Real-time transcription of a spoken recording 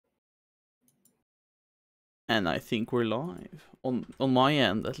And I think we're live. On my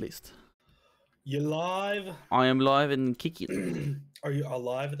end, at least. You live? I am live and kicking. Are you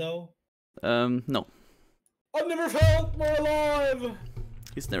alive, though? No. I've never felt more alive!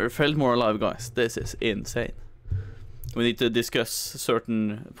 He's never felt more alive, guys. This is insane. We need to discuss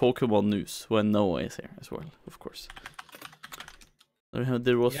certain Pokemon news when Noah is here as well, of course.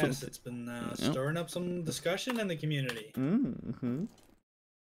 There was yes, it's been stirring up some discussion in the community. Mm-hmm.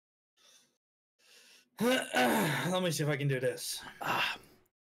 Let me see if I can do this.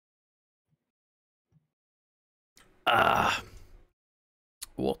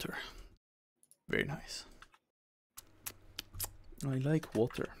 Water. Very nice. I like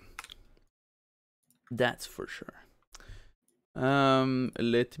water. That's for sure.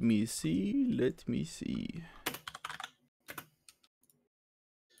 Let me see. Let's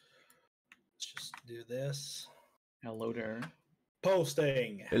just do this. Hello there.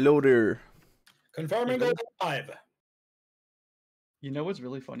 Posting. Hello there. Confirming go live. You know what's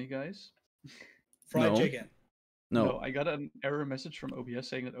really funny, guys? Fried No. chicken. No. I got an error message from OBS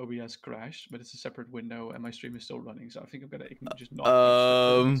saying that OBS crashed, but it's a separate window and my stream is still running, so I think I'm gonna just not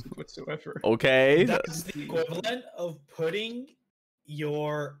whatsoever. Okay. That's the equivalent of putting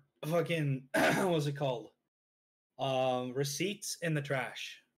your fucking what's it called? Receipts in the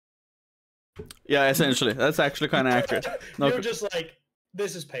trash. Yeah, essentially. That's actually kind of accurate. No, You're just like,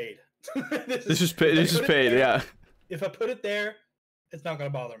 this is paid. this is paid. This is paid. Yeah. If I put it there, it's not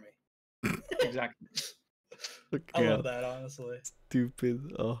gonna bother me. Exactly. I love that, honestly.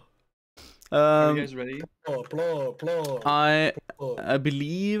 Stupid. Oh. Are you guys ready? I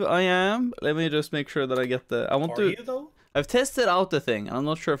believe I am. Let me just make sure that I get the. I want Are to. you though? I've tested out the thing. I'm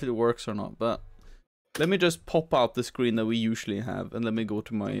not sure if it works or not, but let me just pop out the screen that we usually have, and let me go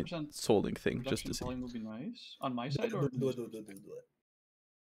to my SoulLink thing just to see. Volume would be nice on my side, or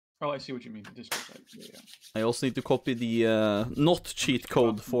oh, I see what you mean. Discord side. Yeah. I also need to copy the not cheat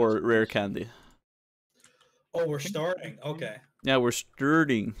code for rare candy. Oh, we're starting. Okay. Yeah, we're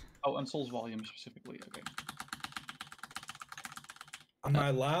starting. Oh, on Soul's volume specifically. Okay. Am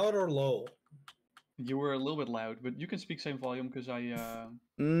I loud or low? You were a little bit loud, but you can speak same volume because I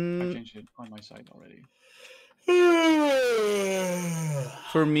changed it on my side already.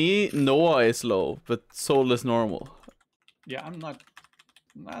 For me, Noah is low, but Soul is normal. Yeah, I'm not.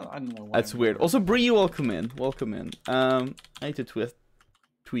 I don't know why. That's weird. Also, Bree, welcome in. Welcome in. I need to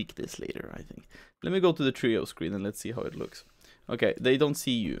tweak this later, I think. Let me go to the trio screen and let's see how it looks. Okay, they don't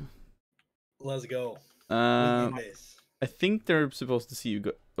see you. Let's go. I think they're supposed to see you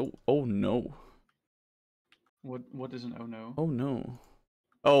go. Oh no. What is an oh no? Oh no.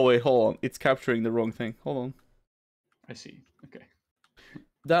 Oh wait, hold on. It's capturing the wrong thing. Hold on. I see. Okay.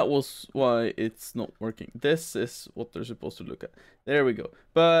 That was why it's not working. This is what they're supposed to look at. There we go.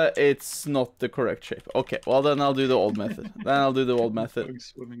 But it's not the correct shape. Okay, well then I'll do the old method. Going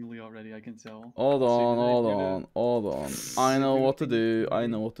swimmingly already, I can tell. Hold on. I know what to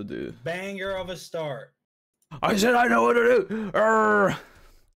do. Banger of a start. I said I know what to do.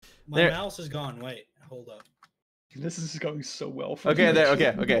 My mouse is gone. Wait, hold up. This is going so well for Okay, me. there.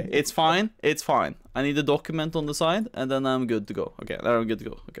 Okay. It's fine. I need a document on the side, and then I'm good to go. Okay, there I'm good to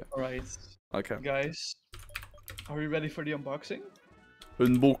go. Okay. All right. Okay. Guys, are we ready for the unboxing?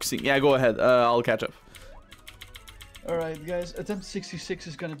 Unboxing. Yeah, go ahead. I'll catch up. All right, guys. Attempt 66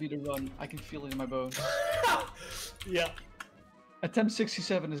 is gonna be the run. I can feel it in my bones. Yeah. Attempt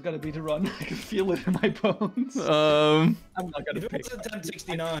 67 is gonna be the run. I can feel it in my bones. I'm not gonna If it pick. was attempt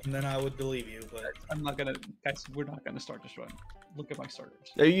 69, then I would believe you, but I'm not gonna. Guys, we're not gonna start this run. Look at my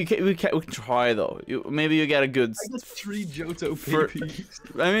starters. we can try though. Maybe you get a good. I got 3 Johto For- babies.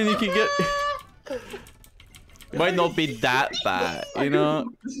 I mean, you can get. Might not be that bad, you know.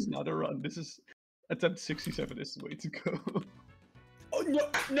 This is not a run. This is attempt 67 is the way to go. oh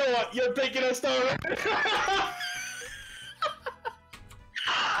no, you're picking a star.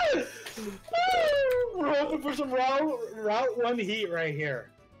 We're hoping for some route 1 heat right here.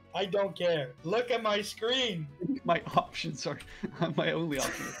 I don't care. Look at my screen. My options are my only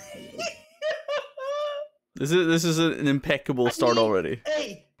option. This is an impeccable start already.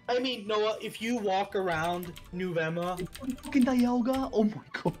 Hey, I mean, Noah, if you walk around Nuvema, Fucking Dialga? Oh my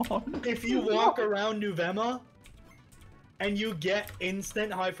god. if you walk around Nuvema and you get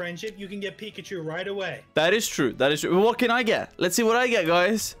instant high friendship, you can get Pikachu right away. That is true. What can I get? Let's see what I get,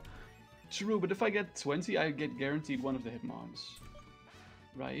 guys. True, but if I get 20, I get guaranteed one of the Hitmons.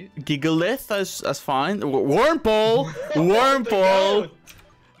 Right? Gigalith, that's fine. Wormpole,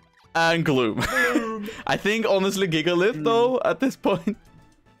 and Gloom. I think honestly Gigalith though at this point.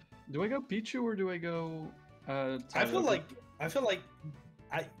 Do I go Pichu or do I go? I feel like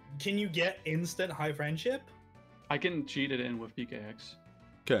can you get instant high friendship? I can cheat it in with PKX.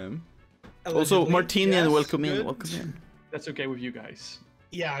 Okay. Also, Allegedly, Martinian, yes, welcome in, good. welcome in. That's okay with you guys.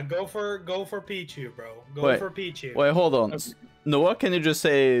 Yeah, go for Pichu, bro. Go Wait, for Pichu. Wait, hold on. Okay. Noah, can you just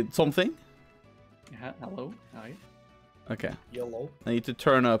say something? Yeah, hello, hi. Okay. Yellow. I need to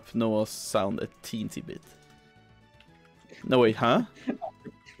turn up Noah's sound a teensy bit. No, wait, huh?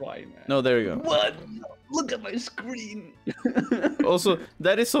 Try, man. No, there you go. What? Look at my screen. Also,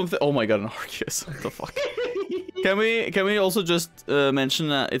 that is something. Oh my god, an Arceus. What the fuck? Can we also just mention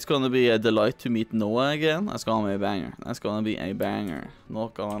that it's gonna be a delight to meet Noah again? That's gonna be a banger. That's gonna be a banger.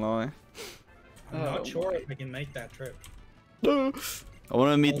 Not gonna lie. I'm not sure if I can make that trip. I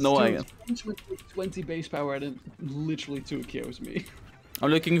wanna meet Noah again. 20 base power and it literally 2 kills me.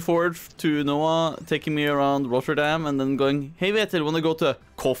 I'm looking forward to Noah taking me around Rotterdam and then going, hey Vetel, wanna go to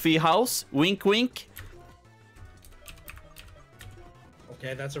coffee house? Wink wink.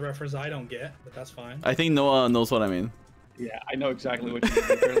 Okay, that's a reference I don't get, but that's fine. I think Noah knows what I mean. Yeah, I know exactly what you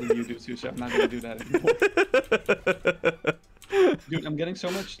mean. Apparently you do too, so I'm not gonna do that anymore. Dude, I'm getting so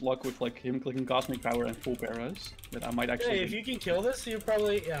much luck with like him clicking Cosmic Power and full paras that I might actually... Hey, if you can kill this, you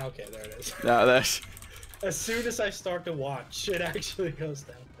probably... Yeah, okay, there it is. Yeah, that's... As soon as I start to watch, it actually goes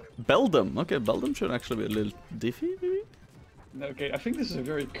down. Beldum. Okay, Beldum should actually be a little diffy, maybe? Okay, I think this is a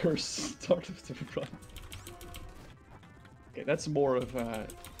very cursed start of the run. Okay, that's more of a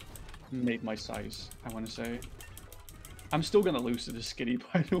made my size, I want to say. I'm still gonna lose to the Skitty,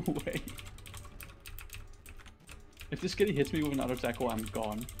 by the way. If the Skitty hits me with another tackle, I'm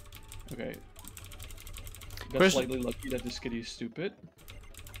gone. Okay. Got slightly lucky that the Skitty is stupid.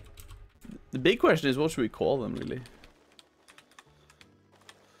 The big question is, what should we call them, really?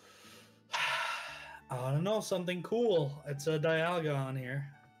 I don't know, something cool. It's a Dialga on here.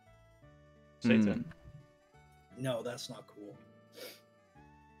 Satan. No, that's not cool.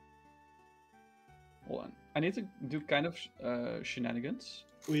 Hold on. I need to do kind of shenanigans.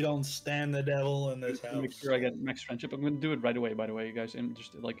 We don't stand the devil in this house. Make sure I get max friendship. I'm gonna do it right away, by the way, you guys,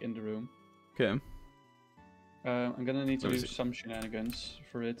 just like in the room. Okay. I'm gonna need to do some shenanigans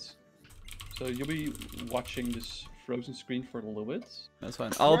for it. So you'll be watching this frozen screen for a little bit. That's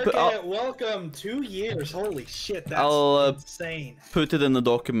fine. Welcome, 2 years. Holy shit, that's insane. Put it in the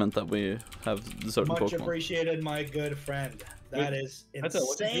document that we have the certain Much Pokemon. appreciated, my good friend. That is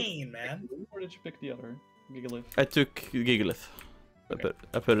insane, man. Or did you pick the other? Gigalith? I took Gigalith. Okay.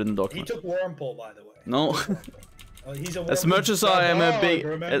 I put it in the He document. took Wurmple, by the way. No. Oh, he's a As much as I am a big,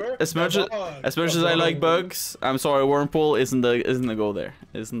 as much as I like bugs, I'm sorry, Wurmple isn't the go there.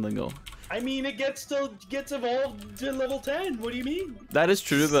 Isn't the go. I mean, it gets evolved to level 10. What do you mean? That is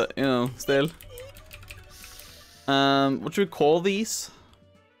true, but you know, still. What should we call these?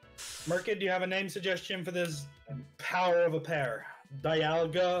 Merkid, do you have a name suggestion for this power of a pair?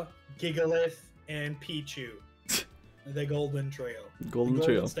 Dialga, Gigalith, and Pichu. The Golden Trio. Golden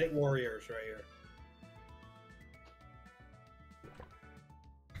Trio. State Warriors right here.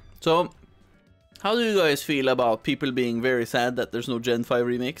 So, how do you guys feel about people being very sad that there's no Gen 5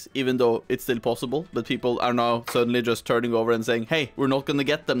 remix, even though it's still possible, but people are now suddenly just turning over and saying, hey, we're not gonna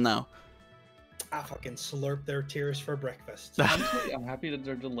get them now? I fucking slurp their tears for breakfast. Honestly, I'm happy that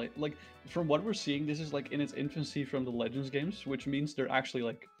they're delayed. Like, from what we're seeing, this is like in its infancy from the Legends games, which means they're actually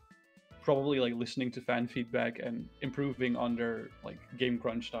like probably like listening to fan feedback and improving on their like game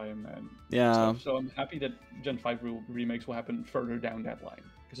crunch time and stuff. So I'm happy that Gen 5 remakes will happen further down that line,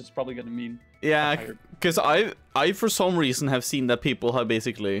 because it's probably gonna mean because I for some reason have seen that people have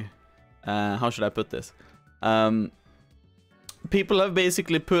basically how should I put this, people have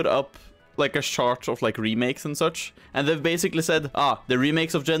basically put up like a chart of like remakes and such, and they've basically said, the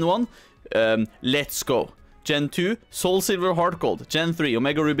remakes of Gen 1, let's go. Gen 2, Soul Silver Heart Gold. Gen 3,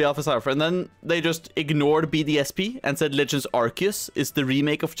 Omega Ruby Alpha Sapphire. And then they just ignored BDSP and said Legends Arceus is the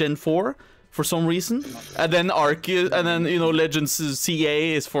remake of Gen 4 for some reason. And then Arceus, and then, you know, Legends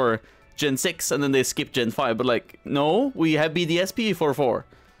CA is for Gen 6, and then they skip Gen 5. But like, no, we have BDSP for 4.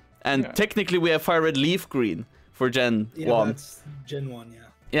 And technically we have Fire Red Leaf Green for Gen 1. That's Gen 1, yeah.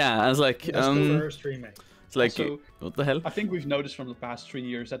 Yeah, I was like, that's the first remake. It's like, also, what the hell? I think we've noticed from the past 3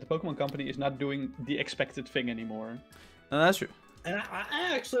 years that the Pokemon Company is not doing the expected thing anymore. No, that's true. And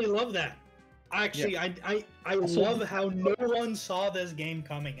I actually love that. Actually, I love how no one saw this game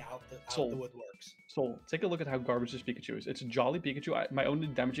coming out the woodworks. So take a look at how garbage this Pikachu is. It's a Jolly Pikachu. My only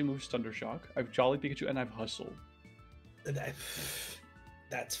damaging move is Thunder Shock. I have Jolly Pikachu and I have Hustle.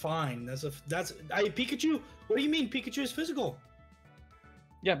 That's fine. Pikachu. What do you mean? Pikachu is physical.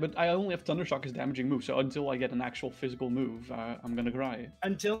 Yeah, but I only have Thunder Shock as damaging move, so until I get an actual physical move, I'm gonna cry.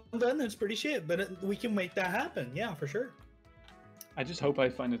 Until then, it's pretty shit, but we can make that happen. Yeah, for sure. I just hope I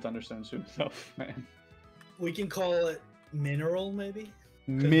find a Thunderstone soon enough, man. We can call it mineral, maybe.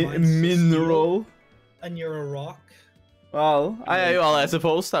 Mine's Mineral. And you're a rock. Well, I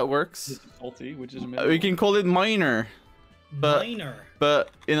suppose that works. Salty, which is We can call it miner. Miner. But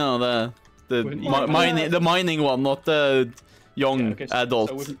you know the Wait, mining one, not the young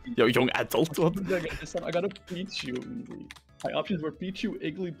adult. So Young adult. What? I got a Pichu. My options were Pichu,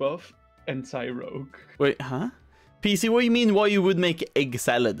 Igglybuff, and Tyrogue. Wait, huh? PC, what do you mean? Why you would make egg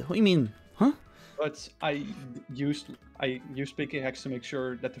salad? What do you mean? Huh? But I used PKX to make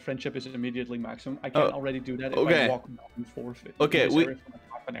sure that the friendship is immediately maximum. I can already do that if I walk down and forfeit. Okay, we for like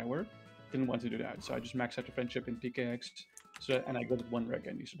half an hour. Didn't want to do that, so I just maxed out the friendship in PKX. So and I got one rare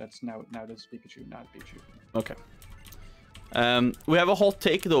candy, so that's now that's Pikachu, not Pichu. Okay. We have a hot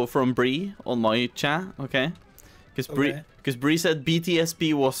take though from Bree on my chat. Okay. Because Bree said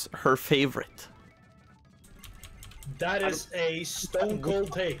BTSB was her favorite. That is a stone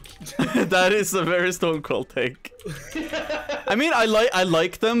cold take. That is a very stone cold take. I mean, I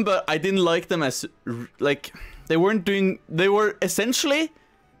like them, but I didn't like them as like they were essentially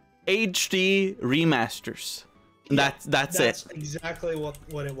HD remasters. That's it. That's exactly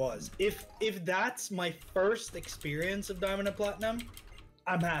what it was. If that's my first experience of Diamond and Platinum,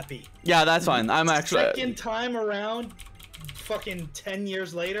 I'm happy. Yeah, that's fine. I'm actually second time around, fucking 10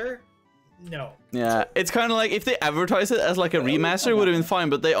 years later. No. Yeah, it's kind of like if they advertise it as like a remaster, it would have been fine.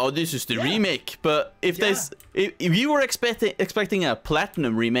 But this is the remake. But if if you were expecting a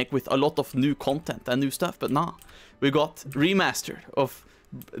platinum remake with a lot of new content and new stuff, but nah, we got remastered of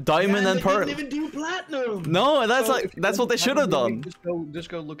Diamond and Pearl. They didn't even do platinum. No, that's what they should have done. Just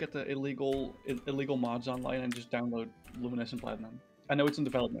go look at the illegal mods online and just download Luminescent Platinum. I know it's in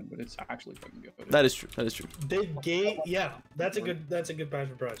development, but it's actually fucking good. That is true. That is true. They gave, that's a good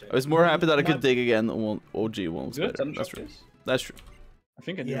passion project. I was more happy that I could dig again on OG ones. That's true. That's true. I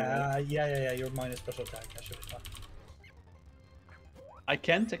think I do. Yeah. Your minus special attack. That should be fun. I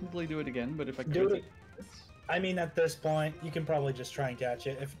can technically do it again, but if I do could, it. I mean, at this point, you can probably just try and catch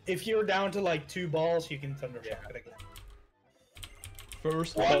it. If you're down to like 2 balls, you can Thundershock it again.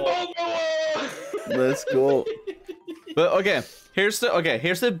 First ball. Let's go. But okay, here's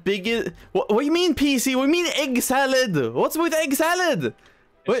the biggest. What do you mean PC? What do you mean egg salad? What's with egg salad?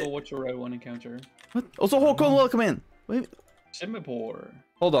 Wait. So what's your one encounter? What? Also, Håkon, welcome in. Wait. Simipour.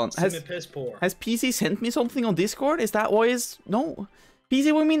 Hold on. Has PC sent me something on Discord? Is that why it's no?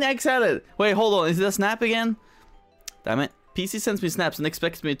 PC, what do you mean egg salad? Wait, hold on. Is it a snap again? Damn it. PC sends me snaps and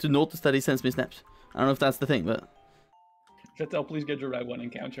expects me to notice that he sends me snaps. I don't know if that's the thing, but. Vetel, please get your right one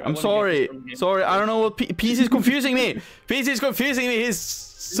encounter. I'm sorry. Sorry, I don't know what PC is confusing me. PC is confusing me. He's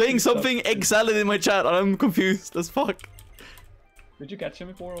saying something egg salad in my chat, and I'm confused as fuck. Did you catch him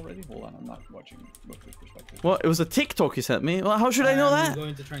before already? Hold on, I'm not watching with the perspective. What? It was a TikTok he sent me. Well, how should I know that? I'm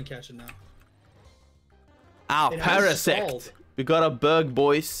going to try and catch it now. Ow, Parasect. We got a bug,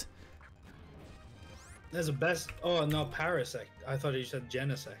 boys. That's the best. Oh no, Parasect. I thought you said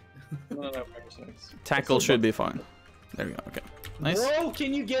Genesect. No, Parasect. Tackle should be fine. There we go. Okay. Nice. Bro,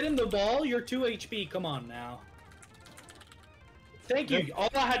 can you get in the ball? You're 2 HP. Come on now. Thank you. All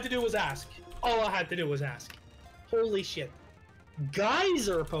I had to do was ask. Holy shit.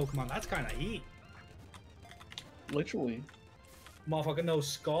 Geyser Pokemon. That's kind of heat. Literally. Motherfucker knows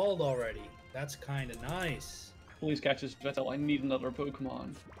Scald already. That's kind of nice. Please catch this, Vetel. I need another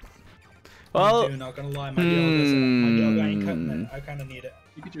Pokemon. Well, I'm not gonna lie. My dog ain't cutting it. I kind of need it.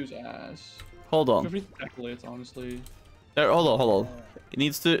 Pikachu's ass. Hold on. Feel free to tackle it, honestly. There, hold on. It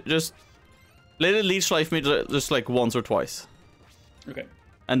needs to just let it leech life me just like once or twice. Okay.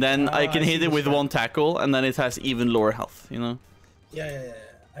 And then I can hit it with one tackle, and then it has even lower health. You know. Yeah.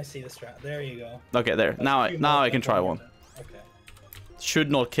 I see the strat. There you go. Okay, there. Now I can try one. Okay.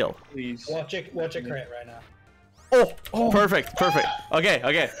 Should not kill. Please. Watch it crit right now. Oh, perfect.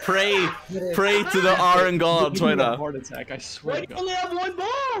 Okay. Pray to the Iron Gods right now. Heart attack, I swear. Why do you only have 1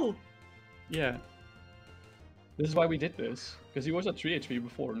 ball? Yeah. This is why we did this. Because he was at 3 HP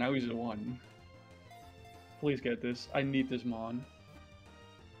before, now he's at 1. Please get this. I need this Mon.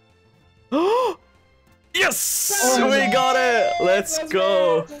 Yes! We got it! Let's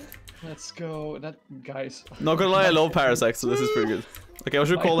go! Let's go. That guy's... Not gonna lie, I love Parasect, so this is pretty good. Okay, what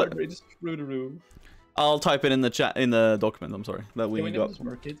should we call it? Just through the roof. I'll type it in the chat, in the document, I'm sorry. That we got. Just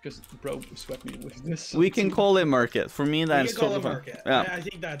mark it? Because bro swept me with this. We can call it market. For me, that's totally fine. Yeah. I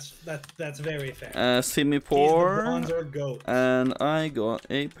think that's very fair. Simipour. And I got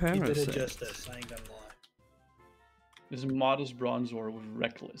a Parasect. You did it justice, I ain't gonna lie. This is modest Bronzor with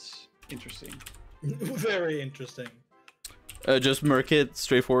Reckless. Interesting. Very interesting. Just mark it,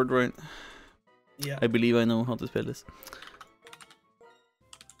 straightforward, right? Yeah. I believe I know how to spell this.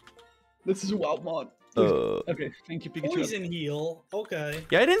 This is a wild mod. Okay, thank you, Pikachu. Poison heal. Okay.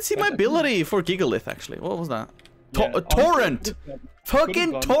 Yeah, I didn't see my ability for Gigalith actually. What was that? Torrent!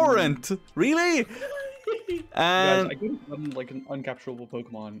 Fucking Torrent! Really? Guys, And I could have done like an uncapturable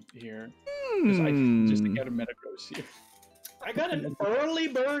Pokemon here. Because I just get a Metagross here. I got an early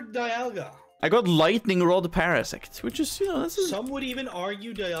bird Dialga. I got Lightning Rod Parasect, which is, you know, this is... Some would even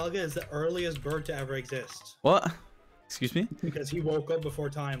argue Dialga is the earliest bird to ever exist. What? Excuse me? Because he woke up before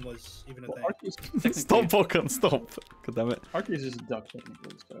time was even a thing. Arceus is Stop, Pokemon, stop. God damn it. Arceus is a duck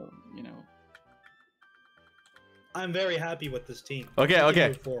technically, so, you know. I'm very happy with this team. Okay.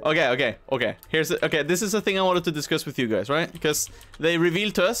 Here's okay. This is a thing I wanted to discuss with you guys, right? Because they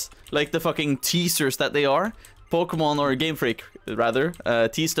revealed to us, like the fucking teasers that they are. Pokemon or Game Freak, rather,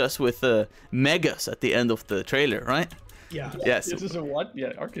 teased us with megas at the end of the trailer, right? Yeah. Yes. This is a what?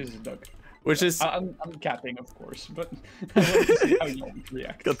 Yeah, Arceus is a duck. Which is... I'm capping, of course, but I want to see how you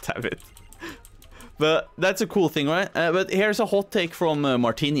react. God damn it. But that's a cool thing, right? But here's a hot take from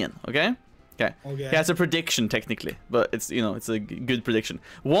Martinian, okay? Okay. He has a prediction, technically, but it's, you know, it's a good prediction.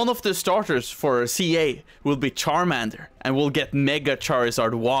 One of the starters for CA will be Charmander, and we'll get Mega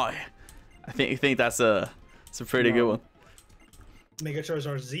Charizard Y. I think that's a pretty good one. Mega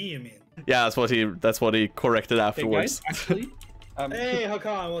Charizard Z, you mean? Yeah, that's what he corrected afterwards. Hey, guys, actually, hey,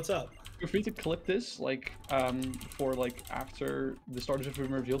 Hakan, what's up? Feel free to clip this, like, for, like, after the starters have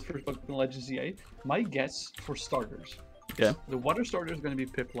been revealed for Pokemon Legends ZA. My guess for starters. Okay. The water starter is going to be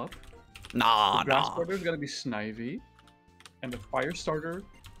Piplup. Nah. The grass starter is going to be Snivy. And the fire starter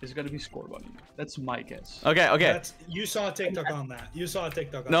is going to be Scorbunny. That's my guess. Okay. You saw a TikTok on that.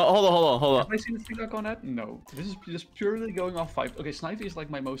 No, hold on. Have I seen a TikTok on that? No. This is just purely going off vibes. Okay, Snivy is like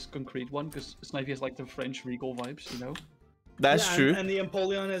my most concrete one, because Snivy has like the French regal vibes, you know? That's true. And the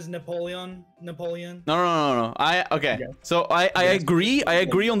Empoleon is Napoleon. No. Okay. So I agree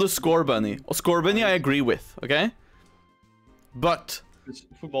on the Scorbunny. Scorbunny I agree with, okay? But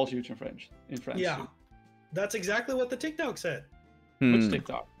Football's huge in France. Yeah. Too. That's exactly what the TikTok said. Which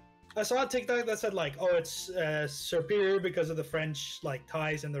TikTok? I saw a TikTok that said like, oh, it's superior because of the French like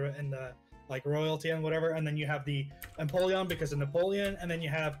ties and the like royalty and whatever, and then you have the Empoleon because of Napoleon, and then you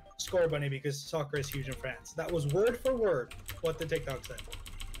have Scorbunny because soccer is huge in France. That was word for word what the TikTok said.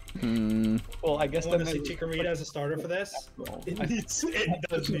 Well, I guess I want to see Chikorita as a starter for this. It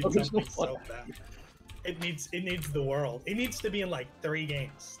does need something so bad. It needs the world. It needs to be in like 3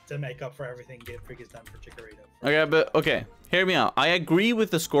 games to make up for everything Game Freak has done for Chikorita. Okay, hear me out. I agree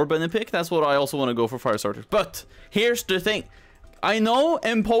with the Scorbunny pick. That's what I also want to go for fire starters. But here's the thing. I know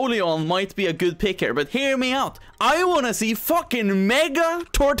Empoleon might be a good pick here, but hear me out. I want to see fucking Mega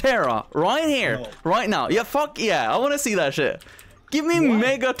Torterra right here, right now. Yeah, fuck yeah. I want to see that shit. Give me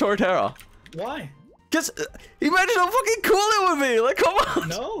Mega Torterra. Why? Because imagine how fucking cool it would be. Like, come on.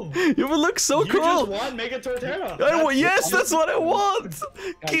 No. You would look so cool. You just want Mega Torterra. Yes, that's what I want.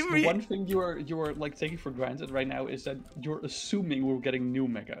 Guys, Give me. One thing you are like taking for granted right now is that you're assuming we're getting new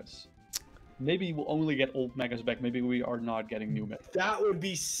megas. Maybe we'll only get old megas back. Maybe we are not getting new megas. That would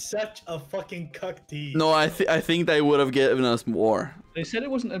be such a fucking cuck tease. No, I think they would have given us more. They said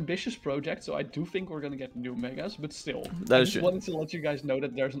it was an ambitious project, so I do think we're gonna get new megas, but still. That is I just true. wanted to let you guys know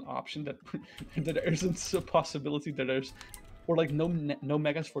that there's an option that that there isn't a possibility that there's, or like no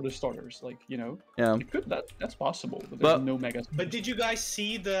megas for the starters, like, you know. Yeah. It could, that's possible, but there's no megas. But did you guys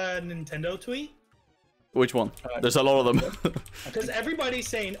see the Nintendo tweet? Which one? There's a lot of them. Because everybody's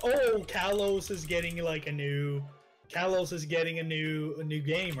saying, "Oh, Kalos is getting like a new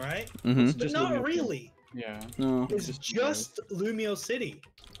game, right?" Mm-hmm. But not really. Yeah. No. It's just Lumio City.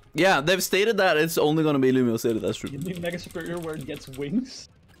 Yeah, they've stated that it's only gonna be Lumio City. That's true. You mean Mega Superior where it gets wings?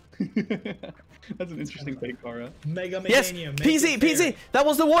 That's an interesting take, Kara. Mega Yes, Meganium. PC. That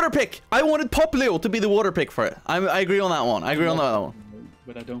was the water pick. I wanted Poplio to be the water pick for it. I agree on that one. I agree on that one.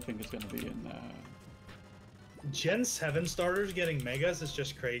 But I don't think it's gonna be in. Gen 7 starters getting megas is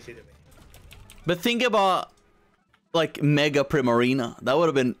just crazy to me. But think about like Mega Primarina. That would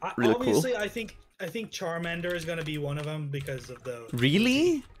have been really Obviously, cool. I think Charmander is gonna be one of them because of the.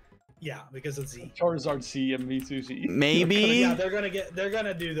 Really? Yeah, because of Z. Charizard C and Mewtwo Z. Maybe. Yeah, they're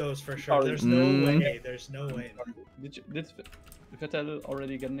gonna do those for sure. There's no way. There's no way. Did Vetelino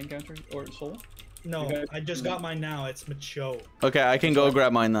already get an encounter or soul? No, I just got mine now. It's Macho. Okay, I can go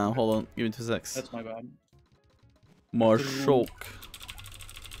grab mine now. Hold on, give me 2 seconds. That's my bad. Marshalk.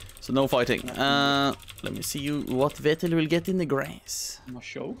 So no fighting. Let me see you what Vettel will get in the grass.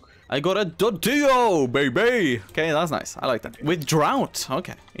 Marshalk? I got a Doduo, baby. Okay, that's nice. I like that. With drought.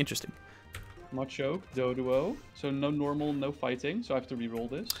 Okay, interesting. Machoke, Doduo. So no normal, no fighting. So I have to re-roll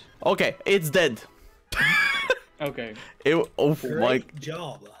this. Okay, it's dead. Okay. Oh my. Great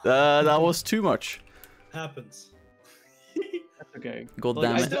job. That was too much. Happens. That's okay. God Like,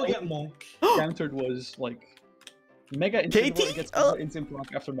 damn I it. still get Monk. Countered was like Mega Katie? Incineroar gets instant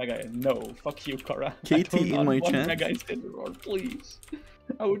block after Mega In. No, fuck you, Kara. Katie in my chat. Mega Incineroar, please.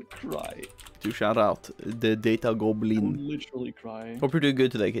 I would cry. To shout out the Data I would Goblin. literally cry. Hope you're doing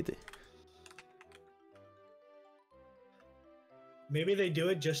good today, Katie. Maybe they do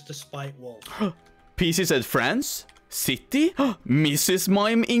it just to spite Wolf. PC said France? City? Mrs.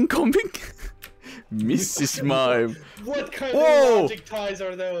 Mime incoming? Mrs. Mime. What kind Whoa! of logic ties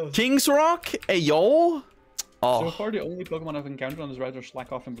are those? King's Rock? Ayo? So Oh, far, the only Pokemon I've encountered on this route are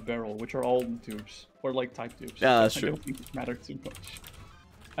Slakoth and Barrel, which are all tubes. Or like type tubes. Yeah, that's I true. don't think it mattered too much.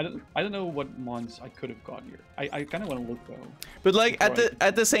 I don't know what mons I could have got here. I kind of want to look though. but like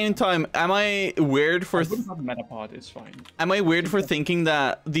at the same time, am I weird for I wouldn't have Metapod, it's fine. am I weird for thinking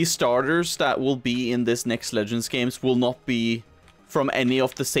that the starters that will be in this next Legends games will not be from any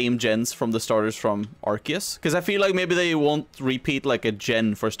of the same gens from the starters from Arceus? Because I feel like maybe they won't repeat like a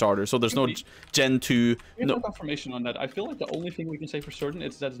gen for starters, so there's no Gen 2. We have No. no confirmation on that. I feel like the only thing we can say for certain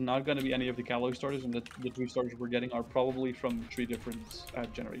is that it's not going to be any of the Gallo starters, and that the 3 starters we're getting are probably from 3 different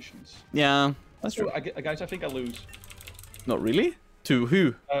generations. Yeah, that's true. So, guys, I think I lose. Not really? To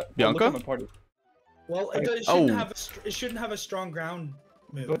who? Well, Bianca? look at my party. Well, it shouldn't have a strong ground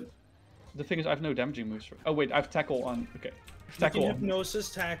move. But the thing is, I have no damaging moves. Oh wait, I have tackle on. Okay, You tackle can on. hypnosis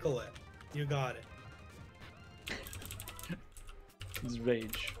tackle it. You got it. It's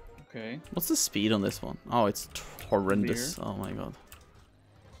rage. Okay. What's the speed on this one? Oh, it's horrendous. Clear. Oh my god.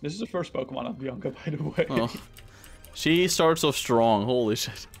 This is the first Pokemon of Bianca, by the way. Oh. She starts off strong. Holy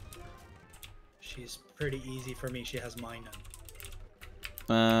shit. She's pretty easy for me. She has mine.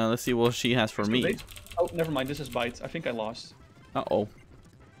 Let's see what she has for me. Rage? Oh, never mind. This is bites. I think I lost. Uh-oh.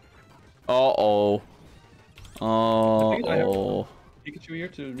 Uh-oh. Uh-oh. Pikachu here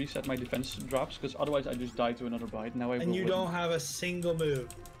to reset my defense drops, because otherwise I just die to another bite. Now I will And you win. don't have a single move.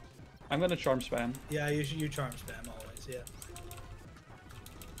 I'm gonna charm spam. Yeah, you charm spam always. Yeah.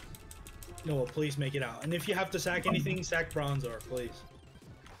 No, well, please make it out. And if you have to sack anything, sack Bronzor, please.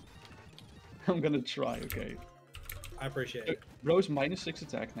 I'm gonna try. Okay. I appreciate it. Rose -6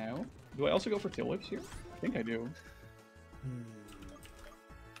 attack now. Do I also go for tail whips here? I think I do.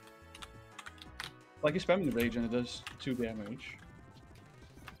 Like you spam the rage and it does 2 damage.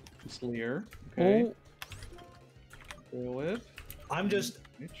 It's Leer. Okay. Oh. Tail whip. I'm just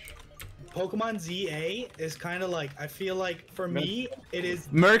Which? Pokemon ZA is kind of like, I feel like for me it is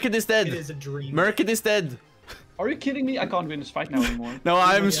Merkid is dead. it is a dream. Merkid is dead. Are you kidding me? I can't win this fight now anymore. No,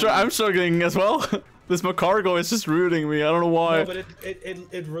 I'm struggling as well. This Macargo is just ruining me. I don't know why. No, but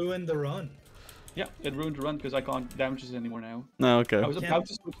it ruined the run. Yeah, it ruined the run because I can't damage it anymore now. No, okay. I was about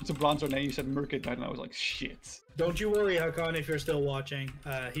to switch to Bronzor and then you said Merkid died and I was like, shit. Don't you worry, Hakan, if you're still watching.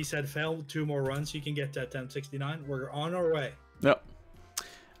 He said fail 2 more runs, you can get to 1069. We're on our way. Yep.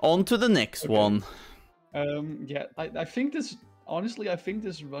 On to the next one. Yeah, I think this, honestly, I think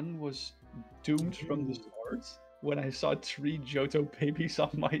this run was doomed from the start when I saw 3 Johto babies on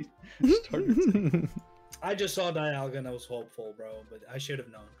my starter team. I just saw Dialga and I was hopeful, bro, but I should have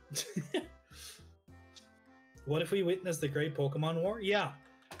known. What if we witness the great Pokemon War? Yeah.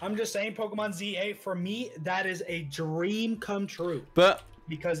 I'm just saying, Pokemon ZA, for me, that is a dream come true. But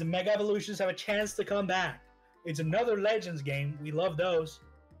Because the Mega Evolutions have a chance to come back. It's another Legends game. We love those.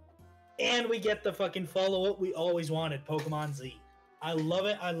 And we get the fucking follow-up we always wanted, Pokemon Z. I love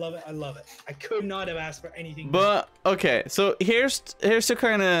it, I love it, I love it. I could not have asked for anything But okay, so here's the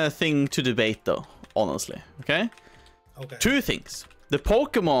kind of thing to debate though, honestly. Okay? Okay. 2 things. The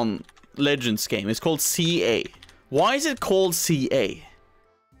Pokemon Legends game is called CA. Why is it called CA?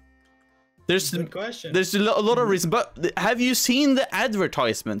 Good question. There's a lot of reasons, but have you seen the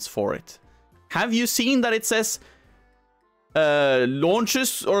advertisements for it? Have you seen that it says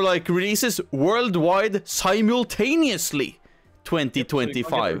launches or like releases worldwide simultaneously 2025?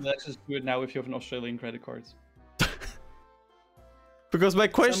 So you can't get access to it now if you have an Australian credit card. Because my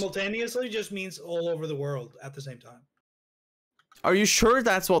question, Simultaneously just means all over the world at the same time. are you sure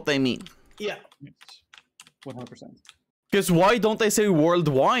that's what they mean? Yeah. Yes, 100%. Because why don't they say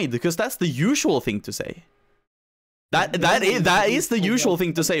worldwide? Because that's the usual thing to say. That is the usual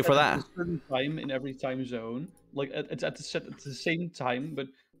thing to say for that. At a certain time in every time zone, like it's at the same time, but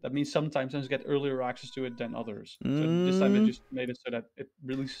that means some time zones get earlier access to it than others. So this time it just made it so that it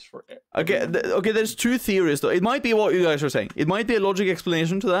releases for. Okay, okay. There's 2 theories though. It might be what you guys are saying. It might be a logic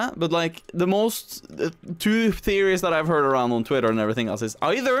explanation to that, but like the 2 theories that I've heard around on Twitter and everything else is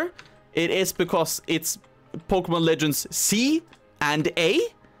either it is because it's Pokemon Legends C and A,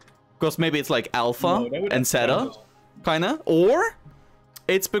 because maybe it's like Alpha and Zeta, kinda, or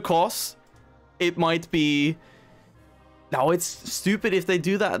it's because it might be... No, it's stupid if they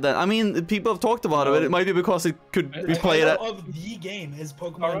do that then. I mean, people have talked about it, but it might be because it could be played at... of the game is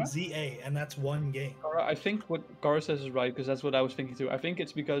Pokemon ZA, and that's one game. I think what Gara says is right, because that's what I was thinking too. I think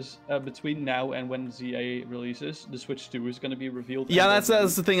it's because between now and when ZA releases, the Switch 2 is going to be revealed. Yeah, that's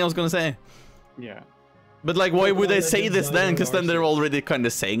the thing I was going to say. Yeah. But like, why would they say this then? Because then they're already kind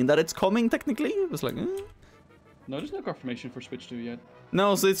of saying that it's coming, technically. It was like... No, there's no confirmation for Switch 2 yet.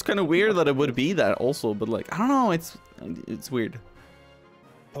 No, so it's kind of weird that it would be that also, but like, I don't know, it's weird.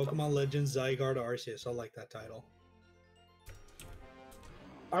 Pokemon Legends Zygarde Arceus, I like that title.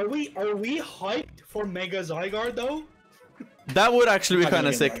 Are we hyped for Mega Zygarde though? That would actually be kind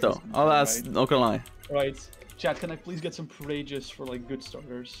of sick though. Oh, that's not gonna lie. Right, chat, can I please get some Courageous for like good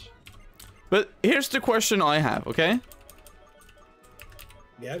starters? But here's the question I have, okay?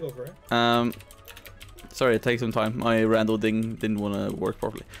 Yeah, go for it. Sorry, it takes some time. My random thing didn't want to work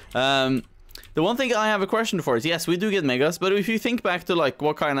properly. The one thing I have a question for is, yes, we do get Megas, but if you think back to like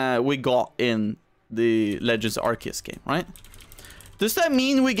what kind of we got in the Legends Arceus game, right? Does that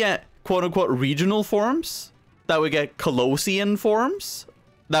mean we get quote-unquote regional forms? That we get Colossian forms?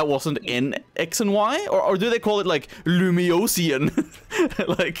 That wasn't in X and Y? Or do they call it like Lumiosian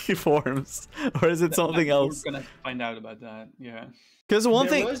like forms? Or is it something else? We're gonna find out about that, yeah. Because one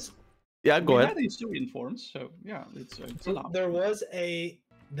thing... Yeah, go ahead. We had these two informs, so yeah, it's allowed. There was a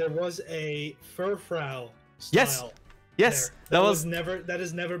Furfrau style. Yes, that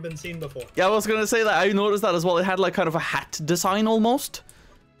has never been seen before. Yeah, I was gonna say that. I noticed that as well. It had like kind of a hat design almost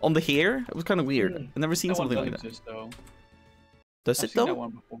on the hair. It was kind of weird. I've never seen something like that. Though. Does I've it though? Seen that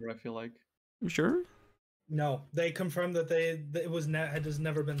one before, I feel like. You sure? No, they confirmed that it has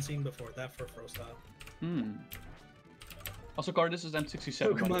never been seen before. That Furfrau style. Also, Card, this is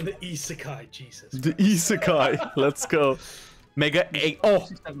M67. Pokemon the Isekai, Jesus. The Isekai, let's go. Mega Egg. Oh,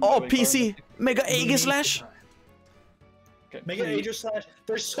 PC. Mega Aegislash. Okay, Mega Aegislash.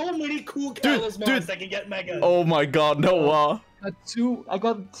 There's so many cool Kalos mons that can get Mega. Oh my God, Noah. I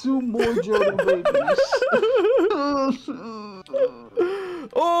got two more Johto babies.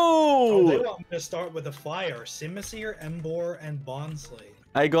 Oh, they want me to start with a fire. Simisear, Emboar, and Bonsly.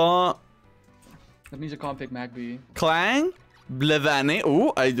 I got... That means I can't pick Magby. Clang, Levani.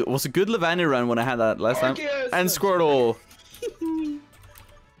 Oh, it was a good Levani run when I had that last time. And Squirtle.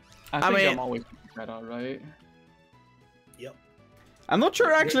 I mean, I'm always picking that out, right? Yep. I'm not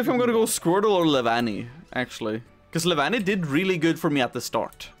sure actually if I'm gonna go Squirtle or Levani, actually. Because Levani did really good for me at the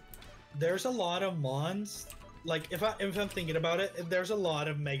start. There's a lot of mons. Like, if I'm thinking about it, there's a lot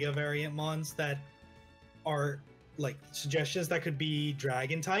of Mega variant mons that are, like, suggestions that could be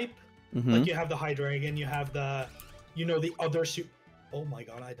Dragon type. Like, you have the Hydreigon, you have the, the other oh my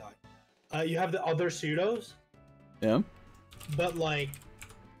God, I died. You have the other pseudos. Yeah. But, like,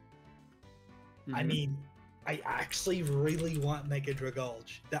 I mean, I actually really want Mega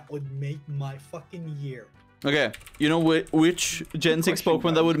Dragulge. That would make my fucking year. Okay, you know which Gen 6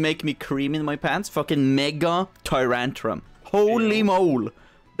 Pokemon that would make me cream in my pants? Fucking Mega Tyrantrum. Holy mole.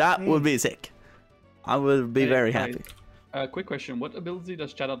 That would be sick. I would be very happy. Quick question, what ability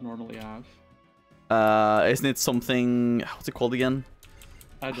does Chatot normally have? Isn't it something... What's it called again?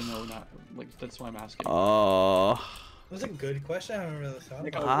 I don't know, that's why I'm asking. That's a good question, I haven't really thought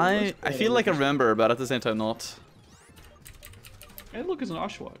about it. I feel like I remember, but at the same time not. Hey, look, it's an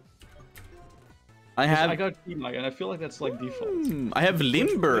Oshawott. I got Kenai, and I feel like that's like default. I have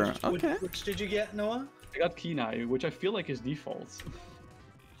Limber. Okay. Which did you get, Noah? I got Kenai, which I feel like is default.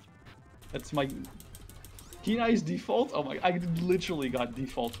 That's my... Kenai is default? Oh my... I literally got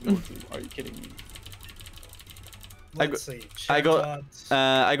default ability. Are you kidding me? Let's see. I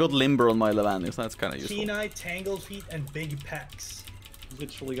got Limber on my Levani, so that's kind of useful. Kenai, Tangled Feet, and Big Pecs.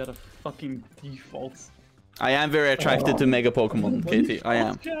 Literally got a fucking default. I am very attracted to Mega Pokemon, KT. I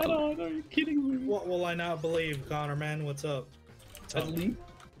am. God, are you kidding me? What will I not believe, Connor, man? What's up?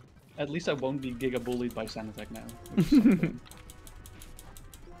 At least I won't be Giga bullied by Sanatech now.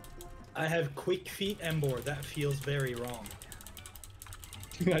 I have Quick Feet Emboar. That feels very wrong.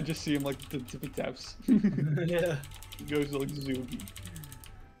 I just see him like the tippy taps. Yeah. He goes like zoom.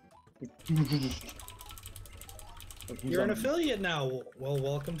 You're an affiliate now. Well,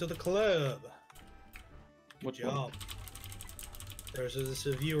 welcome to the club. What job? There's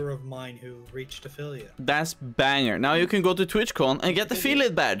a viewer of mine who reached affiliate. That's banger. Now you can go to TwitchCon and get the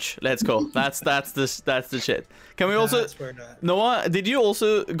affiliate badge. Let's go. That's the shit. Can we also... Noah, did you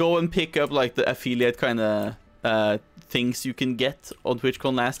also go and pick up like the affiliate kind of things you can get on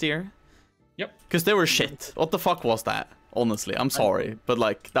TwitchCon last year? Yep. Because they were shit. What the fuck was that? Honestly, I'm sorry, but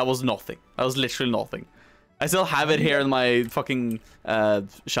like that was nothing. That was literally nothing. I still have it here in my fucking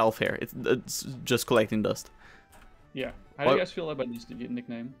shelf here. It's just collecting dust. Yeah. How do you guys feel about this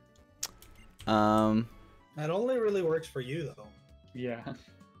nickname? That only really works for you, though. Yeah.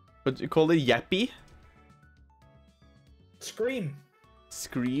 What do you call it? Yappy? Scream.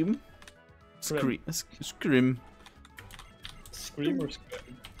 Scream? Scream. Scream or scum?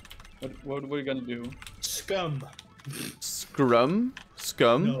 What are you gonna do? Scum. Scrum?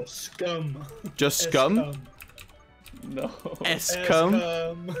 Scum? No, scum. Just scum? No. S-cum?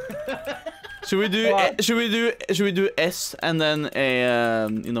 Should we do S and then a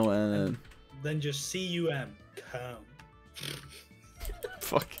you know Then just C-U-M. Cum.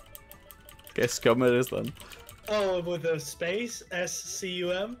 Fuck. Okay, scum it is then. Oh, with a space?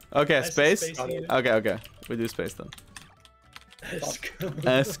 S-C-U-M? Okay, space? C-U-M. Okay. We do space then. S-cum.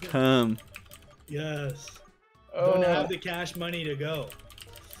 S-cum. Yes. Oh. Don't have the cash money to go.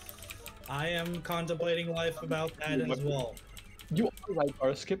 I am contemplating life about that as well. You are right,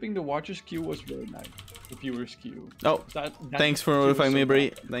 Bar. Skipping the watcher's queue was really nice. The viewer's queue. Oh, thanks for notifying me,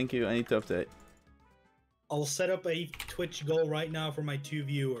 Bree. Thank you. I need to update. I'll set up a Twitch goal right now for my 2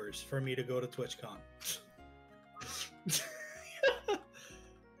 viewers for me to go to TwitchCon. It's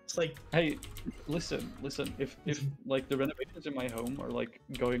like, hey, listen. If like the renovations in my home are like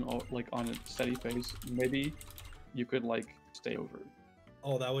going like on a steady pace, maybe you could like stay over.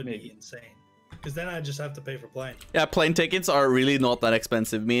 oh, that would be insane. Because then I just have to pay for plane. Yeah, plane tickets are really not that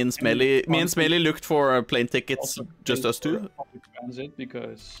expensive. Me and Smelly looked for plane tickets, just us two. Public transit,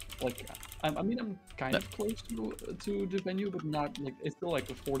 because like I mean I'm kind of close to the venue, but not like it's still like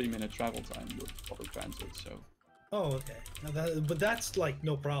a 40-minute travel time with public transit. So. Oh, okay. Now but that's like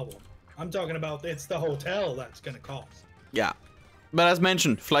no problem. I'm talking about it's the hotel that's gonna cost. Yeah. But as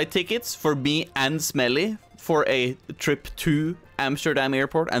mentioned, flight tickets for me and Smelly for a trip to Amsterdam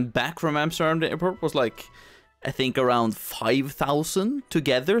airport and back from Amsterdam airport was like, I think around 5,000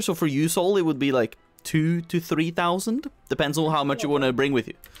 together. So for you, Soul, it would be like 2,000 to 3,000. Depends on how much you want to bring with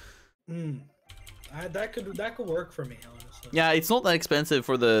you. That could work for me, honestly. Yeah, it's not that expensive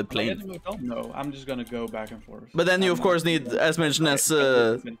for the plane. No, I'm just gonna go back and forth. But then you of course need, as mentioned, as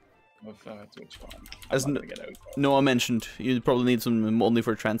Noah mentioned, you probably need some money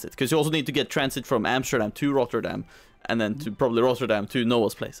for transit, because you also need to get transit from Amsterdam to Rotterdam, and then to probably Rotterdam to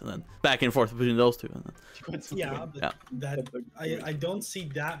Noah's place, and then back and forth between those two. And then... Yeah, but that I don't see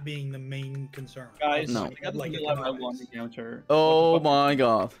that being the main concern. Guys, no. like encounter. Oh my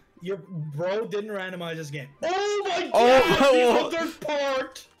god. Your bro didn't randomize this game. Oh my god! The other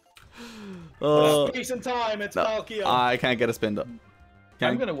part. Space and time. It's Palkia. I can't get a spin up.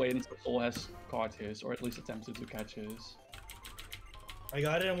 I'm gonna wait until Soul has caught his, or at least attempted to catch his. I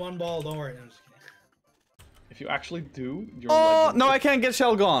got it in one ball. Don't worry. I'm just kidding. If you actually do, you're no, I can't get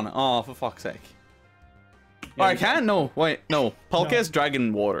Shell gone. Oh, for fuck's sake. Yeah, I can? No, wait, no. Palkia is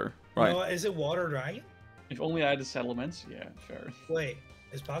dragon water. Right. No, is it water dragon? If only I had the settlements, yeah, fair. Wait,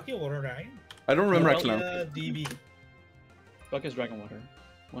 is Palkia water dragon? I don't remember actually. DB. Palkia is dragon water,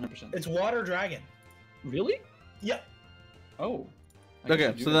 100%. It's water dragon. Really? Yep. Oh.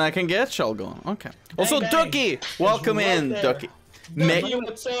 Okay, so then I can get Shell gone. Okay. Also, bang. Ducky! Welcome in, Ducky. Ducky,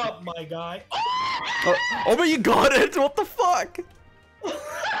 what's up, my guy? Oh, but you got it! What the fuck?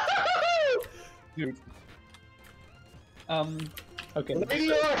 Dude. Okay.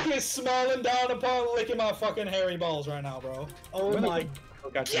 Lady Ark is smiling down upon licking my fucking hairy balls right now, bro. Oh my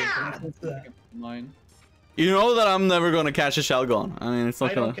god. You know that I'm never gonna catch a Shell gone. I mean, it's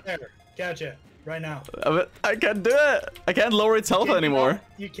not gonna... I don't care. Catch it. Right now. I can't do it. I can't lower its health anymore.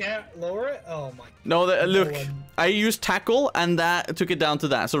 You can't lower it? Oh my. No, look. I used Tackle and that took it down to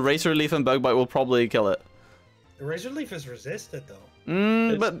that. So Razor Leaf and Bug Bite will probably kill it. The Razor Leaf is resisted though.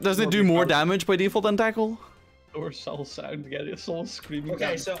 But does it do more damage by default than Tackle? Or Soul sound, get it. Soul screaming.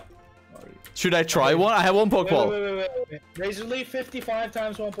 Okay, so. Should I try one? I have one Pokeball. Wait. Razor Leaf 55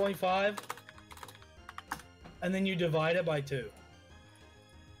 times 1.5. And then you divide it by 2.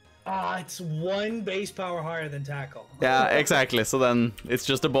 It's 1 base power higher than Tackle. Yeah, exactly. So then it's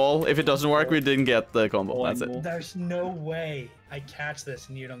just a ball. If it doesn't work, we didn't get the combo. That's it. There's no way I catch this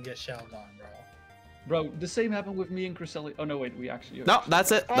and you don't get Shell gone, bro. Bro, the same happened with me and Cresselia. Oh no, wait, we actually. No,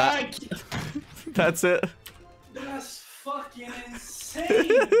 that's it. That's it. That's fucking insane,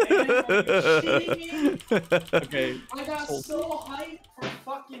 man. Are you kidding me? Okay. I got so hyped for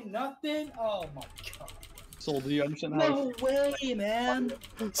fucking nothing. Oh my god. Soul, do you understand how? No way, man.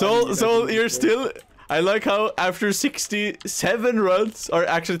 So you're still. I like how after 67 runs, or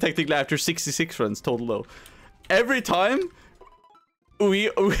actually technically after 66 runs total though, every time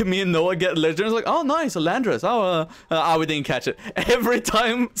me and Noah get Legends, like, oh, nice, a Landorus. Oh, we didn't catch it. Every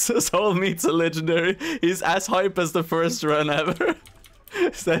time Soul meets a Legendary, he's as hype as the first run ever.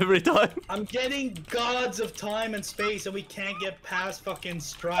 So every time. I'm getting gods of time and space, and we can't get past fucking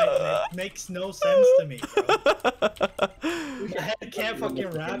Stripe. It makes no sense to me, bro. My head can't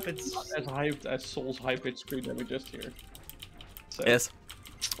fucking wrap. It's as hyped as Soul's high-pitched scream that we just hear. So. Yes.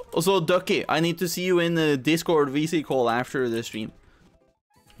 Also, Ducky, I need to see you in the Discord VC call after the stream.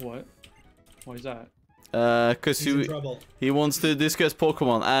 What? Why is that? Cause he wants to discuss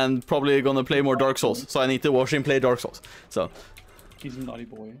Pokemon and probably gonna play more Dark Souls. So I need to watch him play Dark Souls. So. He's a naughty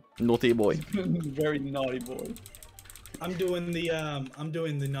boy. Naughty boy. Very naughty boy. I'm doing the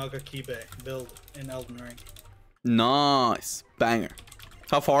Nagakibe build in Elden Ring. Nice. Banger.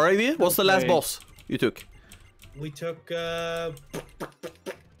 How far are you? What's the last boss you took? We took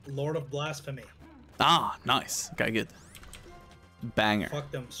Lord of Blasphemy. Ah, nice. Okay, good. Banger. Fuck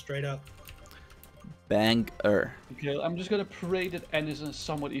them straight up. Banger. Okay, I'm just gonna pray that N is a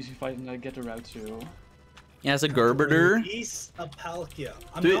somewhat easy fight and I get the route to. Yeah, it's a Gerberder. Release a Palkia.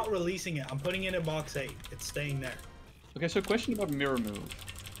 I'm not releasing it. I'm putting it in box 8. It's staying there. Okay, so question about Mirror Move.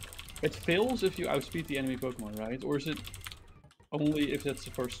 It fails if you outspeed the enemy Pokemon, right? Or is it only if that's the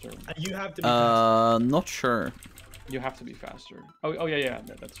first turn? You have to be faster. Not sure. You have to be faster. Oh yeah,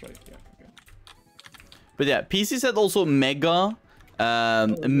 that's right. Yeah, okay. But yeah, PC said also Mega,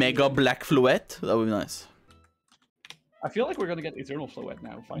 Mega Black Fluette. That would be nice. I feel like we're gonna get Eternal Floette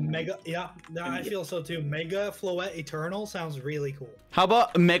now, finally. Mega, yeah, I feel so too. Mega Floette Eternal sounds really cool. How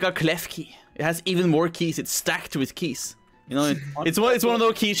about Mega Klefki? It has even more keys. It's stacked with keys. You know, it's one of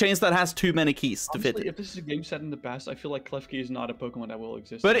those keychains that has too many keys to fit it. If this is a game set in the past, I feel like Klefki is not a Pokemon that will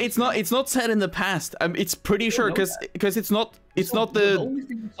exist. But it's not set in the past. It's pretty sure because it's not the only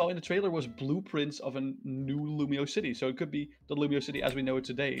thing we saw in the trailer was blueprints of a new Lumio City. So it could be the Lumio City as we know it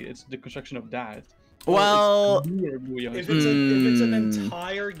today. It's the construction of that. Well, if it's an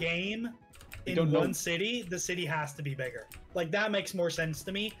entire game in one city, the city has to be bigger. Like, that makes more sense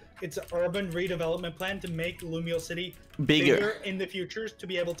to me. It's an urban redevelopment plan to make Lumio City bigger in the future to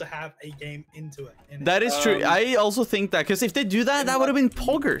be able to have a game into it. That is true. I also think that, because if they do that, that would have been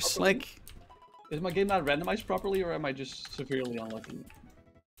poggers. Like, is my game not randomized properly, or am I just severely unlucky?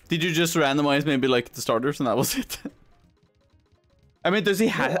 Did you just randomize maybe like the starters and that was it? I mean, does he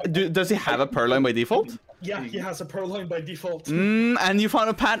have a Purrloin by default? Yeah, he has a Purrloin by default. And you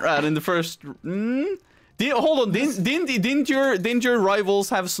found a Patrat in the first. Hold on, didn't your rivals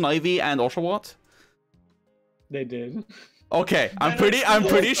have Snivy and Oshawott? They did. Okay, I'm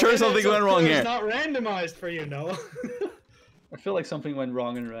pretty sure something went wrong here. It's not randomized for you, no. I feel like something went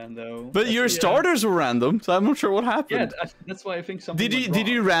wrong in Rando. But your starters were random, so I'm not sure what happened. Yeah, that's why I think something. Did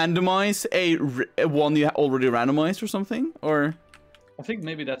you randomize a one you already randomized or something, or? I think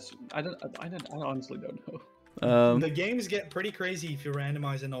maybe that's. I honestly don't know. The games get pretty crazy if you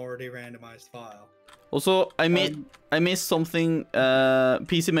randomize an already randomized file. Also, I missed something.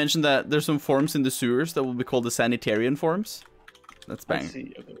 PC mentioned that there's some forms in the sewers that will be called the sanitarian forms. That's bang. I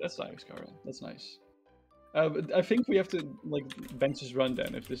see. Okay, that's nice, Carl. That's nice. But I think we have to like bench this run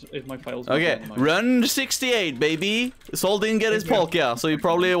then if my files. Okay, run 68, baby. Soul didn't get his Palkia, so he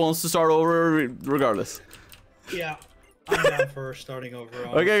probably wants to start over regardless. Yeah. I'm down for starting over.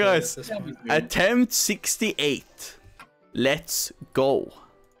 Okay, guys. Attempt 68. Let's go.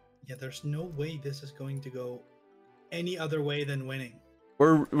 Yeah, there's no way this is going to go any other way than winning.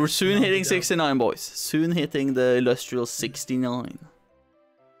 We're soon hitting 69, boys. Soon hitting the illustrious 69.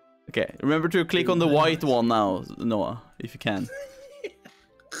 Okay, remember to click on the white one now, Noah, if you can.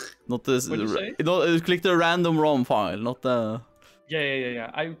 Not this. Click the random ROM file, not the.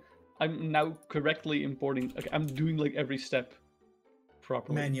 Yeah. I'm now correctly importing. Okay, I'm doing like every step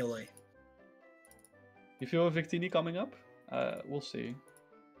properly. Manually. You feel a Victini coming up? We'll see.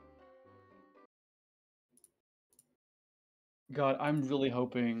 God, I'm really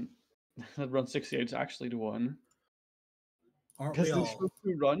hoping that run 68 is actually the one. Aren't we all? Because these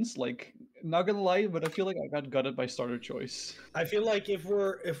two runs, like, not gonna lie, but I feel like I got gutted by starter choice. I feel like if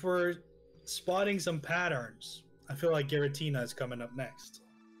we're spotting some patterns, I feel like Giratina is coming up next.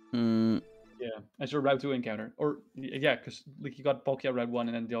 Yeah, as your route to encounter, or yeah, because like you got Palkia route 1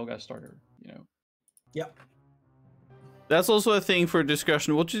 and then Dialga starter, you know. Yep. That's also a thing for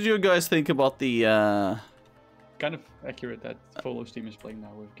discussion. What did you guys think about the kind of accurate that Folo's team is playing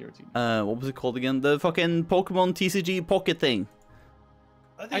now with Giratina. What was it called again? The fucking Pokemon TCG Pocket thing.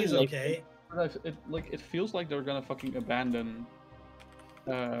 I think it's okay. It feels like they're gonna fucking abandon.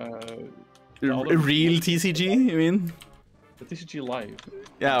 Real TCG, you mean? the TCG Live.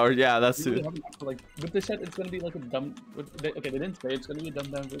 Yeah, or yeah, that's Really too. haven't actually, like, but they said it's gonna be like a dumb. Okay, they didn't say it's gonna be a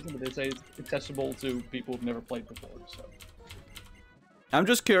dumbed down version, but they say it's accessible to people who've never played before. So I'm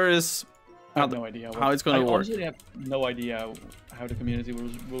just curious I have no idea how it's gonna I work. honestly have no idea how the community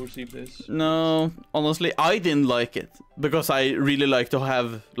will receive this. No, honestly, I didn't like it because I really like to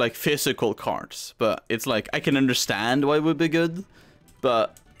have like physical cards. But it's like I can understand why it would be good,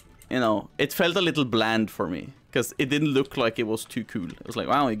 but you know, it felt a little bland for me because it didn't look like it was too cool. It was like,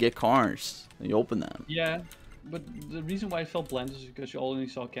 wow, you get cards and you open them. Yeah, but the reason why I felt bland is because you only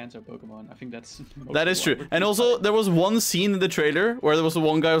saw Kanto Pokemon. I think that's That is true. And also, there was one scene in the trailer where there was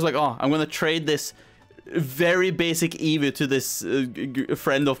one guy who was like, oh, I'm gonna trade this very basic Eevee to this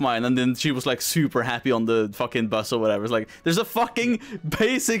friend of mine, and then she was like super happy on the fucking bus or whatever. It's like, there's a fucking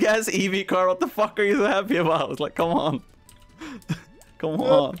basic ass Eevee card. What the fuck are you so happy about? It's like, come on. Come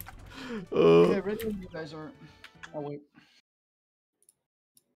on. Okay, ready when you guys are. Oh wait.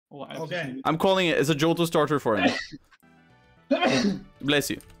 Oh, Okay. I'm calling it. It's a Johto starter for him. Bless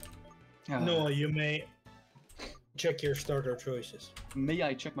you. Noah, you may check your starter choices. May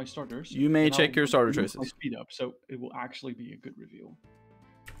I check my starters? You may And check I'll your starter move my choices. speed up, so it will actually be a good reveal.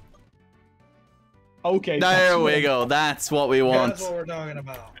 Okay. There that's we what- go. That's what we want. That's what we're talking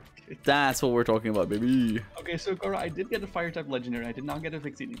about. That's what we're talking about, baby. Okay, so Cora, I did get a fire type legendary. I did not get a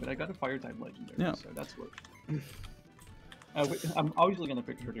Victini, but I got a fire type legendary. Yeah. So that's what. I'm obviously gonna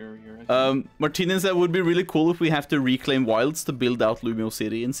pick Herdier here. I think. Martinez, that would be really cool if we have to reclaim wilds to build out Lumio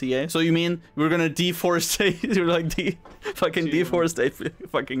City in CA. So you mean we're gonna deforestate, you're like fucking deforestate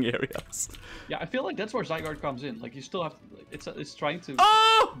fucking areas? Yeah, I feel like that's where Zygarde comes in. Like you still have, it's trying to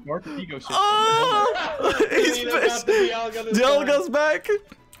Oh! guard the ecosystem. Oh! He's You know, got pissed. the Dialga this Dialga's back.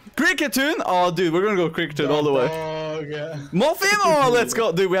 Cricketune? Oh, dude, we're gonna go Cricketune all the way. Oh, yeah. Mothim? Oh, let's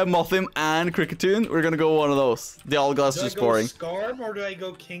go. Dude, we have Mothim and Cricketune. We're gonna go one of those. Dialga's Do I just go boring. Scarm or do I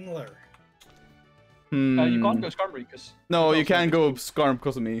go Kingler? You can't go Skarmory because. No, you can't go Skarm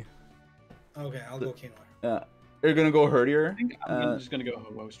because of me. Okay, I'll go Kingler. Yeah. You're gonna go Herdier? I think I'm just gonna go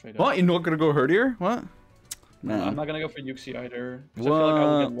Ho-Oh straight up. What? You're not gonna go Herdier? What? Man. I'm not gonna go for Yuxi either. Because I feel like I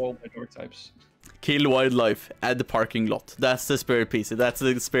will get walled by dark types. Kill wildlife at the parking lot. That's the spirit piece. That's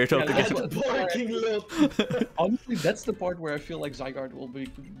the spirit of the that's game. what- Barking little. Honestly, that's the part where I feel like Zygarde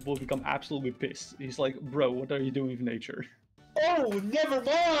will become absolutely pissed. He's like, bro, what are you doing with nature? Oh, never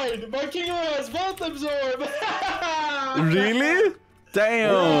mind. My Kingler has Volt Absorb. Really?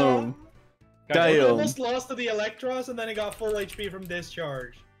 Damn. I Damn. almost lost to the Electros and then it got full HP from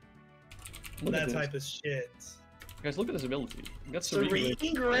Discharge. Look That at this. type of shit. Guys, look at his ability. That's Serene.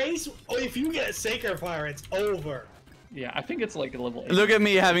 Serene Grace? Oh, if you get Sacred Fire, it's over. Yeah, I think it's like a level 8. Look at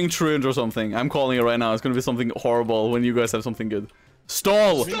me having Truant or something. I'm calling it right now. It's gonna be something horrible when you guys have something good.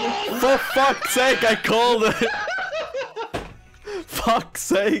 Stall! For fuck's sake, I called it! Fuck's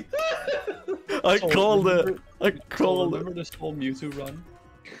sake! I called it! I called it! Remember this whole Mewtwo run?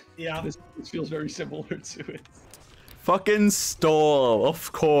 Yeah. This feels very similar to it. Fucking Stall,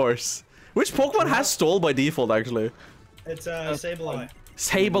 of course. Which Pokemon has Stall by default, actually? It's Sableye.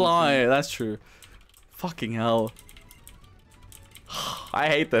 Sableye, that's true. Fucking hell. I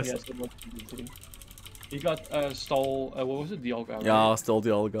hate this. Yeah, so much Mewtwo. He got Stall, what was it? Dialga. Yeah, right? still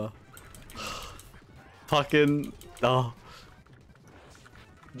Dialga. Fucking... Oh.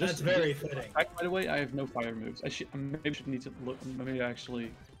 That's very fitting. By the way, I have no fire moves. Maybe should need to look. Maybe I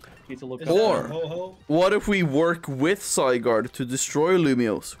actually need to look. Is up- that Or- a Ho-Ho? What if we work with Zygarde to destroy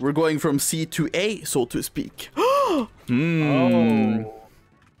Lumios? We're going from C to A, so to speak. Oh, That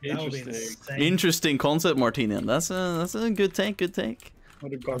would be interesting. insane. Interesting concept, Martinian. That's a good take, good take.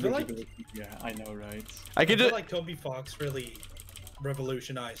 What a feel garbage like- ability. Yeah, I know, right? I I could feel just... like Toby Fox really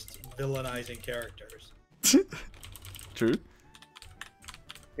revolutionized villainizing characters. True.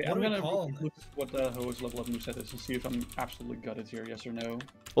 Okay, What I'm do we gonna call look what Ho-Oh's level up moveset is and see if I'm absolutely gutted here, yes or no.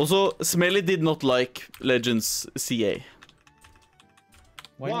 Also, Smelly did not like Legends CA.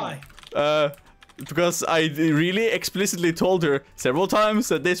 Why? Because I really explicitly told her several times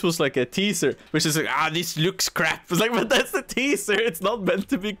that this was like a teaser, which is like, this looks crap. It's like, but that's a teaser. It's not meant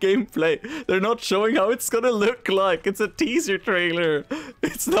to be gameplay. They're not showing how it's gonna look like. It's a teaser trailer.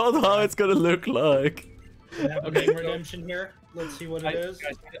 It's not how it's gonna look like. We have Okay, Game so- Redemption here. Let's see what it is.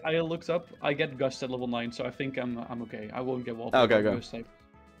 Guys, I looked up. I get Gust at level 9, so I think I'm okay. I won't get Wall. Okay, go. Ghost type.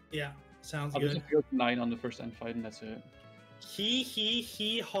 Yeah, sounds I'll just good. have to go to 9 on the first end fight, and that's it.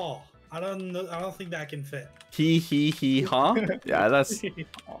 He haw. I don't know. I don't think that can fit. He, ha? Yeah, that's...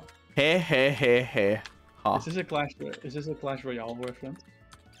 Oh. He, ha. Is this a Clash Royale reference?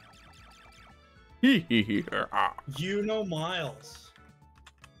 He, ha. You know Miles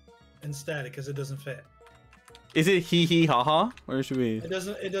instead because it doesn't fit. Is it hee hee ha ha? Or should we? It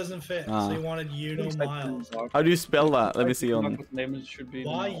doesn't fit. Ah. So you wanted Yuno Miles. How do you spell that? Let me see on. Names should be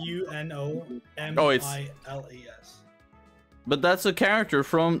YUNOMILES. But that's a character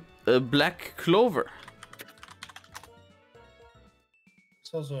from Black Clover.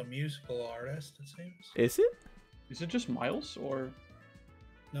 It's also a musical artist, it seems. Is it? Is it just Miles or?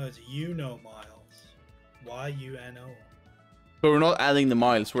 No, it's Yuno Miles. YUNO. But we're not adding the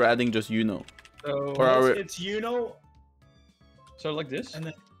miles. We're adding just Yuno. So, Or are we... It's Yuno. so like this? And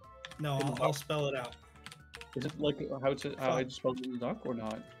then, no, I'll spell it out. Is it like how I spelled it in the doc or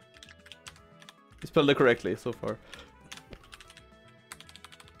not? You spelled it correctly so far.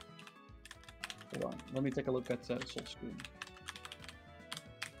 Hold on, let me take a look at Soul Screen.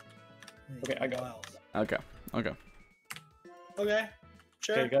 Okay, I got it. Okay. Okay. Okay,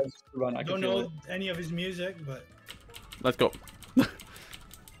 sure. Okay, guys, run. I don't can feel know it. any of his music, but Let's go.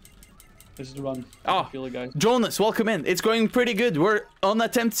 This is the run. Oh. I can feel it, guys. Jonas, welcome in. It's going pretty good. We're on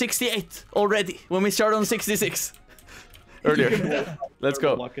attempt 68 already when we start on 66 earlier. Let's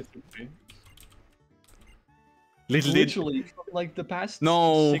go. Little did... Literally, like the past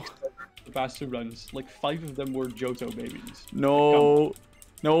No. 6 the past 2 runs, like 5 of them were Johto babies. No.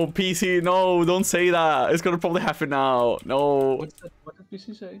 No, PC, no, don't say that. It's gonna probably happen now. No. What did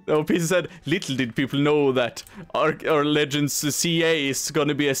PC say? No, PC said, little did people know that our Legends CA is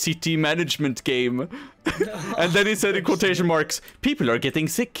gonna be a city management game. And then he said in quotation marks, people are getting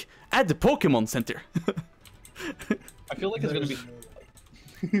sick. Add the Pokemon Center. I feel like it's gonna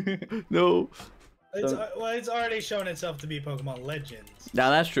be... No. It's already shown itself to be Pokemon Legends. Nah,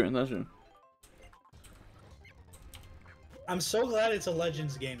 that's true, that's true. I'm so glad it's a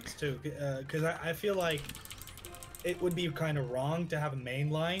Legends game too, because I feel like it would be kind of wrong to have a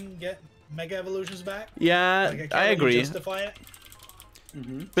mainline get Mega Evolutions back. Yeah, like, I really agree. Justify it.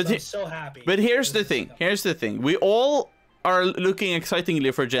 But So I'm so happy. But here's the thing. Here's the thing. We all are looking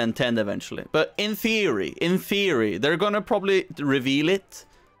excitingly for Gen 10 eventually. But in theory, they're gonna probably reveal it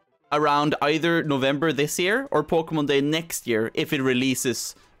around either November this year or Pokemon Day next year if it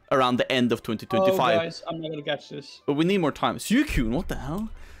releases around the end of 2025. Oh, guys, I'm not gonna catch this. But we need more time. Suicune, what the hell?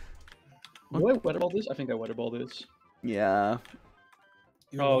 Do I weather ball this? I think I weather ball this. Yeah.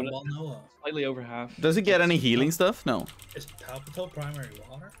 Oh, slightly over half. Does it get any healing stuff? No. Is Palpitoad primary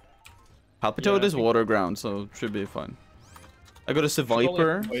water? Palpitoad Yeah, is water ground, so it should be fine. I got a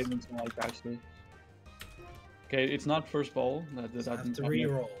Seviper. Okay, it's not first ball. That Have to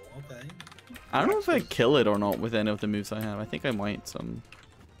reroll. Okay. I don't know if I kill it or not with any of the moves I have. I think I might.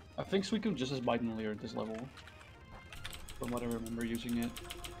 I think Suicune just as Biden at this level. From what I remember using it.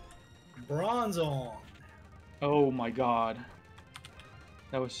 Bronzong. Oh my god.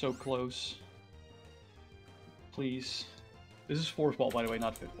 That was so close. Please. This is 4th ball, by the way,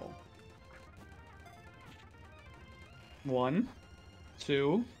 not 5th ball. 1,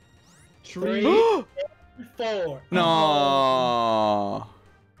 2, 3, 4. No.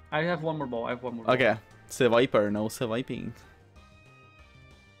 I have one more ball. Okay. Seviper, no Seviping.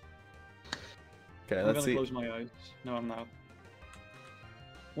 Okay, I'm let's gonna see. close my eyes. No, I'm not.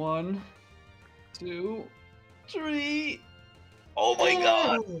 1, 2, 3. Oh my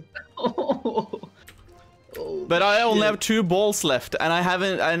god! Oh, But I only have 2 balls left, and I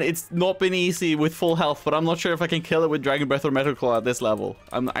haven't, and it's not been easy with full health. But I'm not sure if I can kill it with Dragon Breath or Metal Claw at this level.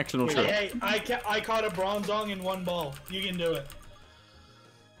 I'm actually not sure. Hey, I caught a Bronzong in 1 ball. You can do it.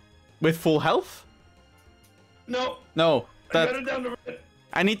 With full health? No. No. I got it down to red.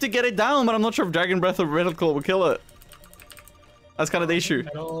 I need to get it down, but I'm not sure if Dragon Breath or Metal Claw will kill it. That's kind of the issue.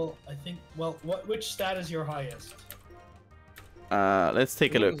 Metal, I think. Well, which stat is your highest? Let's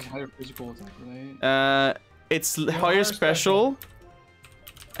take a look. Higher physical attack, right? It's higher special,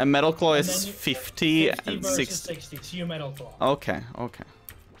 and Metal Claw And is then 50 and versus 60. 60. So you Metal Claw. Okay, okay.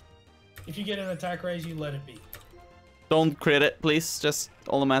 If you get an attack raise, you let it be. Don't crit it, please. Just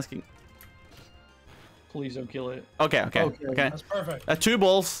all I'm asking. Please don't kill it. Okay, okay, Okay. okay. That's perfect. 2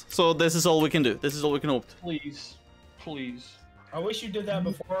 balls, so this is all we can do. This is all we can hope. Please. Please. I wish you did that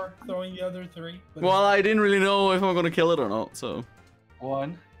before throwing the other 3. But Well, I didn't really know if I'm gonna kill it or not, so.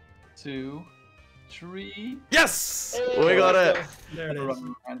 1, 2, 3. Yes! Hey, We got it! There it is.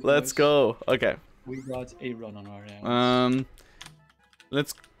 Let's go. Okay. We got a run on our hands.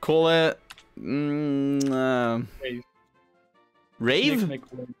 Let's call it... Wave. Rave?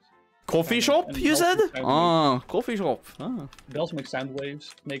 Make waves. Coffee And- shop, and you bells said? make sound Ah, coffee shop. Ah. Bells make sound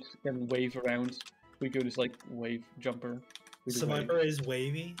waves. Can wave around. We go this like wave jumper. We do wave. Seviper is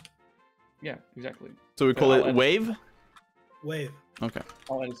wavy. Yeah, exactly. So we call I'll it edit- Wave? Wave. Okay.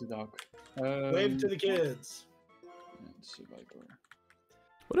 I'll edit the dog. Wave to the kids. Survivor.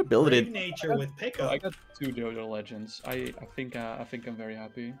 What ability? Brave nature with I pickup. got 2 Johto legends. I think I'm very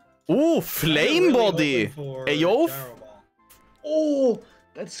happy. Ooh, Flame Body. Hey, yo. Oh,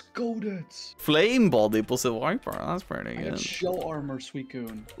 that's goated. Flame Body på Viper. That's pretty I got good. Shell Armor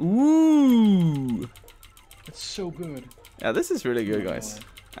Suicune. Ooh. That's so good. Yeah, this is really good, guys.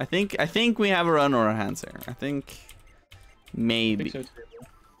 I think we have a run on our hands here. I think maybe. I think so too.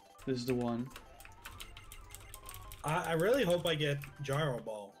 This is the one. I really hope I get Gyro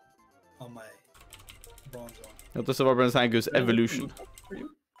Ball on my bronze one. Not the Survivor and Sangus evolution.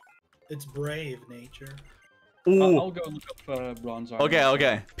 It's brave nature. Ooh. I'll go and look up bronze armor.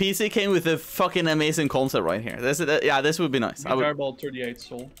 Okay. PC came with a fucking amazing concept right here. This would be nice. I would... Fireball 38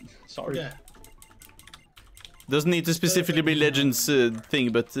 soul. Sorry. Yeah. Doesn't need to specifically be Legends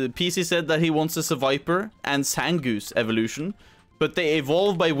thing, but PC said that he wants a Seviper and Sangoose evolution, but they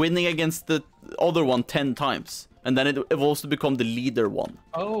evolve by winning against the other one 10 times, and then it evolves to become the leader one.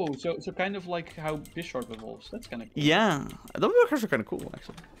 Oh, so kind of like how Bisharp evolves. That's kind of cool. Yeah, those are actually kind of cool,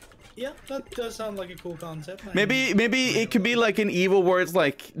 actually. Yeah, that does sound like a cool concept. Maybe it could be like an Evo where it's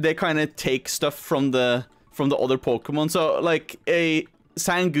like they kind of take stuff from the other Pokemon. So like a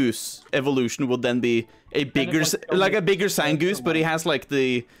Sangoose evolution would then be a bigger, like a bigger Sangoose, but he has like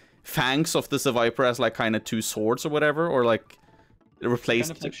the fangs of the Seviper as like kind of 2 swords or whatever, or like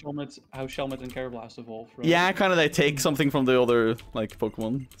replaced. Kind of like Shelmet, how Shelmet and Karabblast evolve. Right? Yeah, kind of they take something from the other like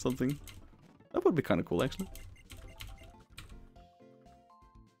Pokemon, something. That would be kind of cool, actually.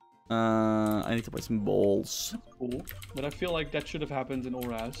 I need to buy some balls. That's cool, but I feel like that should have happened in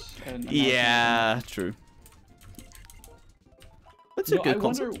ORAS. And Yeah, true. That's a good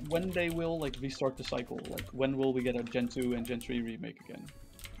concept. I wonder when they will like restart the cycle. Like when will we get a Gen 2 and Gen 3 remake again?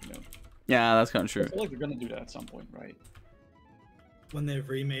 You know? Yeah, that's kind of true. I feel like they're gonna do that at some point, right? When they've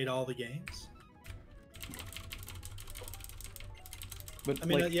remade all the games. But I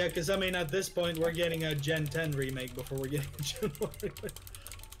mean, like, yeah, because I mean, at this point, we're getting a Gen 10 remake before we're getting a Gen 1 remake.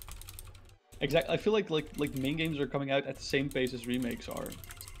 exactly. I feel like main games are coming out at the same pace as remakes are,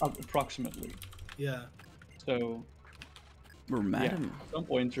 approximately. Yeah. So. We're mad. Yeah, at some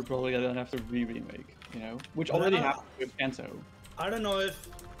point you're probably gonna have to remake, you know, which already happened with Kanto. I don't know if,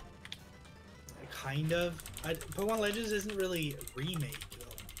 kind of. Pokemon Legends isn't really a remake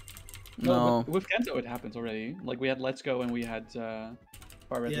though. No. But with Kanto it happens already. Like we had Let's Go and we had Fire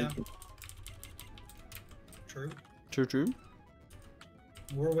Red. Yeah. True. True.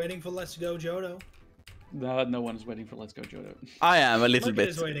 We're waiting for Let's Go Johto. No one's waiting for Let's Go Johto. I am a little Look bit.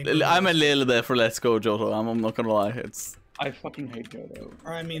 is waiting I'm a little bit for Let's Go Johto. I'm not gonna lie. It's. I fucking hate Johto.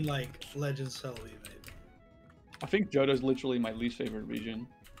 Or I mean, like Legends Celebi, maybe. I think Johto's literally my least favorite region.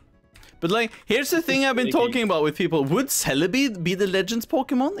 But like, here's the thing I've been talking about with people. Would Celebi be the Legends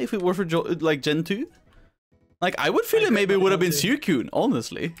Pokemon if it were for like Gen 2? Like, I would feel it maybe would have been Suicune,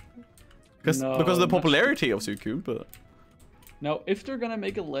 honestly. Because of the popularity of Suicune, but... Now, if they're gonna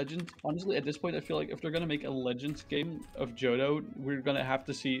make a Legend, honestly, at this point, I feel like if they're gonna make a Legends game of Johto, we're gonna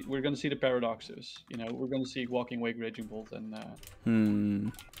see the paradoxes. You know, we're gonna see Walking Wake, Raging Bolt,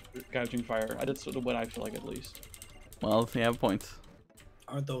 and Gouging Fire. That's sort of what I feel like, at least. Well, you have a point.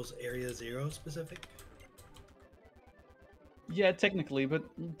 Aren't those Area Zero specific? Yeah, technically, but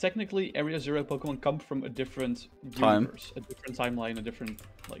technically, Area Zero Pokemon come from a different universe, a different timeline, a different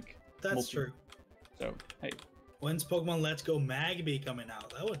like. That's true. So hey. When's Pokemon Let's Go Magby coming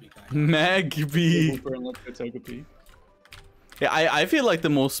out? That would be kind of Magby. Let's Go Togepi. Yeah, I feel like the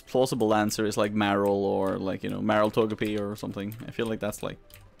most plausible answer is like Marill or like, you know, Marill Togepi or something. I feel like that's like...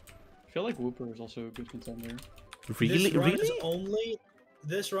 I feel like Wooper is also a good contender. Really?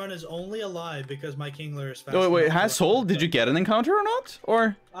 This run is only alive because my Kingler is fast. Oh, wait, has Soul? Did you get an encounter or not?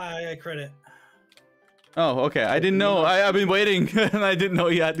 Or? I credit. Oh, okay. I didn't know. I've been waiting, and I didn't know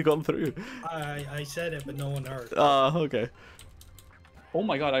you had to go through. I said it, but no one heard. Okay. Oh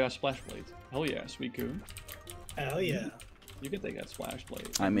my god, I got Splash Blade. Hell yeah, Suicune. Hell yeah. You can take that Splash Blade.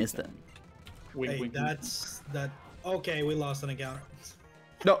 I missed it. Wink, hey, wink, that's that. Okay, we lost an encounter.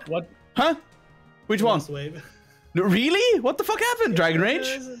 No. What? Huh? Which one? Wave. No, really? What the fuck happened? Dragon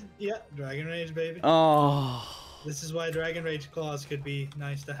Rage? Yeah, Dragon Rage, baby. Oh. This is why Dragon Rage claws could be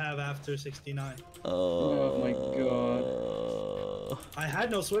nice to have after 69. Oh my god. I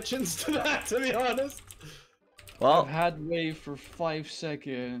had no switch-ins to that, to be honest. Well, I've had wave for 5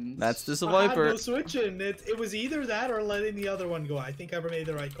 seconds. that's the I had Seviper. no switch-in. It was either that or letting the other one go. I think I made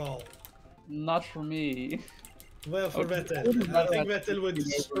the right call. Not for me. Well, for Vetel. I think Vetel would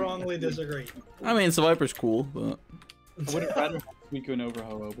strongly disagree. I mean, Seviper's cool, but... I would have rather had Suicune over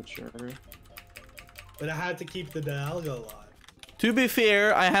Ho-Oh, but sure. But I had to keep the Dialga alive. To be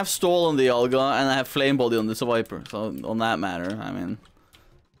fair, I have Stall on the Dialga and I have Flame Body on the Seviper. So, on that matter, I mean...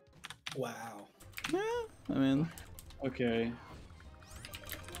 Wow. Yeah, I mean, Okay.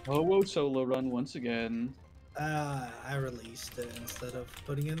 Ho-Oh solo run once again. I released it instead of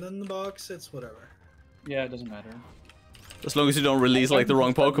putting it in the box. It's whatever. Yeah, it doesn't matter. as long as you don't release like the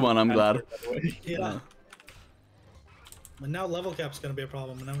wrong Pokemon, I'm glad. Yeah. But now level cap's gonna be a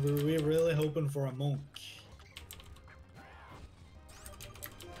problem, and we're really hoping for a monk.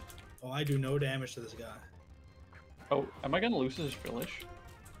 Oh, I do no damage to this guy. Oh, am I gonna lose this village?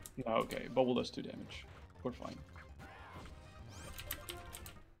 No, okay. Bubble does 2 damage. We're fine.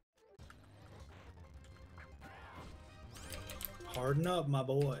 Harden up, my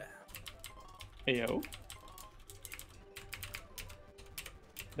boy. Ayo.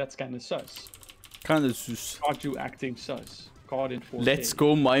 That's kinda sus. Kind of sus. Caught you acting sus. Caught in 4K. Let's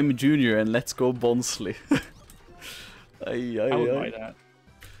go Mime Jr. and let's go Bonsley. I would buy that.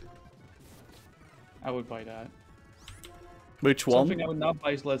 I would buy that. Which one? Something I would not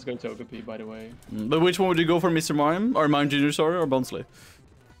buy is Let's Go Togepi, by the way. But which one would you go for, Mr. Mime? Or Mime Jr., sorry, or Bonsley?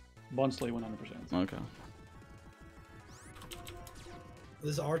 Bonsley 100%. Okay.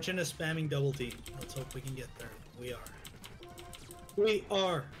 This Archon is spamming double team. Let's hope we can get there. We are. We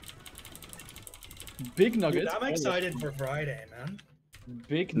are. Big Nugget. Dude, I'm excited for Friday, man.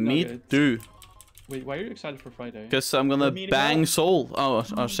 Big Me Nugget. too. Wait, why are you excited for Friday? Because I'm gonna meeting bang up. Soul.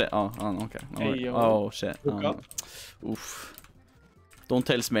 Oh shit. Oh, okay. Hey, yo. Oh shit. Look up. Oof. Don't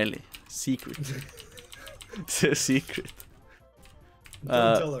tell Smelly. Secret. It's a secret.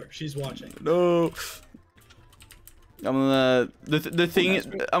 Don't tell her. She's watching. No. I'm gonna the thing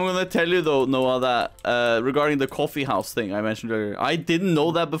I'm gonna tell you though, Noah, that regarding the coffee house thing I mentioned earlier, I didn't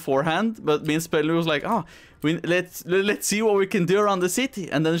know that beforehand, but me and Spelly was like, let's see what we can do around the city,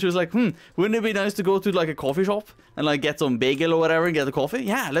 and then she was like, wouldn't it be nice to go to like a coffee shop and like get some bagel or whatever and get a coffee?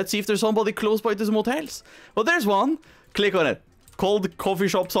 Yeah, let's see if there's somebody close by to some hotels. Well, there's one. Click on it. Called coffee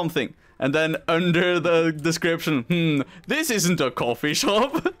shop something, and then under the description, this isn't a coffee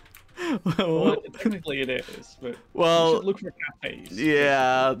shop. Well, technically it is, but well, you should look for cafes.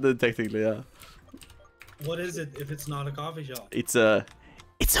 Yeah, technically, yeah. What is it if it's not a coffee shop? It's a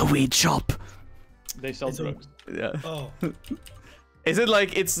weed shop. They sell drugs. Yeah. Oh. Is it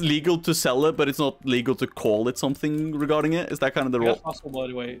like it's legal to sell it, but it's not legal to call it something regarding it? Is that kind of the I rule? got Fossil, by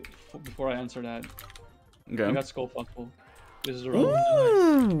the way, before I answer that. Okay. I got Skull Fossil. This is a roll.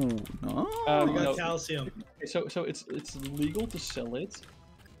 Ooh, I no. got calcium. So it's legal to sell it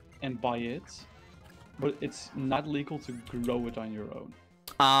and buy it, but it's not legal to grow it on your own.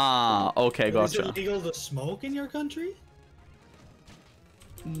 Ah, okay, Is gotcha. it legal to smoke in your country?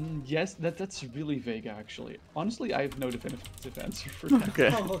 Yes, that's really vague actually. Honestly, I have no definitive answer for that. Okay.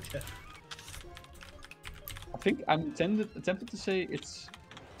 Oh, okay. I think I'm tempted to say it's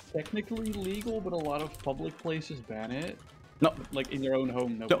technically legal, but a lot of public places ban it. No. Like in your own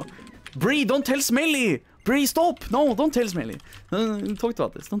home, no. No. Bree, don't tell Smelly! Bree, stop! No, don't tell Smelly. Talk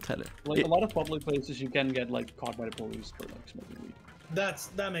about this, don't tell her. Like a lot of public places, you can get like caught by the police for like smoking weed.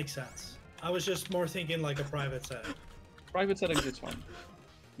 That makes sense. I was just more thinking like a private setting. Private settings, it's fine.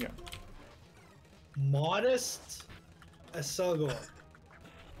 Yeah. Modest Aselgor.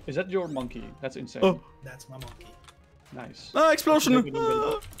 Is that your monkey? That's insane. Oh. That's my monkey. Nice. Ah, explosion!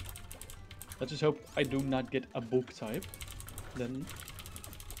 Let's just hope I do not get a book type. Then.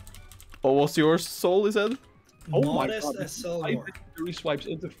 Oh, what's yours, Soul, he said? Oh my Modest god. I Aselgor. did 3 swipes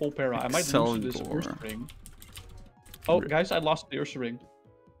into full para. I might lose this Excelgor. Ursa ring. Oh, guys, I lost the Ursa ring.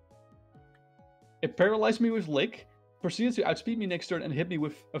 It paralyzed me with Lick, proceeded to outspeed me next turn and hit me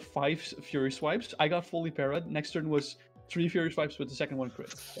with 5 Fury swipes. I got fully parried. Next turn was 3 Fury swipes with the second one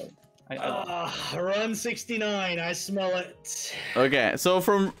crit. So Run 69, I smell it. Okay, so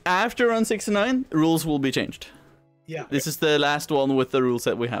from after run 69, rules will be changed. Yeah. This is the last one with the rule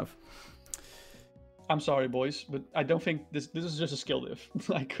set we have. I'm sorry, boys, but I don't think this is just a skill diff.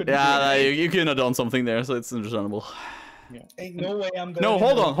 I couldn't. Yeah, you couldn't have done something there, so it's understandable. Yeah. Ain't no way I'm going. No,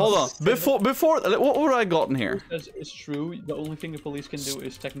 hold on. Before, what would I gotten here? It's true. The only thing the police can do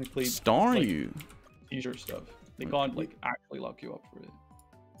is technically Star like, you. seizure stuff. They can't like actually lock you up for it.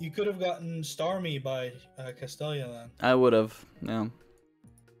 You could have gotten Star Me by Castelia then. I would have, yeah.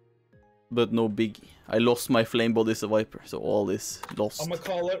 But no biggie. I lost my flame body as a viper, so all is lost. I'm gonna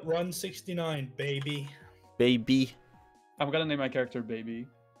call it Run 69, baby. Baby. I'm gonna name my character Baby.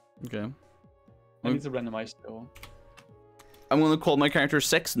 Okay. I need to randomize still. I'm gonna call my character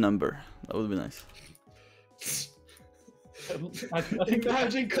Sex Number. That would be nice. I think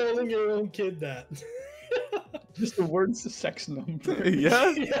Imagine calling your own kid that. just the words sex number.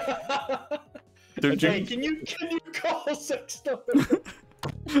 Yeah? Yeah. Don't Hey, you... can you call sex number?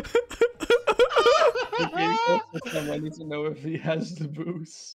 I need to know if he has the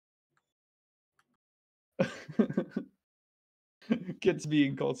boost. Kids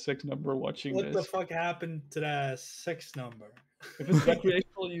being called sex number watching What the this. fuck happened to that 6 number? If it's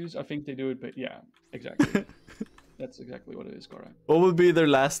recreational use, I think they do it, but yeah, exactly. That's exactly what it is, Cora. What would be their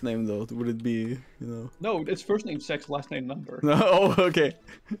last name though? Would it be, you know? No, it's first name sex, last name number. No. Oh, okay.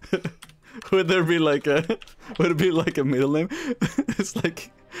 Would there be like a? Would it be like a middle name? It's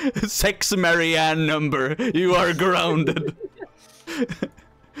like Sex Marianne number. You are grounded.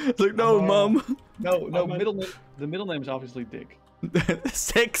 It's like no, mom. No, middle name. The middle name is obviously Dick.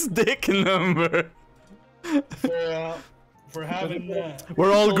 Sex Dick number. For having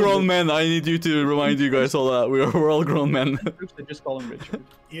We're all grown men. I need you to remind you guys all that we're all grown men. They just call him Richard.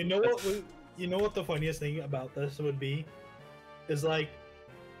 You know what? You know what the funniest thing about this would be? Is like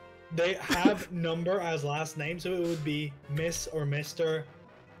they have number as last name, so it would be Miss or Mr.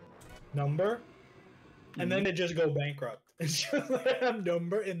 Number, and then they just go bankrupt. It's just they have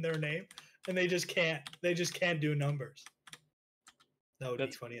number in their name, and they just can't do numbers. That would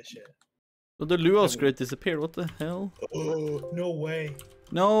be funny as shit. Well, the Luau script disappeared. What the hell? Oh, no way.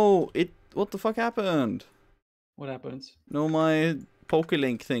 No, what the fuck happened? What happens? No, my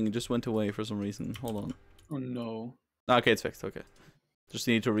PokeLink thing just went away for some reason. Hold on. Oh no. Okay, it's fixed. Okay. Just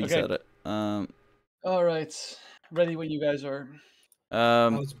need to reset it. All right. Ready when you guys are. I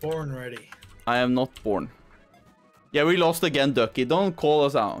was born ready. I am not born. Yeah, we lost again, Ducky. Don't call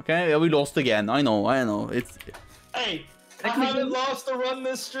us out, okay? Yeah, we lost again. I know. It's. Hey, I haven't lost to run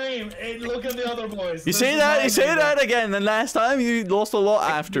this stream. Hey, look at the other boys. You say that. You say that again. And last time you lost a lot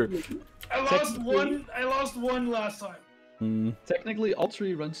after. I lost one last time. Technically, all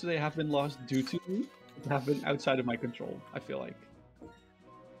 3 runs today have been lost due to me. Have been outside of my control. I feel like.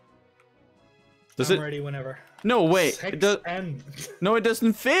 I'm ready whenever. No, wait. No, it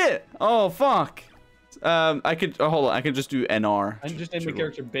doesn't fit. Oh, fuck. I could hold on. I could just do NR. I'm just naming the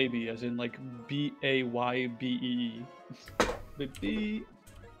character Baby, as in like BAYBEE. Baby.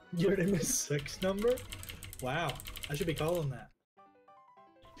 Your name is 6 number? Wow, I should be calling that.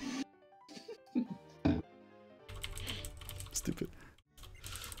 Stupid.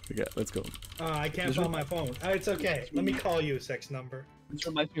 Okay, let's go. I can't find my phone. It's okay. Let me call you 6 number. This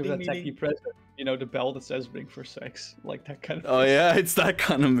reminds me of that techie present. You know, the bell that says "ring for sex," like that kind of. Oh yeah, it's that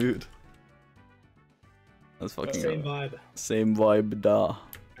kind of mood. That's fucking same vibe. Same vibe, da.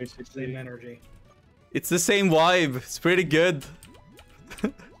 Same energy. It's the same vibe. It's pretty good.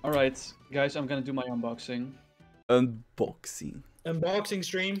 All right, guys, I'm gonna do my unboxing. Unboxing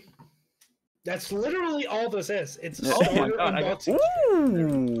stream. That's literally all this is. It's a oh my God, unboxing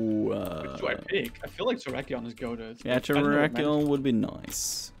Ooh, Which do I pick? I feel like Terrakion is goated. Yeah, Terrakion would be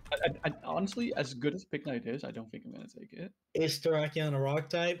nice. I honestly, as good as Pick Night is, I don't think I'm gonna take it. Is Terrakion a rock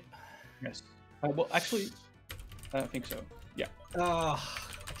type? Yes. Well, actually, I think so. Yeah. I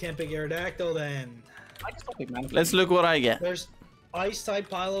can't pick Aerodactyl then. I just don't pick Manaphy. Let's look what I get. There's Ice type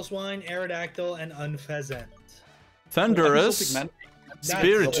Piloswine, Aerodactyl, and Unfezant. Thunderous,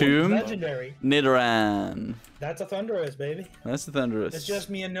 Spiritomb, legendary. Nidoran. That's a Thunderous, baby. That's the Thunderous. It's just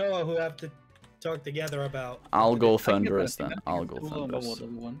me and Noah who have to talk together about. I'll go Thunderous then. I'll go Thunderous.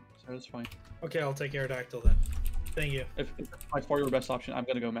 So that's fine. Okay, I'll take Aerodactyl then. Thank you. If by far your best option, I'm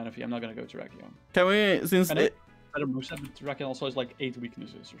gonna go Manaphy. I'm not gonna go Terrakion. Can we, since better moveset, but Terrakion also has like 8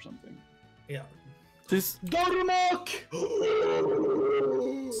 weaknesses or something. Yeah. This Darmok!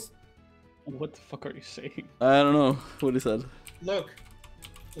 What the fuck are you saying? I don't know what he said. Look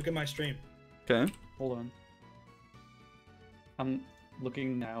at my stream. Okay. Hold on. I'm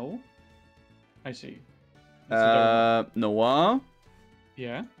looking now. I see. Noah.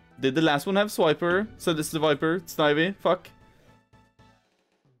 Yeah. Did the last one have Swiper? So this is the Viper. Snivy. Fuck.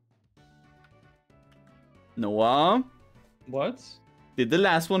 Noah. What? Did the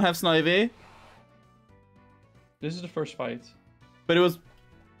last one have Snivy? This is the first fight. But it was.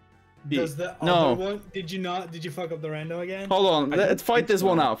 Does the other one? Did you fuck up the rando again? Hold on. Let's fight this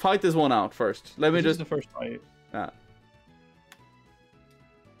one out. Fight this one out first. Let me This just. is the first fight.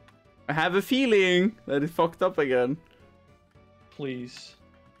 I have a feeling that it fucked up again. Please.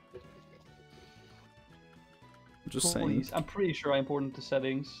 Just Please. saying. I'm pretty sure I imported the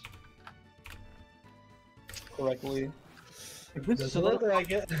settings correctly. If this is Doesn't look another,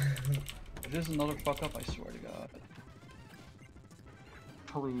 like it. if this is another fuck up, I swear to God.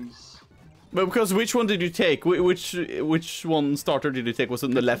 Please. But because which one did you take? Which one starter did you take? Was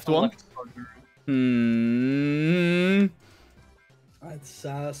it the left one?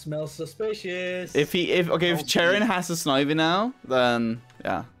 That smells suspicious. If Charon has a Snivy now, then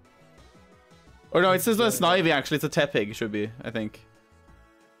yeah. Or no, it says not a Snivy actually. It's a Tepig. Should be, I think.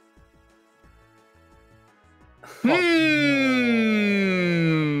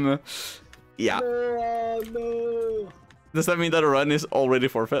 Yeah. No, no. Does that mean that a run is already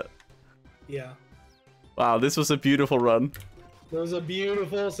forfeit? Yeah. Wow, this was a beautiful run. It was a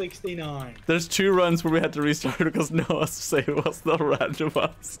beautiful 69. There's 2 runs where we had to restart because Noah's save was not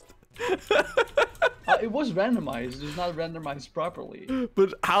randomized. It was randomized, it's not randomized properly.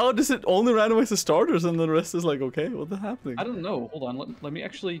 But how does it only randomize the starters and the rest is like, okay, what the happening? I don't know, hold on, let me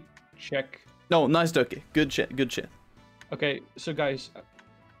actually check. No, nice ducky. Good shit, good shit. Okay, so guys,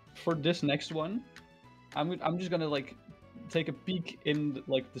 for this next one, I'm just gonna like take a peek in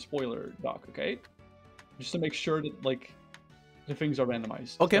like the spoiler doc, okay? Just to make sure that like the things are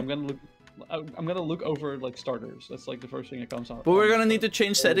randomized. Okay. So I'm gonna look over like starters. That's like the first thing that comes out. But we're gonna need to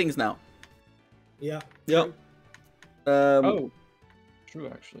change settings now. Yeah. Yep. Oh, true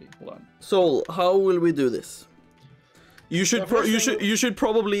actually. Hold on. Soul, how will we do this? You should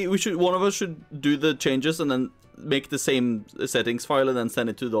one of us should do the changes and then make the same settings file and then send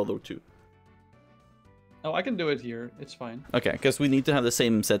it to the other 2. Oh, I can do it here. It's fine. Okay, because we need to have the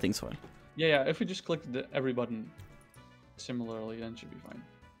same settings file. Yeah. If we just click every button similarly, then it should be fine.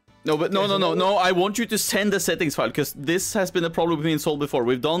 No, but no. I want you to send the settings file because this has been a problem with me and Soul before.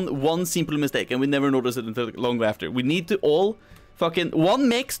 We've done one simple mistake and we never noticed it until long after. We need to all fucking one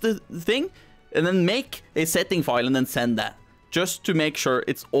makes the thing and then make a setting file and then send that just to make sure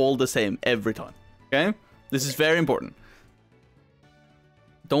it's all the same every time. Okay? This is very important.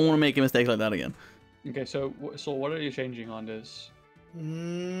 Don't want to make a mistake like that again. Okay, so what are you changing on this?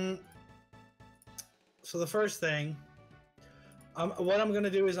 So the first thing, what I'm gonna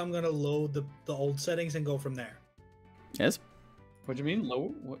do is I'm gonna load the old settings and go from there. Yes. What do you mean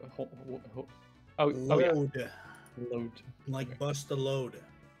load? Oh Load. yeah. Load. Like Okay. bust the load.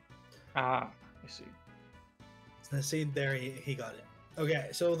 Ah, I see. So see, there he got it. Okay,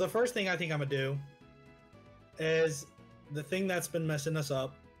 so the first thing I think I'm gonna do is the thing that's been messing us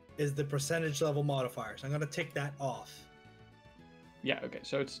up is the percentage level modifiers. I'm gonna tick that off. Yeah, okay,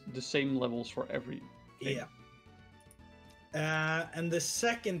 so it's the same levels for every thing. Yeah. And the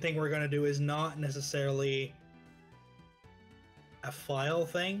second thing we're gonna do is not necessarily a file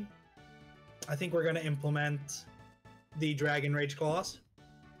thing. I think we're gonna implement the Dragon Rage clause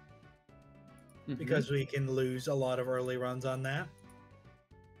because we can lose a lot of early runs on that.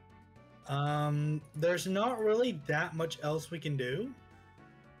 There's not really that much else we can do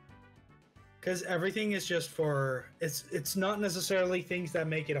because everything is just for it's not necessarily things that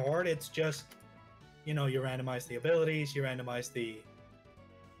make it hard. It's just, you know, you randomize the abilities, you randomize the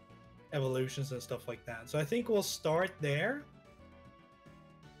evolutions and stuff like that. So I think we'll start there.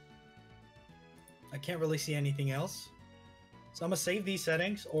 I can't really see anything else. So I'm gonna save these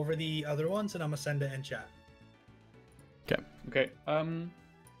settings over the other ones and I'm gonna send it in chat. Okay. Okay,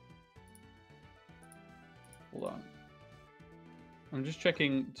 hold on. I'm just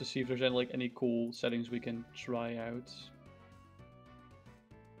checking to see if there's any, like, any cool settings we can try out.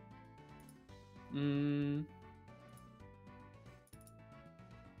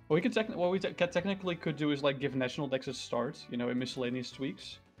 What we technically could do is like give national decks a start, you know, in miscellaneous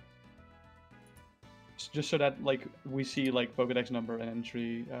tweaks. Just so that like we see like Pokédex number and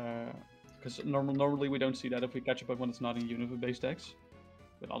entry, because normally we don't see that if we catch a Pokemon that's not in Unova-based decks.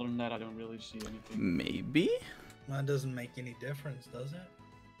 But other than that, I don't really see anything. Maybe? That doesn't make any difference, does it?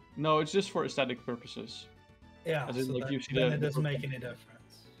 No, it's just for aesthetic purposes. Yeah, As in, so like, that, you see then the- it doesn't make any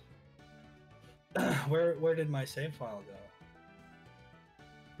difference. Where did my save file go?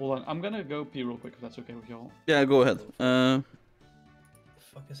 Hold on, I'm gonna go pee real quick if that's okay with y'all. Yeah, go ahead. What the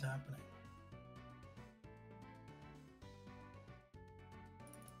fuck is happening?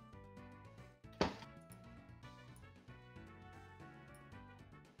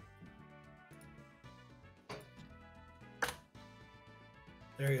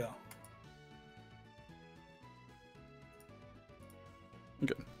 There you go.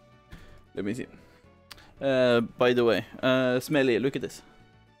 Okay. Let me see. By the way, Smelly, look at this.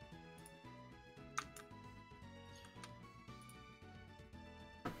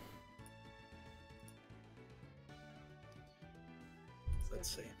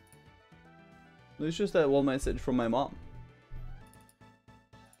 Let's see. It's just that one message from my mom.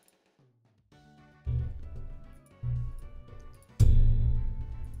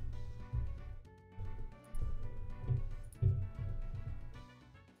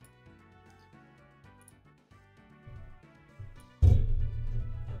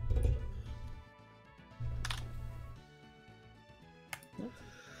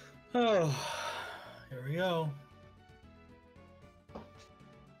 Oh, here we go.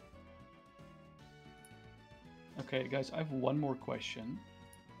 Okay, guys, I have one more question.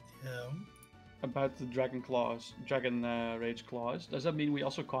 Yeah. about the Dragon Rage clause. Does that mean we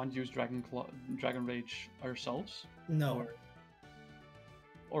also can't use Dragon Rage ourselves? No.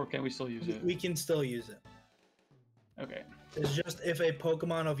 Or can we still use it? We can still use it. Okay. It's just if a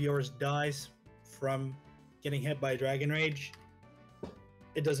Pokemon of yours dies from getting hit by Dragon Rage,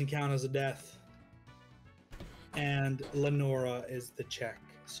 it doesn't count as a death. And Lenora is the check.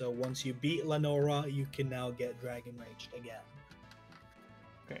 So once you beat Lenora, you can now get Dragon Raged again.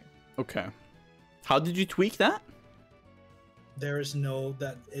 Okay. Okay. How did you tweak that? There is no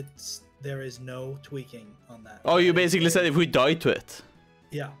tweaking on that. Oh, you basically said if we die to it.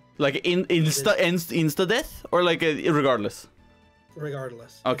 Yeah. Like insta death or like regardless.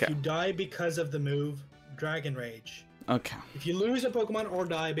 Regardless. Okay. If you die because of the move Dragon Rage. Okay. If you lose a Pokemon or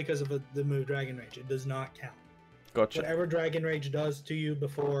die because of the move Dragon Rage, it does not count. Gotcha. Whatever Dragon Rage does to you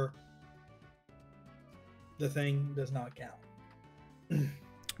before the thing does not count.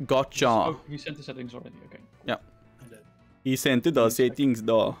 Gotcha. Oh, we sent the settings already. Okay. Yeah. I did. He sent the settings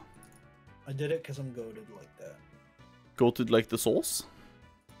da. I did it because I'm goated like that. Go to like the souls?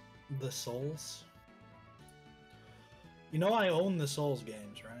 The Souls? You know I own the Souls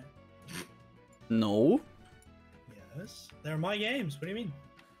games, right? No. Yes. They're my games. What do you mean?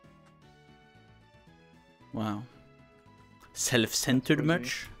 Wow. Self-centered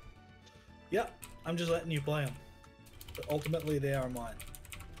much? Yeah, I'm just letting you play them. But ultimately, they are mine.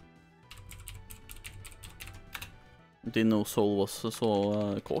 Didn't know Soul was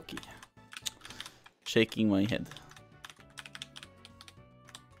so cocky. Shaking my head.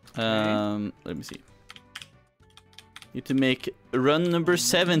 Let me see. Need to make run number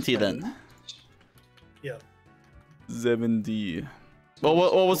 70 then. Yeah. 70. What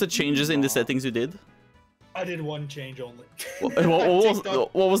was the changes in the settings you did? I did one change only. What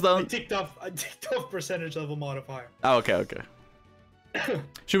was that? I ticked off percentage level modifier. Oh, okay.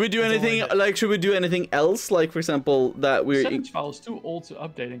 Should we do That's all I anything did. like? Should we do anything else? Like, for example, that we're. Settings file is too old to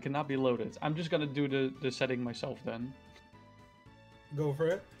update and cannot be loaded. I'm just gonna do the setting myself then. Go for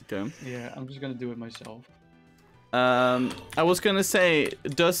it. Okay. Yeah, I'm just gonna do it myself. I was gonna say,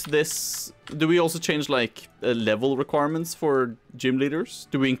 do we also change like level requirements for gym leaders?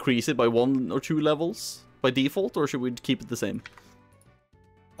 Do we increase it by 1 or 2 levels by default, or should we keep it the same?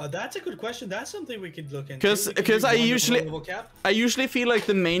 That's a good question. That's something we could look into. Because I usually feel like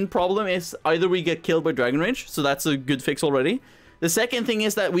the main problem is either we get killed by Dragon Rage, so that's a good fix already. The second thing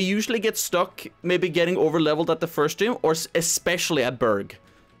is that we usually get stuck maybe getting over leveled at the first gym, or especially at Berg.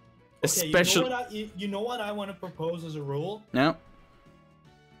 Okay, Especially. you know what I want to propose as a rule? Yeah.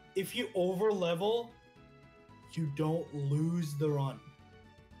 If you over level, you don't lose the run.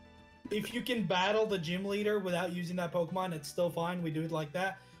 If you can battle the gym leader without using that Pokemon, it's still fine. We do it like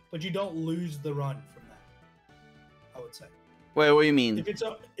that, but you don't lose the run from that. I would say. Wait, what do you mean?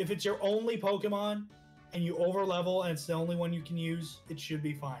 If it's your only Pokemon and you over level and it's the only one you can use, it should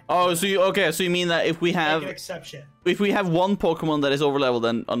be fine. Oh, so you mean that if we have Make an exception. If we have one Pokemon that is over leveled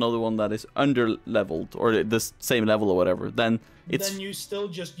and another one that is under leveled or the same level or whatever, then it's Then you still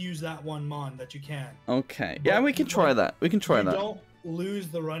just use that one Mon that you can. okay. Yeah, we can try that. We can try You that. don't lose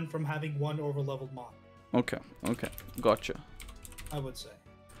the run from having one over leveled Mon. Okay. Gotcha. I would say.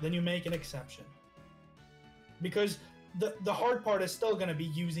 Then you make an exception. Because the hard part is still going to be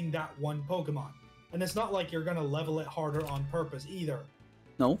using that one Pokemon. And it's not like you're going to level it harder on purpose either.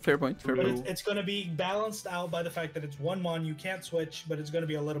 No, fair point. Fair But point. it's going to be balanced out by the fact that it's one Mon, you can't switch, but it's going to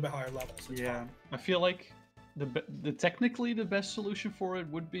be a little bit higher level. So it's Yeah, fine. I feel like the technically the best solution for it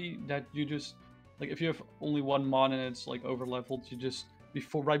would be that you just like if you have only one Mon and it's like over leveled, you just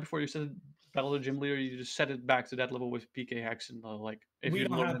right before you set battle the gym leader, you just set it back to that level with PK Hex and like if you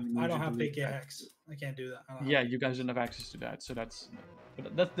I don't have PK Hex. I can't do that. Yeah, you guys don't have access to that, so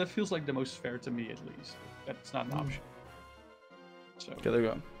but that feels like the most fair to me at least. That's not an option. So Okay, there we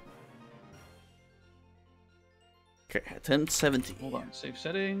go. Okay, 1070. hold on, save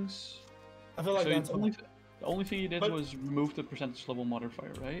settings. I feel like So that's the only thing you did But- was remove the percentage level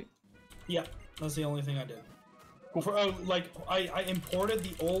modifier, right? Yeah, that's the only thing I did. For I imported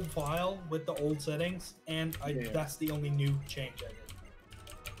the old file with the old settings, and that's the only new change I did.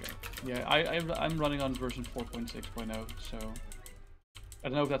 Okay. Yeah, I'm running on version 4.6.0, so I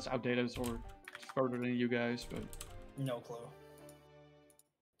don't know if that's outdated or further than you guys, but No clue.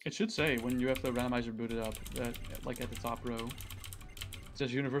 it should say when you have the randomizer booted up that like at the top row it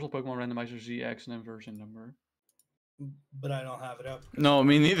says Universal Pokemon Randomizer ZX and then version number. But I don't have it up. No,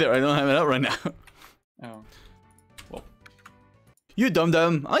 me neither. I don't have it up right now. Oh. Well, You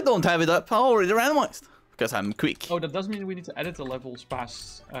dum-dum. I don't have it up. I already randomized. Because I'm quick. oh, that does mean we need to edit the levels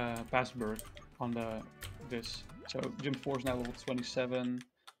past Berg on this. So Gym 4 is now level 27,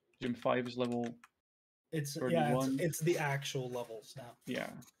 Gym 5 is level It's 31. it's the actual levels now. Yeah.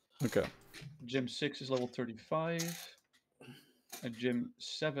 Okay. Gym 6 is level 35. And Gym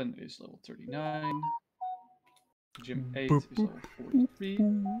 7 is level 39. Gym 8 is level 43.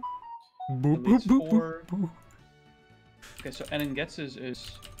 Elite 4. Okay, so Enin gets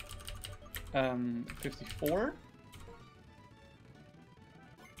is 54.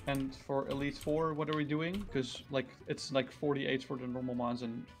 And for Elite 4, what are we doing? Because like it's like 48 for the normal mons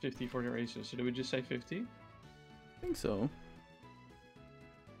and 50 for the races. So do we just say 50? I think so.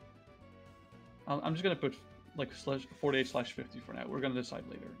 I'm just gonna put like /48/50 for now. We're gonna decide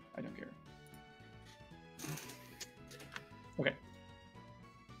later. I don't care. Okay.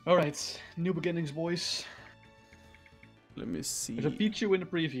 All right, new beginnings, boys. Let me see. There's a Pichu in the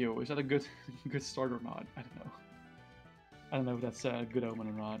preview. Is that a good good start or not? I don't know. I don't know if that's a good omen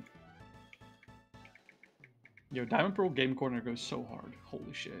or not. Yo, Diamond Pearl Game Corner goes so hard.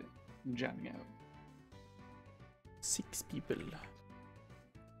 Holy shit. I'm jamming out. 6 people.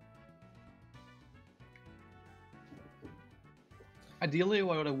 Ideally,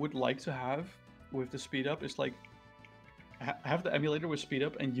 what I would like to have with the speed up is like have the emulator with speed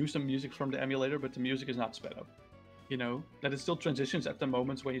up and use the music from the emulator, but the music is not sped up. You know, that it still transitions at the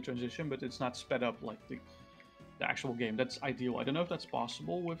moments when you transition, but it's not sped up like the actual game. That's ideal. I don't know if that's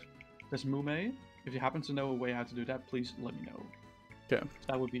possible with this Mume. If you happen to know a way how to do that, please let me know. Okay.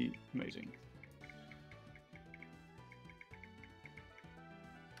 That would be amazing.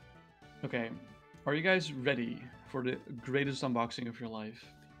 Okay, are you guys ready for the greatest unboxing of your life?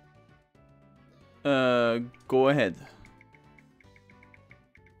 Go ahead.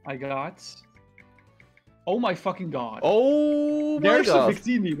 I got... Oh my fucking god. Oh my There's god. a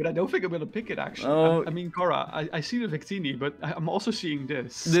Victini, but I don't think I'm gonna pick it actually. Oh. I mean, Cora, I see the Victini, but I'm also seeing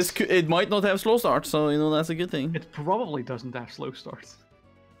this. It might not have slow start, so you know that's a good thing. It probably doesn't have slow start.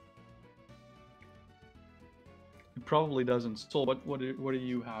 It probably doesn't. So, what do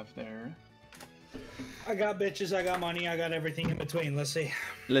you have there? I got bitches, I got money, I got everything in between. Let's see.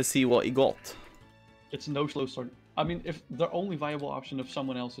 Let's see what you got. It's no slow start. I mean, if the only viable option of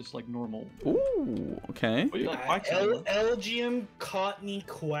someone else is like normal. Ooh, okay. What do you like? Quagsire? Elgium Cottony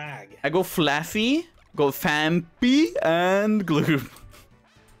Quag. I go Flaffy, go Fampy, and Gloom.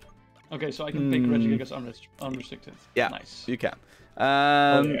 Okay, so I can pick Regigigas unrestricted. Yeah, Nice. you can.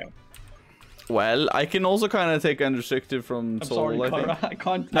 Oh, yeah. Well, I can also kind of take unrestricted from I'm Soul, sorry, I think. Cara. I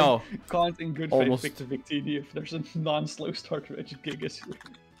can't. No. I can't in good Almost. faith pick the Victini if there's a non-slow start Regigigas.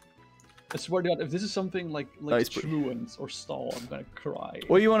 I swear to God, if this is something like Nice. Truant or Stall, I'm gonna cry.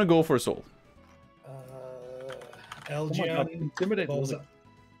 What do you want to go for, Soul? Oh my God, Elgium Intimidate evolves, was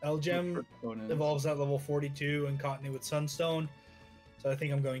Elgium evolves at level 42 and Cottony with Sunstone. So I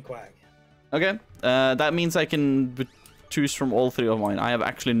think I'm going Quag. Okay, that means I can choose from all 3 of mine. I have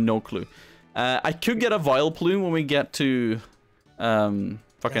actually no clue. I could get a Vileplume when we get to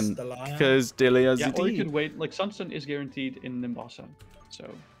fucking because Delia Yeah, or you ZT. could wait. Like Sunstone is guaranteed in Nimbasa, so.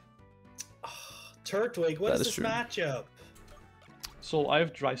 Turtwig, what That is is this true. matchup? So I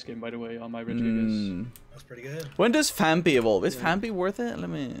have Dry Skin, by the way, on my Regigigas. That's pretty good. When does Fampy evolve? Is Yeah. Fampy worth it? Let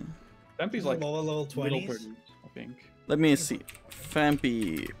me Vampy's like level middle 20s. 30s, I think. let me see.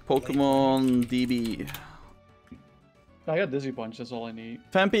 Fampy, Pokemon DB. I got Dizzy Punch, that's all I need.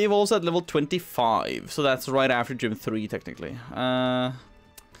 Fampy evolves at level 25, so that's right after Gym 3 technically.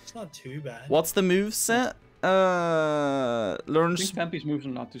 It's not too bad. What's the move set? I Learns think Vampy's moves are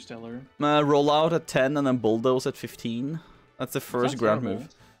not too stellar. roll out at 10 and then bulldoze at 15. That's the first not ground terrible.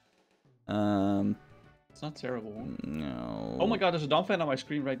 move. It's not terrible. No. Oh my God, there's a Donphan on my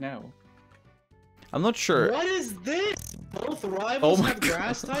screen right now. I'm not sure. What is this? Both Oh rivals my have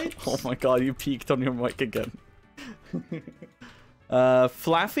grass god. types? Oh my god, you peeked on your mic again.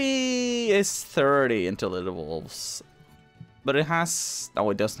 Flaffy is 30 until it evolves. But it has...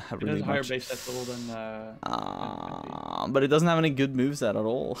 Oh, it doesn't have It really has a higher much. base stat level than But it doesn't have any good moves at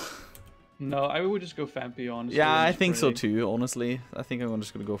all. No, I would just go Fampy, honestly. Yeah, and I think so spray. too, honestly. I think I'm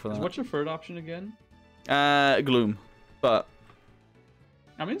just gonna go for that. What's your third option again? Gloom. But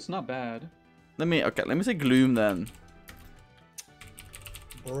I mean, it's not bad. let me say Gloom then.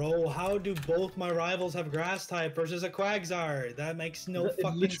 Bro, how do both my rivals have grass type versus a Quagsire? That makes no It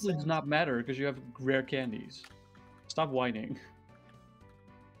fucking literally sense. does not matter because you have rare candies. Stop whining.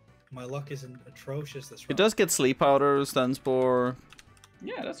 My luck is atrocious this It round. does get Sleep Powder, Stun Spore,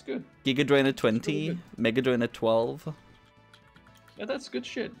 Yeah, that's good. Giga Drain at 20, good. Mega Drain at 12. Yeah, that's good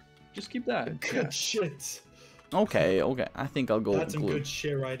shit. Just keep that. Good Yeah. shit. Okay, okay. I think I'll go That's some Gloom. good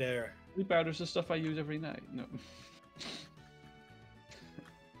shit right there. Sleep powder's the stuff I use every night. No.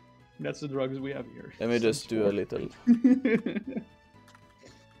 That's the drugs we have here. Let me just do a little.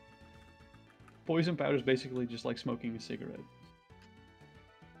 poison powder is basically just like smoking a cigarette.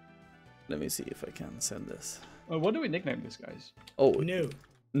 Let me see if I can send this. What do we nickname this, guys? Oh, New.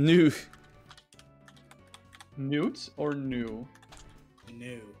 new. Newt or new?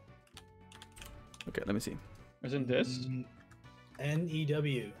 New. Okay, let me see. As in this?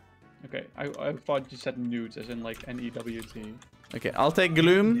 N-E-W. Okay, I thought you said newt, as in like N-E-W-T. Okay, I'll take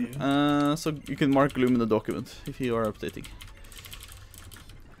Gloom, New. so you can mark Gloom in the document if you are updating.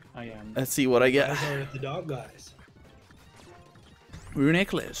 I am. Let's see what I get. Guys are the dog guys.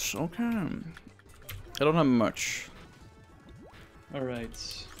 Necklace, okay. I don't have much. Alright.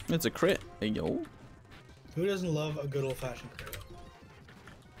 It's a crit. Hey, yo. Who doesn't love a good old-fashioned crit?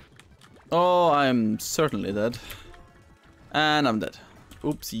 Oh, I'm certainly dead. And I'm dead.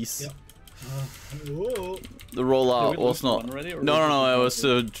 Oopsies. Yep. Whoa. The rollout Did we was lose not... one already, or No, was no,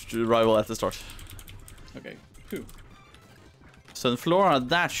 it no, it just was rival at the start. Okay. Phew. Sunflora,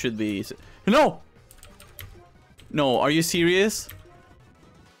 that should be easy. No! No, are you serious?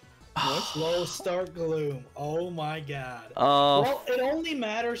 Slow start Gloom. Oh my god. Oh, Well, it only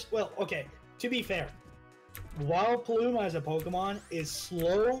matters. Well, okay. To be fair, Wild Plume as a Pokemon is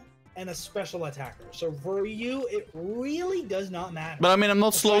slow and a special attacker. So for you, it really does not matter. but I mean, I'm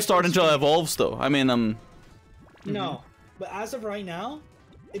not slow Aside start from until it speed. evolves, though. I mean, No, but as of right now,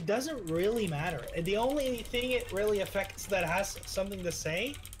 it doesn't really matter. And the only thing it really affects that has something to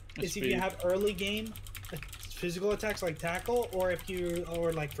say is if you Speed. have early game physical attacks like tackle, or if you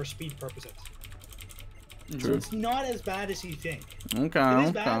or like for speed purposes. So True. it's not as bad as you think. okay, It is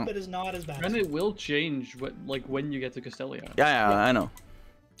okay. bad, but it's not as bad. And it will change when you get to Castelia. Yeah, I know.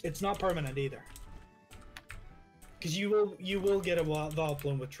 It's not permanent either. Because you will get a Wild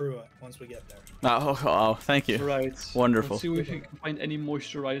Plume with Trua once we get there. Oh, thank you. Right. Wonderful. Let's see if we can find any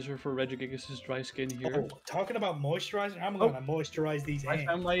moisturizer for Regigigas' dry skin here. Oh, talking about moisturizer, how am I gonna moisturize these I hands?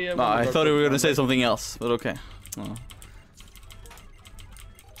 found my. No, I thought you were gonna say something else, but okay. Oh.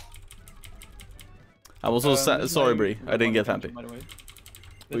 I was so sorry, Bree. I didn't get happy. By the way,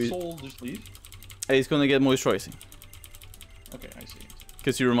 We- did Soul just leave? Hey, he's gonna get moisturizing Okay, I see.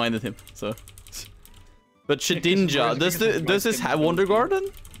 because you reminded him. So, but Yeah, 'cause Shedinja, Regigigas' dry does this skin have is Wonder really Garden?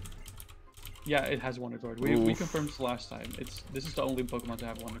 Yeah, it has Wonder Guard. We Oof. confirmed this last time. This is the only Pokemon to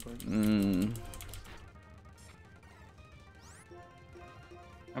have Wonder Guard. Mm.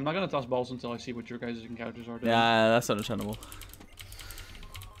 I'm not gonna toss balls until I see what your guys' encounters are. Yeah, that's understandable.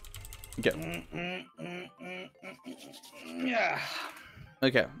 Okay. Yeah.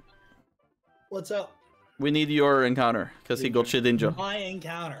 Okay. What's up? We need your encounter because he got Shedinja. My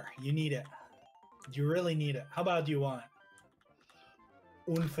encounter. You need it. You really need it. How about you want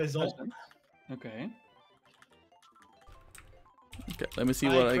un faisant? Okay. Okay, let me see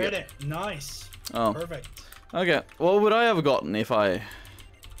what I crit get. it. Nice. Oh, Perfect. okay. What would I have gotten if I?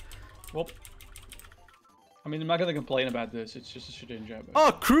 Well, I mean, I'm not gonna complain about this. It's just a Shedinja. But...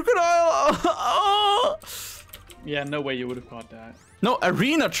 Oh, Crocodile! Oh! Yeah, no way you would have caught that. No,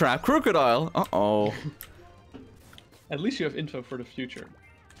 Arena Trap, Crocodile. Uh-oh. At least you have info for the future.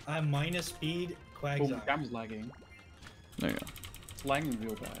 I'm minus speed. Oh, my Quagsire. cam's lagging. There you go. It's lagging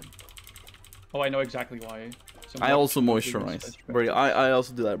real bad. Oh, I know exactly why. Some I also bugs- moisturize. Brie, I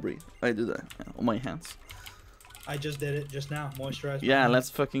also do that, Brie. I do that on my hands. I just did it just now. Moisturize. my Yeah, hands. let's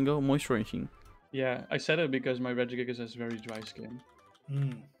fucking go moisturizing. Yeah, I said it because my Regigigas has very dry skin.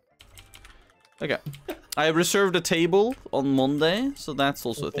 Mm. Okay. I reserved a table on Monday, so that's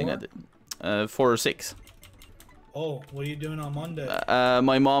also a thing I did. For 6. Oh, what are you doing on Monday?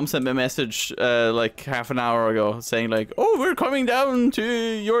 My mom sent me a message like half an hour ago saying like, "Oh, we're coming down to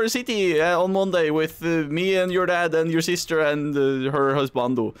your city on Monday with me and your dad and your sister and her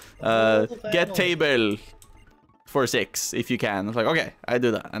husbando. Get table for 6 if you can." I was like, "Okay, I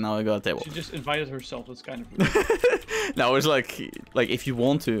do that," and now I got a table. She just invited herself. That's kind of rude. Now it's like if you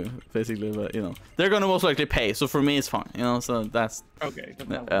want to, basically, but you know they're gonna most likely pay. So for me, it's fine. You know, so that's Okay.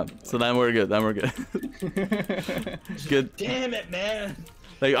 so then we're good. Then we're good. Good. Damn it, man.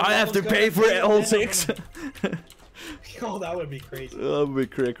 Like I have to pay for all 6. Oh, that would be crazy. That would be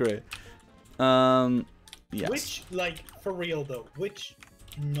cray. Yes. Which, like, for real though, which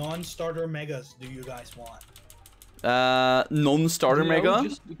non-starter megas do you guys want? Non-starter You know,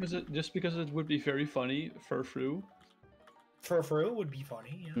 mega. Just because it would be very funny, Furfru. Furfru would be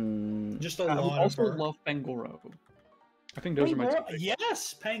funny. Yeah. Mm, Just a I would lot of also fur. love Pangoro. I think those are my two Pangoro, picks.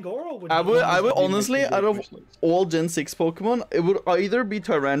 yes, Pangoro would. I be would fun. honestly, out of all Gen 6 Pokemon, it would either be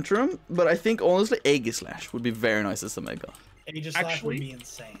Tyrantrum, but I think honestly Aegislash would be very nice as a mega. Aegislash would be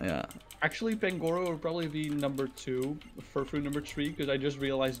insane. Yeah. Actually, Pangoro would probably be number 2, Furfrou number 3, because I just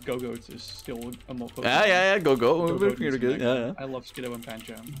realized Go-Goats is still a more Pokemon. Yeah, go. Go-Goat Pretty is good. next. Yeah. I love Skiddo and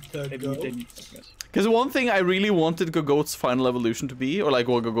Pancham. They Go-Goats. need to yes. Because one thing I really wanted Go-Goat's final evolution to be, or like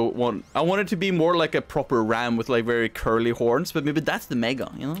well, Go-Goat 1, I wanted to be more like a proper ram with like very curly horns, but maybe that's the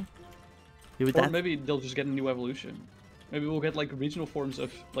Mega, you know? Or maybe they'll just get a new evolution. Maybe we'll get like regional forms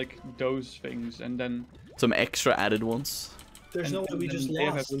of like those things, and then some extra added ones. There's no way we just they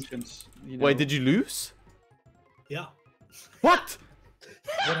have lost. evolutions, you know? Wait, did you lose? Yeah. What?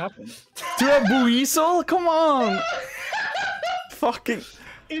 What happened? To a Buizel? Come on! Fucking...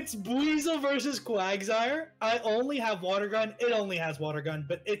 It's Buizel versus Quagsire. I only have Water Gun. It only has Water Gun,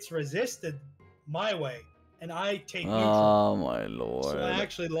 but it's resisted my way, and I take neutral. Oh my lord. So I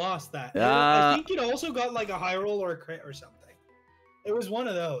actually lost that. Yeah. I think it also got like a high roll or a crit or something. It was one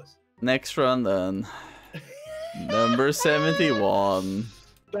of those. Next run then. Number 71.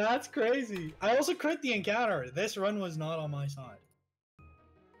 That's crazy. I also crit the encounter. This run was not on my side.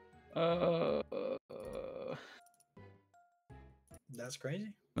 That's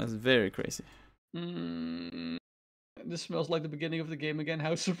crazy. That's very crazy. This smells like the beginning of the game again.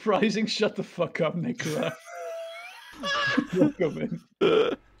 How surprising. Shut the fuck up, Nicola. Welcome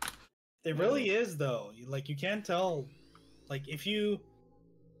in. It really is though. Like you can't tell, like if you,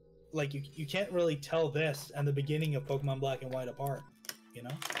 like you can't really tell this and the beginning of Pokemon Black and White apart, you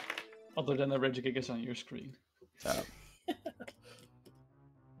know? Other than the Regigigas on your screen.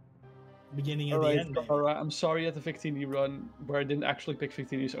 Beginning of the end. Alright, I'm sorry at the Victini run where I didn't actually pick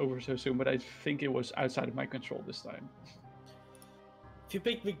Victini's over so soon, but I think it was outside of my control this time. If you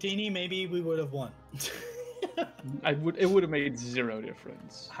picked Victini, maybe we would have won. It would have made zero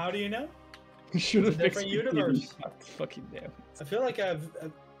difference. How do you know? Should have It's a picked different Victini. universe. God fucking damn. I feel like a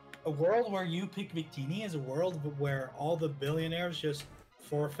world where you pick Victini is a world where all the billionaires just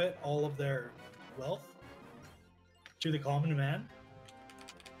forfeit all of their wealth to the common man.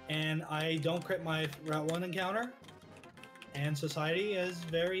 And I don't crit my Route 1 encounter. And society is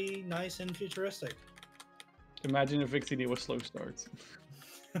very nice and futuristic. Imagine if Victini was slow start.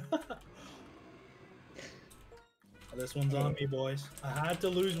 This one's on me, boys. I had to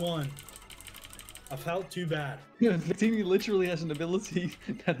lose one. I felt too bad. Yeah, Victini literally has an ability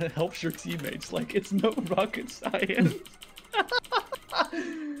that helps your teammates. Like, it's no rocket science.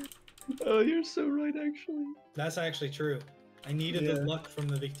 Oh, you're so right, actually. That's actually true. I needed the luck from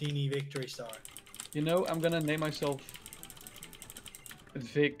the Victini Victory Star. You know, I'm gonna name myself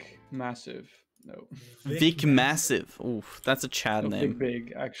Vic Massive. No. Vic Massive. Oof, that's a Chad name. Vic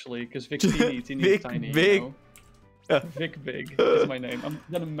Big, actually, because Victini, teeny Vic tiny. Big. You know? Vic Big is my name. I'm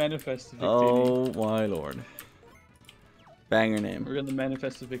gonna manifest Victini. Oh my lord. Banger name. We're gonna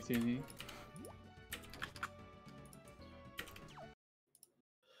manifest Victini.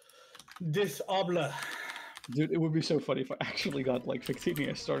 Disable. Dude, it would be so funny if I actually got like Victini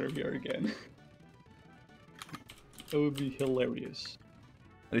as starter here again. It would be hilarious.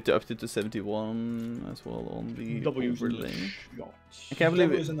 I need to up it to 71 as well on the overlay. I can't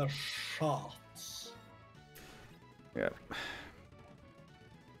believe it. In the shots. Yeah.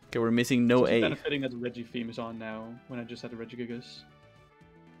 Okay, we're missing no It's A. benefiting that the Reggie theme is on now when I just had the Regigigas.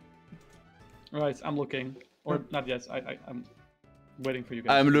 Alright, I'm looking. Or not yet. I'm waiting for you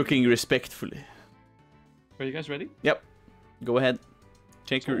guys. I'm looking respectfully. Are you guys ready? Yep. Go ahead.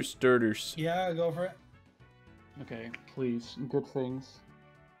 Check your starters. Yeah, go for it. Okay, please. Good things.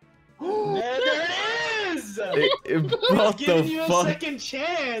 There it is! What Giving the you a fuck? second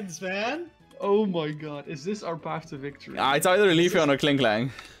chance, man. Oh my god, is this our path to victory? It's either Leafeon or Klinklang.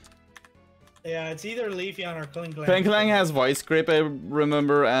 Yeah, it's either Leafeon or Klinklang. Klinklang has Vice Grip, I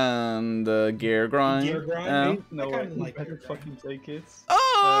remember, and Gear Grind. Gear Grind? Yeah. No, I I kinda like better Gear Grind. fucking take it.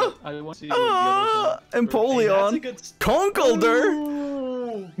 Oh! I want to see what the others are. Hey, that's a Empoleon! good... Conkeldurr!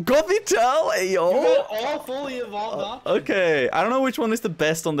 Ooh. Gothitelle! Hey, You yo! got all fully evolved options. Okay, I don't know which one is the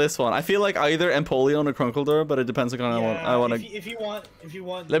best on this one. I feel like either Empoleon or Conkeldurr, but it depends on kind of Yeah, I want to. if you want.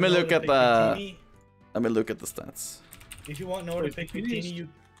 Let me Noah look to at pick the- Victini, Let me look at the stats. if you want Noah to Wait, pick Victini's-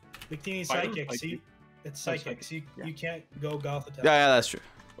 Victini's Fire or Psychic. Psychic? See, it's Oh, Psychic. So yeah. you can't go Gothitelle. Yeah, that's true.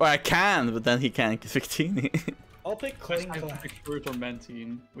 Or I can, but then he can't get Victini. I'll pick I Klinklang. picked Spirit or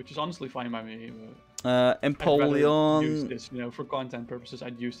Mantine, which is honestly fine by me. But I'd rather use Empoleon. this, for content purposes,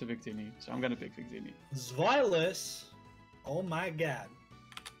 I'd use the Victini, so I'm gonna pick Victini. Zweilous. Oh my god.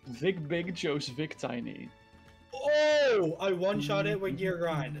 Vic Big chose Vic Tiny. Oh! I one-shot it with Gear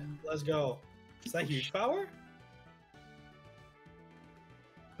Grind. Let's go. Is that huge power?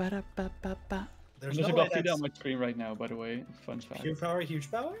 Ba-da-ba-ba-ba. There's There's no a way Gothita that's on my screen right now, by the way. Fun fact. huge power,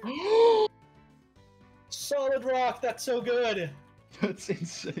 huge power. Solid rock. That's so good. That's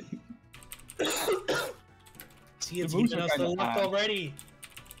insane. See, it's moves giving are us the kinda luck ass. already.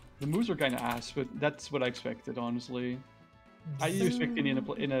 The moves are kind of ass, but that's what I expected, honestly. I used Victini in a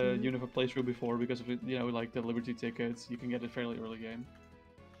Unova playthrough before because of like the Liberty tickets. You can get it fairly early game.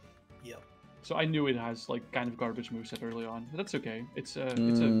 Yep. So I knew it has like kind of garbage moveset early on. But that's okay. It's a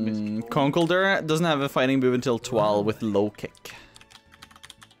mystical. Conkeldurr doesn't have a fighting move until 12 with low kick.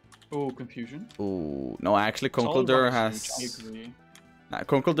 Oh, confusion. Oh no, actually Solid Conkeldurr rock has. is huge, I agree. Nah,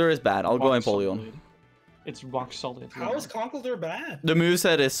 Conkeldurr is bad. I'll go Rock Empoleon. solid. It's rock solid. How is Conkeldurr bad? The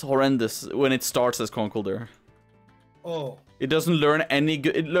moveset is horrendous when it starts as Conkeldurr. Oh. It doesn't learn any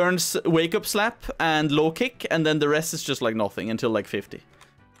good. It learns Wake Up Slap and Low Kick, and then the rest is just like nothing until like 50.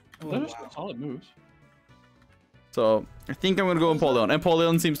 Oh, Those wow. are solid moves. So I think I'm gonna go Empoleon.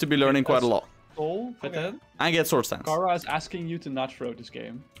 Empoleon seems to be learning quite a lot. Soul, Okay. I get Sword Stance. Kara is asking you to not throw this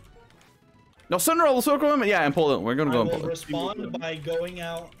game. No, Sunroll, Circle, yeah, Empoleon. We're gonna I go will Empoleon. respond by going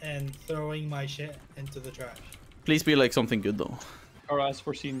out and throwing my shit into the trash. Please be like something good though. Kara has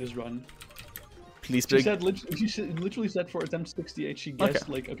foreseen this run. Please She be. said literally said for attempt 68 she guessed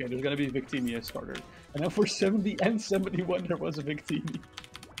like okay there's gonna be a Victini as starter, and then for 70 and 71 there was a Victini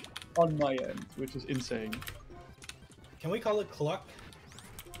on my end, which is insane. Can we call it Cluck?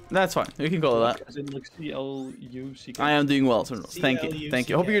 That's fine. We can call it that. As in like CLUCK. I am doing well, Sunroll. Thank you. Thank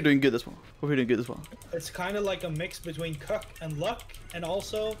you. Hope you're doing good as well. Hope you're doing good as well. It's kind of like a mix between Cuck and Luck, and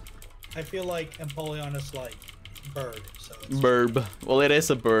also I feel like Empoleon is like bird. So it's Burb. Well, it is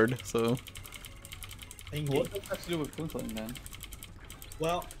a bird, so. thingy. What does that have to do with Twinkling then?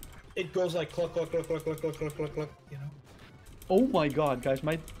 Well, it goes like cluck, cluck, cluck, cluck, cluck, cluck, cluck, cluck, cluck, you know? Oh my god, guys,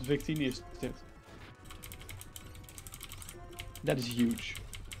 my Victini is tipped. That is huge.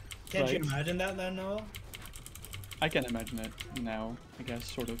 Can't you Right. imagine that then, Noah? I can imagine it now, I guess,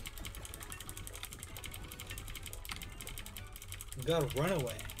 sort of. You gotta run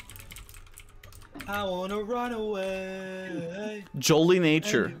away. I wanna run away. Jolly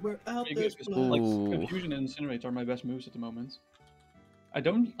Nature. Anywhere out Pretty this good, 'cause, blue. like, Ooh. Confusion and Incinerate are my best moves at the moment. I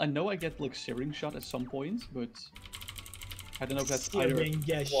know I get like Searing Shot at some point, but I don't know if that's either Searing,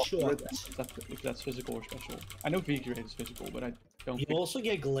 yeah, or shot. if that's physical or special. I know V-Grade is physical, but I don't You think... also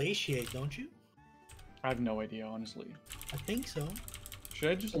get Glaciate, don't you? I have no idea, honestly. I think so. Should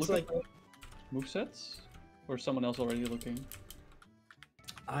I just It's look like- at the movesets? Or is someone else already looking?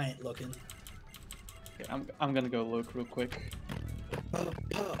 I ain't looking. Okay, I'm gonna go look real quick.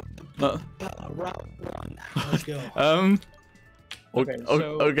 Run. Let's go. Okay,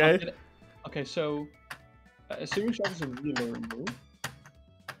 so Okay. Okay, so Searing Shot is a really rare move.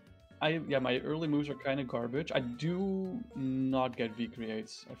 My early moves are kind of garbage. I do not get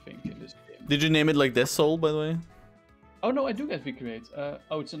V-Creates, I think, in this game. Did you name it like this, Soul, by the way? Oh no, I do get V-Creates.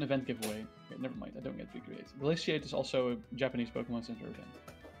 Oh, it's an event giveaway. Okay, never mind, I don't get V-Creates. Glaciate is also a Japanese Pokemon Center event.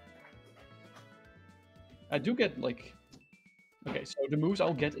 I do get, like... Okay, so the moves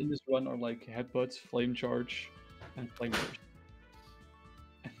I'll get in this run are like Headbutt, Flame Charge, and Flame Burst.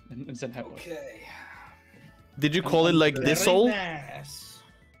 and then Headbutt. Okay. Did you call it like this, Very Soul? nice.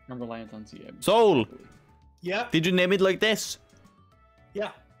 I'm reliant on TM. Soul! Yeah. Did you name it like this?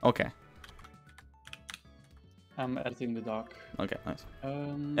 Yeah. Okay. I'm editing the doc. Okay, nice.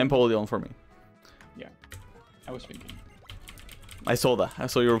 Empoleon for me. Yeah, I was thinking. I saw that. I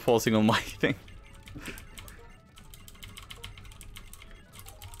saw you were pausing on my thing.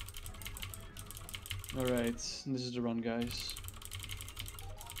 Alright, this is the run, guys.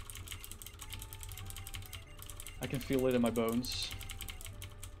 I can feel it in my bones.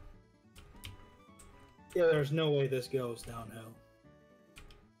 Yeah, there's no way this goes downhill.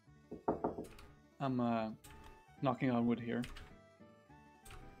 I'm knocking on wood here.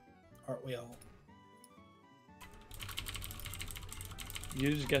 Aren't we all?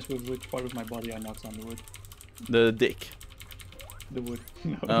 You just guess with which part of my body I knocked on the wood. The dick. The wood.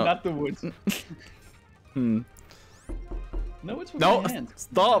 No, Oh. not the wood. Hmm. No, it's with No, my hand.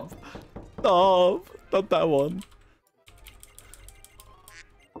 stop! Stop! Not that one.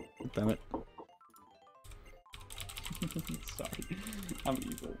 Damn it. Sorry. I'm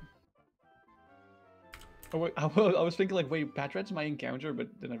evil. Oh wait, I was thinking like, wait, Patrat's my encounter, but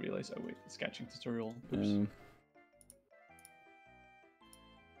then I realized, oh wait, it's catching tutorial. Oops.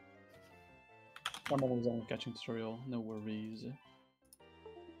 My mom was on catching tutorial, no worries.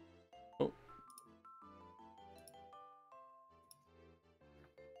 Oh.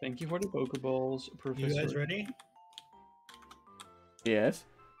 Thank you for the Pokeballs, Professor. You guys ready? Yes.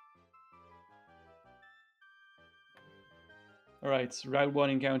 Alright, round 1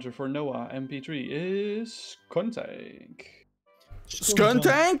 encounter for Noah MP3 is Contank.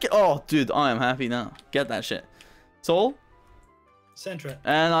 Skuntank? Oh, dude, I am happy now. Get that shit. Soul? Centra.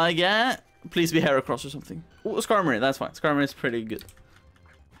 And I get... Please be Heracross or something. Oh, Skarmory, that's fine. Skarmory is pretty good.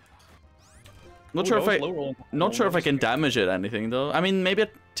 Not sure if I can damage it anything though. I mean, maybe a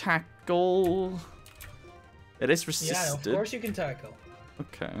tackle. It is resisted. Yeah, of course you can tackle.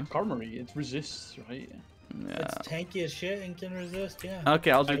 Okay. Skarmory, it resists, right? Yeah. It's tanky as shit and can resist. Yeah. Okay,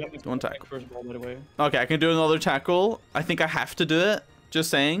 I'll do one tackle. First ball, by the way. Okay, I can do another tackle. I think I have to do it.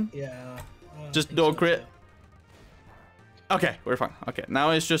 Just saying. Yeah. Just dog crit. Okay, we're fine. Okay,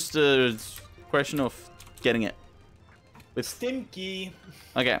 now it's just a question of getting it. With Stimky.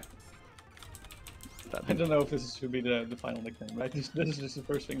 Okay. I don't know if this should be the final nickname, right? This is just the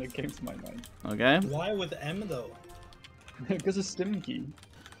first thing that came to my mind. Okay. Why with M though? Because it's Stimky.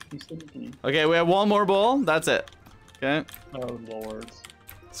 He's Stimky. Okay, we have one more ball. That's it. Okay. Oh lord.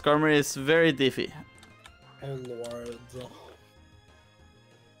 Skarmory is very diffy. Oh lord.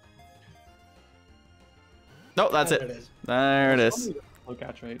 No, that's it. There it is. Low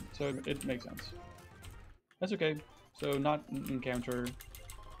catch rate, so it makes sense. That's okay. So not encounter.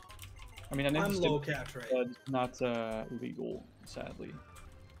 I mean, I'm low catch rate. But not legal, sadly.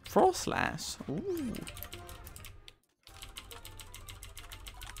 Frostlass. Ooh.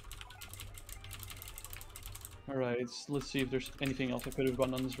 Alright, let's see if there's anything else I could have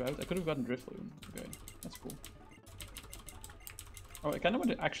gotten on this route. I could have gotten Drifloon. Okay, that's cool. Oh, I kind of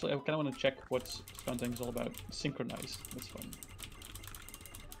want to check what Skuntank is all about. Synchronized. That's fun.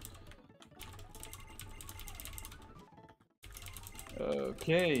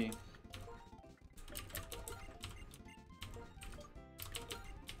 Okay.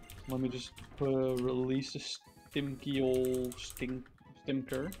 Let me just release the Stimky ol'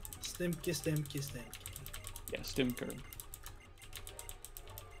 Stimker. Stimky. Yeah, Stimker.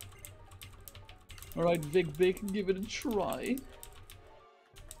 Alright, Vic, give it a try.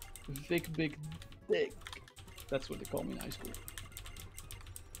 Vic. That's what they call me in high school.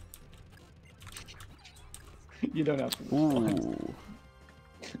 You don't have to respond.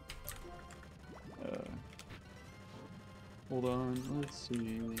 Hold on, let's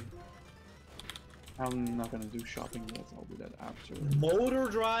see. I'm not gonna do shopping yet, I'll do that after. Motor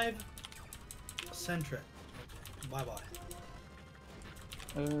drive. Centric. Bye.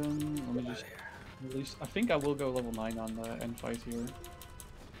 Let me just release. I think I will go level 9 on the end fight here.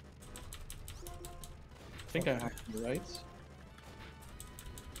 I think I have to, right?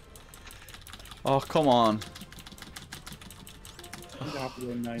 Oh, come on. I think I have to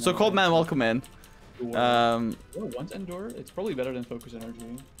go 9. So, Cold Man, welcome in. Oh, once Endure? It's probably better than Focus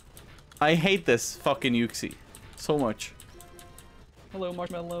Energy. I hate this fucking Yuxi so much. Hello,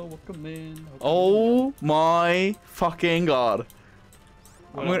 Marshmallow. Welcome in. Oh my fucking god.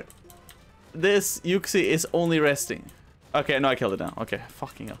 This Yuxi is only resting. Okay, no, I killed it now. Okay,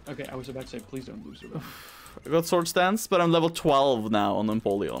 fucking hell. Okay, I was about to say, please don't lose it. I got Sword Stance, but I'm level 12 now on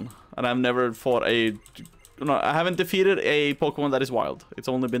Empoleon. And I've never fought a... No, I haven't defeated a Pokemon that is wild. It's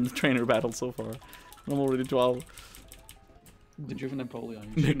only been the trainer battle so far. I'm already 12. Did you have an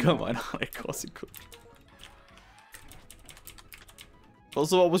Empoleon? Come on, of course you could.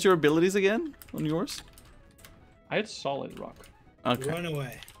 Also, what was your abilities again on yours? I had Solid Rock. Okay. Run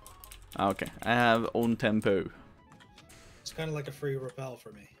away. Okay, I have Own Tempo. It's kind of like a free repel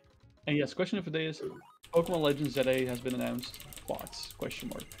for me. And yes, question of the day is, Pokemon Legends ZA has been announced. Thoughts? Question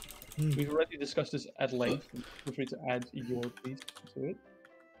mark. We've already discussed this at length. Feel free to add your piece to it.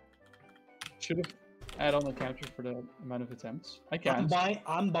 Should have add on a counter for the amount of attempts. I can.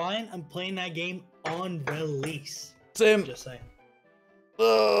 I'm playing that game on release. Same. Just saying.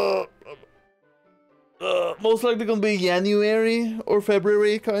 Most likely gonna be January or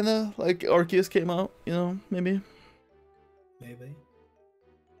February, kinda like Arceus came out. You know, maybe. Maybe.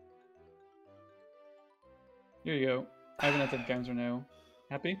 Here you go. I haven't had that counter now.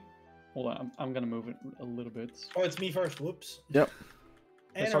 Happy? Hold on, I'm gonna move it a little bit. Oh, it's me first. Whoops. Yep.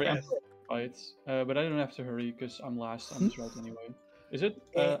 Sorry, I'm fights, but I don't have to hurry because I'm last on this route anyway. Is it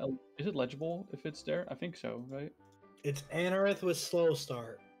legible if it's there? I think so, right? It's Anorith with slow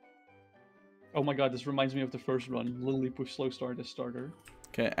start. Oh my god, this reminds me of the first run. Literally push slow start as starter.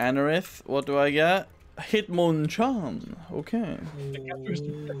 Okay, Anorith, what do I get? Hitmonchan. Okay.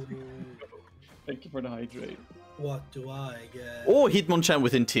 Thank you for the hydrate. What do I get? Oh, Hitmonchan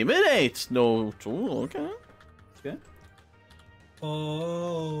with Intimidate. No. Oh, okay. Okay.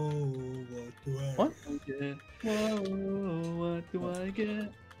 Oh, what do I What? Get? Whoa, what do I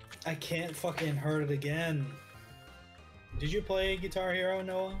get? I can't fucking hurt it again. Did you play Guitar Hero,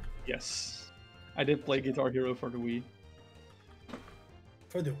 Noah? Yes. I did play Guitar Hero for the Wii.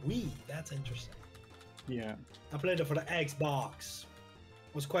 For the Wii? That's interesting. Yeah. I played it for the Xbox.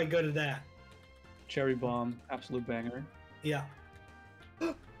 Was quite good at that. Cherry Bomb, absolute banger. Yeah.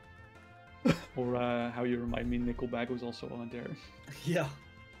 Or How You Remind Me, Nickelback was also on there. Yeah.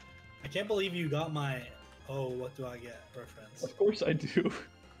 I can't believe you got my "oh, what do I get" reference. Of course I do.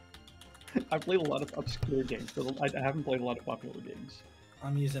 I played a lot of obscure games, but I haven't played a lot of popular games.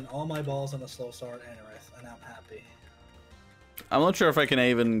 I'm using all my balls on a slow start Anorith, and I'm happy. I'm not sure if I can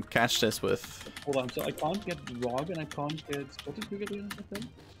even catch this with... Hold on, so I can't get Rog and I can't get... What did you get again?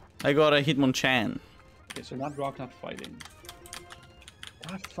 I got a Hitmonchan. Okay, so not Rog, not fighting.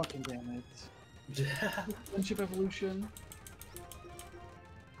 God fucking damn it. Friendship Evolution.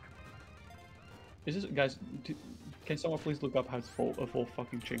 Is this... Guys, can someone please look up how to evolve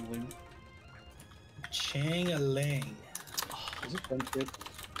fucking Chingling? Chang-a-ling. Is it friendship?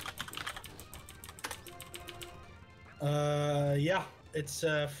 Yeah, it's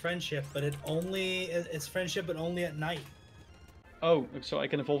friendship, but it's friendship, but only at night. Oh, so I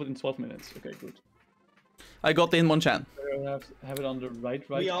can evolve it in 12 minutes. Okay, good. I got the Hitmonchan. Have it on the right.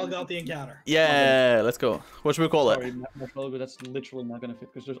 We all got the encounter. Yeah, let's go. What should we call Sorry, it? Marshmallow, but that's literally not gonna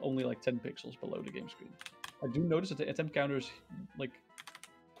fit because there's only like 10 pixels below the game screen. I do notice that the attempt counter is like,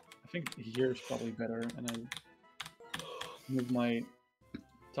 I think here is probably better, and I move my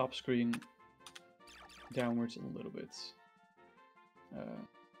top screen downwards a little bit,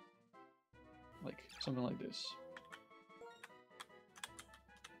 like something like this.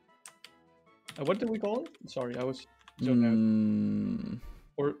 What did we call it? Sorry, I was zoned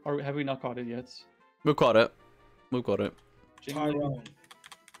out. Or have we not caught it yet? We've caught it. We've got it. Tyrone.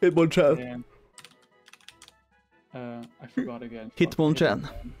 Hitmonchan. I forgot again. Hitmonchan.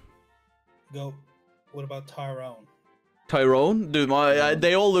 Go. What about Tyrone? Tyrone? Dude,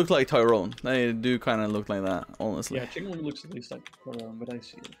 they all look like Tyrone. They do kind of look like that, honestly. Yeah, Chingling looks at least like Tyrone, but I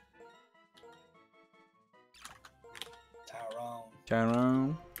see it. Tyrone.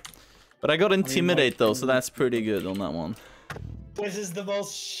 Tyrone. But I got Intimidate though, so that's pretty good on that one. This is the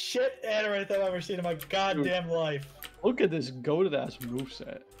most shit Anorith I've ever seen in my goddamn life. Look at this goated ass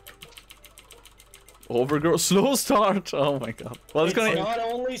moveset. Overgrow slow start. Oh my god. Well, It's not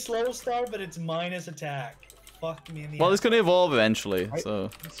only slow start, but it's minus attack. Fuck me in the Well, ass. it's gonna evolve eventually,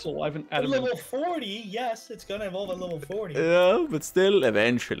 so... So I've an At adamant... level 40, yes, it's gonna evolve at level 40. Yeah, but still,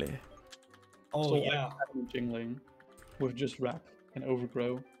 eventually. Oh, so yeah. adamant Jingling with just Wrap and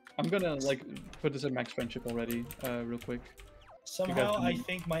Overgrow. I'm gonna, like, put this at max friendship already, real quick. Somehow, I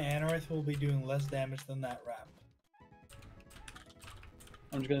think my Anorith will be doing less damage than that Wrap.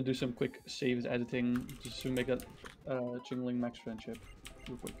 I'm just gonna do some quick saves editing just to make that Jingling max friendship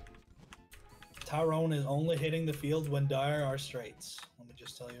real quick. Tyrone is only hitting the field when dire are straights. Let me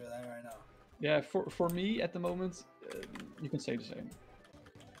just tell you that right now. Yeah, for me at the moment, you can say the same.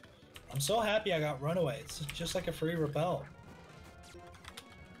 I'm so happy I got Runaway. It's just like a free repel.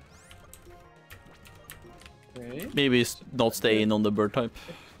 Okay. Maybe it's not staying on the bird type.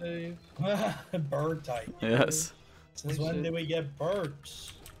 Save. Bird type. Yes. Since when did we get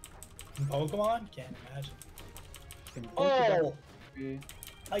birds? In Pokemon? Can't imagine. Oh!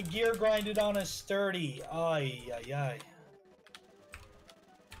 I gear grinded on a sturdy. Ay, ay, ay.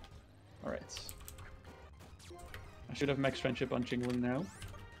 Alright. I should have max friendship on Jingling now.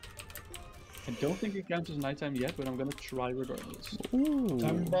 I don't think it counts as nighttime yet, but I'm gonna try regardless. Ooh.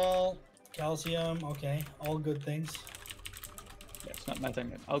 Time Ball, Calcium, okay. All good things. Yeah, it's not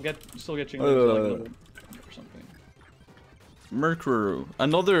nighttime yet. I'll still get Jingling until, like, level or something. Mercury.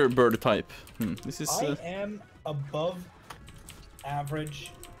 Another bird type. This is... I am above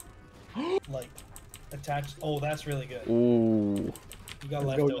average, like, attached. Oh, that's really good. Ooh. You got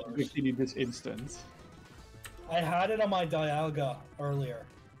Go to leftovers. Victini this instant. I had it on my Dialga earlier.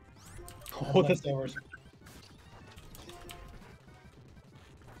 I had Oh, that's leftovers.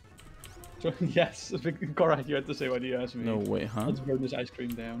 Yes, Cora, you had the same idea as me. No way, huh? Let's burn this ice cream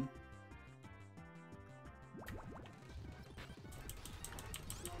down.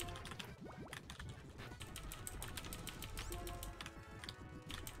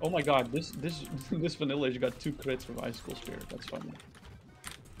 Oh my god, this vanilla you got 2 crits with Icicle Spear. That's funny.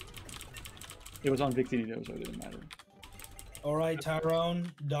 It was on Victini though, so it didn't matter. Alright,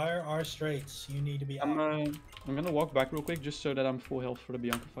 Tyrone, dire are straights. You need to be I'm out. gonna walk back real quick just so that I'm full health for the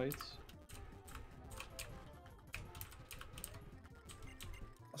Bianca fights.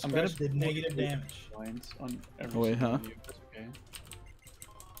 Scratch did negative damage. On every Wait, single huh? video, that's okay.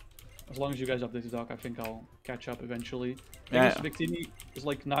 As long as you guys update the doc, I think I'll catch up eventually. Yeah. Because Victini is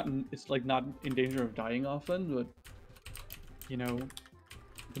like not in danger of dying often, but you know,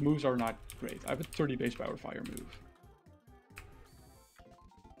 the moves are not great. I have a 30 base power fire move.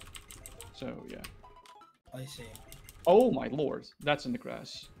 So yeah. I see. Oh my lord, that's in the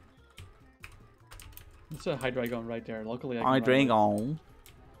grass. It's a Hydreigon right there. Luckily, I can ride it. Hydreigon.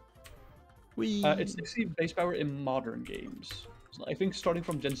 Wee. It's 60 base power in modern games. So I think starting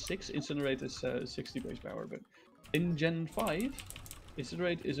from Gen 6, Incinerate is 60 base power, but in Gen 5,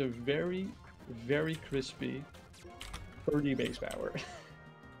 Incinerate is a very, very crispy 30 base power.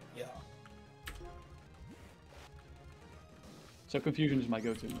 Yeah. So Confusion is my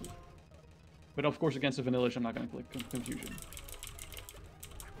go-to move. But of course, against the Vanillish, I'm not going to click Confusion.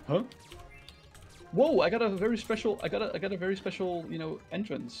 Huh? Whoa! I got a very special. I got a very special, you know,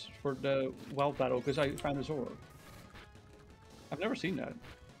 entrance for the wild battle because I found a Zoro. I've never seen that.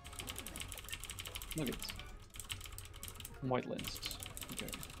 Nuggets. White lens. Okay,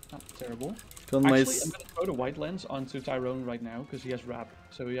 not terrible. Actually, I'm gonna throw the white lens onto Tyrone right now because he has Wrap,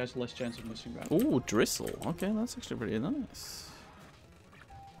 so he has less chance of missing Wrap. Ooh, Drizzle. Okay, that's actually pretty nice.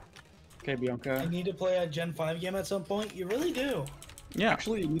 Okay, Bianca. I need to play a Gen 5 game at some point. You really do. Yeah.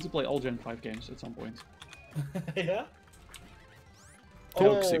 Actually, you need to play all Gen 5 games at some point. Yeah.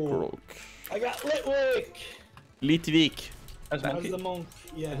 Toxicroak. I got Litwick. Litvik. As That was Monkey. the monk.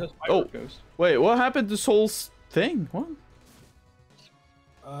 Yeah. Oh. Ghost. Wait, what happened to Soul's thing? What?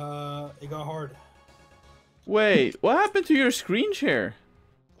 It got hard. Wait, what happened to your screen share?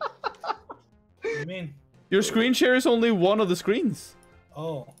 What do you mean? Your screen share is only one of the screens.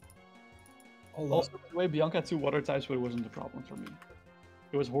 Oh. Hold Also, on. by the way, Bianca had 2 water types, but it wasn't a problem for me.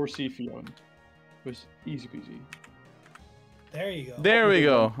 It was Horsey, Fion. It was easy peasy. There you go. There we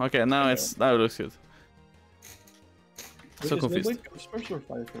go. Okay, now it looks good. So confused. Wait, Ghost first or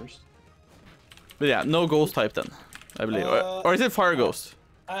Fire first? But yeah, no ghost type then, I believe. Or is it fire ghost?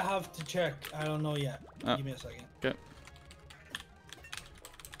 I have to check. I don't know yet. Give me a second. Okay.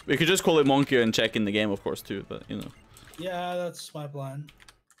 We could just call it monkey and check in the game, of course, too. But you know. Yeah, that's my plan.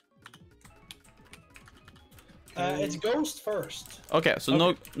 It's ghost first. Okay,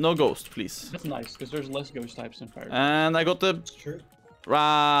 so no ghost, please. That's nice, because there's less ghost types than fire. And I got the It's true.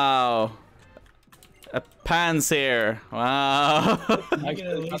 wow, a Panzer. Wow. You can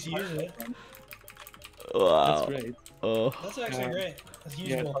at least use it. Wow. That's great. Oh. That's actually great. That's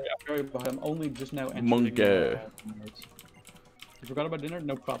Yeah, useful. sorry, I'm only just now entering. Monkey. You forgot about dinner?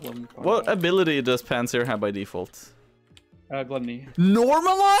 No problem. What ability does Panzer have by default? Gluttony.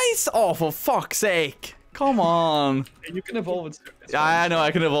 Normalize? Oh, for fuck's sake! Come on. You can evolve it. Yeah, I know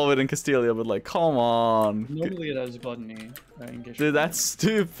I can evolve it in Castelia, but like, come on. Normally it has gluttony. Dude, that's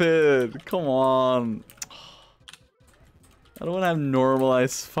stupid. Come on. I don't want to have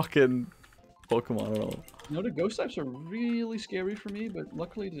normalized fucking Pokemon at all. You know, the ghost types are really scary for me, but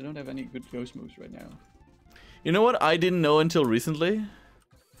luckily they don't have any good ghost moves right now. You know what I didn't know until recently?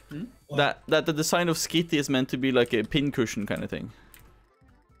 Hmm? That the design of Skitty is meant to be like a pincushion kind of thing.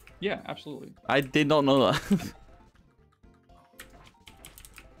 Yeah, absolutely. I did not know that.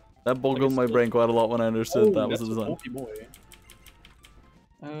 That boggled my brain quite a lot when I understood that was the design. Boy.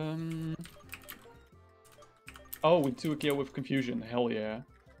 Oh, we took a kill with confusion. Hell yeah.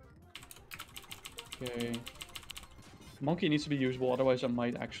 Okay. Monkey needs to be usable, otherwise I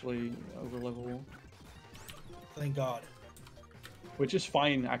might actually overlevel. Thank God. Which is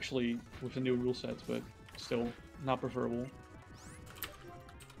fine, actually, with the new rule set, but still not preferable.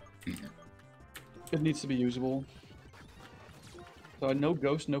 It needs to be usable. So no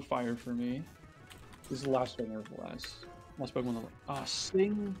ghost, no fire for me. This is the last one of the last Pokemon. Ah,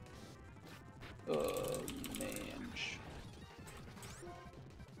 Sting. Man.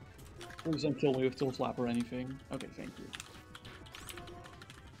 Please don't kill me with Tool Slap or anything. Okay, thank you.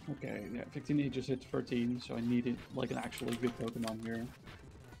 Okay, yeah, 15 just hit 13, so I needed like an actually good Pokemon here.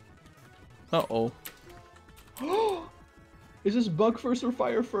 Uh-oh. Is this bug first or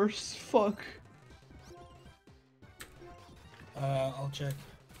fire first? Fuck. I'll check.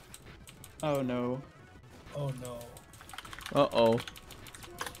 Oh no. Oh no. Uh-oh.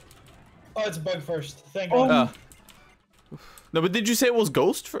 Oh, it's bug first. Thank Oh. God. No, but did you say it was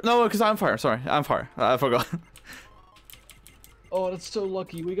ghost? No, because I'm fire. Sorry, I'm fire. I forgot. Oh, that's so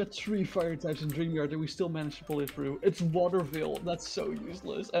lucky. We got 3 fire types in Dreamyard and we still managed to pull it through. It's Waterville. That's so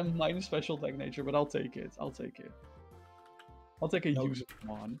useless. And mine is special tech nature, but I'll take it. I'll take it. I'll take a usable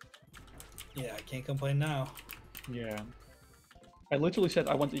one. Yeah, I can't complain now. Yeah. I literally said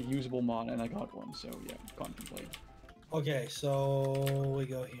I want a usable mon and I got one, so yeah, can't complain. Okay, so we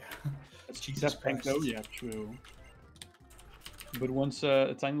go here. Jesus Christ. Panko? Yeah, true. But once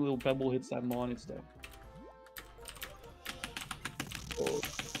a tiny little pebble hits that mon, it's dead. Oh.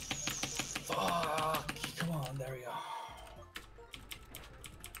 Fuck. Come on, there we go.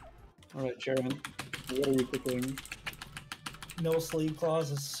 Alright, Sharon, what are you picking? No sleep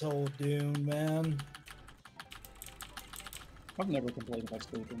clause is so doomed, man. I've never complained about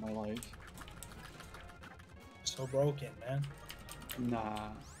sleep in my life. So broken, man. Nah.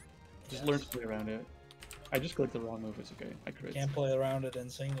 Just learn to play around it. I just clicked the wrong move, it's okay. I crit. Can't play around it in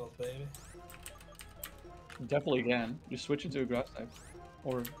singles, baby. Definitely can. Just switch into a grass type.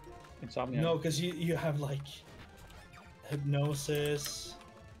 Or Insomnia. No, because you have like hypnosis.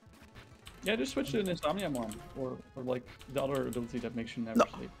 Yeah, just switch to an Insomnia one. Or like the other ability that makes you never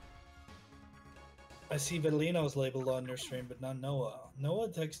sleep. I see Vetelino's labeled on your stream, but not Noah. Noah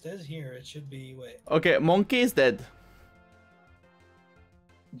text is here. It should be, wait. Okay, Monkey is dead.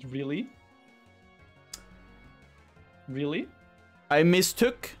 Really? Really? I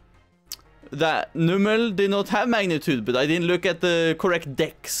mistook that Nummel did not have magnitude, but I didn't look at the correct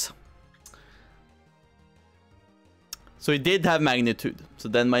dex. So he did have magnitude. So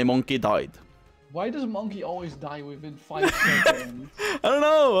then my monkey died. Why does Monkey always die within 5 seconds? I don't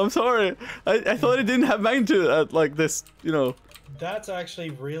know. I'm sorry. I thought it didn't have magnitude at like this, you know. That's actually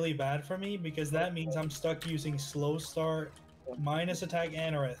really bad for me because that means I'm stuck using slow start, minus attack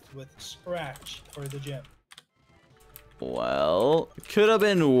Anorith with scratch for the gym. Well, it could have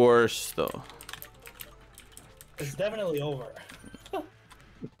been worse though. It's definitely over.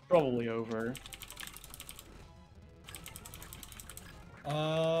 Probably over.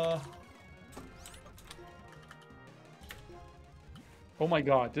 Oh my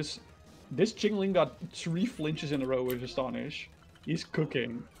god, this Jingling got 3 flinches in a row with Astonish. He's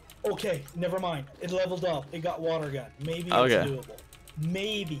cooking. Okay, never mind. It leveled up. It got water gun. Maybe it's Okay. doable.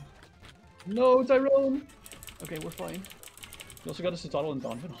 Maybe. No, Tyrone! Okay, we're fine. You also got a Citadel and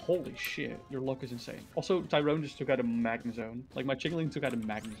Donovan. Holy shit, your luck is insane. Also, Tyrone just took out a Magnezone. Like, my Jingling took out a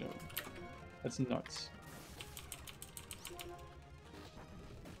Magnezone. That's nuts.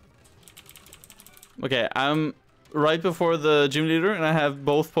 Okay, I'm right before the gym leader, and I have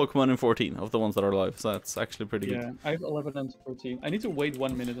both Pokemon in 14 of the ones that are alive, so that's actually pretty good. Yeah, I have 11 and 14. I need to wait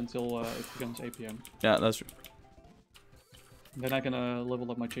 1 minute until it becomes 8 PM. Yeah, that's true. Then I can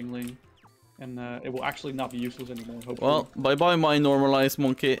level up my Jingling, and it will actually not be useless anymore, hopefully. Well, bye-bye my normalized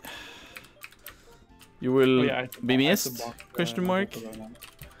monkey. You will be missed? Question mark?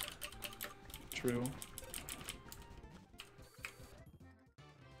 True.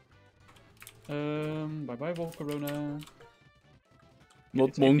 Bye-bye Volcarona. Not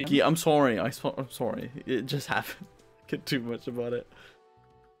It's 8 monkey. PM. I'm sorry. I'm sorry. It just happened. Get too much about it.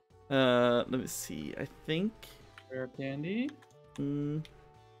 Let me see. I think. Rare candy.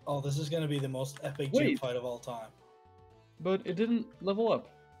 Oh, this is gonna be the most epic gym fight of all time. But it didn't level up.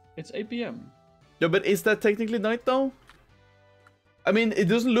 It's 8 PM. Yeah, but is that technically night though? I mean, it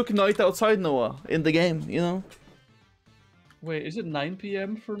doesn't look night outside, Noah, in the game, you know? Wait, is it 9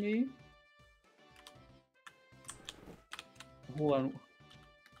 PM for me? Hold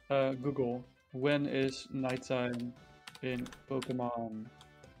on. Google. When is nighttime in Pokemon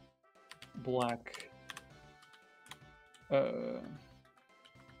Black?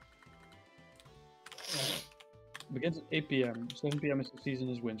 Begins at 8 PM. 7 PM is the season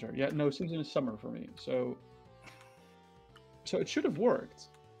is winter. Yeah, no, season is summer for me. So it should have worked.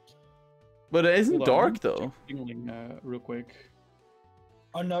 But it isn't Hold on, dark let me though. check Jingling, real quick.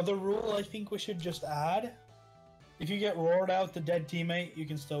 Another rule I think we should just add. If you get roared out the dead teammate, you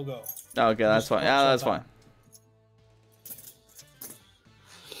can still go. Okay, that's fine. Yeah, that's fine.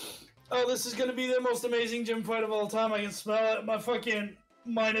 Oh, this is gonna be the most amazing gym fight of all time. I can smell it. My fucking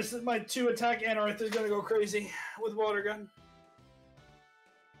minus my 2 attack Anorith is gonna go crazy with water gun.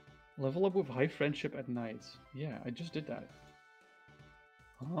 Level up with high friendship at night. Yeah, I just did that.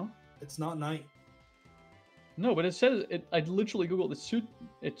 Huh? It's not night. No, but it says it. I literally googled it.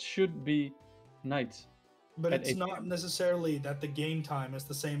 It should be night. But At it's 8 not necessarily that the game time is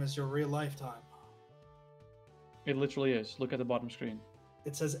the same as your real life time. It literally is. Look at the bottom screen.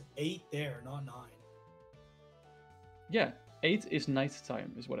 It says 8 there, not 9. Yeah, 8 is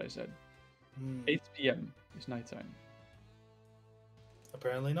nighttime, is what I said. 8 PM is nighttime.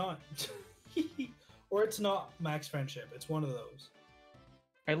 Apparently not. Or it's not max friendship. It's one of those.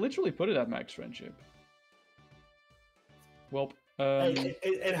 I literally put it at max friendship. Well,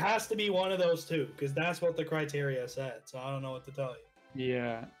 It has to be one of those two, because that's what the criteria said. So I don't know what to tell you.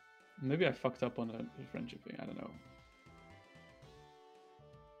 yeah, maybe I fucked up on the friendship thing. I don't know.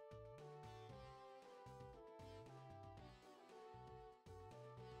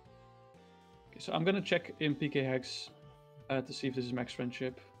 Okay, so I'm gonna check in PK Hex to see if this is max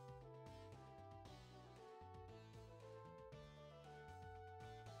friendship.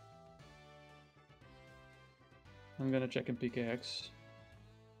 I'm gonna check in PKX.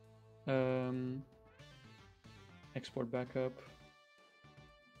 Export backup.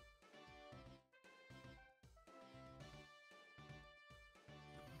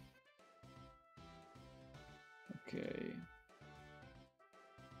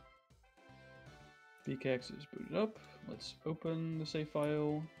 PKX is booted up. Let's open the save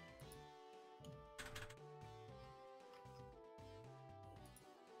file.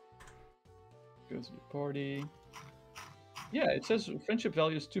 Go to the party. Yeah, it says friendship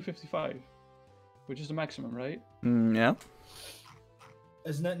value is 255, which is the maximum, right? Yeah.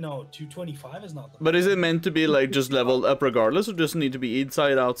 Isn't it? No, 225 is not the. But is it meant to be like just leveled up regardless, or does it need to be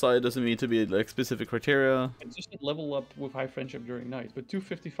inside, outside? Does it need to be like specific criteria? It's just a level up with high friendship during night, but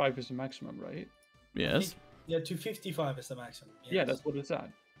 255 is the maximum, right? Yes. Yeah, 255 is the maximum. Yes. Yeah, that's what it's at.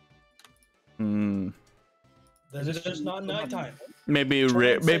 Hmm. That is just not nighttime. Maybe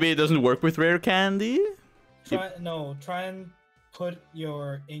rare. Maybe it doesn't work with rare candy. Try and put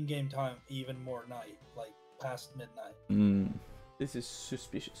your in-game time even more night, like past midnight. Hmm. This is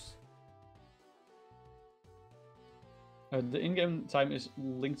suspicious. The in-game time is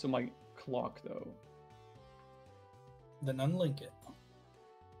linked to my clock, though. Then unlink it.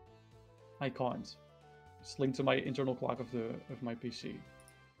 I can't. It's linked to my internal clock of my PC.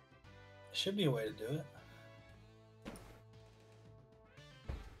 Should be a way to do it.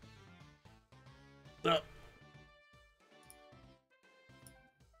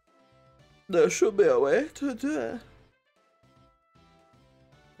 There should be a way to do it.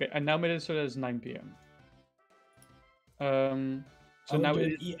 Okay, I now made it so that it's 9 p.m. So I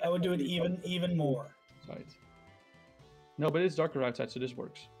would do it even more. Right. No, but it's darker outside, so this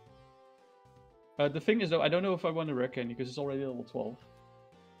works. The thing is, though, I don't know if I want to rare candy because it's already level 12.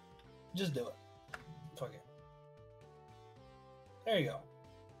 Just do it. Fuck it. There you go.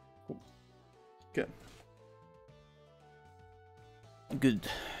 Cool. Okay. Good.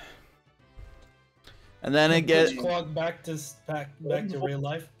 And then I get clock back to real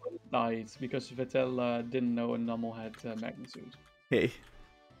life. Nice, because Vetel didn't know a normal had magnitude. hey,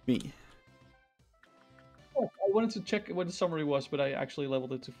 me. Oh, I wanted to check what the summary was, but I actually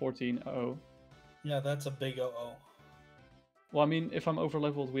leveled it to 14. Uh-oh. Yeah, that's a big uh-oh. Well, I mean, if I'm over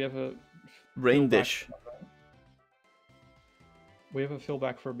leveled, we have a Rain fillback, dish. right? We have a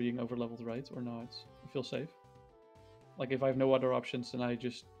fillback for being over leveled, right? Or not? I feel safe. Like if I have no other options, then I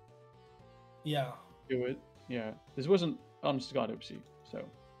just Yeah. do it. Yeah. This wasn't honest to God oopsie. So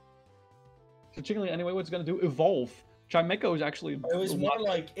Chickily, anyway, what's gonna do? Evolve. Chimeco is actually. It was more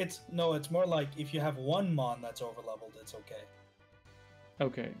like it's more like if you have one mon that's over leveled, it's okay.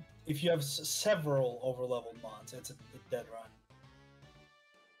 Okay. If you have several over leveled mons, it's a dead run.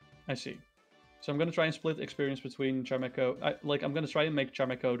 I see. So I'm gonna try and split experience between Chimeco. I'm gonna try and make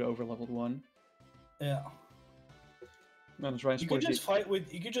Chimeco the over leveled one. Yeah. I'm gonna try and split. You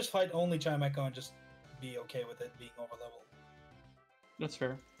could just fight only Chimeco and just be okay with it being over leveled. That's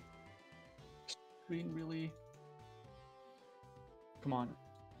fair. Screen really. Come on.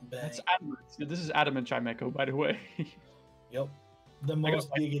 Bang. That's adamant. This is adamant Chimeco, by the way. Yep. The most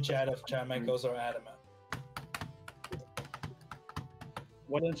giga chat of Chimecos are adamant.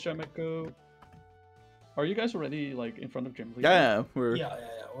 What is Chimeco? Are you guys already like in front of Gym Leader? Yeah, we're. Yeah.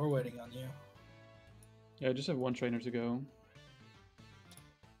 We're waiting on you. Yeah, I just have one trainer to go.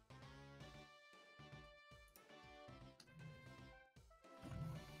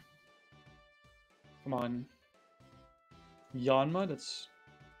 Come on. Yanma, that's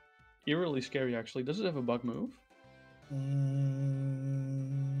eerily scary actually. Does it have a bug move?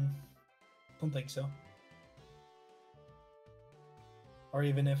 Don't think so. Or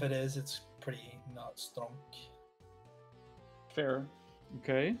even if it is, it's pretty not strong. Fair.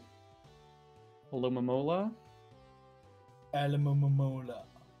 Okay. Alomomola. Alamomola.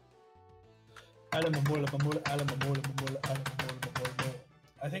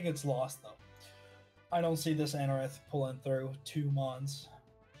 I think it's lost though. I don't see this Anorith pulling through 2 mons.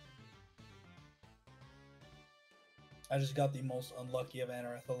 I just got the most unlucky of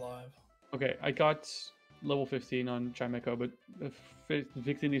Anorith alive. Okay, I got level 15 on Chimeco, but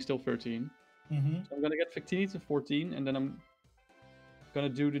Victini is still 13. Mm-hmm. So I'm gonna get Victini to 14, and then I'm gonna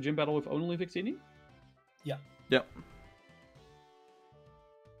do the gym battle with only Victini? Yeah. Yep.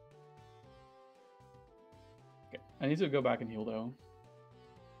 Okay, I need to go back and heal though.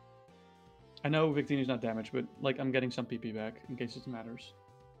 I know Victini's not damaged, but like I'm getting some PP back in case it matters.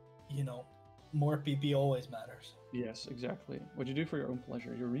 You know, more PP always matters. Yes, exactly. What you do for your own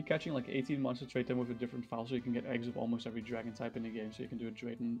pleasure. You're recatching like 18 months to trade them with a different file so you can get eggs of almost every dragon type in the game, so you can do a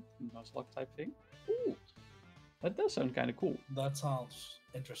Drayden Nuzlocke type thing. Ooh, that does sound kind of cool. That sounds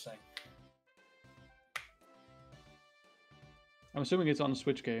interesting. I'm assuming it's on a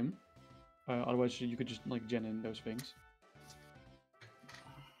Switch game. Otherwise, you could just like gen in those things.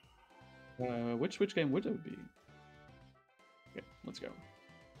 Which Switch game would it be? Okay, let's go.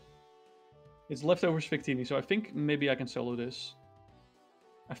 It's Leftovers Victini, so I think maybe I can solo this.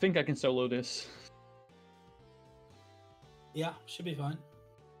 I think I can solo this. Yeah, should be fine.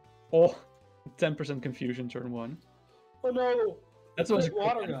 Oh, 10% confusion turn 1. Oh no! That's always a Crit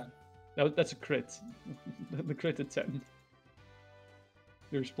water gun. That's a crit. The crit at 10.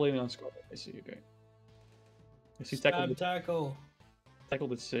 You're explaining on score. I see, okay. I see Tackle.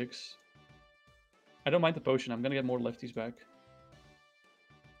 Tackled at 6. I don't mind the potion. I'm gonna get more lefties back.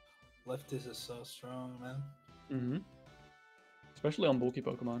 Lefties is so strong, man. Mm-hmm. Especially on bulky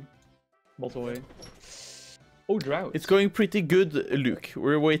Pokemon. Bolt away. Oh, Drought. It's going pretty good, Luke.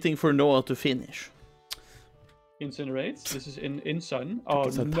 We're waiting for Noah to finish. Incinerate. This is in Sun. Oh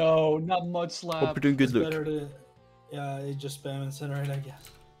 2%. no, not Mud Slap. Hope you're doing good, It's Luke. better to... Yeah, you just spam Incinerate, I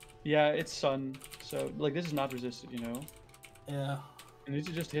guess. Yeah, it's Sun. So, like, this is not resisted, you know? Yeah. I need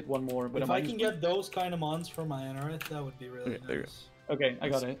to just hit one more, but If I can get those kind of mons for my Anorith, that would be really Okay, there you nice. Okay, I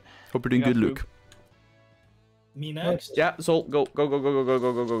got it. Hope you're doing good, You Luke. Me next? Yeah, Soul, go.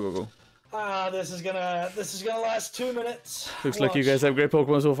 Ah, this is gonna last 2 minutes. Looks like you guys have great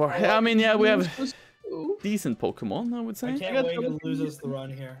Pokemon so far. I mean, yeah, we have decent Pokemon, I would say. I can't wait to lose us the run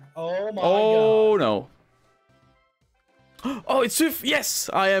here. Oh my Oh god. no. Oh, it's Suf! Yes!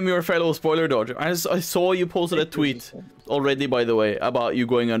 I am your fellow spoiler dodger. I saw you posted a tweet already, by the way, about you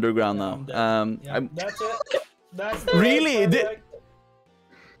going underground now. Yeah, that's it. That's the Really?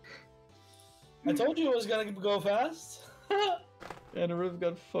 I told you it was gonna go fast. And Riv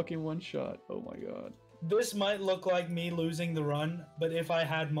got fucking one shot. Oh my god. This might look like me losing the run, but if I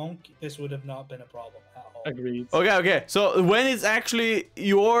had Monk, this would have not been a problem at all. Agreed. Okay. So when it's actually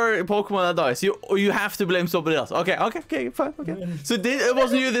your Pokemon that dies, you have to blame somebody else. Okay, fine, okay. So it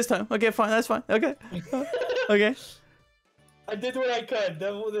wasn't you this time. Okay, fine, that's fine. Okay. Okay. I did what I could.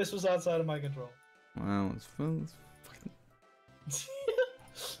 This was outside of my control. Wow, it's fun.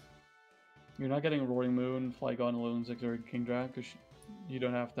 You're not getting Roaring Moon, Flygon, Lone Zigzag, or King Drag, because you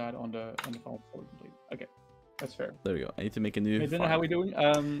don't have that on the final board complete. Okay, that's fair. There we go. I need to make a new. Hey, then how we doing?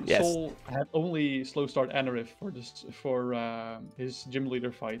 Yes. Soul had only slow start Anorith for his gym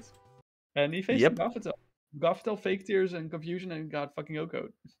leader fight, and he faced Gothitelle. Gothitelle fake tears and confusion and got fucking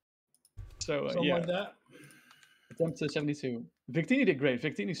O-code. So Something yeah, like that. attempt to 72. Victini did great.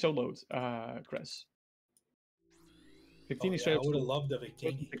 Victini soloed Cress. Victini straight I up. would have loved the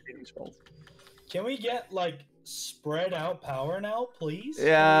Victini. Victini's fault. Can we get like spread out power now, please?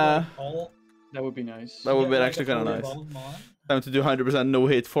 Yeah. That would be nice. That would be actually kind of nice. Time to do 100% no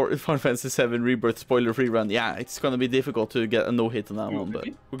hit for Final Fantasy 7 Rebirth spoiler free run. Yeah, it's gonna be difficult to get a no hit on that one, but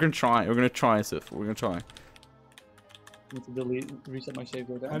we're gonna try. We're gonna try, Sif. We're gonna try. Need to reset my save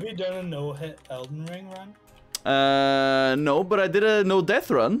there. Have you done a no hit Elden Ring run? No, but I did a no death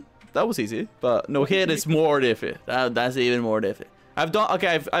run. That was easy, but no hit is more diffy. That's even more diffy. I've done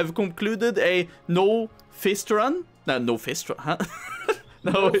I've concluded a no fist run. No fist run. Huh?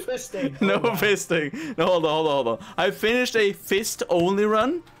 No fisting. No fisting. No, hold on. I finished a fist only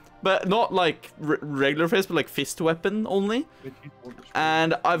run, but not like regular fist, but like fist weapon only.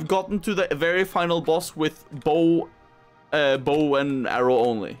 And I've gotten to the very final boss with bow and arrow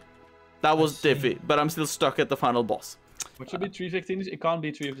only. That was diffy, but I'm still stuck at the final boss. What should be 3 Victinis? It can't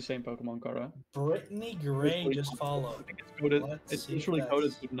be 3 of the same Pokemon, Kara. Brittany Gray just followed. I think it's coded. It's usually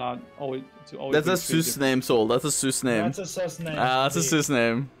coded to not always. That's a Sus name, Soul. That's a Sus name. That's a Sus name. That's a Sus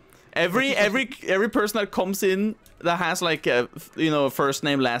name. Every person that comes in that has like a first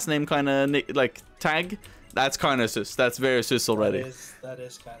name last name kind of like tag, that's kind of Sus. That's very Sus already. That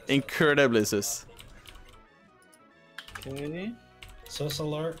is kind of incredibly Sus. Okay. Sus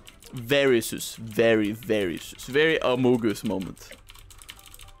alert. Very Sus. Very Sus. Very Amogus moment.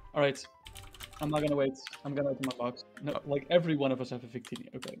 Alright. I'm not gonna wait. I'm gonna open my box. No, like every one of us have a Victini.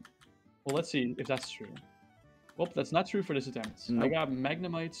 Okay. Well, let's see if that's true. Well, that's not true for this attempt. Nope. I got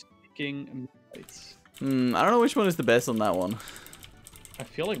Magnemite, King, and Magnemite. I don't know which one is the best on that one. I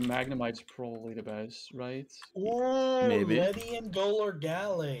feel like Magnemite's probably the best, right? Ooh, maybe. Ledian, Golurk,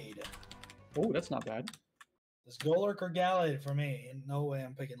 Gallade. Oh, that's not bad. It's Golurk or Gallade for me. In no way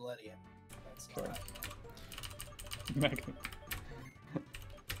I'm picking Ledian. That's sure. Magnemite.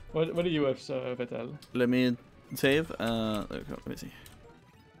 What do you have, Vetel? Let me save. Let me see.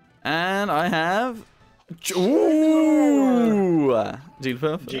 And I have. Ooh!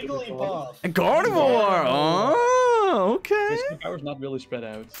 Jigglypuff. Jigglypuff. And Gardevoir! Oh, okay. This power's not really spread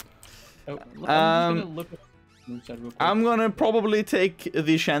out. Oh, I'm gonna probably take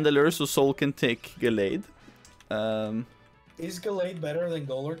the Chandelier so Soul can take Gallade. Is Gallade better than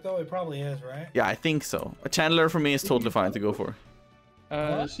Golurk though? It probably is, right? Yeah, I think so. A Chandelier for me is totally fine to go for.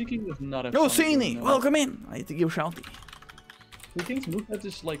 Seeking does not have. No, Seenie! Welcome in! I need to give Shouty. Seeking's movement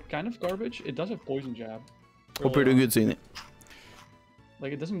is like kind of garbage. It does have Poison Jab. Hope you're doing good, Seenie.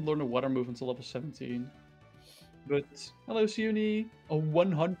 Like it doesn't learn a Water move until level 17. But hello, Sione. A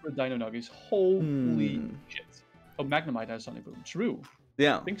 100 Dino Nuggies. Holy shit. Oh, Magnemite has Sonic Boom. True.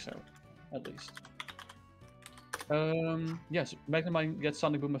 Yeah. I think so, at least. Yes, Magnemite gets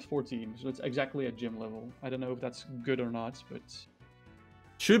Sonic Boom at 14, so it's exactly at gym level. I don't know if that's good or not, but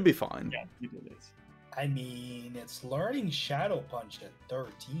Should be fine. yeah, you did it. I mean, it's learning Shadow Punch at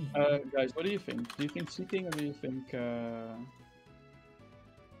 13. Guys, what do you think? Do you think Seeking or do you think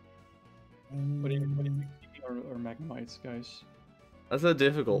what do you think, Seeking or Magnemite, guys? That's a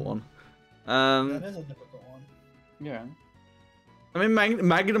difficult one. That is a difficult one. Yeah. I mean,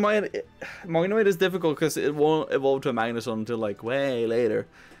 Magnemite is difficult because it won't evolve to a Magnezone until like way later.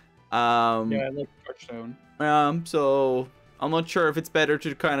 Yeah, like Touchstone. So I'm not sure if it's better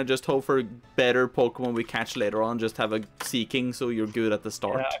to kind of just hope for better Pokemon we catch later on, just have a Seeking so you're good at the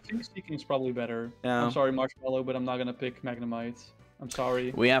start. Yeah, I think Seeking is probably better. Yeah. I'm sorry, Marshmallow, but I'm not gonna pick Magnemite. I'm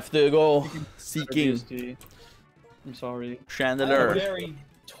sorry. We have to go Seeking. I'm sorry. I'm Chandelier. very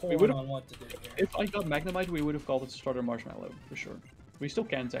torn on what to do here. If I got Magnemite, we would have called it Starter Marshmallow, for sure. We still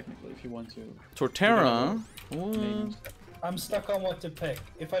can, technically, if you want to. Torterra? Names. I'm stuck on what to pick.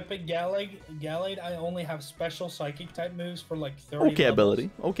 If I pick Gallade, I only have special Psychic type moves for like 30 Okay levels. ability.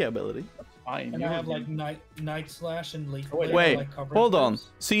 Okay ability. Fine. And I have like Night Slash and Leaf Wait, Blade, Wait, like, coverage hold on. moves.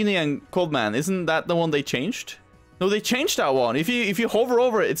 Cine and Coldman, isn't that the one they changed? No, they changed that one. If you hover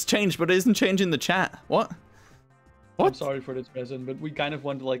over it, it's changed, but it isn't changing the chat. What? I'm What? sorry for this present, but we kind of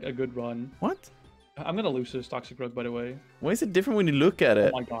want like a good run. What? I'm gonna lose this Toxic Rug, by the way. Why is it different when you look at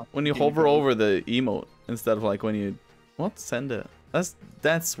it? Oh my god. When you Give me hover gold. over the emote instead of like when you... What? Send it.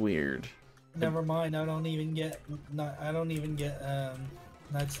 That's weird. Never mind. I don't even get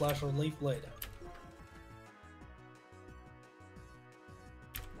Night Slash or Leaf Blade.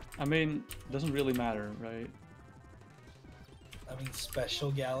 I mean, doesn't really matter, right? I mean,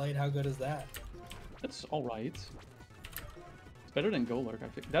 special Gallade. How good is that? That's alright. It's better than Golurk, I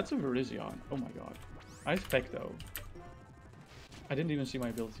think. That's a Virizion. Oh my god. I have Pecto. I didn't even see my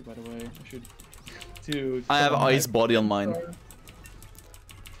ability, by the way. I should... Dude. I have someone Ice had Body on mine.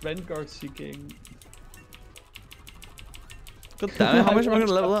 Friend Guard Seeking. God damn it, how much am I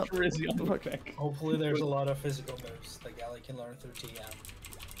gonna level up? Virizion What the fuck? back. Hopefully, there's a lot of physical moves that Gallade can learn through TM.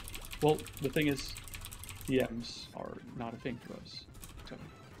 Well, the thing is, DMs are not a thing for us. So,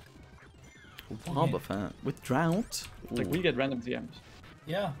 Wobbuffet. With Drought? like, we get random DMs.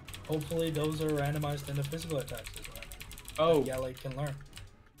 Yeah. Hopefully, those are randomized into physical attacks as well. Oh, That Gallade can learn.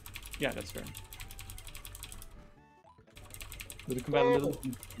 yeah, that's fair. But the compatibility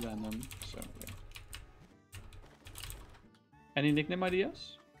is random, so yeah. Any nickname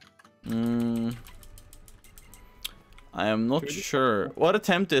ideas? I am not sure. What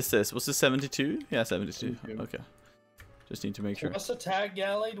attempt is this? Was it 72? Yeah, 72. 72. Okay. Just need to make sure. Plus attack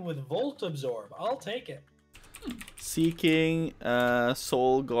Gallade with Volt Absorb. I'll take it. Seeking,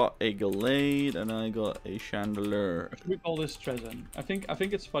 Soul got a Gallade, and I got a Chandelier. Should we call this Trezen? I think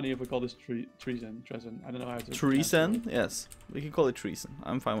it's funny if we call this Trezen. I don't know how to Treason? Yes. We can call it Treason.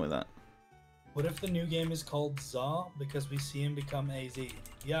 I'm fine with that. What if the new game is called Za because we see him become AZ?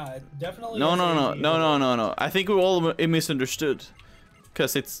 Yeah, it definitely. No, has no, no, AZ no, in no, it. no, no. I think we all misunderstood.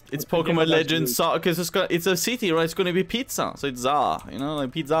 Because it's Okay, Pokemon that's Legends, rude. because it's a city, right? It's going to be pizza. So it's Za, you know,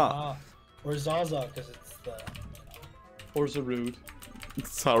 like pizza. Ah, or Zaza because it's the. Or Zarude.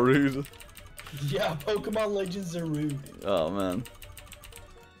 It's so rude. Yeah, Pokemon Legends are rude. Oh, man.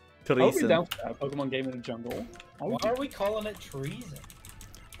 I would be Treason. down for that. Pokemon game in the jungle. Why are we calling it treason?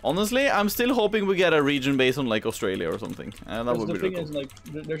 Honestly, I'm still hoping we get a region based on like Australia or something. That would The be thing really is, cool.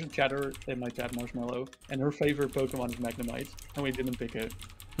 like, there's a chatter in my chat, Marshmallow, and her favorite Pokemon is Magnemite, and we didn't pick it.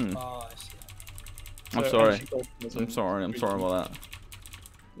 Oh, I see. I'm So- sorry. and she thought it was I'm a sorry about that.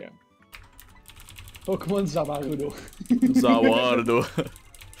 Yeah. Pokemon Zamarudo. Zawardo.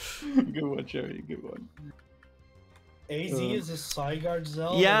 Good one, Cherry. Good one. AZ is a Zygarde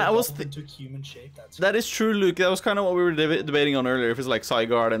Zell. Yeah, that I was evolved into human shape. That's That is true, Luke. That was kind of what we were debating on earlier. If it's like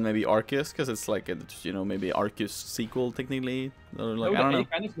Zygarde and maybe Arceus, because it's like a, you know, maybe Arceus sequel technically. Or like, No, I don't know.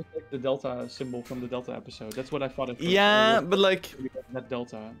 It kind of looks like the Delta symbol from the Delta episode. That's what I thought at first. Yeah, I was but like, that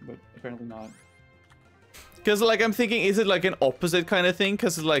Delta, but apparently not. because like I'm thinking, is it like an opposite kind of thing?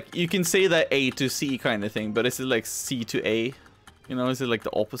 Because like you can say that A to C kind of thing, but is it like C to A? You know, is it like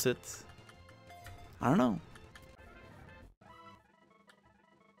the opposite? I don't know.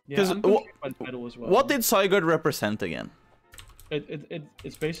 Yeah, 'Cause I'm confused by the title as well. What did Zygarde represent again?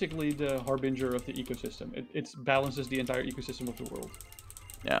 It's basically the harbinger of the ecosystem. It balances the entire ecosystem of the world.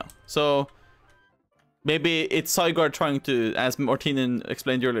 Yeah. So maybe it's Zygarde trying to, as Martinen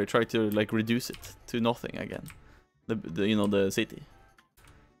explained earlier, try to like reduce it to nothing again. The you know, the city.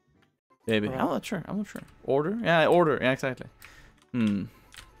 Maybe. Right. I'm not sure. I'm not sure. Order? Yeah, order. Yeah, exactly. Hmm.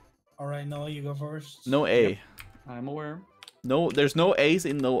 All right, Noah, you go first. No A. Yep. I'm aware. No, there's no A's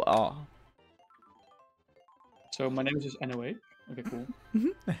in no A. So my name is just NOH. Okay, cool.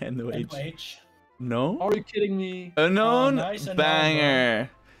 No H. H. No? Are you kidding me? Unknown? nice unknown, Banger.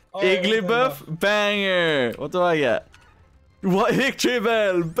 Oh, Igglybuff? Banger. What do I get? What?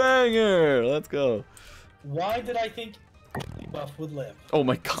 Hictribel? Banger. Let's go. Why did I think Buff would live? Oh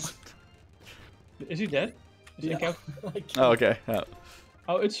my god. Is he dead? Is he Yeah. like, Oh, okay. Yeah.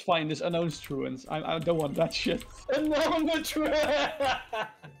 oh, it's fine. This unknown's truants. I don't want that shit. Unknown the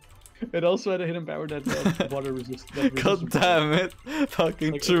It also had a hidden power that water resist. God damn it.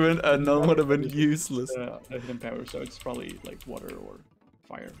 Fucking Like, true and unknown would have been resist, useless. A hidden power, so it's probably like water or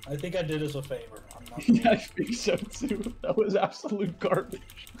fire. I think I did us a favor. I'm not Yeah, I think so too. That was absolute garbage.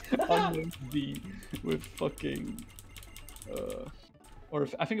 Unknown D with fucking, or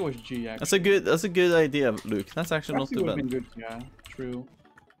if, I think it was G actually. That's a good idea, Luke. That's actually not too would have bad. been good. Yeah, true.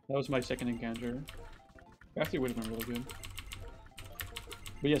 That was my second encounter. Crafty would have been really good.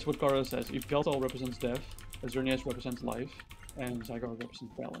 But yes, what Kara says, if Yveltal represents death, Xerneas represents life, and Zygarde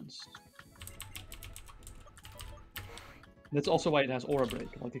represents balance. That's also why it has aura break.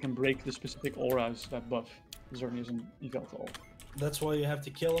 Like, it can break the specific auras that buff Xerneas and Yveltal. That's why you have to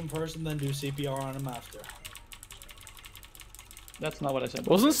kill him first and then do CPR on him after. That's not what I said.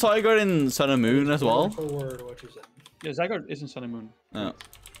 Wasn't Zygarde in Sun and Moon as well? Word for word, what you said. Yeah, Zygarde is in Sun and Moon. Oh.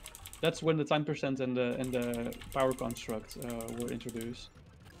 That's when the time percent and the power construct were introduced.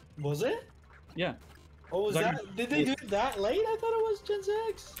 Was it? Yeah. Oh, was Zygarde- that? Did they do it that late? I thought it was Gen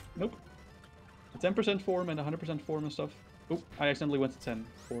 6. Nope. A 10% form and 100% form and stuff. Oh, I accidentally went to 10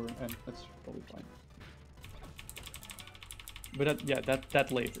 for, and that's probably fine. But that, yeah,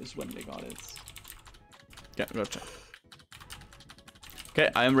 that late is when they got it. Yeah, gotcha. Okay,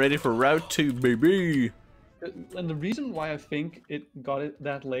 I am ready for Route 2, baby. And the reason why I think it got it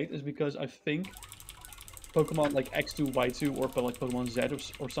that late is because I think Pokemon like X2, Y2, or like Pokemon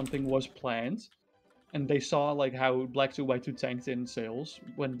Z or something was planned. And they saw like how Black 2, White 2 tanked in sales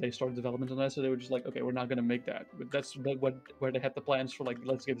when they started development on that, so they were just like, okay, we're not gonna make that. But that's where they had the plans for like,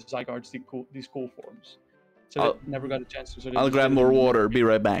 let's give Zygardes these cool forms. So they never got a chance to. So I'll grab more water. Be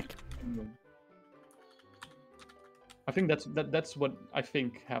right back. I think that's what I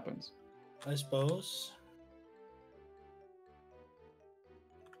think happens. I suppose.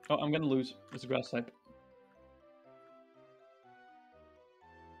 Oh, I'm gonna lose. It's a grass type.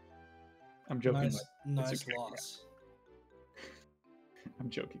 I'm joking. Nice, but nice it's a gag. loss. I'm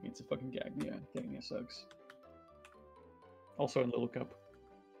joking. It's a fucking gag. Yeah, Cacnea sucks. Also in Little Cup.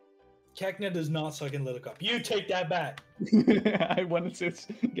 Cacnea does not suck in Little Cup. You take that back. I wanted to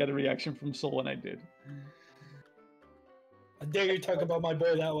get a reaction from Soul, and I did. I dare you talk about my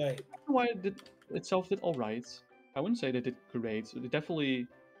boy that way. I don't know why it did itself did all right. I wouldn't say they did great. They definitely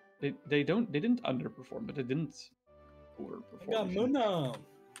they didn't underperform, but they didn't overperform. I got Muna.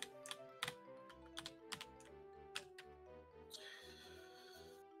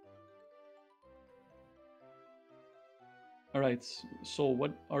 All right. So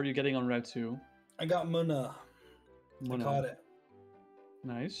what are you getting on Route 2? I got Muna. Mona. I caught it.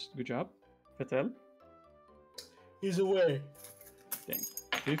 Nice. Good job. Vetel. He's away. Dang.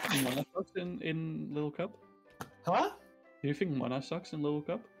 Do you think Mana sucks in Little Cup? Huh? Do you think Mana sucks in Little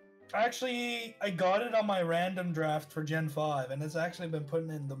Cup? Actually, I got it on my random draft for Gen 5, and it's actually been putting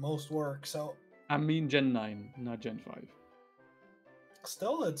in the most work, so... I mean Gen 9, not Gen 5.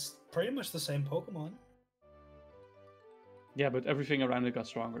 Still, it's pretty much the same Pokemon. Yeah, but everything around it got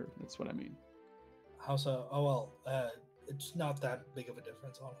stronger. That's what I mean. How so? Oh, well, it's not that big of a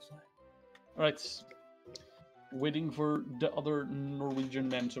difference, honestly. Alright. Waiting for the other Norwegian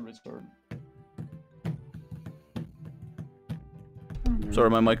man to return. Sorry,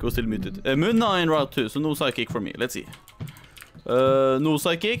 my mic was still muted. Munna in Route 2, so no Psychic for me. Let's see. No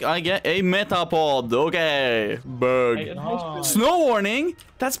Psychic, I get a Metapod. Okay. Bug. Hey, Nice. Snow warning?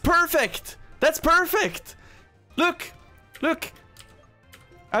 That's perfect! That's perfect! Look! Look!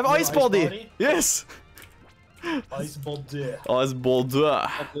 I have You have Ice Ice Body! Body? Yes! Ice Body. Ice Body.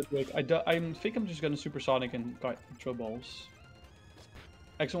 I think I'm just gonna Supersonic and throw balls.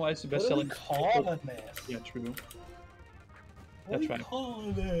 X and Y is the best What are we selling. calling this? Yeah, true. What That's are we right.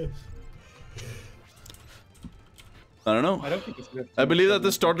 calling this? I don't know. I don't think it's good. I believe that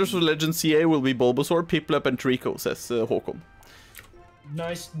the starters for Legend CA will be Bulbasaur, Piplup, and Trico, says Håkon.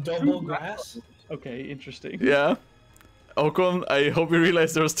 Nice double grass. Okay, interesting. Yeah. Håkon, I hope you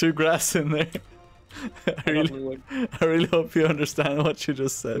realize there was 2 grass in there. I really hope you understand what you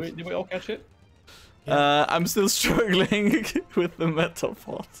just said. Did we all catch it? I'm still struggling with the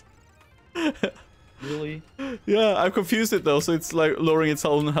Metapod. Really? Yeah, I've confused it though, so it's like lowering its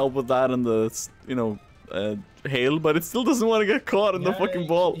own help with that and the, you know, hail, but it still doesn't want to get caught in the fucking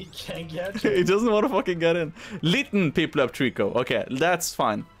ball. He can't get It you. doesn't want to fucking get in. Litten people up Trico. Okay, that's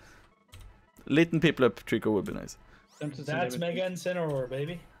fine. Litten people up Trico would be nice. That's Mega Incineroar,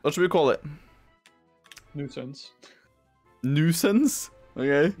 baby. What should we call it? Nuisance. Nuisance?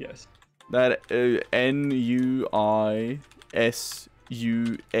 Okay. Yes. That Nuance.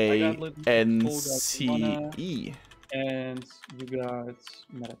 And you got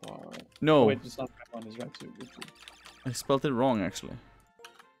Metaphor. No. Oh, wait, it's not that one, it's right too. I spelled it wrong actually.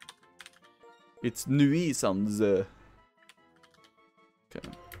 It's Nuisance. Okay.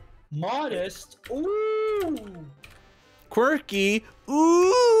 Modest. Ooh. Quirky.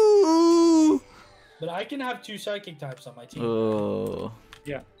 Ooh. But I can have 2 psychic types on my team.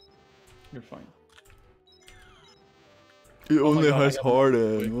 Yeah. You're fine. It only God, has I got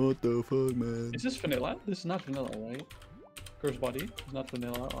Harden. What the fuck, man? Is this vanilla? This is not vanilla, right? Curse Body is not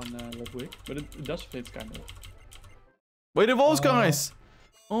vanilla on Ludwig, but it does fit kind of. Wait, evolves, guys!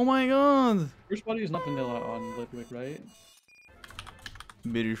 Oh my god! Curse Body is not vanilla on Ludwig, right?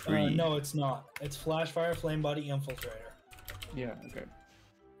 Bitter free. No, it's not. It's Flash Fire, Flame Body, Infiltrator. Yeah, okay.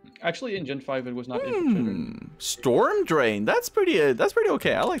 Actually, in Gen 5, it was not Infiltrator. Storm Drain. That's pretty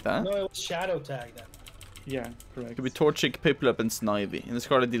okay. I like that. No, it was Shadow Tag then. Yeah, correct. Could be Torchic, Piplup, and Snivy. In the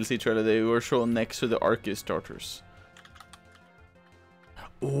Scarlet DLC trailer, they were shown next to the Arceus starters.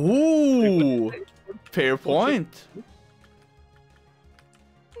 Ooh! Fair point.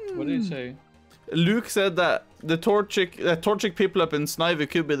 What did he say? Luke said that the Torchic, Piplup, and Snivy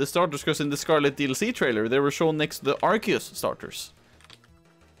could be the starters because in the Scarlet DLC trailer, they were shown next to the Arceus starters.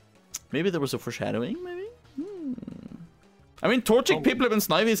 Maybe there was a foreshadowing, maybe? I mean, Torchic, Piplup, and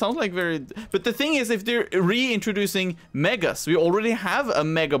Snivy sounds like very... But the thing is, if they're reintroducing Megas, we already have a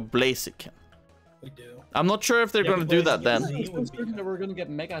Mega Blaziken. We do. I'm not sure if they're going to do that then. I'm certain that we're going to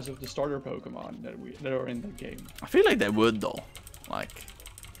get Megas of the starter Pokemon that are in the game. I feel like they would, though. Like...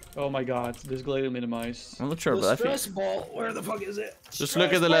 Oh my god, this Gladio minimized. I'm not sure, The but I stress feel... ball, where the fuck is it? Just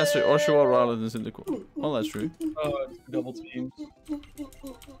look at the last three. Oshawott, Rowlet, and Cyndaquil. Oh, that's true. Double teams.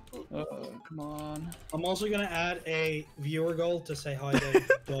 Come on. I'm also gonna add a viewer goal to say hi to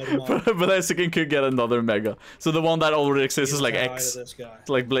Dodemon. But Blaziken could get another Mega. So the one that already exists is like Say hi X. to this guy. It's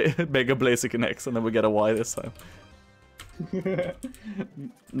like Mega Blaziken X, and then we get a Y this time.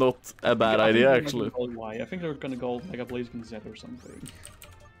 Not a bad idea, actually. I think they're gonna go like a Blaziken Z or something.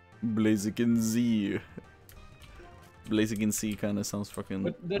 Blaziken Z. Blaziken C kind of sounds fucking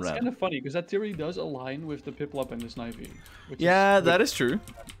But that's rad. kind of funny, because that theory does align with the Piplup and the Snivy. Yeah, that is true.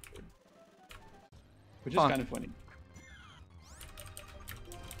 Which is kind of funny.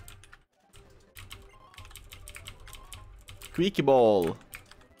 Queeky Ball.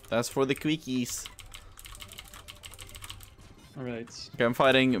 That's for the Queekies. Alright. Okay, I'm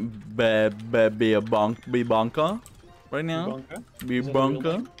fighting Bibanka right now.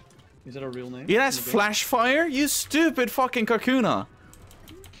 Bibanka. Is that a real name? It has Flash Fire? You stupid fucking Kakuna.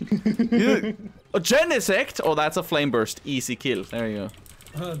 A Genesect? Oh, that's a Flame Burst. Easy kill. There you go.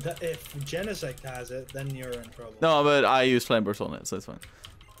 If Genesect has it, then you're in trouble. No, but I use Flame Burst on it, so it's fine.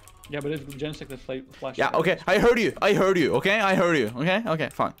 Yeah, but if Genesect has Flash Yeah, Fire, okay. I heard you. I heard you. Okay, I heard you. Okay, okay,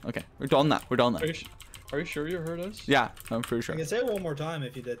 fine. Okay, we're done now. We're done now. Are you sure you heard us? Yeah, I'm pretty sure. I can say it one more time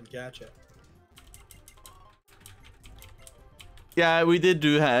if you didn't catch it. Yeah, we did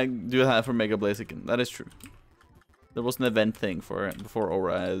do that for Mega Blaziken. That is true. There was an event thing for it before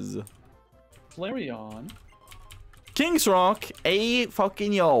Auraz. Flareon. King's Rock, a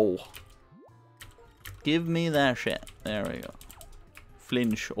fucking yo. Give me that shit. There we go.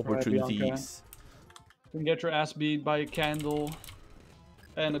 Flinch opportunities. You can get your ass beat by a candle.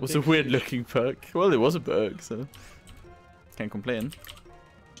 And It was a weird looking bug. Well, it was a bug, so can't complain.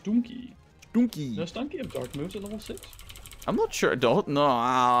 Stunky. Stunky. Does Stunky have dark moves at level 6? I'm not sure. No,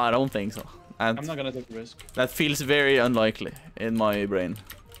 I don't think so. And I'm not gonna take the risk. that feels very unlikely in my brain.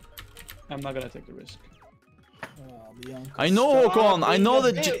 I'm not gonna take the risk. I know, Håkon. I know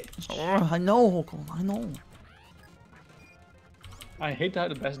that. bitch. I know, Håkon. I know. I hate to have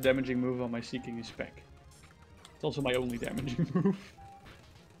the best damaging move on my Seeking is Spec. It's also my only damaging move.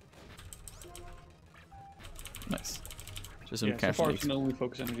 Nice. Just some Yeah, so far casual. it's only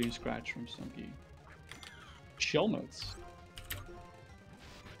focus energy and scratch from Stunky. Shell nuts.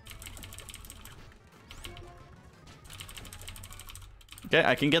 Okay,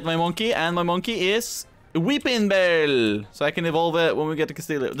 I can get my monkey, and my monkey is Weeping Bell. So I can evolve it when we get to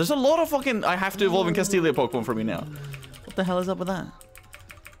Castilia. There's a lot of fucking... I have to evolve in Castilia Pokemon for me now. What the hell is up with that?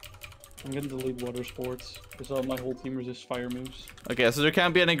 I'm gonna delete water sports because all my whole team resists fire moves. Okay, so there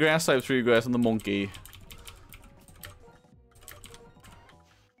can't be any grass types for you guys on the monkey.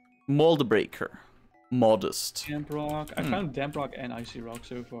 Mold Breaker. Modest. Damp rock. I found damp rock and icy rock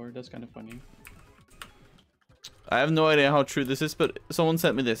so far. That's kind of funny. I have no idea how true this is, but someone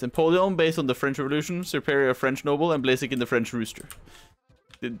sent me this. Napoleon based on the French Revolution, superior French noble, and Blaziken the French rooster.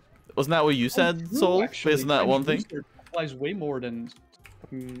 Wasn't that what you said, True, Soul? actually. Based on that French one thing? rooster applies way more than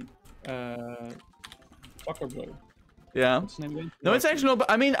soccer blow. Yeah. What's the name again? No, it's actually no, but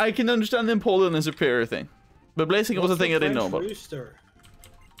I mean, I can understand the Napoleon and superior thing. But Blaziken was a thing I didn't know about. Rooster?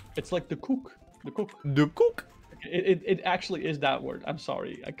 It's like the cook. The cook. The cook? It actually is that word. I'm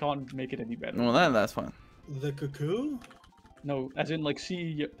sorry. I can't make it any better. Well, that's fine. The cuckoo? No, as in like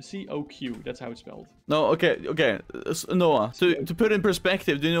C-O-Q. That's how it's spelled. No, okay. Noah, to put in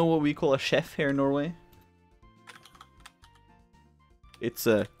perspective, do you know what we call a chef here in Norway? It's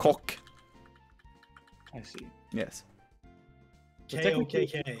a cock. I see. Yes.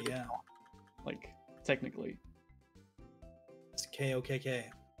 K-O-K-K, yeah. Like, technically. It's K-O-K-K.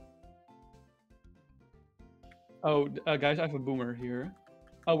 Oh, guys, I have a boomer here.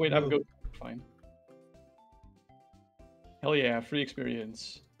 Oh, wait, I have a goat. Fine. Hell yeah, free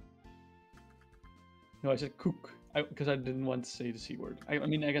experience. No, I said cook. Because I didn't want to say the C word. I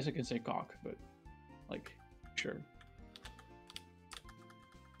mean, I guess I can say cock, but... Like, sure.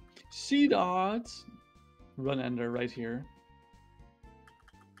 Sea dots! Run ender right here.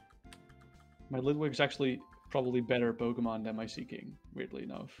 My Litwig's actually probably better Pokemon than my Seaking, weirdly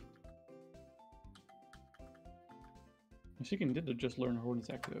enough. My Seaking did just learn Horn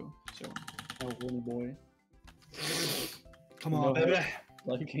Attack though, so... Oh, horny boy. Come on, baby.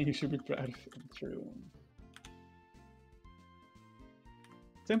 Like, you should be proud of him. True.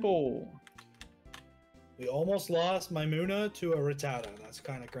 Simple! We almost lost my Muna to a Rattata. That's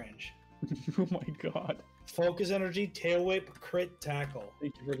kind of cringe. Oh my god. Focus energy, tail whip, crit, tackle.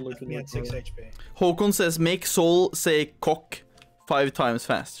 Thank you for looking Me at at 6 HP. Håkon says, make Soul say cock 5 times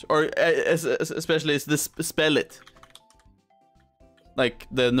fast. Or especially it's this spell it. Like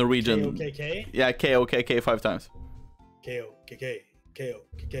the Norwegian. K-O-K-K? Yeah, K-O-K-K 5 times. K-O-K-K,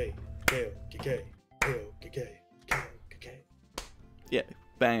 K-O-K-K, K-O-K-K, K-O-K-K, K-O-K-K. Yeah,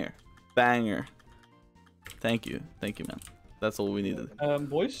 banger. Banger. Thank you, man. That's all we needed.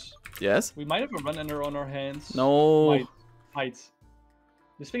 Boys? Yes? We might have a run ender on our hands. No. Height.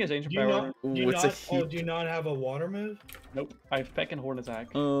 This thing has ancient Do you power. do you not have a water move? Nope. I have Peck and Horn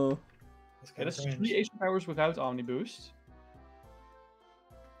Attack. Oh. It has 3 ancient powers without Omni Boost.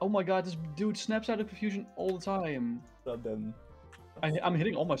 Oh my god, this dude snaps out of confusion all the time. I'm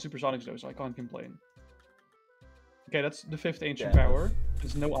hitting all my supersonics though, so I can't complain. Okay, that's the 5th ancient power.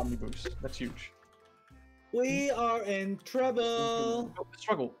 There's no Omni Boost. That's huge. We are in trouble. Oh,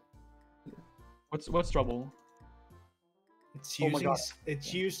 struggle. What's trouble? It's Oh my using, God.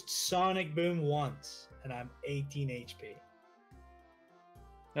 it's used Sonic Boom once, and I'm 18 HP.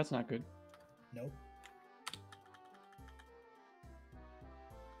 That's not good. Nope.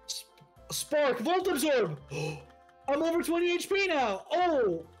 Spark, Volt Absorb! I'm over 20 HP now!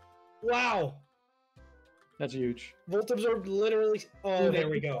 Oh! Wow! That's huge. Volt Absorb literally... Oh, there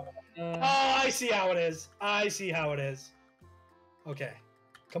we go. Uh, Oh, I see how it is. I see how it is. Okay.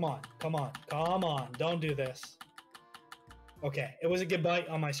 Come on. Don't do this. Okay, it was a good bite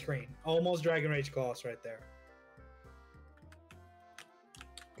on my screen. Almost Dragon Rage Colossus right there.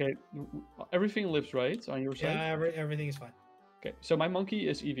 Okay, everything lives right on your side? Yeah, everything is fine. Okay, so my monkey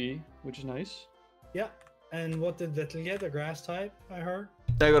is EV, which is nice. Yeah. And what did Vetel get? The grass type, I heard?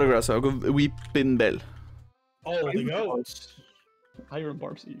 Jeg går grass. Jeg går Weeping Bell. Oh, the goats. Iron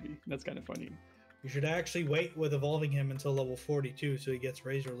Barb's EV. That's kind of funny. You should actually wait with evolving him until level 42 so he gets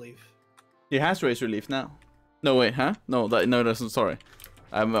Razor Leaf. He has Razor Leaf now. No, wait, huh? No, that's sorry.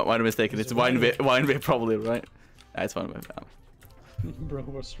 I might have mistaken. It's Wine Vape probably, right? That's fine. Bro,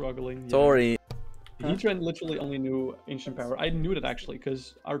 we're struggling. Yeah. Sorry. Heatran literally only knew Ancient Power. I knew that actually,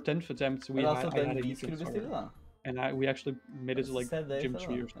 because our 10th attempt, I had a Heatran Power. And we actually made it to like Gym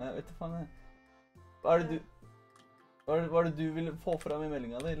 3 or something. Jeg vet ikke faen det. Hva er det du ville få fram I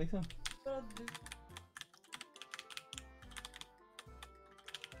meldinga di, liksom?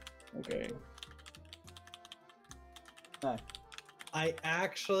 Okay. Nei. I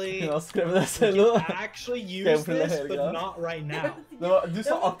actually... Jeg skrev det selv you da. actually use this, but not right now. Du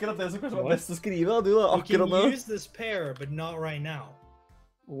sa akkurat det som kanskje var best å skrive da, du da, You akkurat nå. can use this pair, but not right now.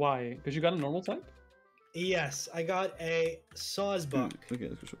 Why? Because you got a normal type? Yes, I got a Sawsbuck, Ok,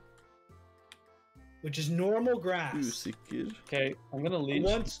 jeg skal se. which is normal grass. Usikker. Okay, I'm gonna lead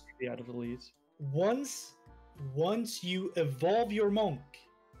Once- out of the leads. Once you evolve your monk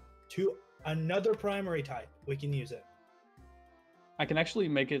to another primary type, we can use it. I can actually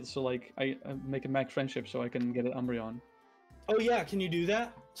make it so like I make a max friendship so I can get an Umbreon. Oh yeah, can you do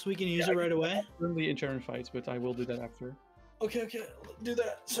that? So we can use it right away? Currently in Challenge fights, but I will do that after. Okay, do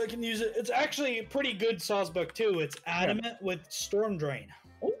that so I can use it. It's actually a pretty good Sawsbuck too. It's Adamant with Storm Drain.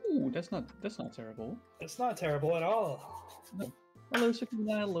 Oh, that's not terrible. It's not terrible at all. No. Hello,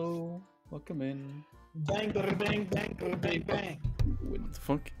 Hello. Welcome in. Bang, bang, bang, bang, bang, bang. What the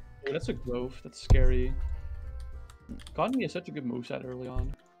fuck? Oh, that's a growth. That's scary. Godney is such a good moveset early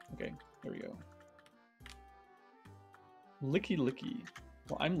on. Okay, there we go. Licky Licky.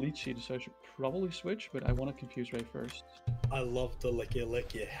 Well, I'm Leech Seed, so I should probably switch, but I want to confuse Ray first. I love the Licky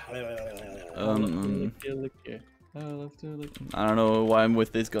Licky. Licky Licky. I love to licky. I don't know why I'm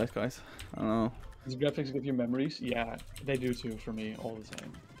with these guys. I don't know. These graphics give you memories? Yeah, they do too for me all the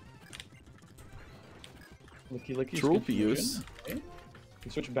time. Licky Licky. Trophy use. Okay.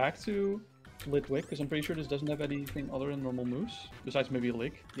 We switch back to Litwick, because I'm pretty sure this doesn't have anything other than normal moves. Besides maybe a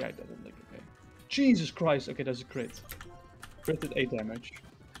lick. Yeah, it doesn't lick, okay. Jesus Christ! Okay, that's a crit. Crit did 8 damage.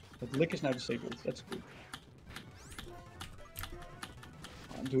 But lick is now disabled, that's good.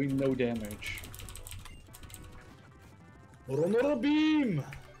 I'm doing no damage. Another beam!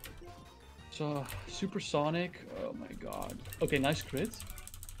 So, Supersonic, oh my god. Okay, nice crit.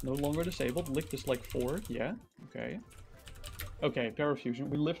 No longer disabled, lick is like 4, yeah, okay. Okay, Parafusion.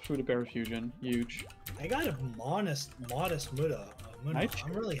 We lived through the Parafusion. Huge. I got a modest Muda. Nice.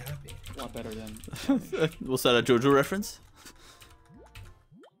 I'm really happy. A lot better than... Was that a JoJo reference?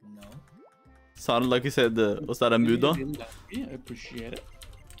 No. Sounded like you said, was that a Muda? Yeah, I appreciate it.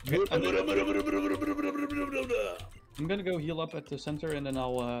 Okay, I'm gonna go heal up at the center and then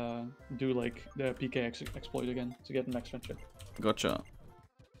I'll do like the PK exploit again to get the next friendship. Gotcha.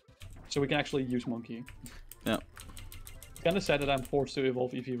 So we can actually use Monkey. Yeah. Kind of sad that I'm forced to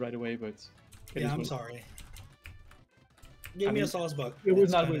evolve Eevee right away, but... Yeah, I'm sorry. Give me a Sawsbuck. It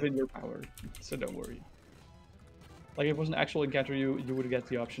was not within your power, so don't worry. Like, if it was an actual encounter, you would get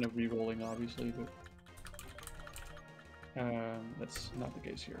the option of re-rolling, obviously, but... that's not the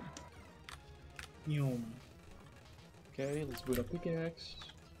case here. Okay, let's boot up pickaxe.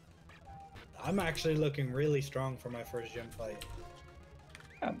 I'm actually looking really strong for my first gym fight.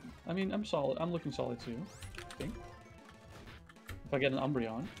 Yeah, I mean, I'm solid. I'm looking solid too, I think. If I get an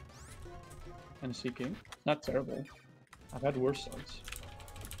Umbreon and a Seaking, not terrible. I've had worse starts.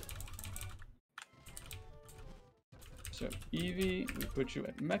 So, Eevee, we put you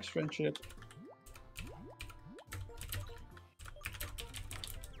at max friendship.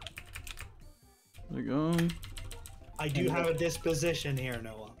 There we go. I do have a disposition here,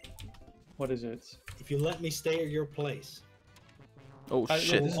 Noah. What is it? If you let me stay at your place. Oh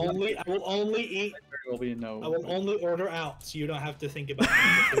shit. I will only eat. Will be no. I will only order out, so you don't have to think about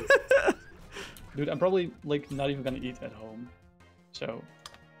it. Dude, I'm probably like not even gonna eat at home, so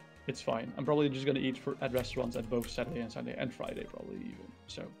it's fine. I'm probably just gonna eat at restaurants at both Saturday and Sunday and Friday probably even.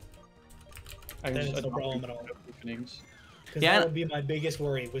 So I Then just it's no problem at all. Evenings. Because that would be my biggest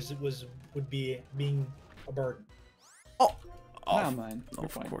worry. Would be being a burden. Oh, Nah, man. oh,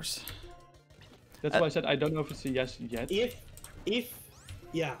 of course. That's why I said I don't know if it's a yes yet.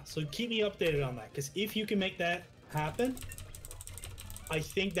 Yeah, so keep me updated on that, because if you can make that happen, I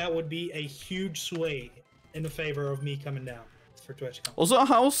think that would be a huge sway in the favor of me coming down for TwitchCon. Also,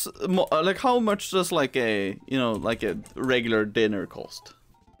 how much does like a regular dinner cost?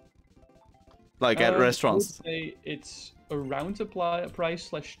 Like at restaurants? I would say it's around the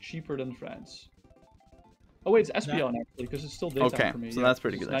price / cheaper than France. Oh wait, it's Espeon actually, because it's still daytime for me. So that's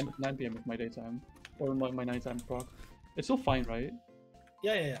pretty good. 9 PM is my daytime, or my nighttime proc. It's still fine, right?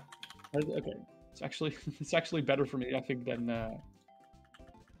 Yeah. Okay, it's actually better for me, I think, than.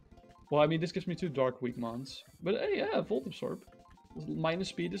 Well, I mean, this gives me 2 Dark Weak Mons, but hey, yeah, Volt Absorb. Minus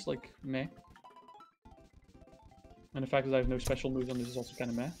speed is like meh, and the fact that I have no special moves on this is also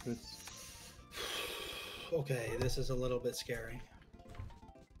kind of meh. But okay, this is a little bit scary.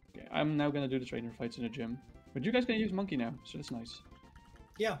 okay, I'm now gonna do the trainer fights in the gym, but you guys can use Monkey now, so that's nice.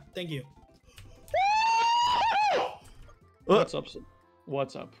 Yeah, thank you. What's up?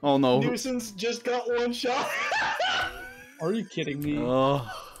 What's up? Oh no. Nuisance just got one shot. Are you kidding me? Oh.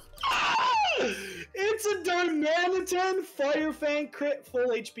 It's a Darmanitan Fire Fang crit full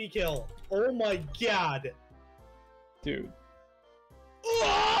HP kill. Oh my god. Dude.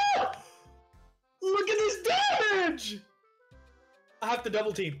 Oh! Look at this damage! I have to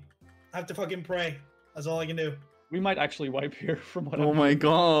double team. I have to fucking pray. That's all I can do. We might actually wipe here from what Oh my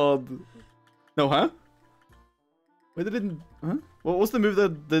god. No, huh? Wait, it didn't. Huh? What was the move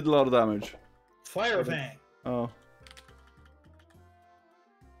that did a lot of damage? Fire Fang. Oh.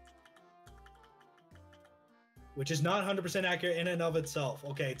 which is not 100% accurate in and of itself.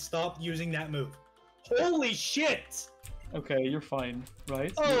 Okay, stop using that move. Holy shit! Okay, you're fine,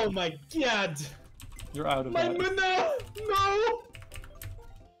 right? Oh my god! You're out of My that. no!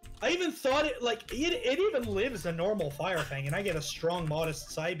 I even thought it like it even lives a normal Fire Fang, and I get a strong, modest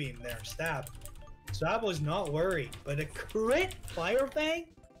Psybeam there. Stab. So I was not worried, but a crit Fire Fang?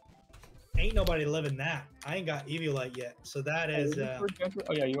 Ain't nobody living that. I ain't got Eviolite yet, so that is.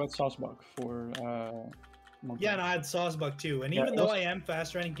 Oh yeah, you had Saucebuck for. Monkey. Yeah, and I had Saucebuck too. And Yeah, even though I am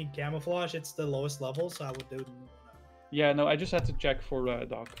faster and can camouflage, it's the lowest level, so I would do. Yeah, no, I just had to check for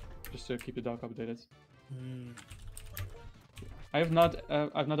Doc, just to keep the Doc updated. I've not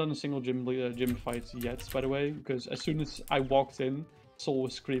done a single gym fight yet, by the way, because as soon as I walked in, Soul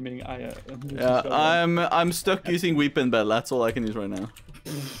was screaming. I'm stuck using Weeping Bell. That's all I can use right now.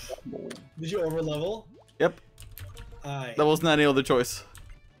 Did you overlevel? Yep. There wasn't any other choice.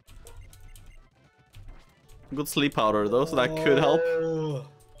 Good sleep powder though, so that could help.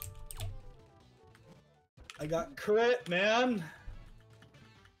 I got crit, man.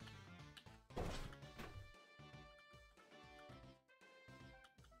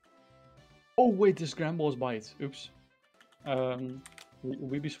 Oh wait, this Grambal's bite. Oops.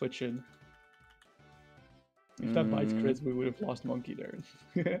 We be switching. If that bite crit, we would have lost Monkey there.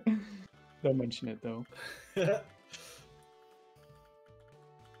 Don't mention it though.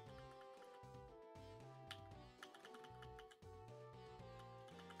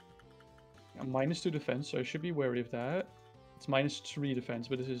 -2 defense, so I should be wary of that. It's -3 defense,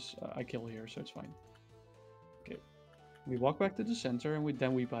 but this is I kill here, so it's fine. Okay, we walk back to the center, and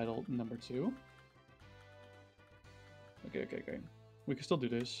then we battle number 2. Okay. We can still do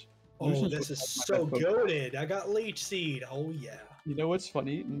this. Oh, Nuisance this is so goated. I got Leech Seed. Oh yeah. You know what's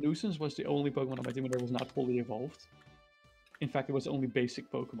funny? Nuisance was the only Pokemon on my team that was not fully evolved. In fact, it was the only basic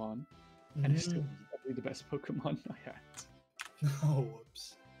Pokemon, and it's still probably the best Pokemon I had. Oh,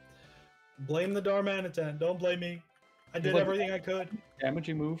 whoops. Blame the Darmanitan. Don't blame me. I did everything I could.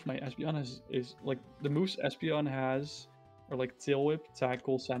 Damaging move my Espeon is like the moves Espeon has are like Tail Whip,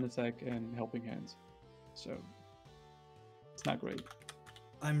 Tackle, Sand Attack, and Helping Hand. So it's not great.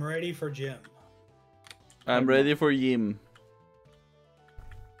 I'm ready for Jim. I'm ready for Yim.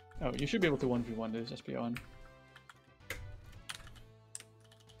 Oh, you should be able to 1v1 this Espeon.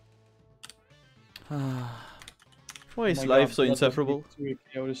 Why is life so insufferable? The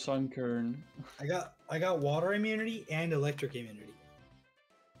Sunkern. I got water immunity and electric immunity.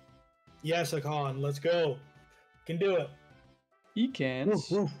 Yes, Akon, let's go. Can do it. He can't.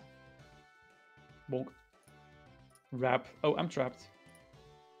 Bonk. Wrap. Oh, I'm trapped.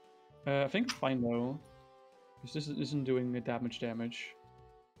 I think fine though. Because this isn't doing that much damage.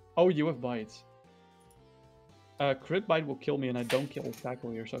 Oh, you have bite. Crit bite will kill me, and I don't kill tackle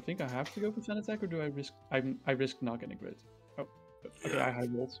here, so I think I have to go for Sand Attack, or do I risk? I risk not getting crit. Oh, okay, I high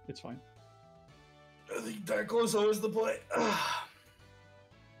rolled. It's fine. I think tackle is always the play.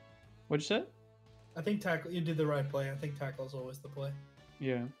 What'd you say? I think tackle. You did the right play. I think tackle is always the play.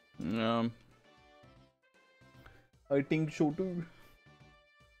 Yeah. I think so too.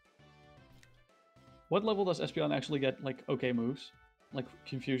 What level does Espeon actually get like okay moves, like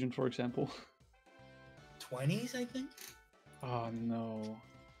Confusion, for example? 20s, I think. Oh no,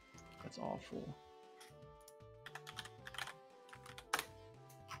 that's awful.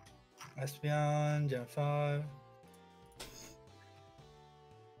 Espeon, Gen 5.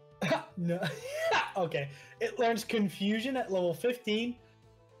 No. Okay. It learns Confusion at level 15,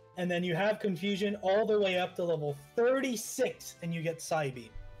 and then you have Confusion all the way up to level 36, and you get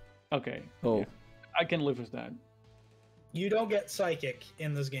Psybeam. Okay. Oh. Yeah. I can live with that. You don't get Psychic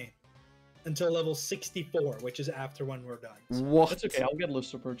in this game until level 64, which is after when we're done. So. What? That's okay. I'll get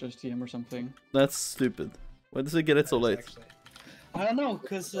Lister Purchase TM or something. That's stupid. Why does it get it so late? Actually, I don't know,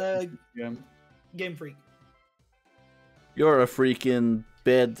 because Yeah. Game Freak. You're a freaking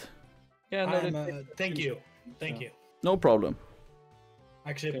bed. Yeah. No. Thank you. Thank you. No problem.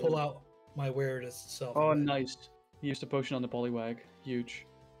 Actually, pull out my weirdest self. Oh, nice. He used a potion on the Poliwag. Huge.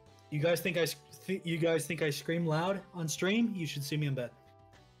 You guys think I scream loud on stream? You should see me in bed.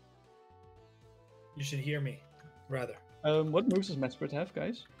 You should hear me, rather. What moves does Mesprit have,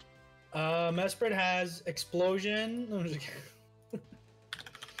 guys? Mesprit has Explosion.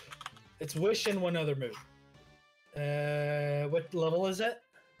 It's Wish and one other move. What level is it?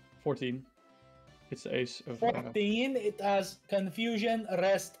 14. It's the ace of... 14. It has Confusion,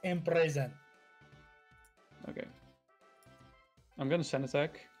 Rest, and Present. Okay. I'm gonna Sand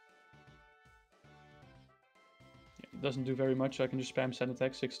Attack. It doesn't do very much, so I can just spam Sand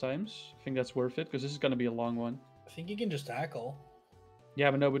Attack 6 times. I think that's worth it, because this is gonna be a long one. I think you can just tackle.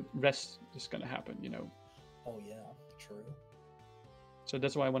 Yeah, but no, but rest is gonna happen, you know. Oh yeah, true. So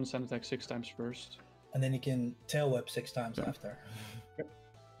that's why I want to send attack 6 times first. And then you can tail whip 6 times after.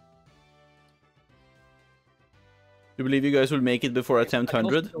 You believe you guys will make it before attempt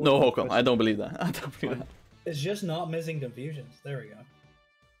 100? No, Håkon, I don't believe that. I don't believe that. It's just not missing confusions. There we go.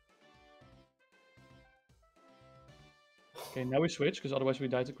 Okay, now we switch, because otherwise we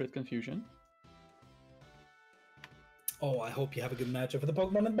die to crit confusion. Oh, I hope you have a good matchup for the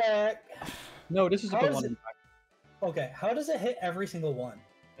Pokemon in the back. No, this is the How one. is it- Okay, how does it hit every single one?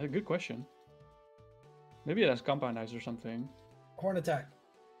 Good question. Maybe it has compound eyes or something. Horn attack.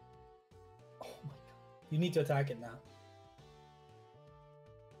 Oh my god. You need to attack it now.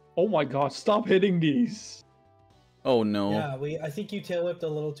 Oh my god, stop hitting these! Oh no. Yeah, I think you tail whipped a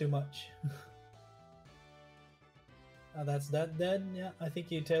little too much. That's that dead. Yeah, I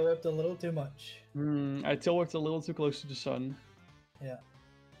think you tail whipped a little too much. I tail whipped a little too close to the sun. Yeah.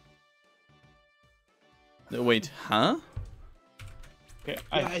 Wait, huh? Okay,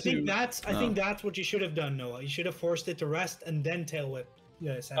 Yeah, I think that's what you should have done, Noah. You should have forced it to rest and then tail whip.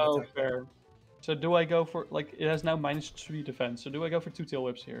 Yeah, Oh, fair. So do I go for, like, it has now -3 defense, so do I go for 2 tail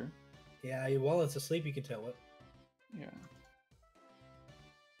whips here? Yeah, while it's asleep, you can tail whip. Yeah.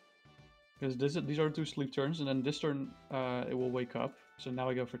 Because these are 2 sleep turns, and then this turn it will wake up. So now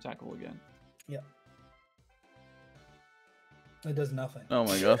I go for tackle again. Yeah. It does nothing. Oh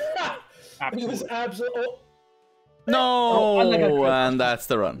my god. It was absolutely. Oh. No! And that's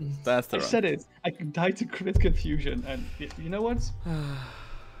the run. That's the I run. said it. I can die to crit confusion, and you know what?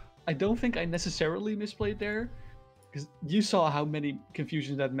 I don't think I necessarily misplayed there, because you saw how many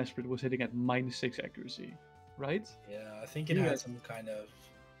confusions that Mesprit was hitting at -6 accuracy, right? Yeah, I think it had some kind of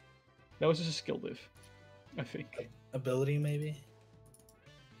That was just a skill diff, I think. ability, maybe.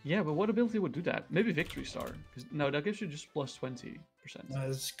 Yeah, but what ability would do that? Maybe Victory Star. No, that gives you just +20%.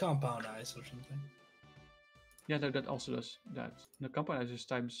 It's compound eyes or something. Yeah, no, that also does that. The compound is just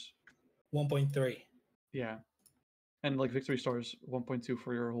times 1.3. yeah, and like Victory Star is 1.2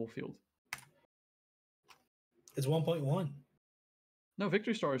 for your whole field. It's 1.1. No,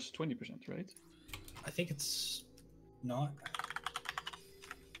 Victory Star is 20%, right? I think it's not.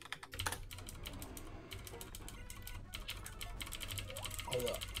 Hold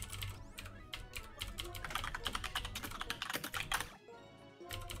up.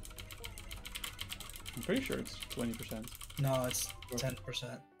 I'm pretty sure it's 20%. No, it's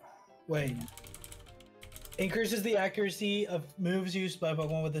 10%. Wait. Increases the accuracy of moves used by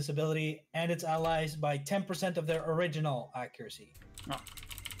Pokemon with this ability and its allies by 10% of their original accuracy. Ah.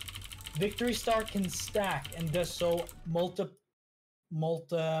 Victory Star can stack and does so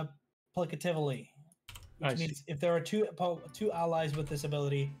multiplicatively. Which means if there are two allies with this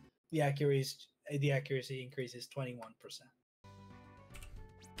ability, the accuracy increases 21%.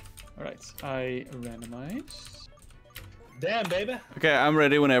 Alright, I randomized. Damn, baby. Okay, I'm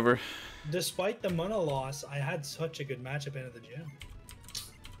ready whenever. Despite the mana loss, I had such a good matchup into the gym.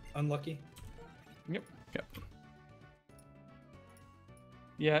 Unlucky. Yep. Yep.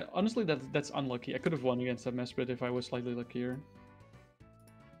 Yeah, honestly, that's unlucky. I could have won against that Mesprit if I was slightly luckier.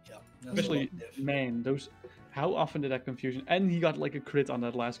 Yeah. Especially, man, those... How often did that confusion... And he got like a crit on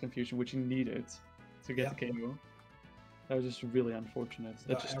that last confusion, which he needed to get the KO. That was just really unfortunate.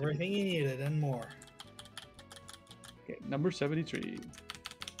 That's just everything he needed and more. Okay, number 73.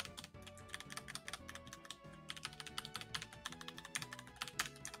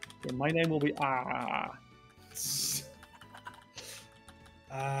 Okay, my name will be Ah.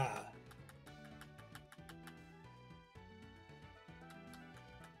 Ah.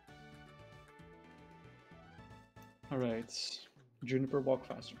 Alright. Juniper, walk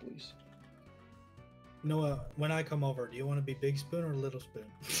faster, please. Noah, when I come over, do you want to be Big Spoon or Little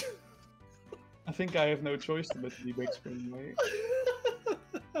Spoon? I think I have no choice to let the big spoon, right?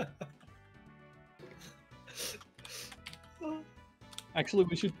 Actually,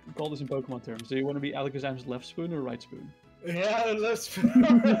 we should call this in Pokemon terms. Do you want to be Alakazam's left spoon or right spoon? Yeah, left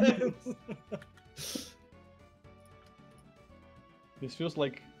spoon. This feels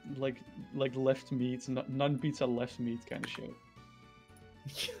like left meat, none pizza left meat kind of show.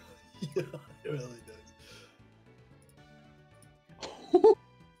 Yeah, it really does.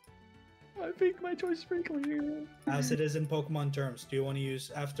 I think my choice is pretty clear. As it is in Pokemon terms, do you want to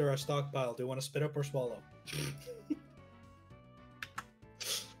use after a stockpile? Do you want to spit up or swallow?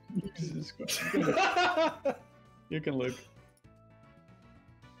 Jesus Christ. You can look.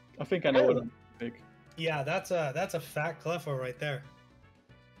 I think I know what I'm gonna pick. Yeah, that's a fat Cleffa right there.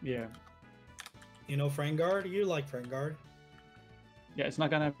 Yeah. You know Frangard? You like Frangard. Yeah, it's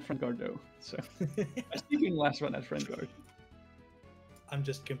not gonna have friend guard though. So I think you can last run at friend guard. I'm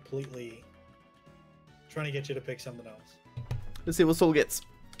just completely trying to get you to pick something else. Let's see what Soul gets.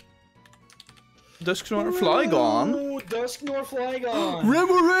 Dusknoir Flygon. Ooh, Dusknoir Flygon.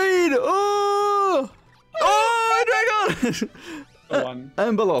 Remoraid! Oh! Oh, Dragon! One.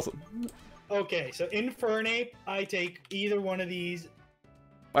 And Blossom. Okay, so Infernape, I take either one of these.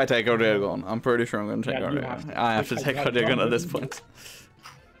 I take Dragon. I'm pretty sure I'm gonna take Yeah, you Dragon. have to. I have to Because take you have Dragon Dragon. at this point.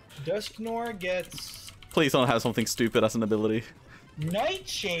 Dusknoir gets Please don't have something stupid as an ability.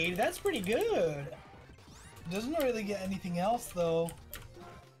 Nightshade. That's pretty good. Doesn't really get anything else though.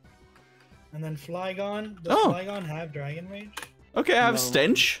 And then Flygon. Does Flygon have Dragon Rage? Okay, I have No.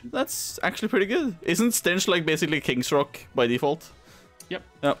 Stench. That's actually pretty good. Isn't Stench like basically King's Rock by default? Yep.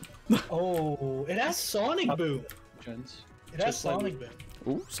 Yep. Oh, it has Sonic Boom. Gens. It has Just like- Sonic Boom.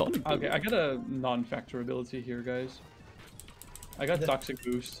 Ooh, Sonic Boom. Okay, I got a non-factor ability here, guys. I got The- Toxic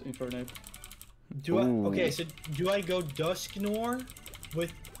Boost, Infernape. Do I? Ooh. Okay, so do I go Dusknoir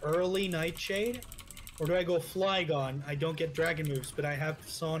with early Nightshade, or do I go Flygon? I don't get Dragon moves, but I have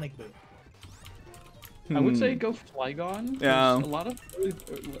Sonic Boom. I would say go Flygon. 'cause Yeah. A lot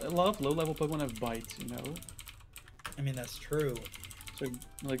of low-level Pokemon have bites, you know. I mean, that's true. So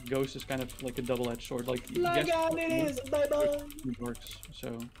like Ghost is kind of like a double-edged sword. Like yes, Flygon, it is. Bye bye. it works.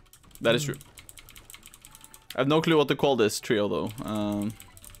 So That is true. I have no clue what to call this trio though.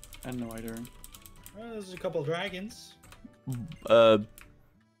 I know either. Well, there's a couple dragons.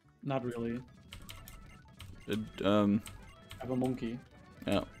 Not really. Um, I have a monkey.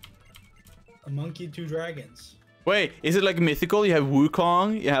 yeah. A monkey, 2 dragons. Wait, is it like mythical? You have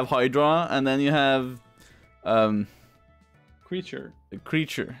Wukong, you have Hydra, and then you have Creature. a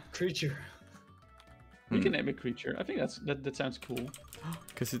creature. Creature. We can name a creature. I think that sounds cool.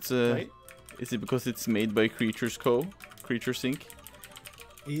 Because it's a. Right? Is it because it's made by Creatures Co? Creatures Inc.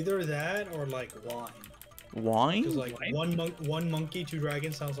 Either that or like wine. Wine? Because like Wine? one monkey, 2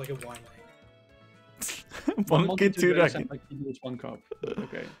 dragons sounds like a wine name. Monkey two dragon. dragon. Like he was 1 cup.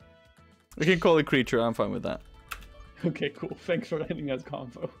 Okay. We can call it creature. I'm fine with that. Okay, cool. Thanks for ending that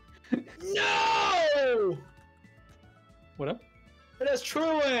convo. No! What up? It has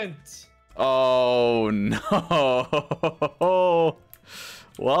Truant! Oh no!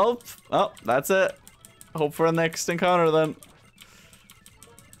 Well, oh, that's it. Hope for a next encounter then.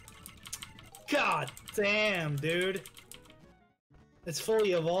 God damn, dude. It's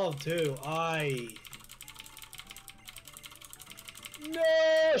fully evolved too. No!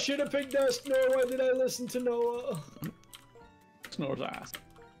 I should have picked Dusknoir. Why did I listen to Noah? Snore's ass.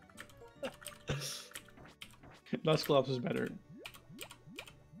 Dusclops is better.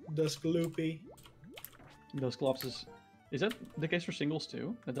 Duskloopy. Dusclops is... Is that the case for singles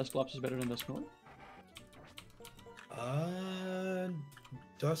too? That Dusclops is better than Dusknoir?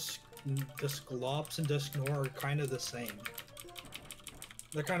 Dusklops and Dusknoir are kind of the same.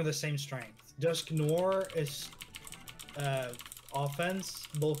 They're kind of the same strength. Dusknoir is offense,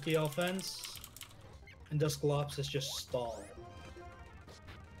 bulky offense, and Dusklops is just stall.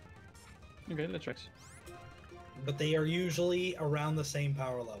 Okay, that tracks. But they are usually around the same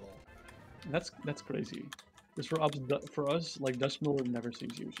power level. That's crazy. Because for us, like Dusknoir never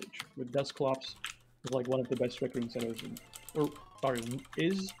sees usage. With Dusclops is like one of the best Trick Room setters in,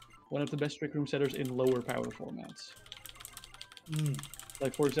 is one of the best Trick Room setters in lower power formats.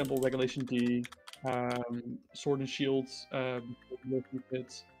 Like for example, Regulation D, Sword and Shield,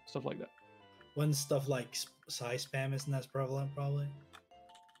 Pits, stuff like that. When stuff like size spam isn't as prevalent, probably.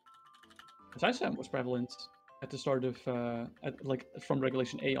 Size Spam was prevalent at the start of, like from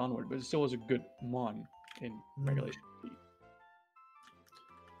Regulation A onward, but it still was a good mon in Regulation B.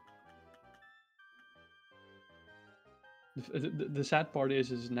 The sad part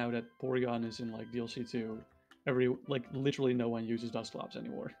is now that Porygon is in like DLC 2, literally no one uses Dusclops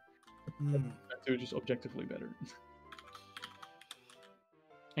anymore. They're just objectively better.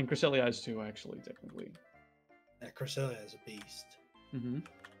 And Cresselia is too, actually, technically. Yeah, Cresselia is a beast. Mm-hmm.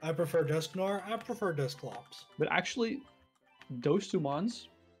 I prefer Dusknoir. I prefer Dusclops. But actually, those 2 mons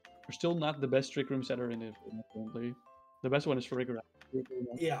are still not the best Trick Room setter in it currently. The best one is for Rigor.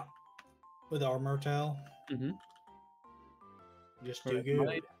 Yeah. With Armor Tail. Mm-hmm. Just do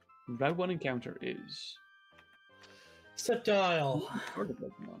good. That one encounter is Sceptile. Or the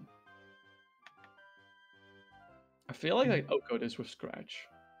Pokemon. I feel like I outgo this with Scratch.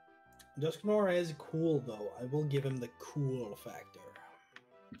 Dusknoir is cool though. I will give him the cool factor.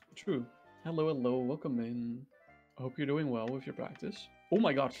 True. Hello, hello, welcome in. I hope you're doing well with your practice. Oh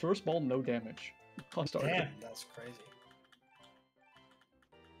my god, first ball, no damage. I'll start. Damn, that's crazy.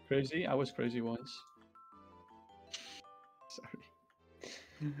 Crazy? I was crazy once. Sorry.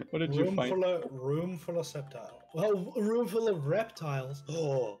 What did you find? Room full of Sceptile. Well, room full of reptiles.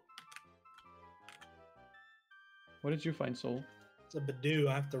 Oh. What did you find, Soul? It's a Badoo.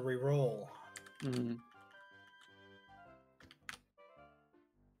 I have to re-roll. Mm.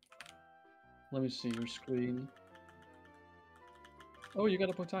 Let me see your screen. Oh, you got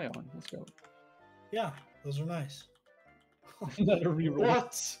a Potion. Let's go. Yeah, those are nice. Another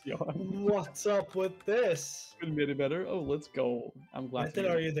reroll. What's up with this? Couldn't be any better. Oh, let's go. I'm glad.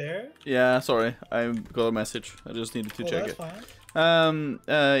 Are you there? Yeah, sorry. I got a message. I just needed to check that's it. Fine.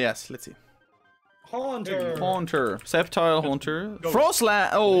 Yes, let's see. Haunter. Haunter. Sceptile Haunter. Go. Frostland.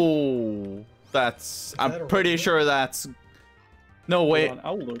 Oh, that's... I'm pretty sure that's... No, wait. Hold on,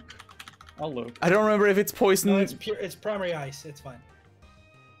 I'll look. I'll look. I don't remember if it's poison. No, it's pure. It's primary ice. It's fine.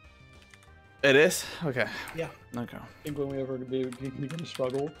 It is? Okay. Yeah. Okay. I think when we ever begin to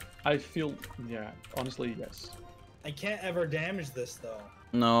struggle, I feel, yeah, honestly, yes. I can't ever damage this though.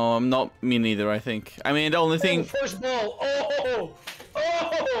 No, I'm not. Me neither, I think. I mean, the only thing... First ball.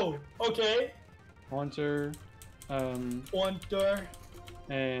 Oh. Okay. Haunter, Haunter.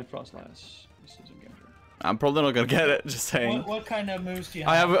 and Frostlass. This is Encounter. I'm probably not gonna get it, just saying. What kind of moves do you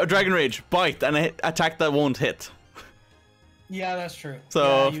have? I have a Dragon Rage, Bite, and an attack that won't hit. Yeah, that's true.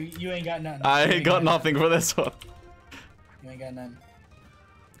 So, yeah, you ain't got nothing. I ain't got nothing for this one. You ain't got nothing.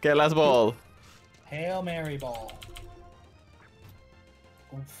 Okay, last ball. Hail Mary ball.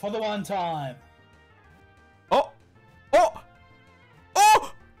 For the one time. Oh! Oh!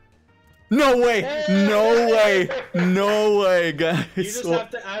 Oh! No way! No way! No way, guys! You just have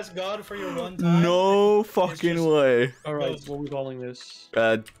to ask God for your one time. No fucking way. Alright, what are we calling this?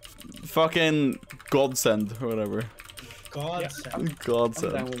 Fucking Godsend, or whatever. Godsend. I'm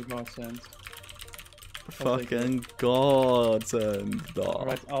Godsend. down with Godsend. Fucking Godsend.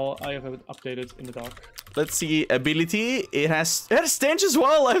 Alright, I have it updated in the dock. Let's see, ability. It has stench as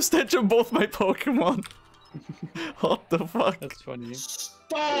well. I have stench on both my Pokemon. What the fuck? That's funny.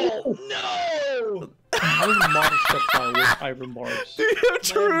 Oh no! I was Mars Sceptile with Iron Barbs. Do you have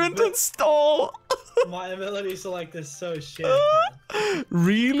Truant and Stall? My ability select is so shit.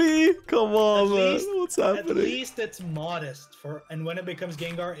 Really? Come on, man. What's At happening? least it's modest for, and when it becomes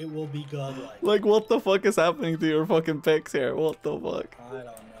Gengar, it will be godlike. Like, what the fuck is happening to your fucking picks here? What the fuck? I don't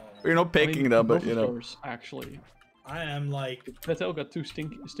know. You're not picking them, but both you know. yours, actually. I am like Vetel got two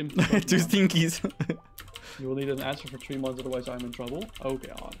stinky Two Pokemon. stinkies. You will need an answer for 3 months, otherwise I'm in trouble. Oh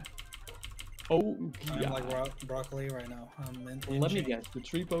god. Oh I'm yeah. like broccoli right now. I'm in Let me guess. The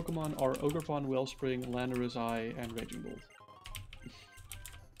 3 Pokemon are Ogerpon, Wellspring, Landorus Eye, and Raging Bolt.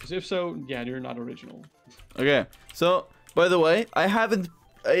 Because if so, yeah, you're not original. Okay, so by the way, I haven't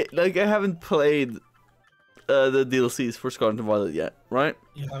played the DLCs for Scarlet and Violet yet, right?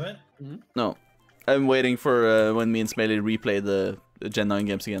 You haven't? No, I'm waiting for when me and Smelly replay the Gen 9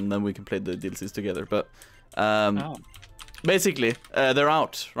 games again, then we can play the DLCs together. But basically, they're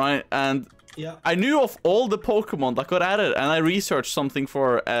out, right? And Yeah. I knew of all the Pokemon that got added, and I researched something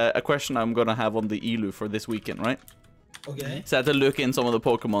for a question I'm gonna have on the ELU for this weekend, right? Okay. So I had to look in some of the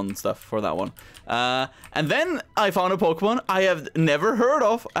Pokemon stuff for that one. And then I found a Pokemon I have never heard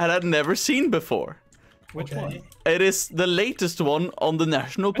of and had never seen before. Which Okay. one? It is the latest one on the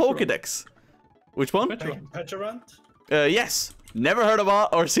National Petrol. Pokédex. Which one? Petrol. Pecharunt? Yes. Never heard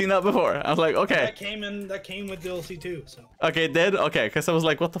about or seen that before. I was like, okay. That came with DLC too, so. Okay, it did? Okay, because I was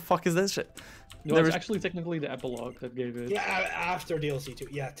like, what the fuck is this shit? No, Never- it's actually technically the epilogue that gave it. Yeah, after DLC 2.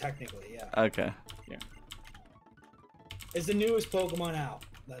 Yeah, technically, yeah. Okay. It's the newest Pokemon out.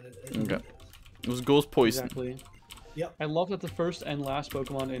 Okay. It was Ghost Poison. Exactly. Yep. I love that the first and last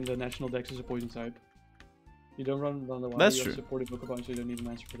Pokemon in the National Dex is a poison type. You don't run the wild. That's you true. have supported Pokemon, so you don't need an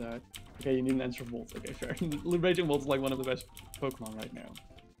answer for that. Okay, you need an answer for Volt. Okay, fair. Raging Volt is like one of the best Pokemon right now.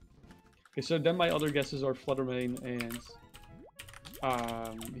 Okay, so then my other guesses are Fluttermane and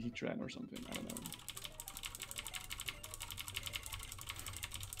Heatran or something. I don't know.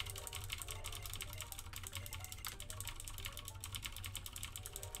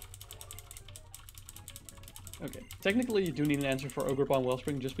 Okay, technically you do need an answer for Ogerpon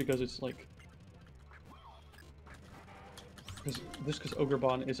Wellspring just because it's like... Because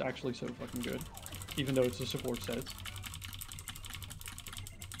Ogerpon is actually so fucking good, even though it's a support set.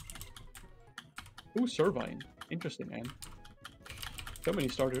 Ooh, Servine. Interesting, man. So many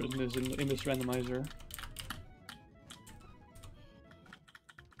starters in this randomizer.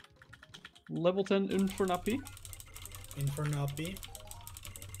 Level 10 Infernape. Infernape.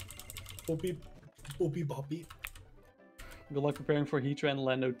 Poopy Boppy. Good luck preparing for Heatran,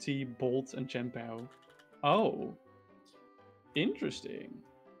 Lando T, Bolt, and Chempao. Oh. Interesting.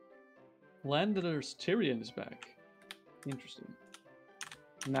 Lander's Tyrion is back. Interesting.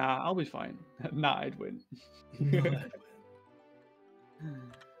 Nah, I'll be fine. Nah, I'd win.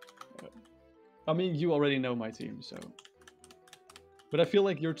 I mean, you already know my team, so. But I feel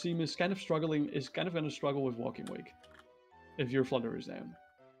like your team is kind of struggling. Is kind of going to struggle with Walking Wake, if your Flutter is down.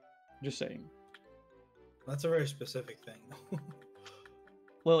 Just saying. That's a very specific thing.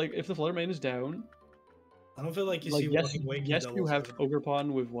 Well, like if the Flutter main is down. I don't feel like you Like, see yes, Walking Wake. yes, you have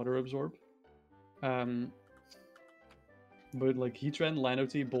Ogerpon with Water Absorb. But like Heatran,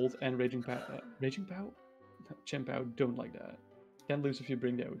 Lanoty, Bolt, and Raging Pow, Chien-Pao don't like that. Can lose if you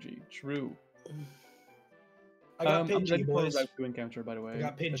bring the OG. True. I got I'm Pidgey, ready for boys. Route to encounter, by the way. I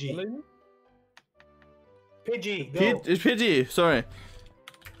got Pidgey. Vetelino? Pidgey, go. It's Pidgey, sorry.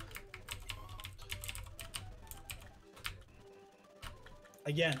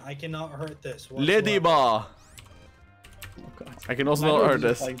 Again, I cannot hurt this. Ladyba. Oh god. I can also Neither not of hurt these are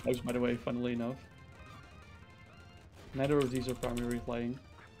this. flying types, by the way, funnily enough. Neither of these are primary flying.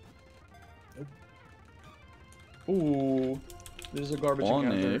 Nope. Ooh. This is a garbage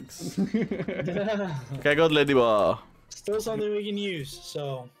Onyx. encounter. Okay, I got Ladyba. Still something we can use,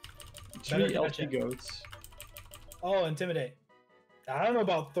 so. Better 3 catch LC it. goats. Oh, Intimidate. I don't know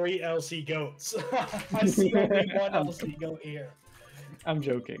about 3 LC goats. I see only 1 LC goat here. I'm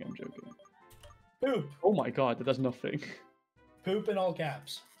joking, I'm joking. Poop. Oh my god, that does nothing. Poop in all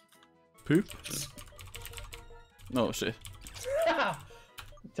caps. Poop? No, shit.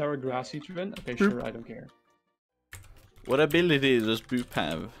 Terra Grass Heatran? Okay, sure, I don't care. What ability does Boop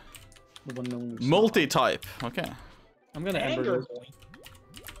have? The one no one saw. Multi-type. Okay. I'm gonna Ember Anger this. point.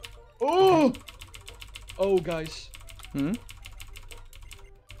 Oh! Oh, guys. Hmm?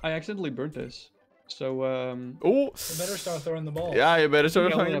 I accidentally burnt this. So, Oh! You better start throwing the ball. Yeah, you better I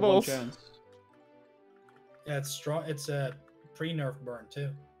start think I only throwing have one balls. chance. Yeah, it's strong. It's a pre-nerf burn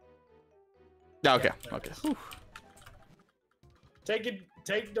too. Yeah, okay. Yeah, Okay. there it is.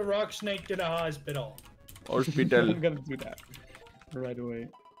 Take the rock snake to the hospital. Hospital. I'm gonna do that right away.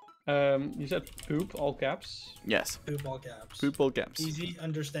 You said poop, all caps. Yes. Poop all caps. Poop all caps. Easy,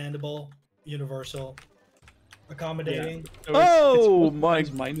 understandable, universal, accommodating. So Oh, it's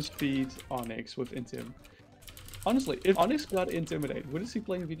my- minus speed Onyx with Intim. Honestly, if Onyx got Intimidate, would he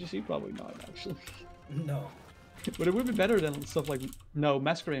playing VGC? Probably not, actually. No. But it would be better than stuff like... No,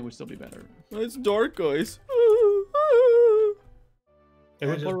 Masquerain would still be better. It's dark, guys. It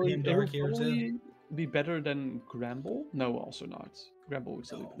would just probably, being dark here, too. be better than Gramble? No, also not. Gramble would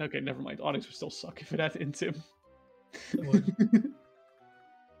still be... No. Okay, never mind. Onyx would still suck if it had Intim. It would.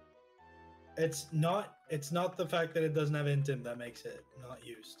 It's not the fact that it doesn't have Intim that makes it not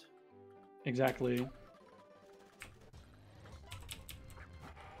used. Exactly.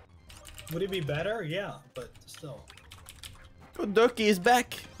 Would it be better? Yeah, but still. Good Ducky is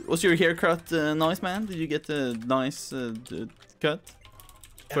back. Was your haircut nice, man? Did you get a nice cut?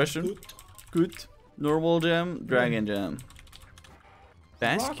 Question? Poop. Good. Normal gem, dragon gem.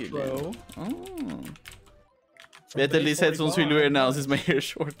 Basket Rock gem. Oh. From Vetelino's base headphones 45, really weird now nice. since my hair is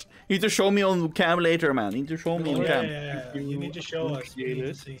short. You need to show me on cam later, man. You need to show me on Yeah, cam. yeah. You need to show us. We need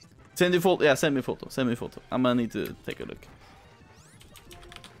to see. Send me photo. Yeah, send me photo. Send me photo. I'm gonna need to take a look.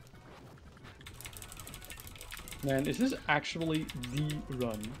 Man, is this actually the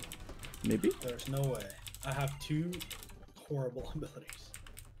run? Maybe. There's no way. I have 2 horrible abilities.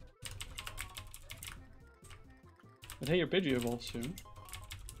 But hey, your Pidgey evolves soon.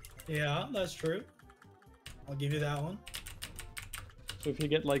 Yeah, that's true. I'll give you that one. So if you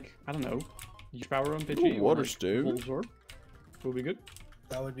get like, I don't know, huge power on Pidgey, Ooh, Water or like Stone. Full Absorb, will be good.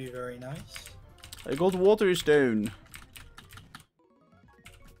 That would be very nice. I got water stone.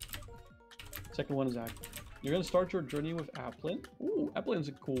 Second one is Act. You're gonna start your journey with Applin. Ooh, Applin's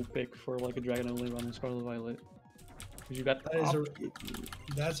a cool pick for like a dragon only run in Scarlet Violet. Because you got That is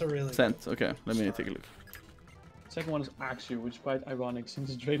that's a really Sent. Okay, let me take a look. Second one is Axew, which is quite ironic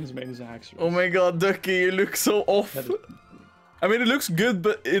since Draven's main is Axew. Oh my god, Ducky, you look so off. That is- I mean, it looks good,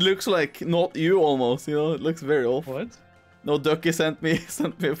 but it looks like not you almost, you know? It looks very off. What? No, Ducky sent me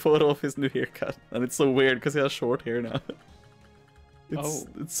a photo of his new haircut, and it's so weird because he has short hair now. It's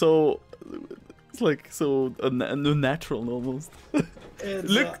so... It's like so unnatural almost. It's,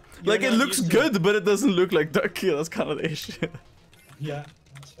 Look, you're like it not looks used to it. good, but it doesn't look like Ducky. That's kind of the issue. Yeah,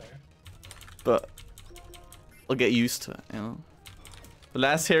 that's fair. But I'll get used to it, you know. The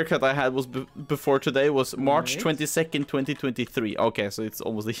last haircut I had was before today was March 22nd, 2023. Okay, so it's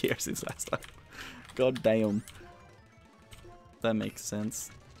almost a year since last time. God damn. That makes sense.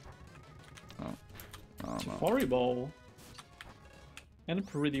 Oh, oh no. Horrible. And a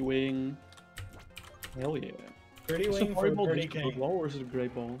Pretty Wing. Hell yeah. Pretty Is wing a for Horrible Pretty just a King. ball or is it a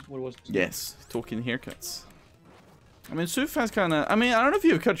Great Ball? What was it? Yes, talking haircuts. I mean, Suf has kind of... I mean, I don't know if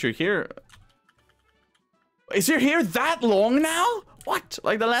you've cut your hair. Is your hair that long now? What?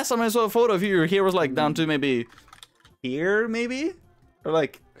 Like the last time I saw a photo of you, your hair was like down to maybe here, maybe? Or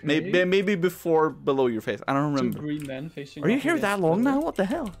like maybe before below your face. I don't remember. Two green men facing. Are your hair that long now? What the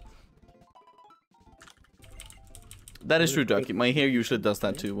hell? That is true, Ducky. My hair usually does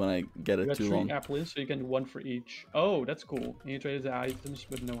that too when I get it too long. You got 3 applins, so you can do 1 for each. Oh, that's cool. You trade the items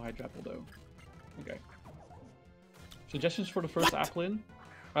with no Hydra apple though. Okay. Suggestions for the first applin?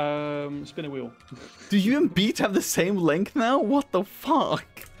 Spin a wheel. Do you and Beat have the same length now? What the fuck?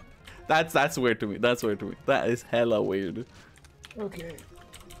 That's weird to me. That's weird to me. That is hella weird. Okay.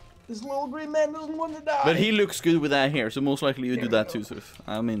 This little green man doesn't want to die. But he looks good with that hair, so most likely you do that too, Suf.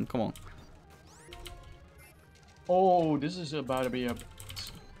 I mean, come on. Oh, this is about to be a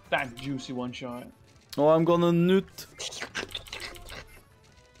that juicy one shot. Oh, I'm gonna nut.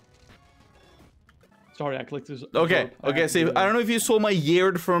 Sorry, I clicked this. Okay, see, I don't know if you saw my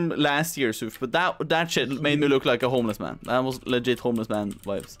yard from last year, Suf, but that shit made me look like a homeless man. That was legit homeless man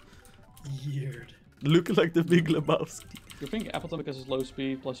vibes. Yard. Look like the Big Lebowski. You think Appleton because it's low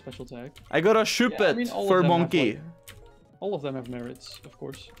speed plus special attack? I got a Shuppet for Monkey. All of them have merits, of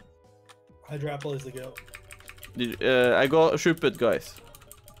course. Hydra apple is the go. I got a Shuppet, guys.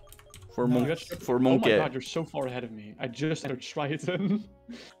 For Monkey. Oh my god, you're so far ahead of me. I just entered Triton.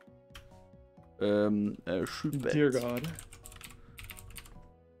 Shuppet. Dear god.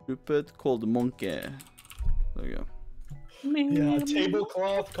 Shuppet called Monkey. There you go. Yeah, a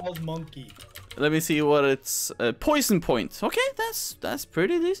tablecloth called Monkey. Let me see what it's. Poison point. Okay, that's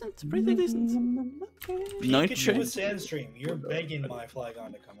pretty decent. Pretty decent. Nightshade. With Sandstream, you're begging my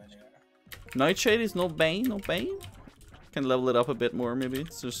Flygon to come in here. Nightshade is no bane, no bane. Can level it up a bit more, maybe,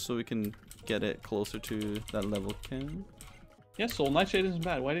 just so we can get it closer to that level. Can. Yeah, Soul Nightshade isn't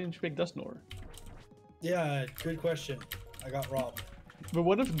bad. Why didn't you pick Dustnor? Yeah, good question. I got robbed. But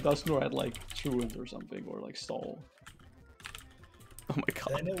what if Dustnor had like Truant or something, or like Stall? Oh my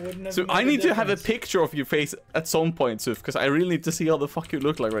god. Then it wouldn't have So made I need to have a difference. picture of your face at some point, Suf, because I really need to see how the fuck you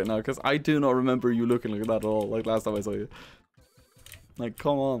look like right now, because I do not remember you looking like that at all, like last time I saw you. Like,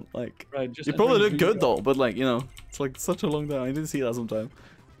 come on, like, Right, just you probably look good though, but like, you know, it's like such a long time. I need to see that sometime.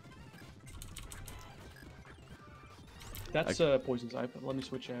 That's poison type. Let me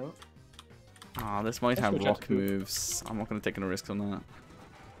switch out. Ah, this might have rock moves. I'm not gonna take any risks on that.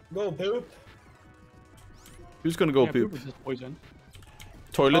 Go poop. Who's gonna go Yeah, poop? is poison.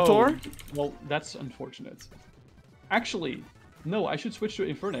 Toiletor? Oh, well, that's unfortunate. Actually, no, I should switch to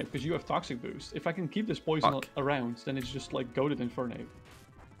Infernape because you have Toxic Boost. If I can keep this poison around, then it's just like goaded Infernape.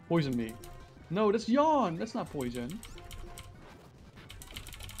 Poison me. No, that's Yawn. That's not poison.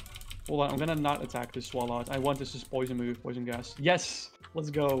 Hold on, I'm gonna not attack this Swallow. I want this as poison move, poison gas. Yes, let's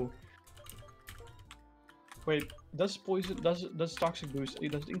go. Wait, does Toxic Boost,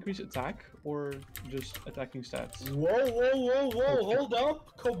 does it increase attack or just attacking stats? Whoa, hold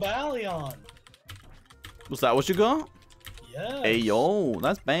up. Cobalion. Was that what you got? Yes. Hey yo,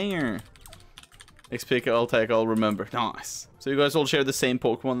 that's banger. XP I'll take, I'll remember. Nice. So you guys all share the same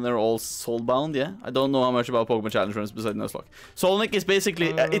Pokemon, they're all soulbound, yeah? I don't know how much about Pokemon Challenge runs besides Nuzlocke. SoulLink is basically,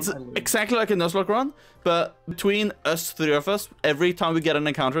 it's exactly like a Nuzlocke run, but between us, 3 of us, every time we get an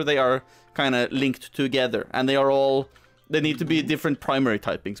encounter, they are kind of linked together. And they are all, they need to be different primary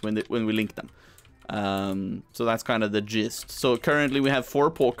typings when we link them. So that's kind of the gist. So currently we have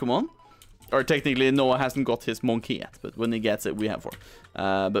 4 Pokemon. Or technically Noah hasn't got his monkey yet, but when he gets it, we have 4.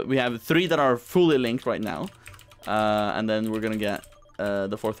 But we have 3 that are fully linked right now. And then we're gonna get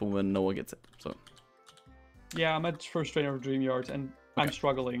the 4th one when Noah gets it. So yeah, I'm at first trainer of Dream Yard and I'm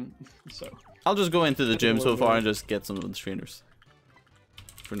struggling. So I'll just go into the gym so far and just get some of the trainers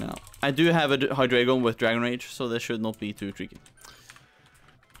for now. I do have a Hydreigon with Dragon Rage, so this should not be too tricky.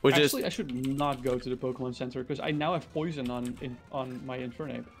 Actually, I should not go to the Pokemon Center because I now have poison on my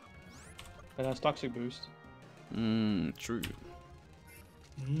Infernape. That has Toxic Boost. True.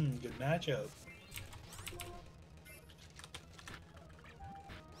 Good matchup.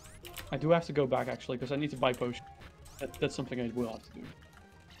 I do have to go back actually because I need to buy potions. That's something I will have to do.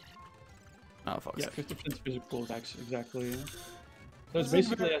 Oh fuck. Yeah, 50% physical attacks exactly. So it's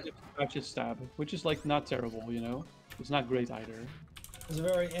basically as if I should stab, which is like not terrible, you know. It's not great either. It's a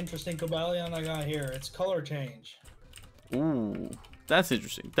very interesting Cobalion I got here. It's color change. Ooh, that's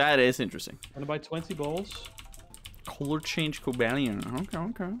interesting. That is interesting. I'm gonna buy 20 balls. Color change Cobalion.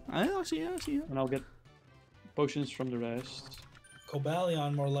 Okay. I see it. And I'll get potions from the rest.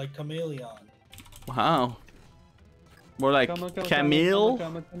 Cobalion more like chameleon. Wow. More like Camille.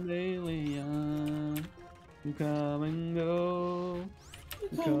 Come chameleon. You come and go.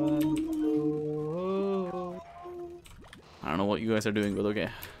 You come and go. I don't know what you guys are doing, but okay.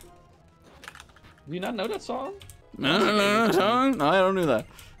 Do you not know that song? No, I don't do that.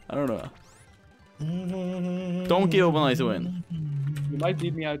 I don't know that. Donkey Open Eyes win. You might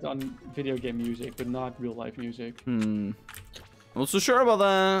beat me out on video game music, but not real life music. I'm not so sure about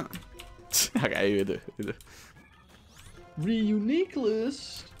that. Okay, you do.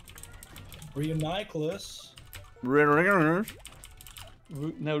 Reuniqueless. Reuniqueless. No,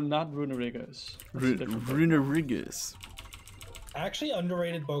 not Runerigas. Runerigas. Actually,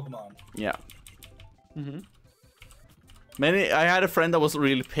 underrated Pokemon. Yeah. I had a friend that was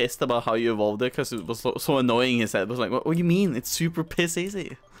really pissed about how you evolved it because it was so annoying. He said, "It was like, what do you mean? It's super piss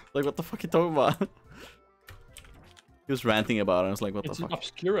easy. Like, what the fuck are you talking about?" He was ranting about it. I was like, what the fuck? It's an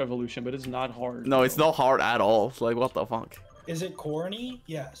obscure evolution, but it's not hard. No, it's not hard at all. It's like, what the fuck? Is it corny?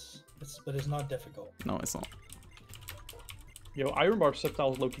 Yes. But it's not difficult. No, it's not. Yo, Iron Barb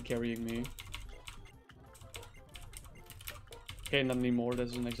Sceptile's low-key carrying me. Okay, not anymore. That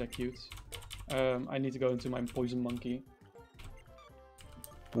doesn't execute. I need to go into my Poison Monkey.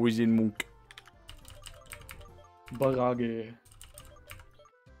 Poison Monk. Barage.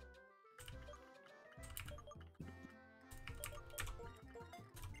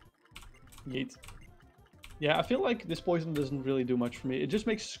 Yeet. Yeah, I feel like this poison doesn't really do much for me. It just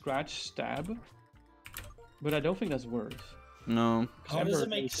makes Scratch stab. But I don't think that's worth. No. How does it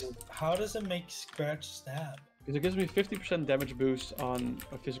make Scratch stab? Because it gives me 50% damage boost on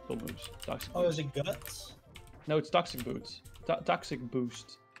physical moves. Toxic Oh, boost. is it guts? No, it's toxic boost. Toxic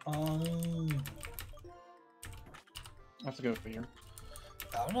boost. Oh. I have to go over here.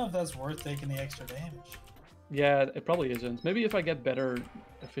 I don't know if that's worth taking the extra damage. Yeah, it probably isn't. Maybe if I get better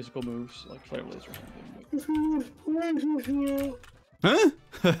physical moves, like Flare Blitz or something. Huh?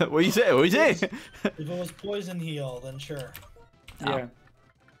 What you say? What you say? If it was Poison Heal, then sure. Yeah.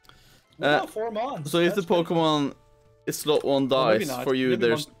 Well, 4 months. So if the Pokemon slot 1 dies for you, maybe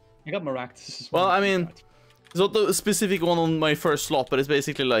there's... I got Maractus. Well, I mean, it's not the specific one on my first slot, but it's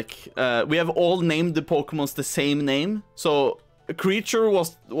basically like, we have all named the Pokemons the same name. So a creature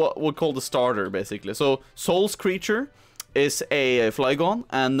was what we call the starter, basically. So Soul's creature is a Flygon,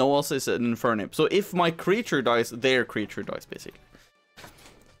 and Noah's is an Infernip. So if my creature dies, their creature dies, basically.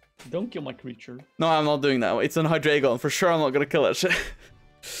 Don't kill my creature. No, I'm not doing that. It's an Hydreigon. For sure, I'm not gonna kill that shit.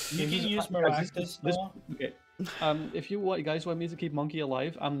 You can use Maractus. Okay. If you guys want me to keep Monkey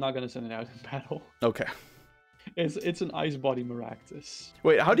alive, I'm not gonna send it out in battle. Okay. It's an Ice Body Maractus.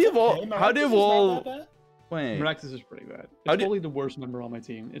 Wait, how do you evolve? Okay, How do you Maractus is not evolve? that bad. Wait. Maractus is pretty bad. How It's do- probably the worst member on my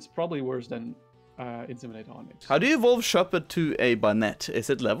team. It's probably worse than Intimidate Onyx. How do you evolve Shuppet to a Banette? Is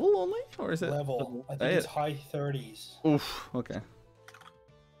it level only, or is it? Level. I Yeah. think it's high 30s. Oof. Okay.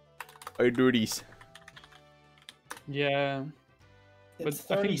 I do these. Yeah. It's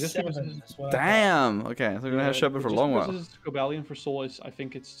But I think this 37. is what I thought. Damn. Okay, so we're gonna have Shuppet for a long while. Scobalion for Soul is, I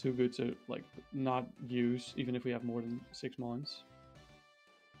think it's too good to like not use, even if we have more than 6 months.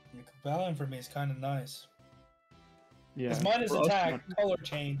 Yeah, Cobalion for me is kind of nice. Yeah. Because mine is for us, attack, color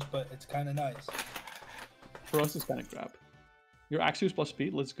change, but it's kind of nice. For us, it's kind of crap. Your Axios plus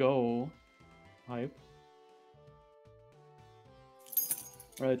speed, let's go. Hype.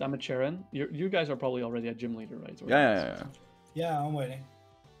 Right, I'm a Charon. You guys are probably already a gym leader, right? Or Yeah. Yeah, I'm waiting.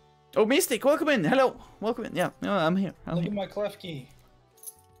 Oh, Mystic, welcome in. Hello, welcome in. Yeah, I'm here. Look at my Klefki.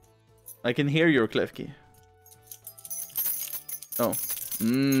 I can hear your Klefki. Oh.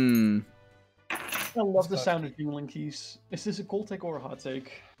 Mmm. I love the sound of jingling keys. Is this a cold take or a hot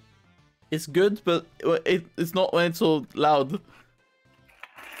take? It's good, but it's not when it's so loud.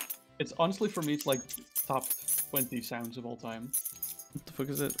 It's honestly, for me, it's like top 20 sounds of all time. What the fuck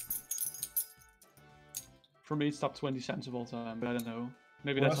is it? For me, it's top 20 sounds of all time, but I don't know.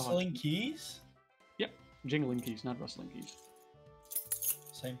 Maybe that's a hot Rustling keys? Yep, jingling keys, not rustling keys.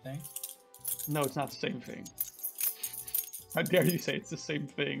 Same thing. No, it's not the same thing. How dare you say it's the same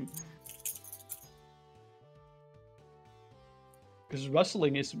thing? Because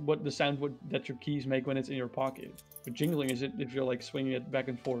rustling is what the sound that your keys make when it's in your pocket. But jingling is it if you're like swinging it back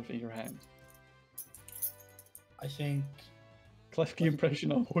and forth in your hand. I think. Klefki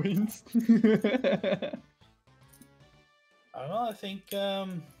impression on points. I don't know. I think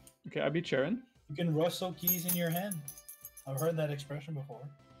Okay, I beat Sharon. you can rustle keys in your hand. I've heard that expression before.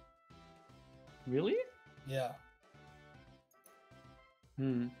 Really? Yeah.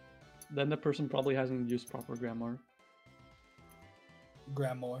 Then the person probably hasn't used proper grammar.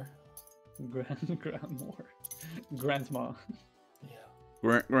 Grammar. Grandma.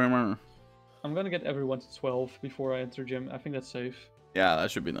 Yeah. Grammar. I'm gonna get everyone to 12 before I enter gym. I think that's safe. Yeah, that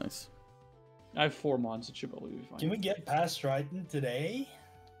should be nice. I have 4 mons. It should probably be fine. Can we get past Triton today?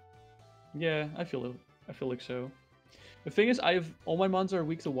 Yeah, I feel like so. The thing is, all my mons are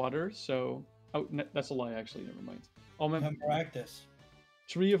weak to water, so Oh, that's a lie, actually. Never mind. Oh, my... Practice.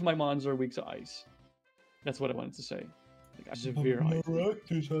 3 of my mons are weak to ice. That's what I wanted to say. Like, severe ice.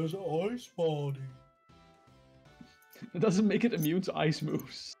 Maractus has ice body. It doesn't make it immune to ice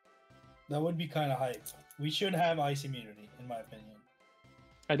moves. That would be kind of hype. We should have ice immunity, in my opinion.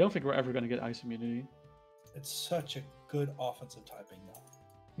 I don't think we're ever going to get ice immunity. It's such a good offensive typing, though.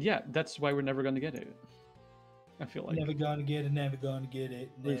 Yeah, that's why we're never going to get it. I feel like. Never gonna get it, never gonna get it.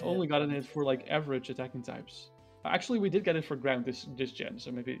 We've only gotten it for like average attacking types. Actually, we did get it for ground this gen,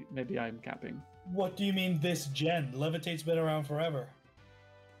 so maybe I'm capping. What do you mean this gen? Levitate's been around forever.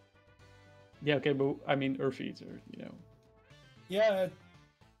 Yeah, okay, but I mean Earth Eater, you know. Yeah.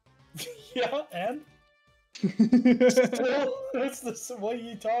 Yeah, and? Still, what are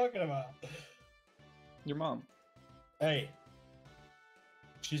you talking about? Your mom. Hey.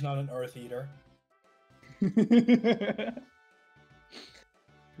 She's not an Earth Eater.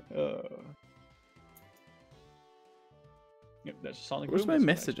 Yep, there's a Sonic Where's Boom. my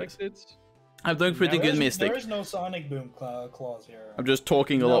messages? I'm doing pretty Now, good, Mystic. There is no Sonic Boom clause here. I'm just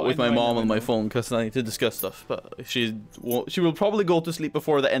talking a lot with my mom on my phone because I need to discuss stuff. But she will probably go to sleep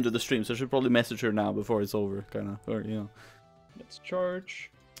before the end of the stream, so I should probably message her now before it's over, kind of, or you know. Let's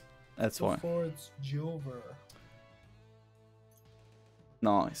charge. That's why. Before it's over.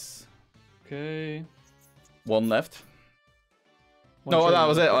 Nice. Okay. One left. One No, trainer. that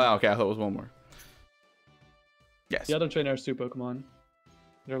was it. Oh, okay, I thought it was one more. Yes. The other trainer has 2 Pokemon.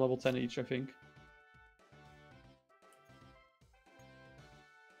 They're level 10 each, I think.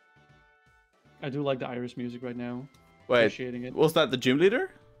 I do like the Iris music right now. Wait, Appreciating it. was that the gym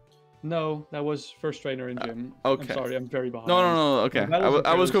leader? No, that was first trainer in gym. Okay. I'm sorry, I'm very behind. No, okay.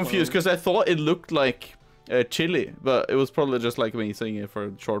 I was confused because because I thought it looked like Chili, but it was probably just like me saying it for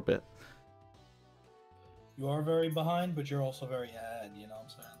a short bit. You are very behind, but you're also very ahead, you know what I'm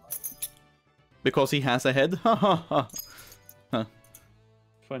saying? Like, Because he has a head? Ha ha ha.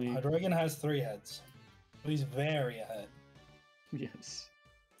 Funny. Hydreigon has 3 heads. But he's very ahead. Yes.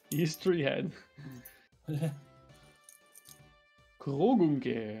 He's 3 head.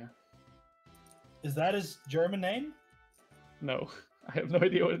 Krogunke. Is that his German name? No, I have no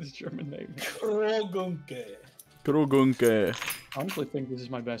idea what his German name is. Krogunke. Krogunke. I honestly think this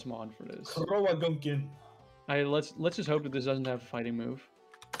is my best mod for this. Krogunkin. Let's just hope that this doesn't have a fighting move.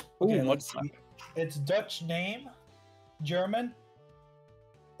 Okay, Ooh, let's see. Its Dutch name, German,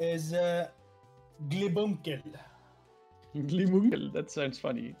 is Glibunkel. Glimungel, that sounds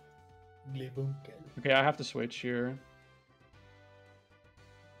funny. Glibunkel. Okay, I have to switch here.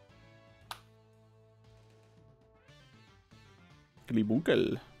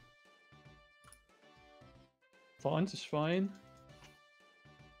 Glibunkel. Font is fine.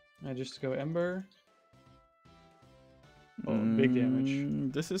 I just go Ember. Oh, big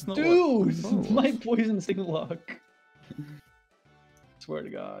damage. This is not Dude! what... My poison lock. Swear to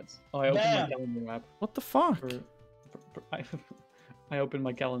God. Oh, I opened my Damn. calendar app. What the fuck? I opened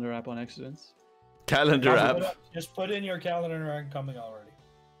my calendar app on accident. Calendar app. Just put in your calendar and coming already.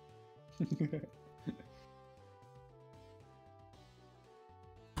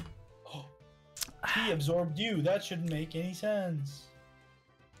 He absorbed you. That shouldn't make any sense.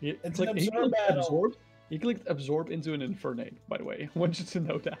 It's an like he absorb clicked battle. absorb. He clicked absorb into an Infernape, by the way. I want you to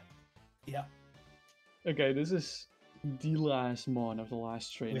know that. Yeah. Okay, this is the last mon of the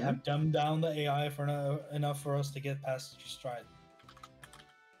last trainer. We have dumbed down the AI for enough for us to get past Stride.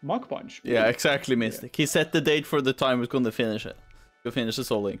 Mach Punch. Yeah, exactly, Mystic. He set the date for the time he's going to finish it. Go finish the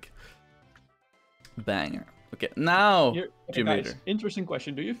SoulLink. Banger. Okay, now, Gym guys, Leader. interesting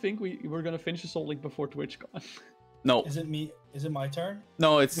question. Do you think we're gonna finish the SoulLink before TwitchCon? No. Is it me? Is it my turn?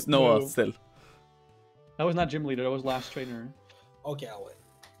 No, it's Noah No. still. That was not Gym Leader, that was last trainer. Okay, I'll wait.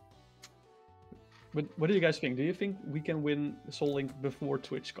 But what do you guys think? Do you think we can win SoulLink before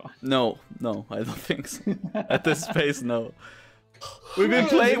TwitchCon? No, I don't think so. At this pace, no. We've been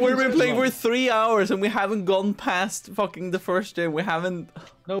playing for 3 hours and we haven't gone past fucking the first gym. We haven't.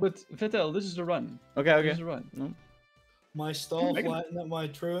 No, but Vetel, this is the run. Okay. This is the run. No. My stall flatten my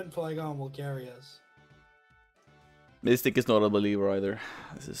truant Flygon will carry us. Mystic is not a believer either.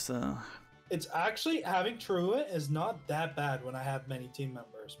 This is It's actually having Truant is not that bad when I have many team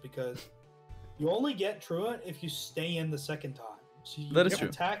members because you only get Truant if you stay in the second time. So you That is can true.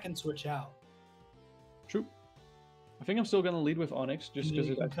 attack and switch out. True. I think I'm still gonna lead with Onyx just And because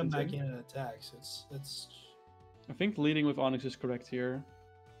you it can come actions back in. in and attack. So it's. I think leading with Onyx is correct here.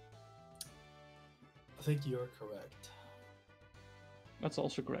 I think you're correct. That's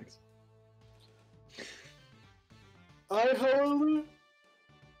also correct. However,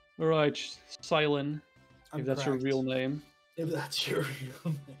 Alright, Silent, I'm if that's correct. your real name. If that's your real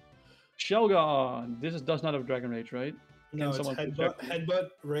name. Shelgon. This does not have Dragon Rage, right? No, it's someone headbutt, project- headbutt,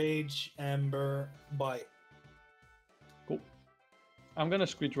 rage, ember, bite. Cool. I'm gonna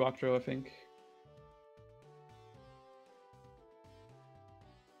Screech Rock Throw, I think.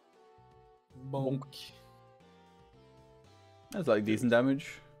 Bonk. That's like decent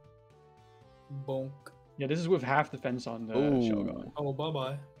damage. Bonk. Yeah, this is with half defense on the Shelgon. Oh,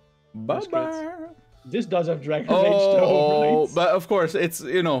 bye-bye. Bye-bye. This does have Dragon Rage, though, right? But of course, it's,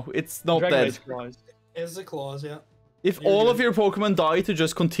 you know, it's not Dragon dead. Rage claws. It's a clause, yeah. If You're all good. of your Pokemon die to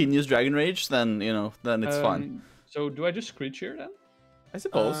just continuous Dragon Rage, then, you know, then it's fine. So do I just Screech here then? I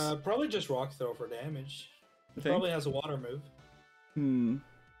suppose. Probably just rock throw for damage. It Think? probably has a water move. Hmm.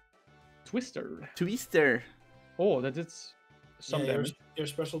 Twister. Twister. Oh, that did some Yeah, damage. your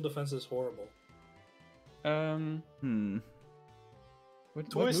special defense is horrible. Hmm. What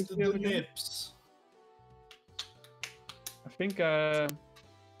Twist move the do you have again? nips. I think I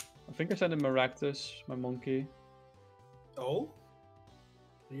sent a Maractus, my monkey. Oh? What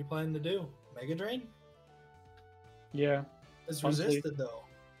are you planning to do? Mega Drain? Yeah, It's Honestly. resisted though.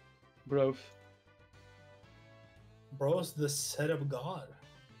 growth. Bro's the setup god.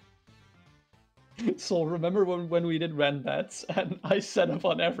 So remember when we did Ran Bats and I set up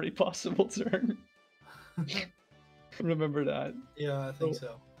on every possible turn? Remember that? Yeah, I think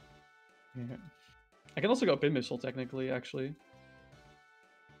so. Yeah. I can also go Pin Missile technically, actually.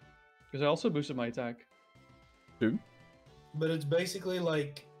 Because I also boosted my attack. But it's basically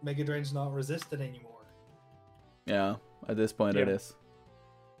like Mega Drain's not resisted anymore. Yeah, at this point it Yeah. is.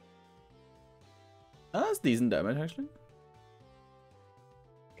 That's decent damage, actually.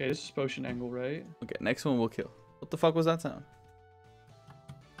 Okay, this is potion angle, right? Okay, next one will kill. What the fuck was that sound?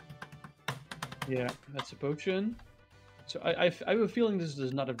 Yeah, that's a potion. So I have a feeling this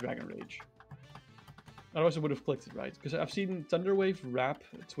does not have Dragon Rage. Otherwise I would have clicked it right. Because I've seen Thunderwave, Wrap,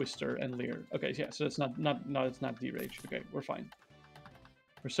 Twister, and Leer. Okay, yeah, so it's not it's not D-Rage. Okay, we're fine.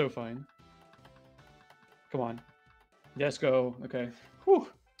 We're so fine. Come on. Let's go. Okay. Whew.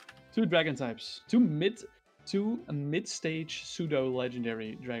 2 dragon types. Two mid-stage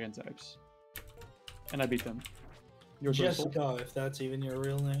pseudo-legendary dragon types. And I beat them. Your turn, Soul. Jessica, if that's even your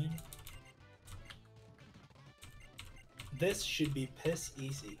real name. This should be piss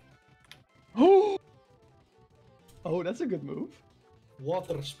easy. Oh, that's a good move.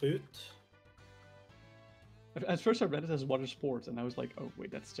 Water Spout. At first I read it as Water Sport, and I was like, oh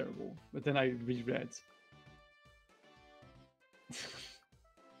wait, that's terrible. But then I reread.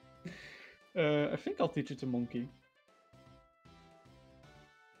 I think I'll teach it to Monkey.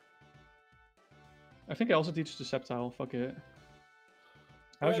 I think I also teach it to Sceptile, fuck it.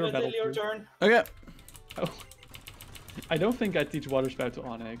 How's your battle? Your turn. Okay. Oh. I don't think I teach Water Spout to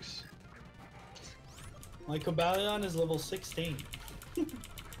Onyx. My Cobalion is level 16.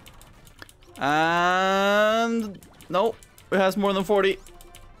 And no, it has more than 40.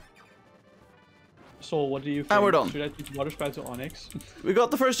 Soul, what do you think? And we're done. Should I teach Water Spout to Onyx? We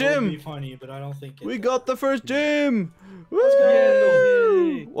got the first That would be gym. funny, but I don't think it. We got the first gym.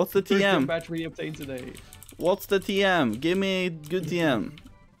 Yay! What's the First gym TM? badge we obtained today. What's the TM? Give me good TM.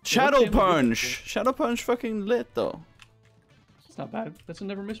 Shadow TM was Punch. good? Shadow Punch fucking lit though. It's not bad. That's a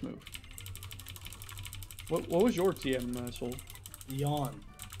never miss move. What was your TM, Soul? Yawn.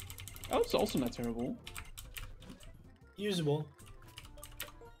 Oh, it's also not terrible. Usable.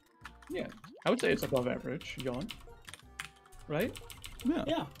 Yeah, I would say it's above average. Yawn. Right? Yeah.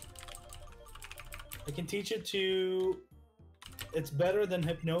 Yeah. I can teach it to. It's better than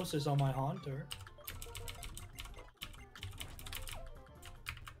Hypnosis on my Haunter.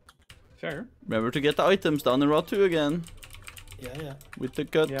 Fair. Remember to get the items down in Route 2 again. Yeah. With the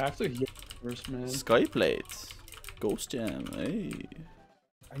cut. Yeah, I have to heal first, man. Skyplate. Ghost Gem. Hey.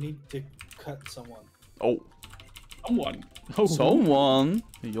 I need to cut someone. Oh. Someone. Oh, Someone.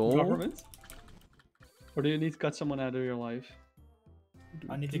 Yo. Government? Or do you need to cut someone out of your life?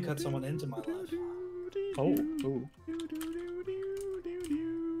 I need to cut someone into my life. Oh. Ooh.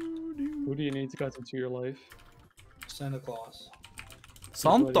 Who do you need to cut into your life? Santa Claus.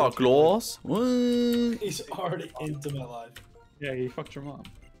 Santa Claus. What? He's already into my life. Yeah, he fucked your mom.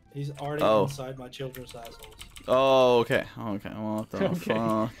 He's already Oh. inside my children's assholes. Oh, okay. Okay. What the Okay.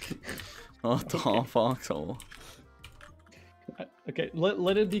 fuck? What the Okay. fuck? So. Okay,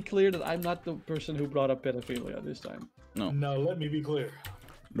 let it be clear that I'm not the person who brought up pedophilia this time. No. No, let me be clear.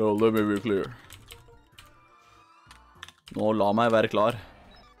 No, let me be clear. Nå, la meg være klar.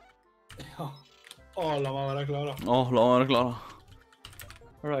 La meg være klar, da. La meg være klar.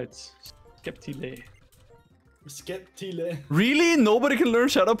 Alright, Skeptile. Skeptile. Really? Nobody can learn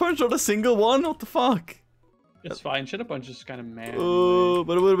Shadow Punch? Not a single one? What the fuck? It's fine. Shadow Punch is kind of mad. Oh,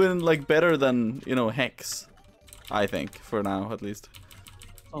 but it would have been like better than, you know, Hex. I think, for now at least.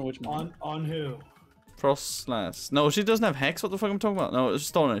 On which one? On who? Frost Slash. No, she doesn't have Hex. What the fuck am I talking about? No, it's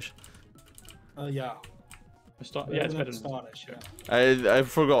Astonish. Yeah. Yeah, it's better than Astonish. Yeah. I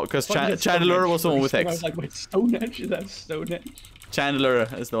forgot because Fucking Chandler was the one with I Hex. was like, wait, Stone Edge? Is that Stone Edge? Chandler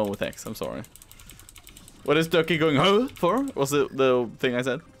is the one with Hex. I'm sorry. What is Ducky going huh for? Was it the thing I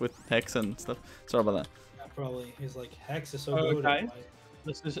said with Hex and stuff? Sorry about that. Yeah, probably. He's like, Hex is so good. Okay.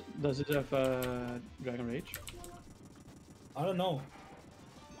 Does it have Dragon Rage? I don't know.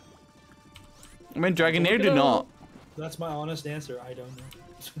 I mean, Dragonair do not. That's my honest answer. I don't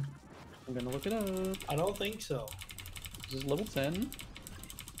know. I'm gonna look it up. I don't think so. This is level 10.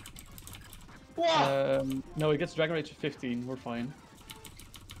 What? No, it gets Dragon Rage at 15. We're fine.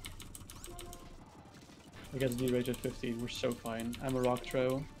 It gets D-Rage at 15. We're so fine. I'm a Rock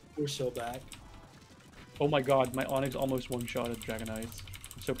Throw. We're so bad. Oh my god, my Onyx almost one-shot at Dragonite.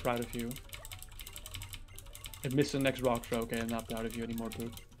 I'm so proud of you. It missed the next Rock Throw. Okay, I'm not proud of you anymore,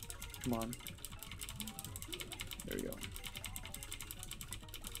 Poop. Come on. There we go.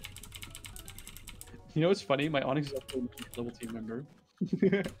 You know what's funny? My Onyx is actually a level team member.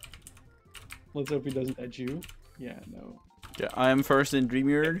 Let's hope he doesn't edge you. Yeah, no. Yeah, I am first in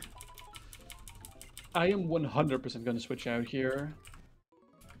Dreamyard. I am 100% gonna switch out here.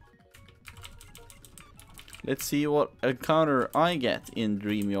 Let's see what encounter I get in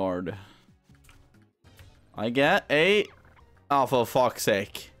Dreamyard. I get a... Oh, for fuck's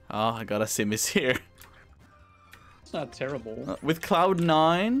sake. Oh, I got a Simis here. It's not terrible. With Cloud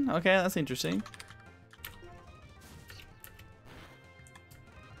 9. Okay, that's interesting.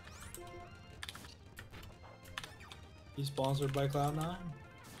 He's sponsored by Cloud9?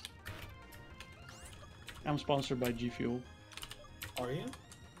 I'm sponsored by G Fuel. Are you?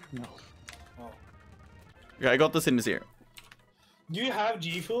 No. Oh. Okay, I got the Simis here. Do you have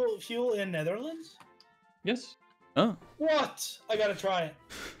G Fuel in Netherlands? Yes. Oh. What? I gotta try it.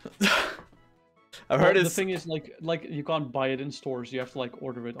 I've heard The it's... thing is, like you can't buy it in stores. You have to like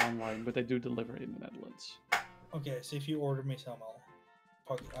order it online, but they do deliver it in the Netherlands. Okay, so if you order me some,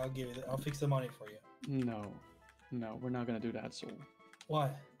 I'll give you. I'll fix the money for you. No, we're not gonna do that, Soul. Why?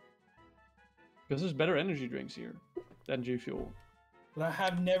 Because there's better energy drinks here than G Fuel. But I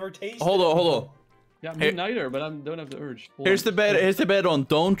have never tasted. Hold on. Yeah, me neither, but I don't have the urge. Here's the bet on.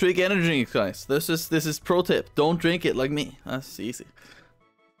 Don't drink energy drinks, guys. This is pro tip. Don't drink it like me. That's easy.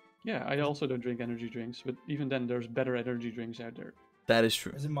 Yeah, I also don't drink energy drinks, but even then, there's better energy drinks out there. That is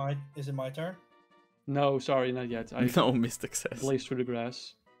true. Is it my turn? No, sorry, not yet. I No missed access. blazed through the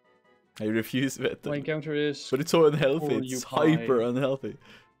grass. I refuse it. My encounter is... But it's so unhealthy. For It's you pie. hyper unhealthy.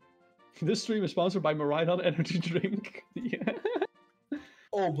 This stream is sponsored by Maridon Energy Drink. Yeah.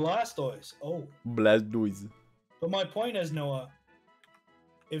 Oh, Blastoise. Oh. Blastoise. But my point is, Noah,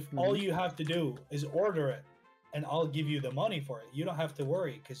 if all you have to do is order it, and I'll give you the money for it, you don't have to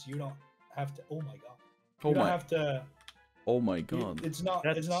worry because you don't have to. Oh my god. You don't have to. Oh my god. It's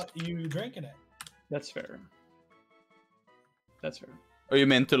not you drinking it. That's fair. That's fair. Are you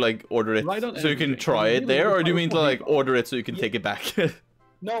meant to like order it Right on so you can energy. try it there, or do you mean to like $140. order it so you can take it back?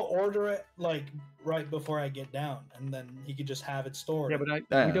 No, order it like right before I get down, and then he could just have it stored. Yeah,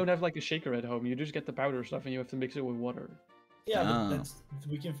 but we don't have like a shaker at home. You just get the powder stuff and you have to mix it with water. Yeah, but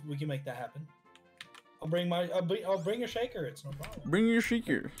we can make that happen. I'll bring a shaker. It's no problem. Bring your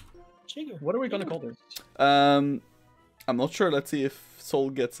shaker. Shaker. What are we gonna call this? I'm not sure. Let's see if Soul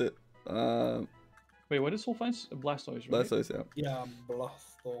gets it. Wait, what is Soul finds? Blastoise, right? Blastoise, yeah. Yeah,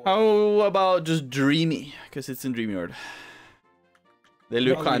 Blastoise. How about just Dreamy? Because it's in Dreamyard. They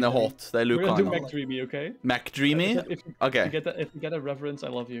look No, kind of really. hot. They look We're gonna kind do of Mac Dreamy, okay? Mac Dreamy. Okay. If you get a reference, I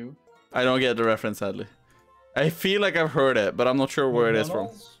love you. I don't get the reference, sadly. I feel like I've heard it, but I'm not sure where it is from.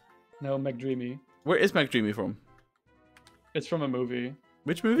 McDonald's? No, Mac Dreamy. Where is Mac Dreamy from? It's from a movie.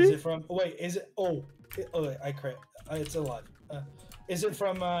 Which Is movie? it from? Wait, is it? Oh, wait, I crit. It's alive. Is it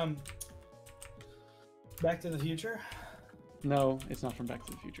from Back to the Future? No, it's not from Back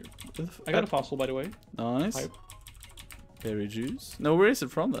to the Future. I got a fossil, by the way. Nice. Hype. Berry juice. No, where is it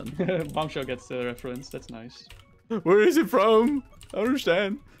from then? Bombshell gets the reference. That's nice. Where is it from? I don't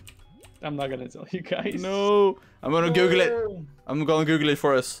understand. I'm not gonna tell you guys. No. I'm gonna Google it. No. I'm gonna Google it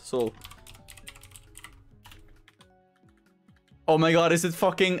for us. So. Oh my god, is it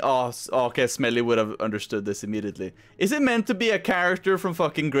fucking... Oh, okay, Smelly would have understood this immediately. Is it meant to be a character from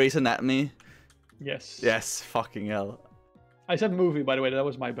fucking Grey's Anatomy? Yes. Yes, fucking hell. I said movie, by the way. That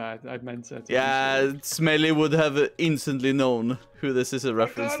was my bad. I meant to. Yeah, Smelly would have instantly known who this is a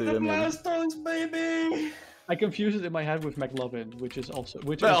reference I got to. the I mean. Blastoise, baby. I confuse it in my head with McLovin, which is also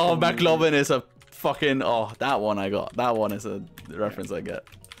Oh, McLovin is a fucking that one I got. That one is a reference I get.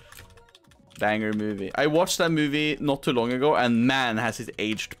 Banger movie. I watched that movie not too long ago, and man, has it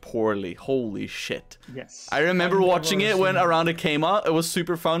aged poorly. Holy shit. Yes. I remember watching it when around it came out. It was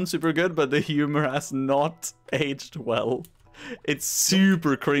super fun, super good, but the humor has not aged well. It's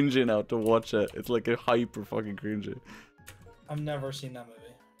super cringy now to watch it. It's like a hyper fucking cringy. I've never seen that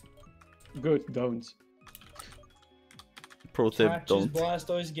movie. Good, don't. Pro tip, Catches don't.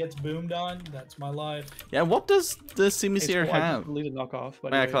 Blastoise, gets boomed on. That's my life. Yeah, what does the Simisear I have? just deleted knockoff. By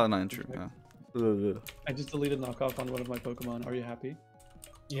Yeah, the way. Cloud9, true. Yeah. I just deleted knockoff on one of my Pokemon. Are you happy?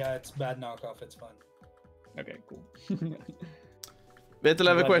 Yeah, it's bad knockoff. It's fun. Okay, cool. Vetel,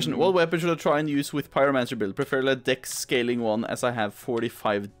 I have a Glad question. you- What weapon should I try and use with Pyromancer build? Preferably a dex scaling one, as I have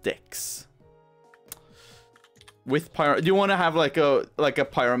 45 dex. With do you want to have like a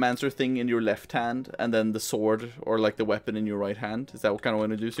Pyromancer thing in your left hand, and then the sword or like the weapon in your right hand? Is that what kind of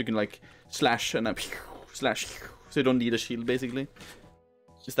want to do? So you can like slash and then slash, so you don't need a shield basically.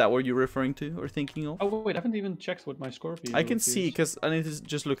 Is that what you're referring to or thinking of? Oh wait, I haven't even checked what my Scorpion. I can see is. because I need to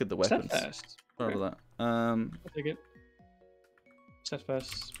just look at the weapons. Steadfast. Sorry Okay. about that. I'll take it.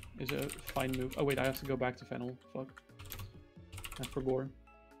 Steadfast is a fine move. Oh wait, I have to go back to Fennel. Fuck. And for Gore.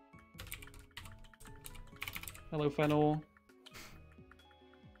 Hello, Fennel.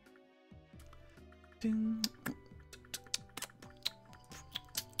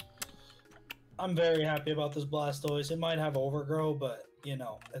 I'm very happy about this Blastoise. It might have overgrow, but you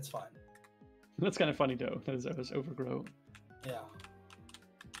know, it's fine. That's kind of funny though. That is overgrow. Yeah.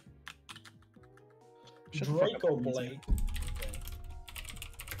 Shut the fuck up, Draco Lisa. Blade.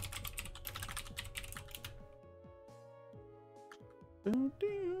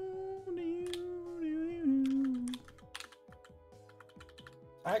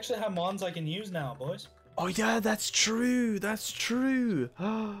 I actually have mons I can use now, boys. Oh yeah, that's true. That's true.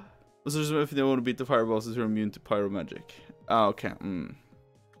 Was there if they want to beat the fire bosses who are immune to pyro magic? Oh, okay.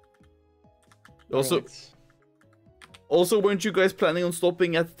 Also, Alright. also, weren't you guys planning on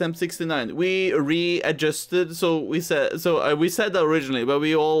stopping at temp 69? We readjusted, so we said that originally, but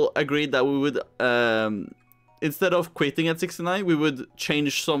we all agreed that we would instead of quitting at 69, we would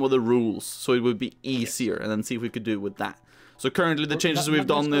change some of the rules so it would be easier, and then see if we could do it with that. So currently the changes we've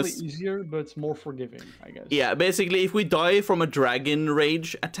done is easier, but more forgiving, I guess. yeah, basically if we die from a dragon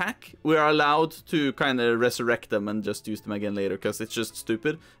rage attack, we are allowed to kind of resurrect them and just use them again later, because it's just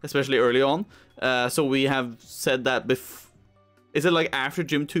stupid, especially early on. So we have said that is it like after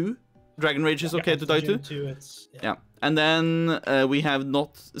Gym 2? Dragon rage is okay to die to? Gym 2, it's, Yeah. And then we have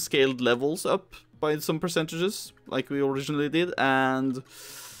not scaled levels up by some percentages like we originally did, and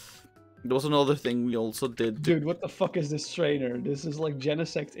there was another thing we also did. Dude, what the fuck is this trainer? This is like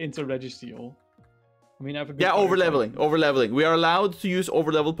Genesect into Registeel. I mean, I have a good Yeah, fire overleveling, type. overleveling. We are allowed to use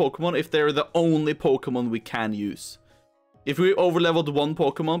overleveled Pokemon if they're the only Pokemon we can use. If we overleveled one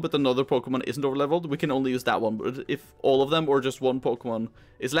Pokemon but another Pokemon isn't overleveled, we can only use that one. But if all of them or just one Pokemon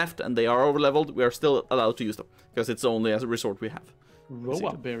is left and they are overleveled, we are still allowed to use them, because it's only as a resort we have.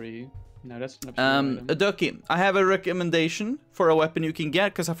 Roa Berry. No, that's an absolute A Ducky, I have a recommendation for a weapon you can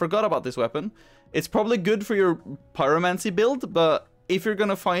get, because I forgot about this weapon. It's probably good for your Pyromancy build, but if you're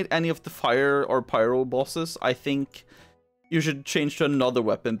gonna fight any of the fire or pyro bosses, I think you should change to another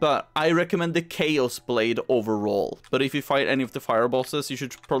weapon. But I recommend the Chaos Blade overall. But if you fight any of the fire bosses, you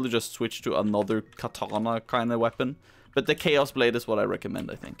should probably just switch to another katana kind of weapon. But the Chaos Blade is what I recommend,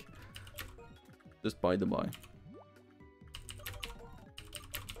 I think. Just by the by.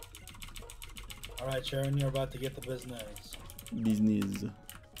 Alright, Sharon, you're about to get the business. Business.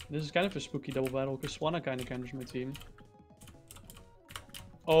 This is kind of a spooky double battle, because Swanna kind of counters my team.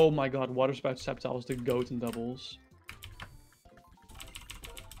 Oh my god, Water Spout Sceptile is the goat in doubles.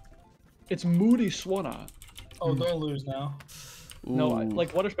 It's Moody Swanna. Oh, don't lose now. No, Ooh.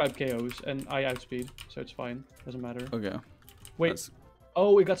 like Water Spout KOs, and I outspeed, so it's fine. Doesn't matter. Okay. Wait. That's-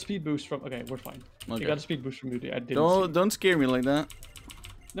 Oh, it got speed boost from... Okay, we're fine. Okay. It got a speed boost from Moody. I didn't see. Don't scare me like that.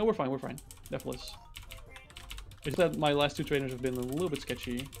 No, we're fine, we're fine. Deathless. It's that my last two trainers have been a little bit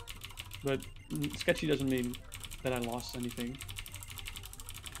sketchy. But sketchy doesn't mean that I lost anything.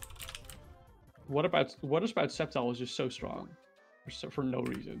 What about Sceptile is just so strong. For no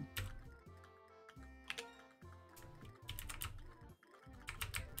reason.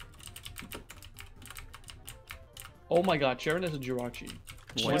 Oh my god, Sharon has a Jirachi.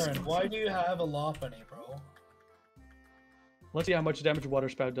 Sharon, why do you have a Lopunny, bro? Let's see how much damage Water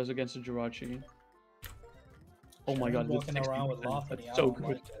Spout does against a Jirachi. Oh my god, walking it's around with 60%. Lopunny, That's I so don't good.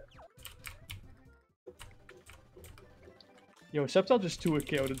 like it. Yo, Sceptile just 2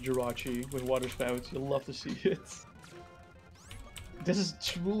 KO'd Jirachi with Water Spout. You'll love to see it. This is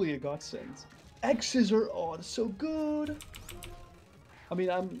truly a godsend. X-Scissor! Oh, that's so good! I mean,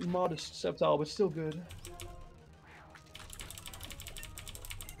 I'm modest Sceptile, but still good.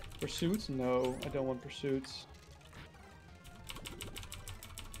 Pursuits? No, I don't want pursuits.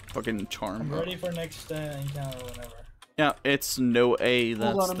 Fucking charm. I'm ready for next encounter whenever. Yeah, it's no A.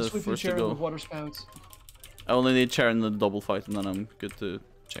 That's Hold on, I'm the sweeping first to Charon go. with Water Spouts. I only need Charon in the double fight, and then I'm good to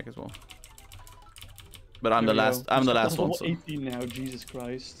check as well. But I'm There the we last. go. I'm the It's last one. level So. 18 now, Jesus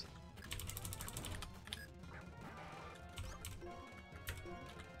Christ.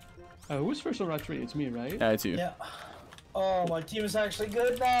 Who's first on Route 3? It's me, right? Yeah, it's you. Yeah. Oh, my team is actually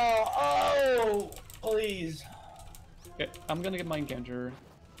good now. Oh, please. Okay, I'm gonna get my encounter.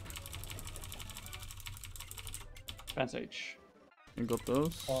 Pansage. You got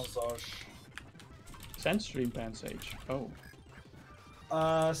those. Oh, gosh. Sandstream Pansage. Oh.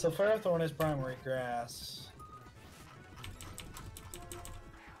 So Firethorn is primary grass.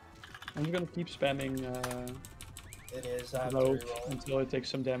 I'm gonna keep spamming It is. I have to Rogue reroll. until it takes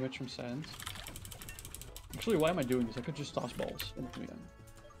some damage from sand. Actually, why am I doing this? I could just toss balls into me then.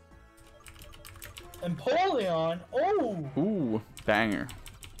 Empoleon. Oh. Ooh, banger.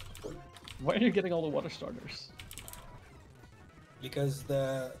 Why are you getting all the water starters? Because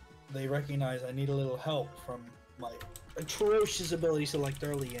they recognize I need a little help from my atrocious ability select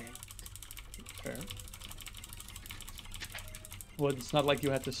early game. Fair. Well, it's not like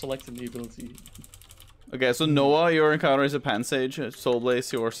you had to select in the ability. Okay, so Noah, your encounter is a Pansage.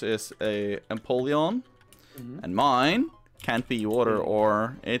 Soulblaze, yours is a Empoleon. And mine can't be water,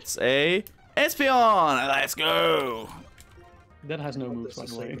 or it's a Espeon. Let's go. That has no moves, by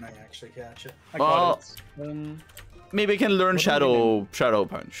This the is way. when I actually catch it. I Well, got it. Maybe I can learn What are we Shadow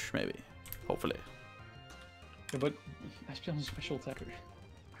Punch. Maybe, hopefully. Yeah, but Espeon is a special attacker.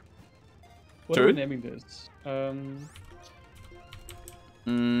 What True. are we naming this? Are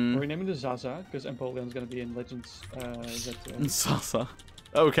we naming this Zaza? Because Empoleon's gonna be in Legends. Sasa.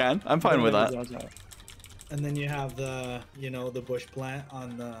 Oh, can. I'm fine with that. Zaza. And then you have the, the bush plant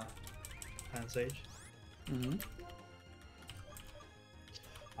on the Pansage.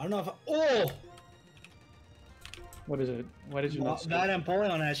 I don't know if oh! What is it? Why did you not? That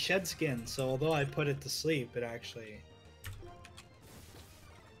Empoleon has shed skin, so although I put it to sleep, it actually...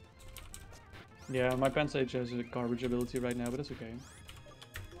 Yeah, my Pansage has a garbage ability right now, but it's okay.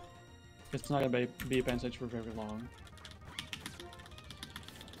 It's not gonna be a Pansage for very long.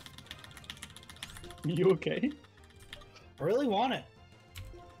 You okay? I really want it.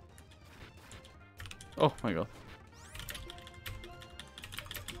 Oh my god.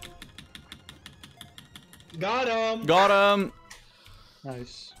 Got him! Got him.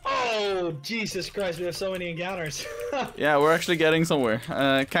 Nice. Oh, Jesus Christ, we have so many encounters. Yeah, we're actually getting somewhere.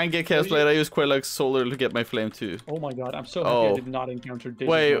 Can't get Chaos Blade. I use Quailax Solar to get my Flame too. Oh my god, I'm so happy I did not encounter this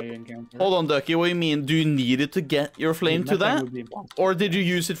encounter. Hold on, Ducky. What do you mean? Do you need it to get your Flame to that? Or did you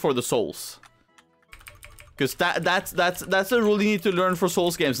use it for the souls? Because that's a rule you need to learn for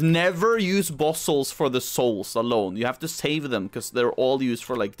Souls games. Never use boss souls for the souls alone. You have to save them because they're all used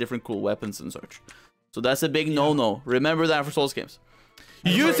for like different cool weapons and such. So that's a big no-no. Remember that for Souls games.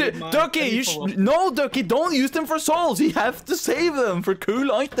 Use it, Ducky. No, Ducky. Don't use them for souls. You have to save them for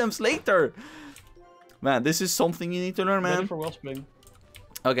cool items later. Man, this is something you need to learn, man. Ready for Wellspring.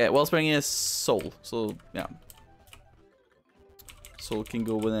 Okay, Wellspring is soul. So yeah, soul can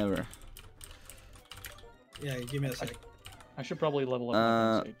go whenever. Yeah, give me a sec. I should probably level up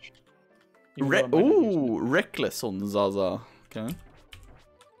my Pansage. Ooh, reckless on Zaza. Okay.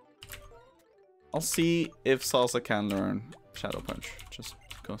 I'll see if Zaza can learn Shadow Punch, just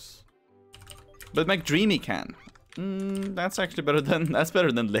because. But McDreamy can. That's actually better than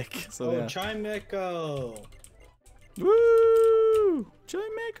Lick. So yeah. Chimecho! Woo!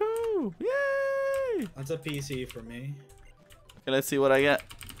 Chimecho! Yay! That's a PC for me. Okay, let's see what I get.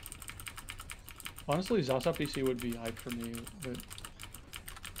 Honestly, Zaza PC would be hype for me, but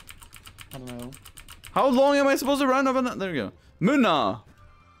I don't know. How long am I supposed to run up on that? There we go. Munna!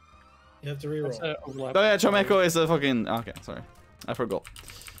 You have to reroll. Oh yeah, Chimecho is a fucking... Okay, sorry. I forgot.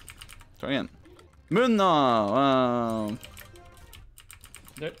 Try again. Munna!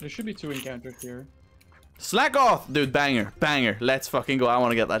 There should be 2 encounters here. Slack off! Dude, banger. Banger. Let's fucking go. I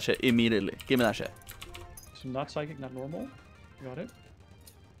want to get that shit immediately. Give me that shit. So not psychic, not normal. Got it.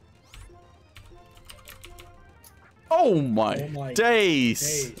 Oh my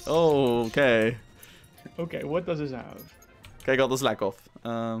days! Oh, okay. Okay, what does this have? Okay, I got the slack off.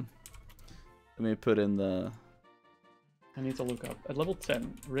 Let me put in the... I need to look up. At level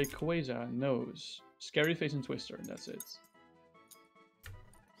 10, Rayquaza knows Scary Face and Twister, and that's it.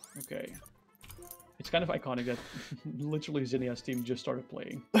 Okay. It's kind of iconic that literally Zinnia's team just started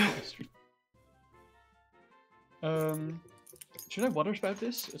playing. Should I water spout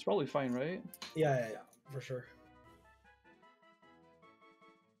this? It's probably fine, right? Yeah, for sure.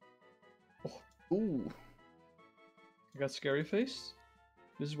 Oh. Ooh. I got Scary Face.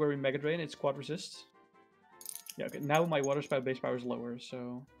 This is where we Mega Drain. It's quad resist. Yeah, okay. Now my water spout base power is lower,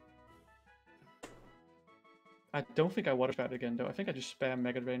 so... I don't think I water spout again, though. I think I just spam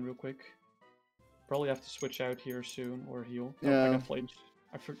Mega Drain real quick. Probably have to switch out here soon, or heal. Oh, Yeah. I got Flinch.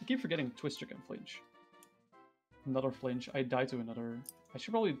 Keep forgetting Twister can Flinch. Another Flinch. I die to another... I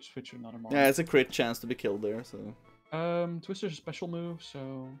should probably switch to another mon. Yeah, it's a crit chance to be killed there, so... Twister's a special move,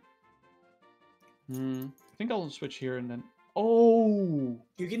 so... I think I'll switch here and then... Oh!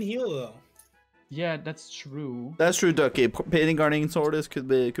 You can heal though. Yeah, that's true. That's true, Ducky. Painting Guardian Sword could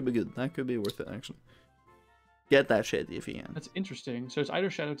be good. That could be worth it, actually. Get that shit if you can. That's interesting. So it's either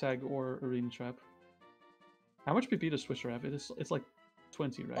Shadow Tag or Arena Trap. How much PP does Twister have? It's like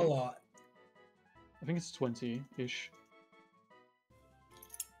 20, right? A lot. I think it's 20-ish.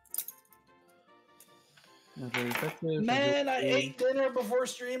 Not very effective. Man, I ate dinner before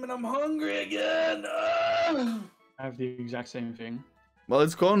stream and I'm hungry again. I have the exact same thing. Well,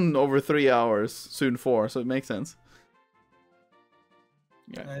 it's gone over 3 hours, soon 4, so it makes sense.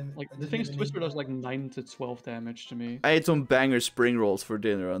 Yeah, like the thing is, Twister does like 9 to 12 damage to me. I ate some banger spring rolls for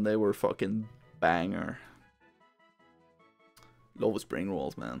dinner, and they were fucking banger. Love spring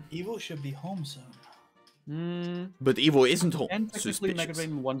rolls, man. Evo should be home soon. But Evo isn't home. And technically Mega Suspicious.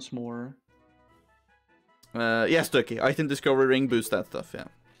 Drain once more. Yes, Ducky. Item Discovery Ring boost that stuff, yeah.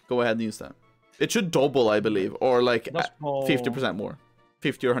 Go ahead and use that. It should double, I believe, or like Dust Ball. 50% more.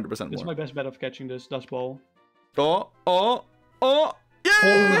 50 or 100% This is more. my best bet of catching this Dust Ball. Oh! Holy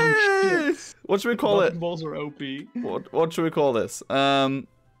Yes! What should we call it? Dust Balls are OP. What should we call this? Noodle?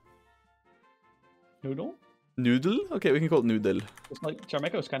 Noodle? Okay, we can call it Noodle. It's like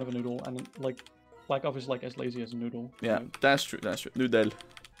Charmeco is kind of a noodle, and like Black Off is like as lazy as a noodle. Yeah, So, that's true. Noodle.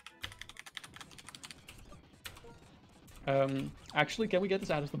 actually, can we get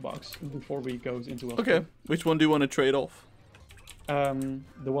this out of the box before we go into a Okay, which one do you want to trade off?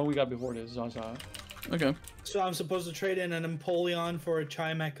 The one we got before this, Zaza. Okay. So I'm supposed to trade in an Empoleon for a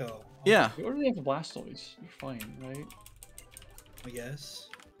Chimecho. Yeah. You already have a Blastoise. You're fine, right? I guess.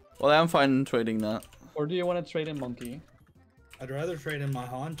 Well, I'm fine trading that. Or do you want to trade in Monkey? I'd rather trade in my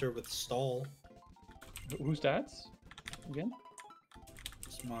Haunter with Stall. Who's that? Again?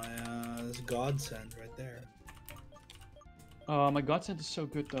 It's my this Godsend right there. My Godsend is so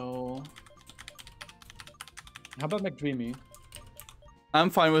good though. How about McDreamy? I'm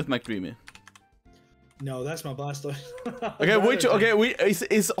fine with McDreamy. No, that's my Blastoise. Okay,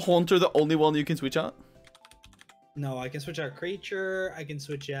 is Haunter the only one you can switch out? No, I can switch out Creature, I can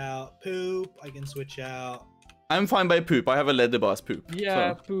switch out Poop, I can switch out... I'm fine by Poop. I have a Leather Boss Poop.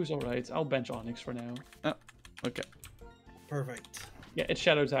 Yeah, So. Pooh's alright. I'll bench Onyx for now. Oh, okay. Perfect. Yeah, it's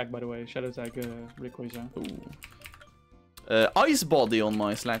Shadow Tag, by the way. Shadow Tag Rayquaza. Ooh. Ice Body on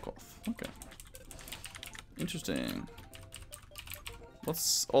my Slack Off. Okay. Interesting.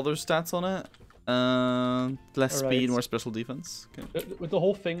 What's other stats on it? Less speed, more special defense. Okay. The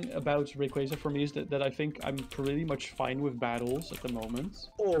whole thing about Rayquaza for me is that I think I'm pretty much fine with battles at the moment.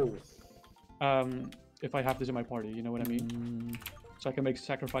 Oh. If I have this in my party, you know what I mean? So I can make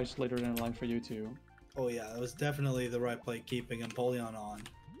sacrifice later in the line for you too. Oh yeah, that was definitely the right play keeping Empoleon on.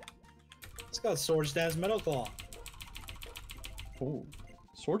 It's got Swords Dance Metal Claw. Oh,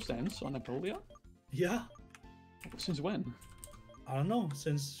 Swords Dance on Napoleon? Yeah. Since when? I don't know,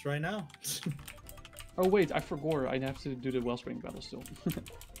 since right now. Oh wait, I forgot. I have to do the Wellspring battle still.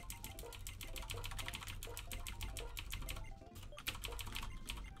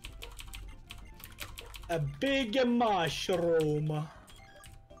 A big mushroom.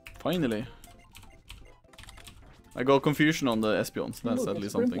 Finally. I got confusion on the Espeon, so that's Look, at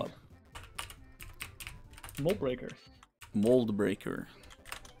least Spring something. Blood. Mold Breaker. Mold Breaker.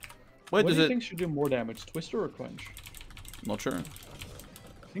 What Wait, do is you it? think should do more damage, Twister or Crunch? Not sure.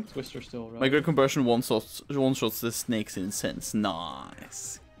 I think Twister still, right? My great conversion one shots the snakes in sense.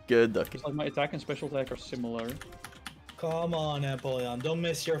 Nice. Good ducky. It's like my attack and special attack are similar. Come on, Empoleon. Don't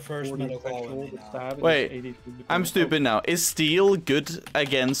miss your first 40 Metal Claw special, with me the now. stab is Wait, 80 I'm stupid now. Is steel good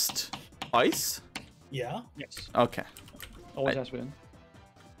against ice? Yeah, Yes. Okay. Always has been.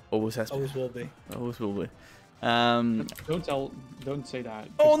 Always has been. always will be. Always will be. Don't say that.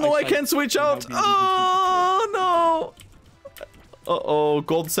 Oh because no, I Ice can't Type switch can now out! be Oh no! Uh-oh,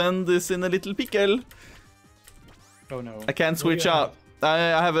 Godsend is in a little pickle. Oh no. I can't switch yeah. out.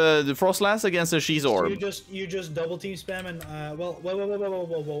 I have the Frost Lance against a She's So Orb. you just double team spam and well,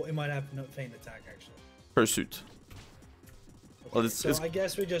 whoa, it might have no feint attack actually. Pursuit. Okay, Well, so I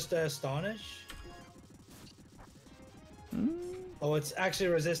guess we just astonish. Oh, it's actually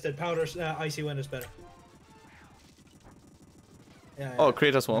resisted. Powder, Icy Wind is better. Yeah, Oh,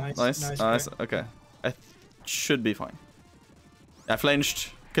 crit as well. Nice, Nice. crit. Okay. I should be fine. I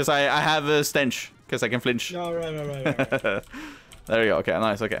flinched because I have a stench because I can flinch. No, right. There we go. Okay,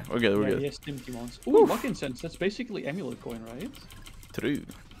 nice. Okay, we're good. We're Yeah, good. yes, Timotymons. Ooh, Luck Incense. That's basically Amulet Coin, right? True.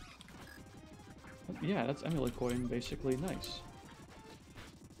 Yeah, that's Amulet Coin, basically. Nice.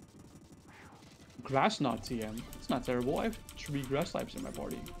 Grass Knot TM. It's not terrible. I have 3 grass types in my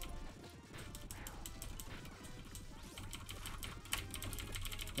party.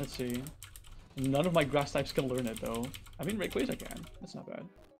 Let's see. None of my grass types can learn it, though. I mean, Rayquaza can. That's not bad.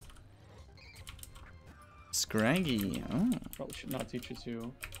 Scraggy. Oh. Probably should not teach it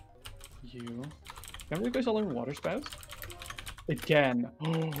to you. Can Rayquaza learn Water Spout? It can.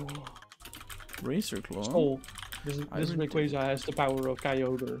 Razor Claw. Oh, this Rayquaza has the power of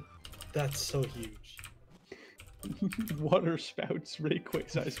Kyogre. That's so huge. Water Spouts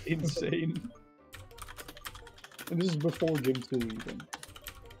Rayquaza is insane. And this is before Gym 2 even.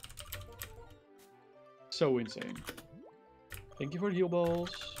 So insane. Thank you for the heal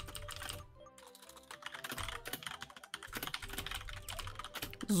balls.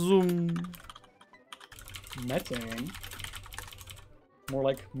 Zoom. Metang. More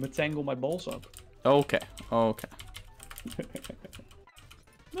like metangle my balls up. Okay. Okay.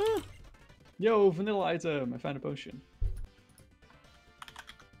 Yo, vanilla item. I found a potion.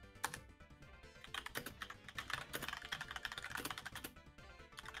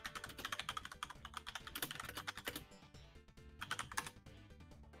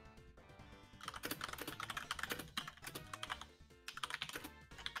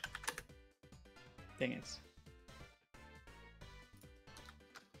 Dang it.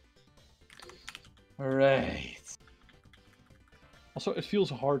 Alright. Also, it feels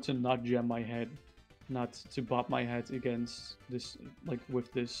hard to not jam my head. Not to bop my head against this, like,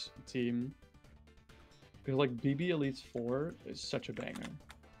 with this team. Because, like, BB Elite 4 is such a banger.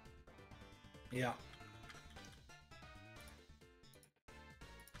 Yeah.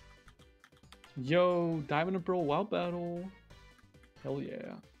 Yo, Diamond and Pearl Wild Battle. Hell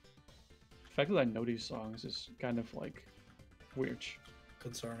yeah. The fact that I know these songs is kind of, like, weird.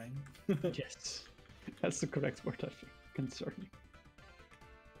 Concerning. Yes. That's the correct word, I think. Concerning.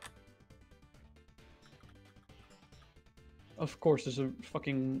 Of course, there's a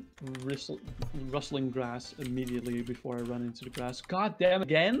fucking rustling grass immediately before I run into the grass. God damn,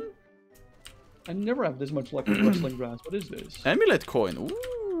 again? I never have this much luck with rustling grass. What is this? Amulet Coin.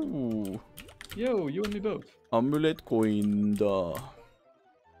 Ooh. Yo, you and me both. Amulet Coin. Da.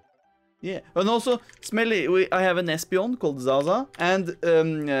 Yeah, and also Smelly. I have an Espeon called Zaza, and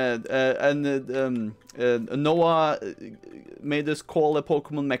Noah made us call a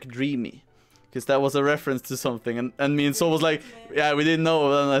Pokemon McDreamy, because that was a reference to something, and me and Soul was like, yeah, we didn't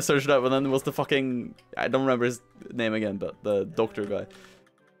know, and I searched it up, and then it was the fucking, I don't remember his name again, but the doctor guy.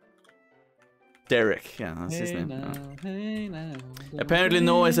 Derek, yeah, that's his name. Hey now, Apparently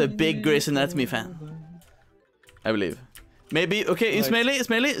Noah is a big Grey's Anatomy fan, I believe. Maybe, okay, Right.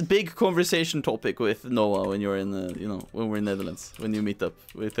 Ismaili, big conversation topic with Noah when you're in, when we're in Netherlands, when you meet up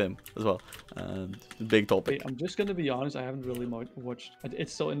with him as well. Big topic. Hey, I'm just gonna be honest, I haven't really watched.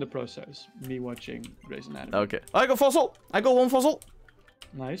 It's still in the process, me watching Grey's Anatomy. Okay. I got Fossil! I got one Fossil!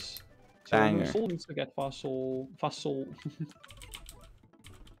 Nice. So Banger. Soul needs to get Fossil.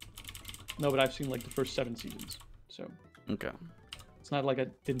 No, but I've seen like the first 7 seasons, so Okay. it's not like I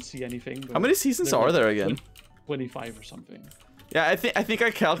didn't see anything. But How many seasons they're are like there again? 25 or something. Yeah, I think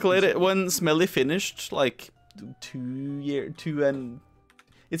I calculated when Smelly finished like 2 and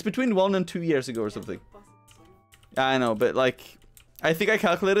it's between 1 and 2 years ago or something. Yeah, I know, but like I think I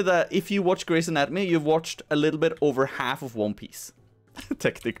calculated that if you watch Grey's Anatomy, you've watched a little bit over half of One Piece.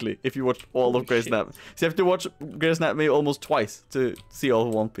 Technically, if you watch all of Grey's Anatomy. So you have to watch Grey's Anatomy almost twice to see all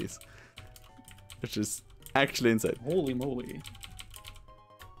of One Piece. Which is actually insane. Holy moly.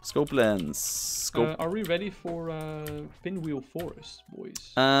 Scope lens. Scope. Are we ready for Pinwheel Forest,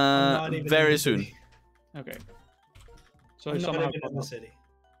 boys? Not even in Very the soon. city. Okay. So I I'm not somehow even in the city.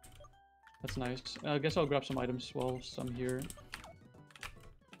 That's nice. I guess I'll grab some items as well. Some here.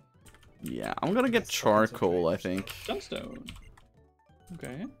 Yeah, I'm gonna get charcoal, I think. Sunstone.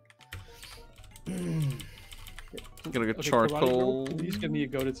 Okay. Gonna get Okay, charcoal. Karate Girl, please give me a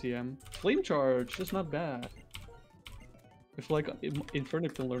go to TM. Flame Charge, that's not bad. If like Inferno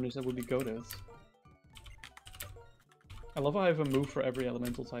can learn this, that would be goated. I love how I have a move for every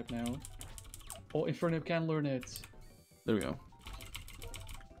elemental type now. Oh, Inferno can learn it. There we go.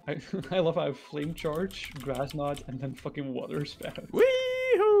 I love how I have Flame Charge, Grass Knot, and then fucking Water Spout.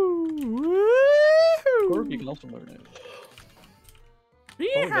 Wee-hoo! Woo-hoo! Or you can also learn it.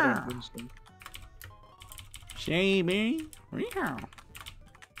 Yeah. Shamey. Yeah.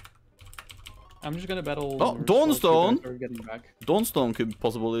 I'm just gonna battle. Oh, Dawnstone! Getting back. Dawnstone could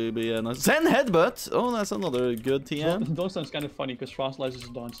possibly be a nice. Zen Headbutt! Oh, that's another good TM. Dawnstone's kind of funny because Frostlass is a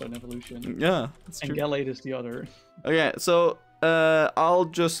Dawnstone evolution. Yeah, that's and true. Gallade is the other. Okay, so I'll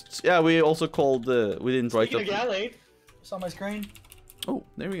just we also called we didn't write up. Gallade. It's on my screen. Oh,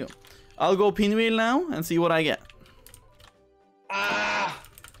 there we go. I'll go Pinwheel now and see what I get. Ah!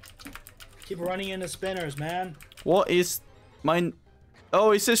 Keep running into spinners, man. What is mine? Oh,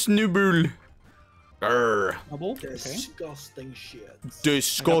 it says Snubbull. Grr. Disgusting shit.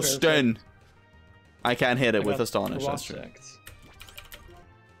 Disgusting. I can't hit it with Astonish, that's true.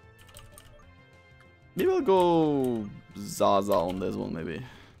 Maybe I'll go Zaza on this one, maybe.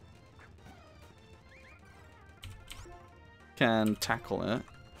 Can tackle it.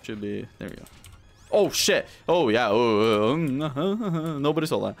 Should be. There we go. Oh shit! Oh yeah! Oh, nobody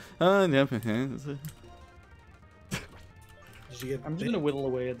saw that. I'm just gonna whittle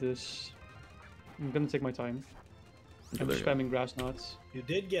away at this. I'm gonna take my time. I'm spamming Grass Knots. You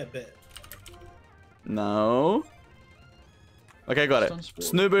did get bit. No. Okay, got it.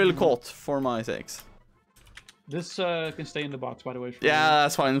 Snubbull caught for my sakes. This can stay in the box, by the way. Yeah,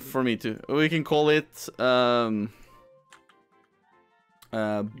 that's fine for me too. We can call it garbage.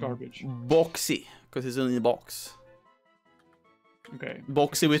 Boxy, because it's in the box. Okay.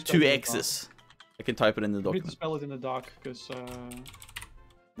 Boxy with 2 X's. I can type it in the document. You need to spell it in the doc, because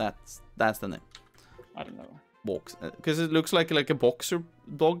that's the name. I don't know. Box, because it looks like a boxer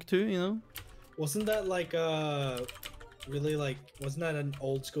dog too, you know. Wasn't that like really like? Wasn't that an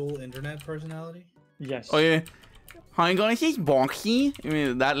old school internet personality? Yes. Oh yeah. I'm gonna say Boxy. I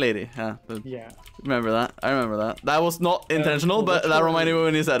mean that lady. Yeah. Yeah. Remember that? I remember that. That was not intentional, but that reminded me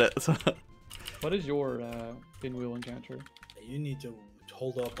when you said it. So. What is your Pinwheel encounter? You need to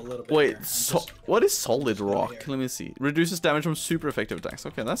hold up a little bit. Wait, what is Solid Rock? Let me see. Reduces damage from super effective attacks.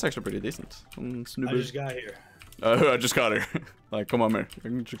 Okay, that's actually pretty decent. I just got here. I just got her. Like, come on, man. I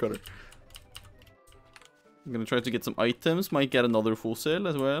just got her. I'm gonna try to get some items. Might get another full sale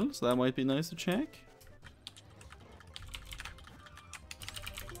as well, so that might be nice to check.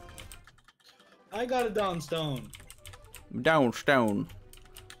 I got a Dawnstone. Downstone.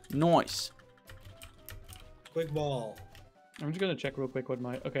 Nice. Quick ball. I'm just gonna check real quick what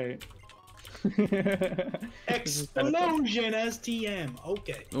my Explosion STM.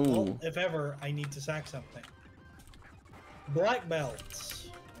 Okay. Ooh. Well, if ever I need to sack something. Black belts.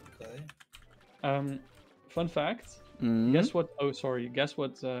 Okay. Fun fact. Guess what? Oh, sorry. Guess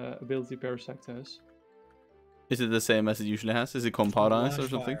what ability Parasect has? Is it the same as it usually has? Is it compound eyes or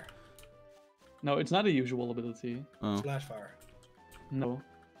something? Fire. No, it's not a usual ability. Oh. Flash fire. No.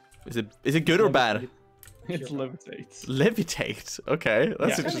 Is it good or bad? It's levitate. Levitate. Okay,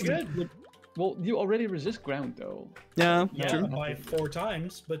 that's interesting. Good. Well, you already resist ground though. Yeah, yeah, by 4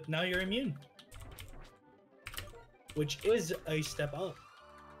 times, but now you're immune. Which is a step up.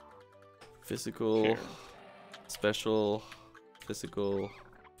 Physical, special, physical.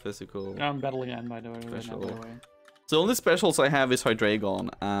 I'm battling Anne, by the way. Special. Right now, by the way. So the only specials I have is Hydreigon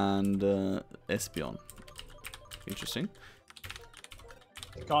and Espeon. Interesting.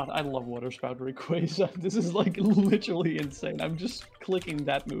 God, I love Water Spout Rayquaza. This is like literally insane. I'm just clicking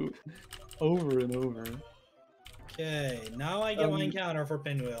that move over and over. Okay, now I get my encounter for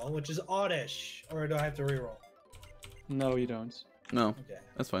Pinwheel, which is oddish. Or do I have to reroll? No, you don't. No, okay,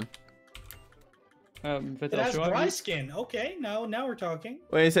 that's fine. It has dry skin. Okay, now we're talking.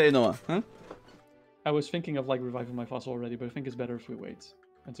 What do you say, Noah? Huh? I was thinking of like reviving my fossil already, but I think it's better if we wait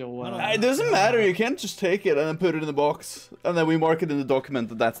until. It doesn't matter. You can't just take it and then put it in the box, and then we mark it in the document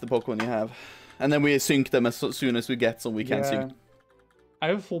that that's the Pokemon you have, and then we sync them as soon as we get some. We can sync. I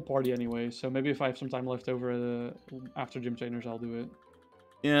have a full party anyway, so maybe if I have some time left over after gym trainers, I'll do it.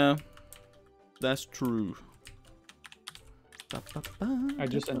 Yeah, that's true. I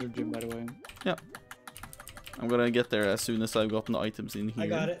just entered gym, by the way. Yeah. I'm gonna get there as soon as I've gotten the items in here. I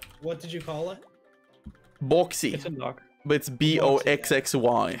got it. What did you call it? Boxy. It's in dock. But it's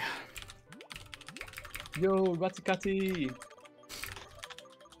Boxxy. Yo, Raticati!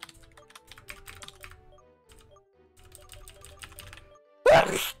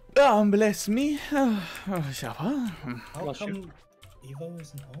 Bless me. How come Evo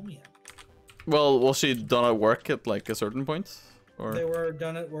isn't home yet? Well, was she done at work at like a certain point? Or they were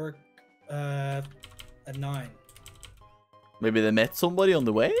done at work at 9. Maybe they met somebody on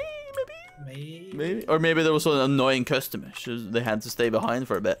the way. Maybe. Or maybe there was an annoying customer, so they had to stay behind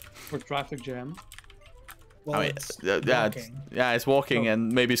for a bit. For traffic jam. Well, I mean, it's yeah, walking. it's walking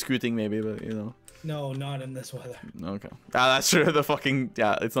and maybe scooting, maybe, but you know. No, not in this weather. Okay. Ah, that's true. The fucking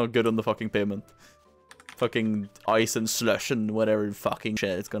it's not good on the fucking pavement. Fucking ice and slush and whatever fucking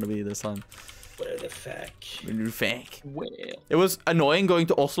shit it's gonna be this time. Where the fuck? Well. It was annoying going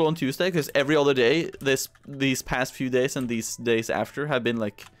to Oslo on Tuesday because every other day these past few days and these days after have been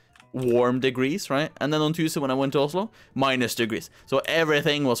like warm degrees, right? And then on Tuesday when I went to Oslo, -degrees. So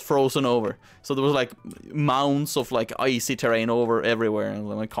everything was frozen over. So there was like mounds of like icy terrain over everywhere, and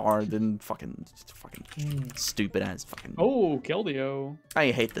my car didn't fucking stupid ass fucking. Oh, Keldeo.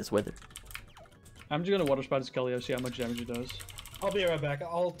 I hate this weather. I'm just gonna water spout this Keldeo, see how much damage it does. I'll be right back.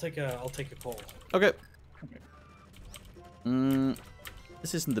 I'll take a cold. Okay. Okay.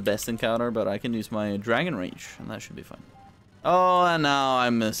 This isn't the best encounter, but I can use my dragon rage, and that should be fine. Oh, and now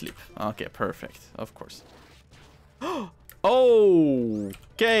I'm asleep. Okay, perfect. Of course.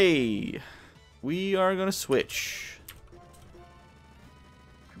 Okay. We are gonna switch.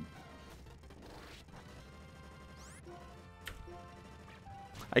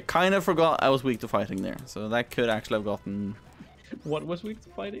 I kind of forgot I was weak to fighting there, so that could actually have gotten... What was weak to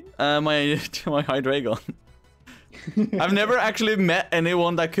fighting? My Hydreigon. I've never actually met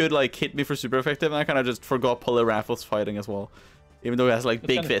anyone that could like hit me for super effective, and I kind of just forgot Poliwrath was fighting as well, even though he has like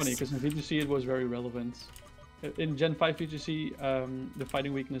big fists. Because in VGC it was very relevant. In Gen 5 VGC, the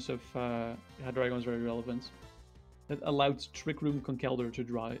fighting weakness of Hydreigon was very relevant. It allowed Trick Room Conkeldurr to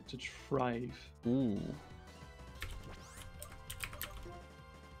thrive. Ooh.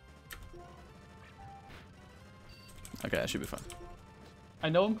 Okay, that should be fine. I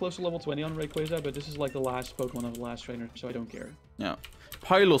know I'm close to level 20 on Rayquaza, but this is like the last Pokemon of the last trainer, so I don't care. Yeah.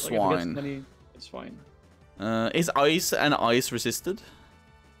 Piloswine. Like, it's fine. Is ice and ice resisted?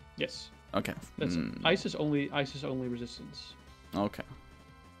 Yes. Okay. That's ice is only resistance. Okay.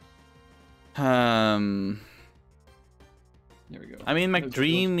 There we go. I mean,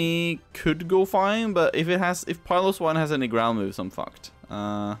 McDreamy could go fine, but if Piloswine has any ground moves, I'm fucked.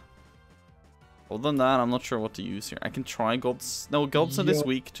 Other than that, I'm not sure what to use here. I can try Gods. No, Godsend is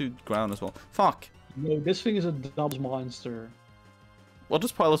weak to ground as well. Fuck. No, this thing is a double monster. What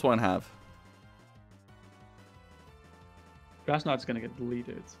does Piloswine have? Grassnot's gonna get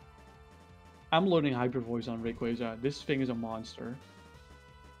deleted. I'm learning Hyper Voice on Rayquaza. This thing is a monster.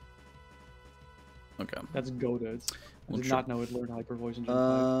 Okay. That's goated. I did not know it learned Hyper Voice in Gen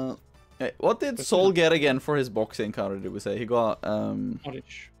 5. Hey, what did Soul get again for his boxing encounter, did we say? He got,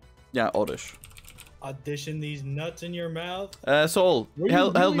 Oddish. Yeah, Oddish. Audition these nuts in your mouth. Soul,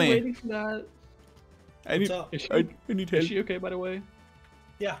 help me. Waiting for that? I need help. Is she okay, by the way?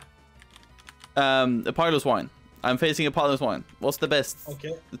 Yeah. A Piloswine. I'm facing a Piloswine. What's the best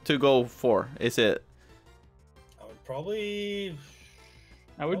to go for? Is it? I would probably.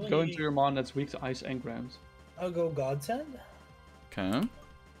 I would go into your mon that's weak to ice and ground. I'll go Godsend. Okay.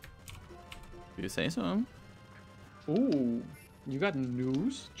 You say so. Ooh, you got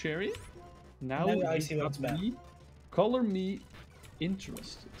news, Cherry? Now I see what's bad. Color me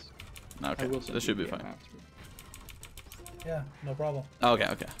interested. Okay, this should be fine. Yeah, no problem. Okay,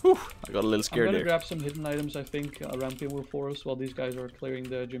 okay. Whew, I got a little scared I'm gonna there. grab some hidden items, I think, around Pinwheel Forest while these guys are clearing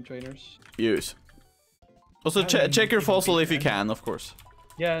the gym trainers. Use. Also, check your fossil if you can, of course.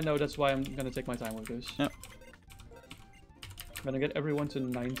 Yeah, no, that's why I'm gonna take my time with this. Yep. I'm gonna get everyone to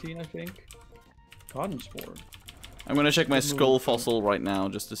 19, I think. Garden Spore. I'm gonna check my skull fossil right now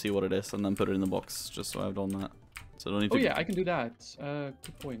just to see what it is, and then put it in the box, just so I've done that. So I don't need to. Oh yeah, I can do that.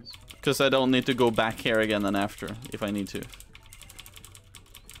 Good points. Because I don't need to go back here again and after, if I need to.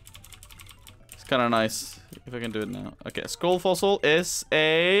 It's kind of nice if I can do it now. Okay, skull fossil is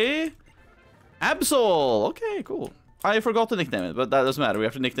a Absol. Okay, cool. I forgot to nickname it, but that doesn't matter. We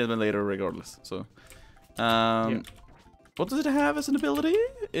have to nickname it later regardless. So, what does it have as an ability?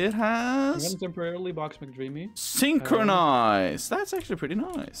 It has... I'm gonna temporarily box McDreamy. Synchronize! That's actually pretty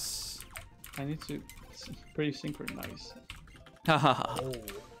nice. I need to... It's pretty synchronized. Hahaha.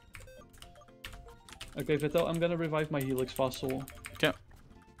 Okay, Vetel, I'm gonna revive my Helix fossil. Okay.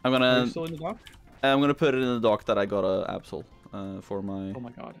 I'm Are you gonna... still in the dock? I'm gonna put it in the dock that I got a Absol for my... Oh my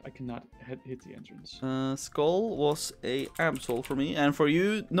god, I cannot hit the entrance. Skull was a Absol for me. And for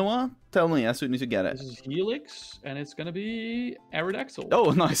you, Noah, tell me as soon as you get it. This is Helix, and it's gonna be Aerodactyl. Oh,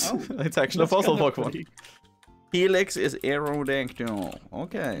 nice. Oh, it's actually a fossil Pokemon. Pretty. Helix is Aerodactyl.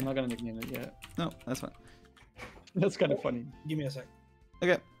 Okay. I'm not gonna nickname it yet. No, that's fine. That's kind of funny. Give me a sec.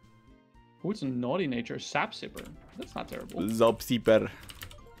 Okay. Oh, it's a naughty nature. Sap Sipper. That's not terrible. Zopsipper.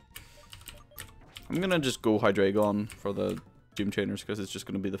 I'm gonna just go Hydreigon for the Doom Trainers because it's just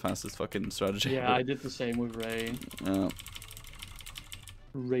gonna be the fastest fucking strategy. Yeah, I did the same with Ray.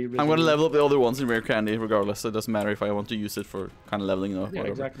 Ray. I'm gonna level up the other ones in Rare Candy regardless. It doesn't matter if I want to use it for kind of leveling or Yeah, whatever.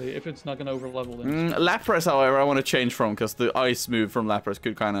 exactly. If it's not gonna overlevel, then Lapras, however, I want to change from because the ice move from Lapras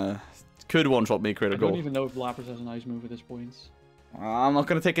could one-shot me I critical. don't even know if Lapras has an ice move at this point. I'm not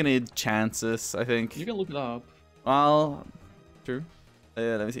gonna take any chances. I think. You can look it up. Well, true.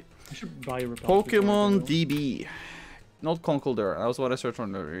 Let me see. I should buy a Repel before I Pokemon go. DB. Not Conkeldurr. That was what I searched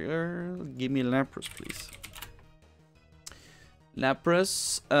on earlier. Give me Lapras, please.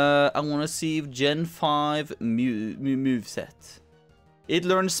 Lapras. I want to see if Gen 5 moveset. It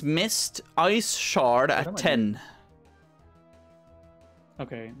learns Mist, Ice Shard at 10.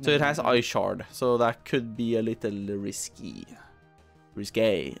 Okay. So it has Ice Shard. So that could be a little risky.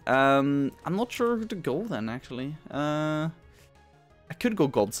 Risque. I'm not sure who to go then, actually. I could go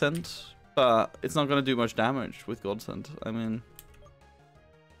Godsend, but it's not gonna do much damage with Godsend. I mean,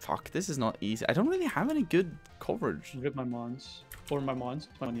 fuck, this is not easy. I don't really have any good coverage. Rip my Mons. Or my Mons,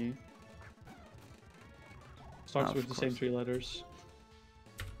 20. Starts with the same 3 letters.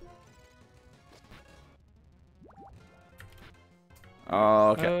 Oh,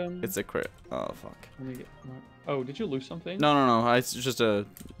 okay. It's a crit. Oh, fuck. Let me get more. Oh, did you lose something? No. I just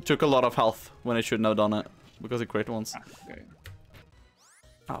took a lot of health when I shouldn't have done it because it crit once. Okay.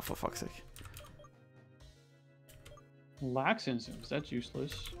 Oh, for fuck's sake. Lax Instance, that's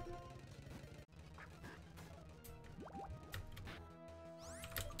useless.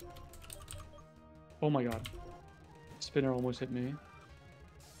 Oh my god. Spinner almost hit me.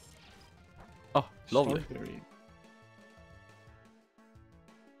 Oh, lovely. Starberry.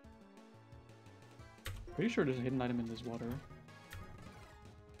 Pretty sure there's a hidden item in this water.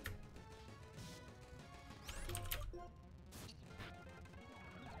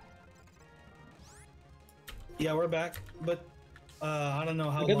 Yeah, we're back, but I don't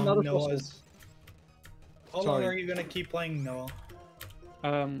know how Get long another Noah's. How long Sorry. are you gonna keep playing Noah?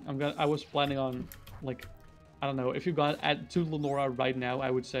 I was planning on, like, I don't know. If you got add to Lenora right now,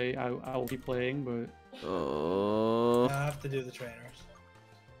 I would say I will keep playing, but I have to do the trainers.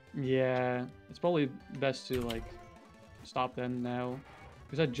 yeah, it's probably best to like stop then now,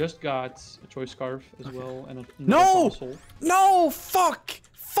 because I just got a Choice Scarf as well and a console. No! Fuck!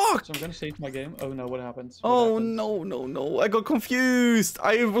 Fuck! So I'm gonna save my game. Oh no, what happens? Oh no! I got confused.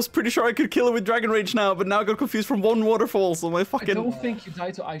 I was pretty sure I could kill it with Dragon Rage now, but now I got confused from one waterfall. So my I fucking. don't think you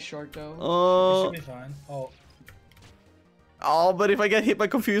died to Ice Shard though. It should be fine. Oh, but if I get hit by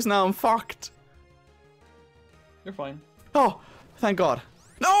confused now, I'm fucked. You're fine. Oh, thank God.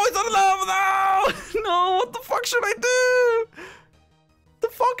 No, it's not enough. No, no. What the fuck should I do? The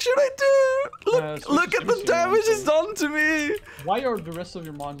fuck should I do? Look at the damage it's done to me. Why are the rest of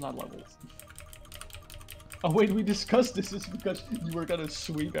your mons not leveled? Oh wait, we discussed this. It's because you were gonna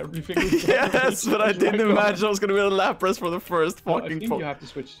sweep everything. With Yes, but I didn't imagine I was gonna be on Lapras for the first no, fucking. I think you have to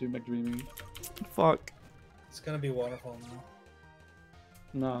switch to McDreamy. Fuck. It's gonna be waterfall now.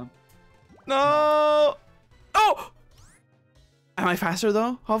 No. No. Oh. Am I faster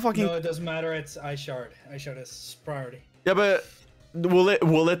though? How fucking? No, it doesn't matter. It's Ice Shard. Ice Shard is priority. Yeah, but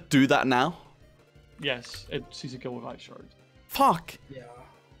will it do that now? Yes, it sees a kill with Ice Shard. Fuck. Yeah.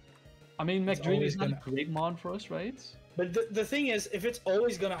 I mean, It's McDreamy always is not gonna- a great mon for us, right? But the thing is, if it's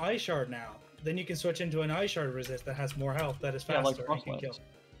always gonna Ice Shard now, then you can switch into an Ice Shard resist that has more health, that is Yeah, faster, like and can kill.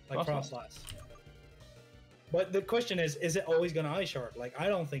 Frostlass. Like Frostlass. But the question is it always gonna Ice Shard? Like, I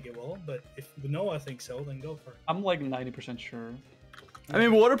don't think it will, but if Noah thinks so, then go for it. I'm like 90% sure. I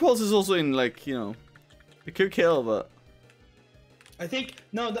mean, Water Pulse is also in, like, you know, it could kill, but... I think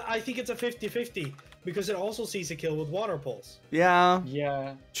it's a 50-50, because it also sees a kill with Water Pulse. Yeah.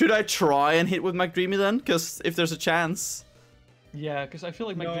 Yeah. Should I try and hit with McDreamy then? Because if there's a chance... Yeah, because I feel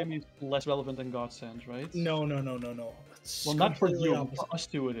like McDreamy is less relevant than Godsend, right? No. It's Well, not for completely you. opposite. For us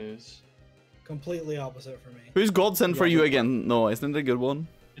two, it is. Completely opposite for me. Who's Godsend for Yeah, you but- again? No, isn't it a good one?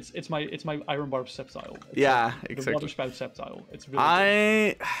 It's my Iron Barb Sceptile. It's Yeah, the exactly. Water Spout Sceptile. It's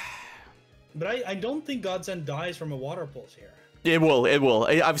really good. But I don't think Godsend dies from a Water Pulse here. It will.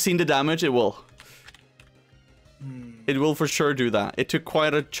 I've seen the damage, it will. It will for sure do that. It took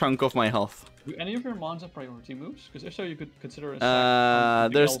quite a chunk of my health. Do any of your mons have priority moves? Because if so, you could consider a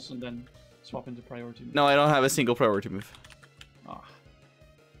there's- else and then swap into priority move. No, I don't have a single priority move. Ah.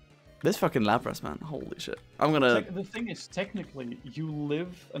 This fucking Lapras, man. Holy shit. I'm gonna... The thing is, technically, you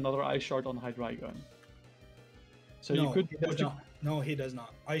live another Ice Shard on Hydreigon. So No, you could... he does not. No, he does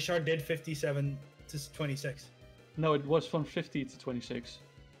not. Ice Shard did 57 to 26. No, it was from 50 to 26.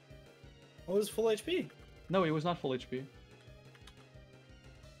 Oh, it was full HP. No, it was not full HP.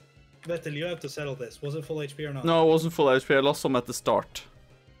 Vettel, you have to settle this. Was it full HP or not? No, it wasn't full HP. I lost some at the start.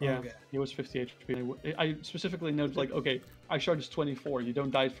 Yeah, Okay. he was 50 HP. I specifically noted like, okay, Ice Shard is 24. You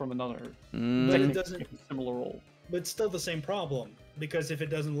don't die from another. But Mm, it Technically, doesn't. it's a similar roll. But it's still the same problem because if it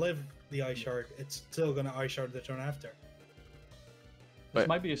doesn't live the Ice Shard, it's still gonna Ice Shard the turn after. This Wait.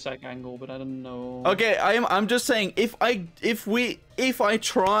 might be a sack angle, but I don't know. Okay, I'm just saying if I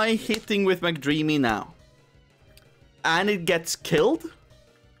try hitting with McDreamy now, and it gets killed,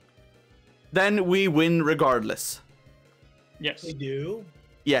 then we win regardless. Yes. We do.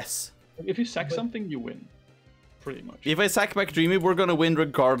 Yes. If you sack But- something, you win. Pretty much. If I sack McDreamy, we're gonna win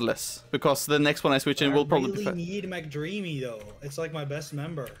regardless because the next one I switch in will probably be. I really need McDreamy though. It's like my best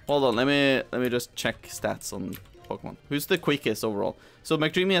member. Hold on, let me just check stats on Pokemon. Who's the quickest overall? So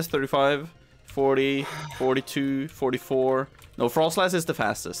McDreamy has 35, 40, 42, 44. No, Frostlass is the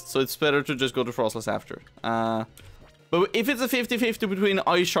fastest, so it's better to just go to Frostlass after. But if it's a 50-50 between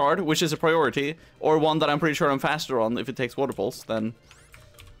Ice Shard, which is a priority, or one that I'm pretty sure I'm faster on if it takes Water Pulse, then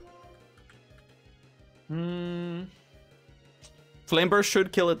Flame Burst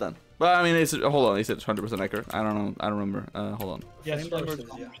should kill it then. But I mean, hold on, is it 100% accurate? I don't know, I don't remember. Hold on. Yes, Flame remember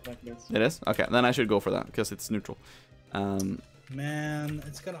Burst is, yeah. It is? Okay, then I should go for that, because it's neutral. Man,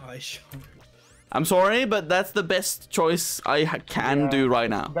 it's gonna Ice Shard. I'm sorry, but that's the best choice I can do right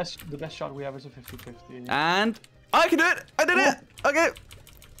now. The best shot we have is a 50-50. And I can do it! I did it! Okay.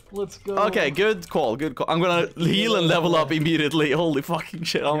 Let's go. Okay, good call, good call. I'm gonna heal and level up immediately. Holy fucking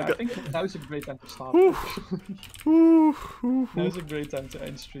shit. Yeah, I think now is a great time to stop. Now is a great time to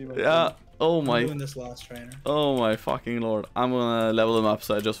end stream. I Yeah. think. Oh I'm my. doing this last trainer. Oh my fucking lord. I'm gonna level them up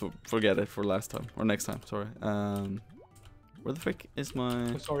so I just forget it for last time. Or next time, sorry. Where the frick is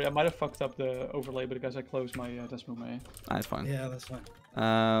my... Oh, sorry, I might have fucked up the overlay because I closed my decimal May. Ah, it's fine. Yeah, that's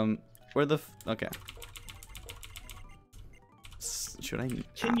fine. Where the... Okay. Should I...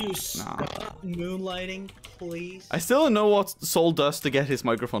 Can you Nah. stop moonlighting, please? I still don't know what Soul does to get his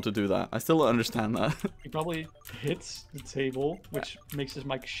microphone to do that. I still don't understand that. He probably hits the table, which makes his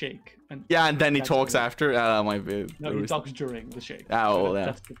mic shake. And Yeah, and then he that's talks the- after. That might be... No, he talks during the shake. Oh, yeah.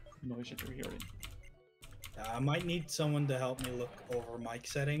 That's the noise that you're hearing. I might need someone to help me look over mic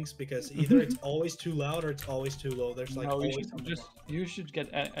settings because either it's always too loud or it's always too low. There's like No, always you should get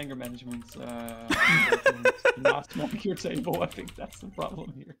anger management. Not smoke your table. I think that's the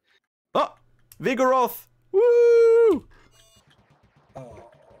problem here. Oh! Vigoroth! Woo!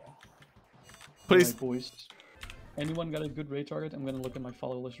 Oh. Please. Alright, boys. Anyone got a good raid target? I'm gonna look at my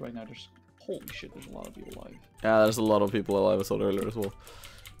follow list right now. There's holy shit. There's a lot of people live. Yeah, there's a lot of people alive. I saw it earlier as well.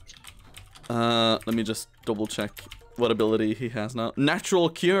 Let me just double check what ability he has now. Natural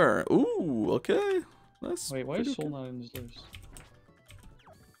Cure. Ooh, okay. That's Wait, why pretty is Soul good. not in this list?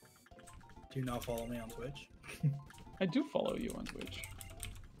 Do you not follow me on Twitch? I do follow you on Twitch,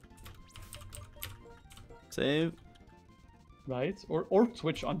 Save. right? Or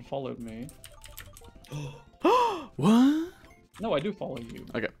Twitch unfollowed me. What? No, I do follow you.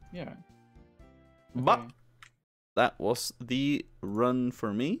 Okay. Yeah. But Okay. that was the run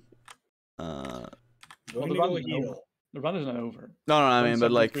for me. Well, Going the to go run is heal. over. The run is not over. No, I mean,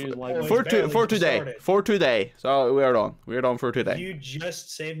 but like 173 is live. Oh, for it's barely for just today, started. for today. So we're done. We're done for today. You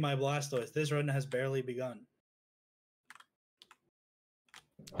just saved my Blastoise. This run has barely begun.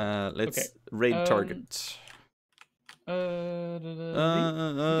 Let's Okay. raid target.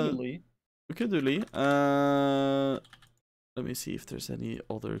 Lee. We could do Lee. Let me see if there's any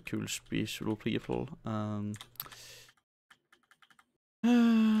other cool special people.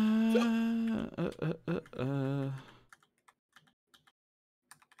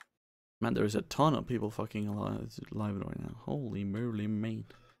 Man, there's a ton of people fucking alive right now. Holy moly, mate.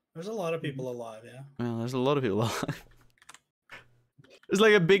 There's a lot of people alive, yeah. Man, there's a lot of people alive. There's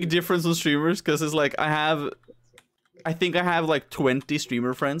like a big difference on streamers because it's like I think I have like 20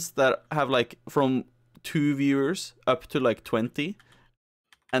 streamer friends that have like from 2 viewers up to like 20,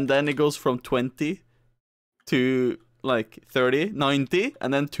 and then it goes from 20 to like 30, 90,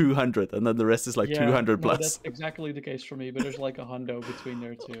 and then 200, and then the rest is like 200 no, plus. that's exactly the case for me, but there's like a hundo between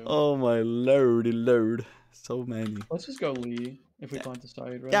there too. Oh my lordy lord, so many. Let's just go Lee if we can't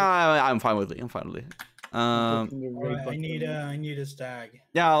decide, right? Yeah, I'm fine with Lee. I'm fine with Lee. Clicking the raid Alright, I button. need a stag.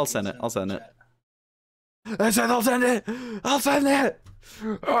 Yeah, I'll send it. I'll send it. I said I'll send it. I'll send it.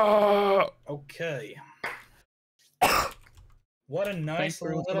 Ah! Okay. What a nice Thanks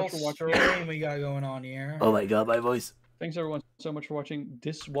everyone so little much for watching. stream we got going on here. Oh my god, my voice. Thanks everyone so much for watching.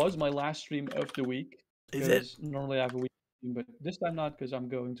 This was my last stream of the week. Is it? 'cause normally I have a week stream, but this time not because I'm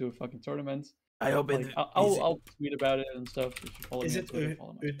going to a fucking tournament. I hope Like, I'll tweet about it and stuff. If you follow Is me on it Twitter,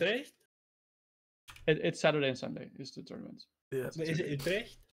 follow me. Utrecht? It's Saturday and Sunday is the tournament. Yeah. Is it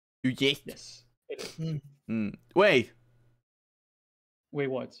Utrecht? You yet? Yes, it is. Wait, Wait,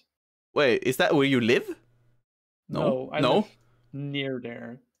 what? wait. Is that where you live? No, I No? live near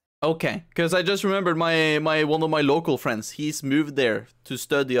there. Okay, because I just remembered my one of my local friends. He's moved there to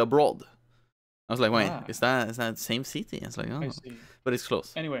study abroad. I was like, wait, Ah. is that the same city? It's like, I oh, see. but it's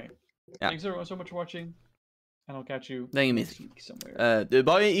close. Anyway, Yeah. thanks everyone so much for watching, and I'll catch you Thank you, next Miss. week somewhere.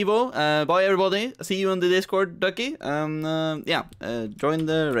 Bye, Evo. Bye, everybody. See you on the Discord, Ducky. Yeah. Join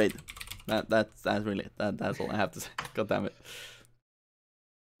the raid. That's really it. That's all I have to say. God damn it.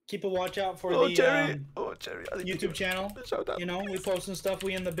 Keep a watch out for Oh, the Cherry. YouTube channel. Shout out. You know, we posting stuff.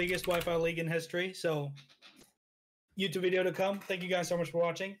 We in the biggest Wi-Fi league in history. So, YouTube video to come. Thank you guys so much for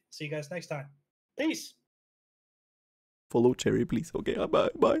watching. See you guys next time. Peace. Follow Cherry, please. Okay. Bye.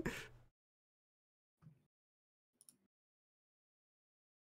 Bye.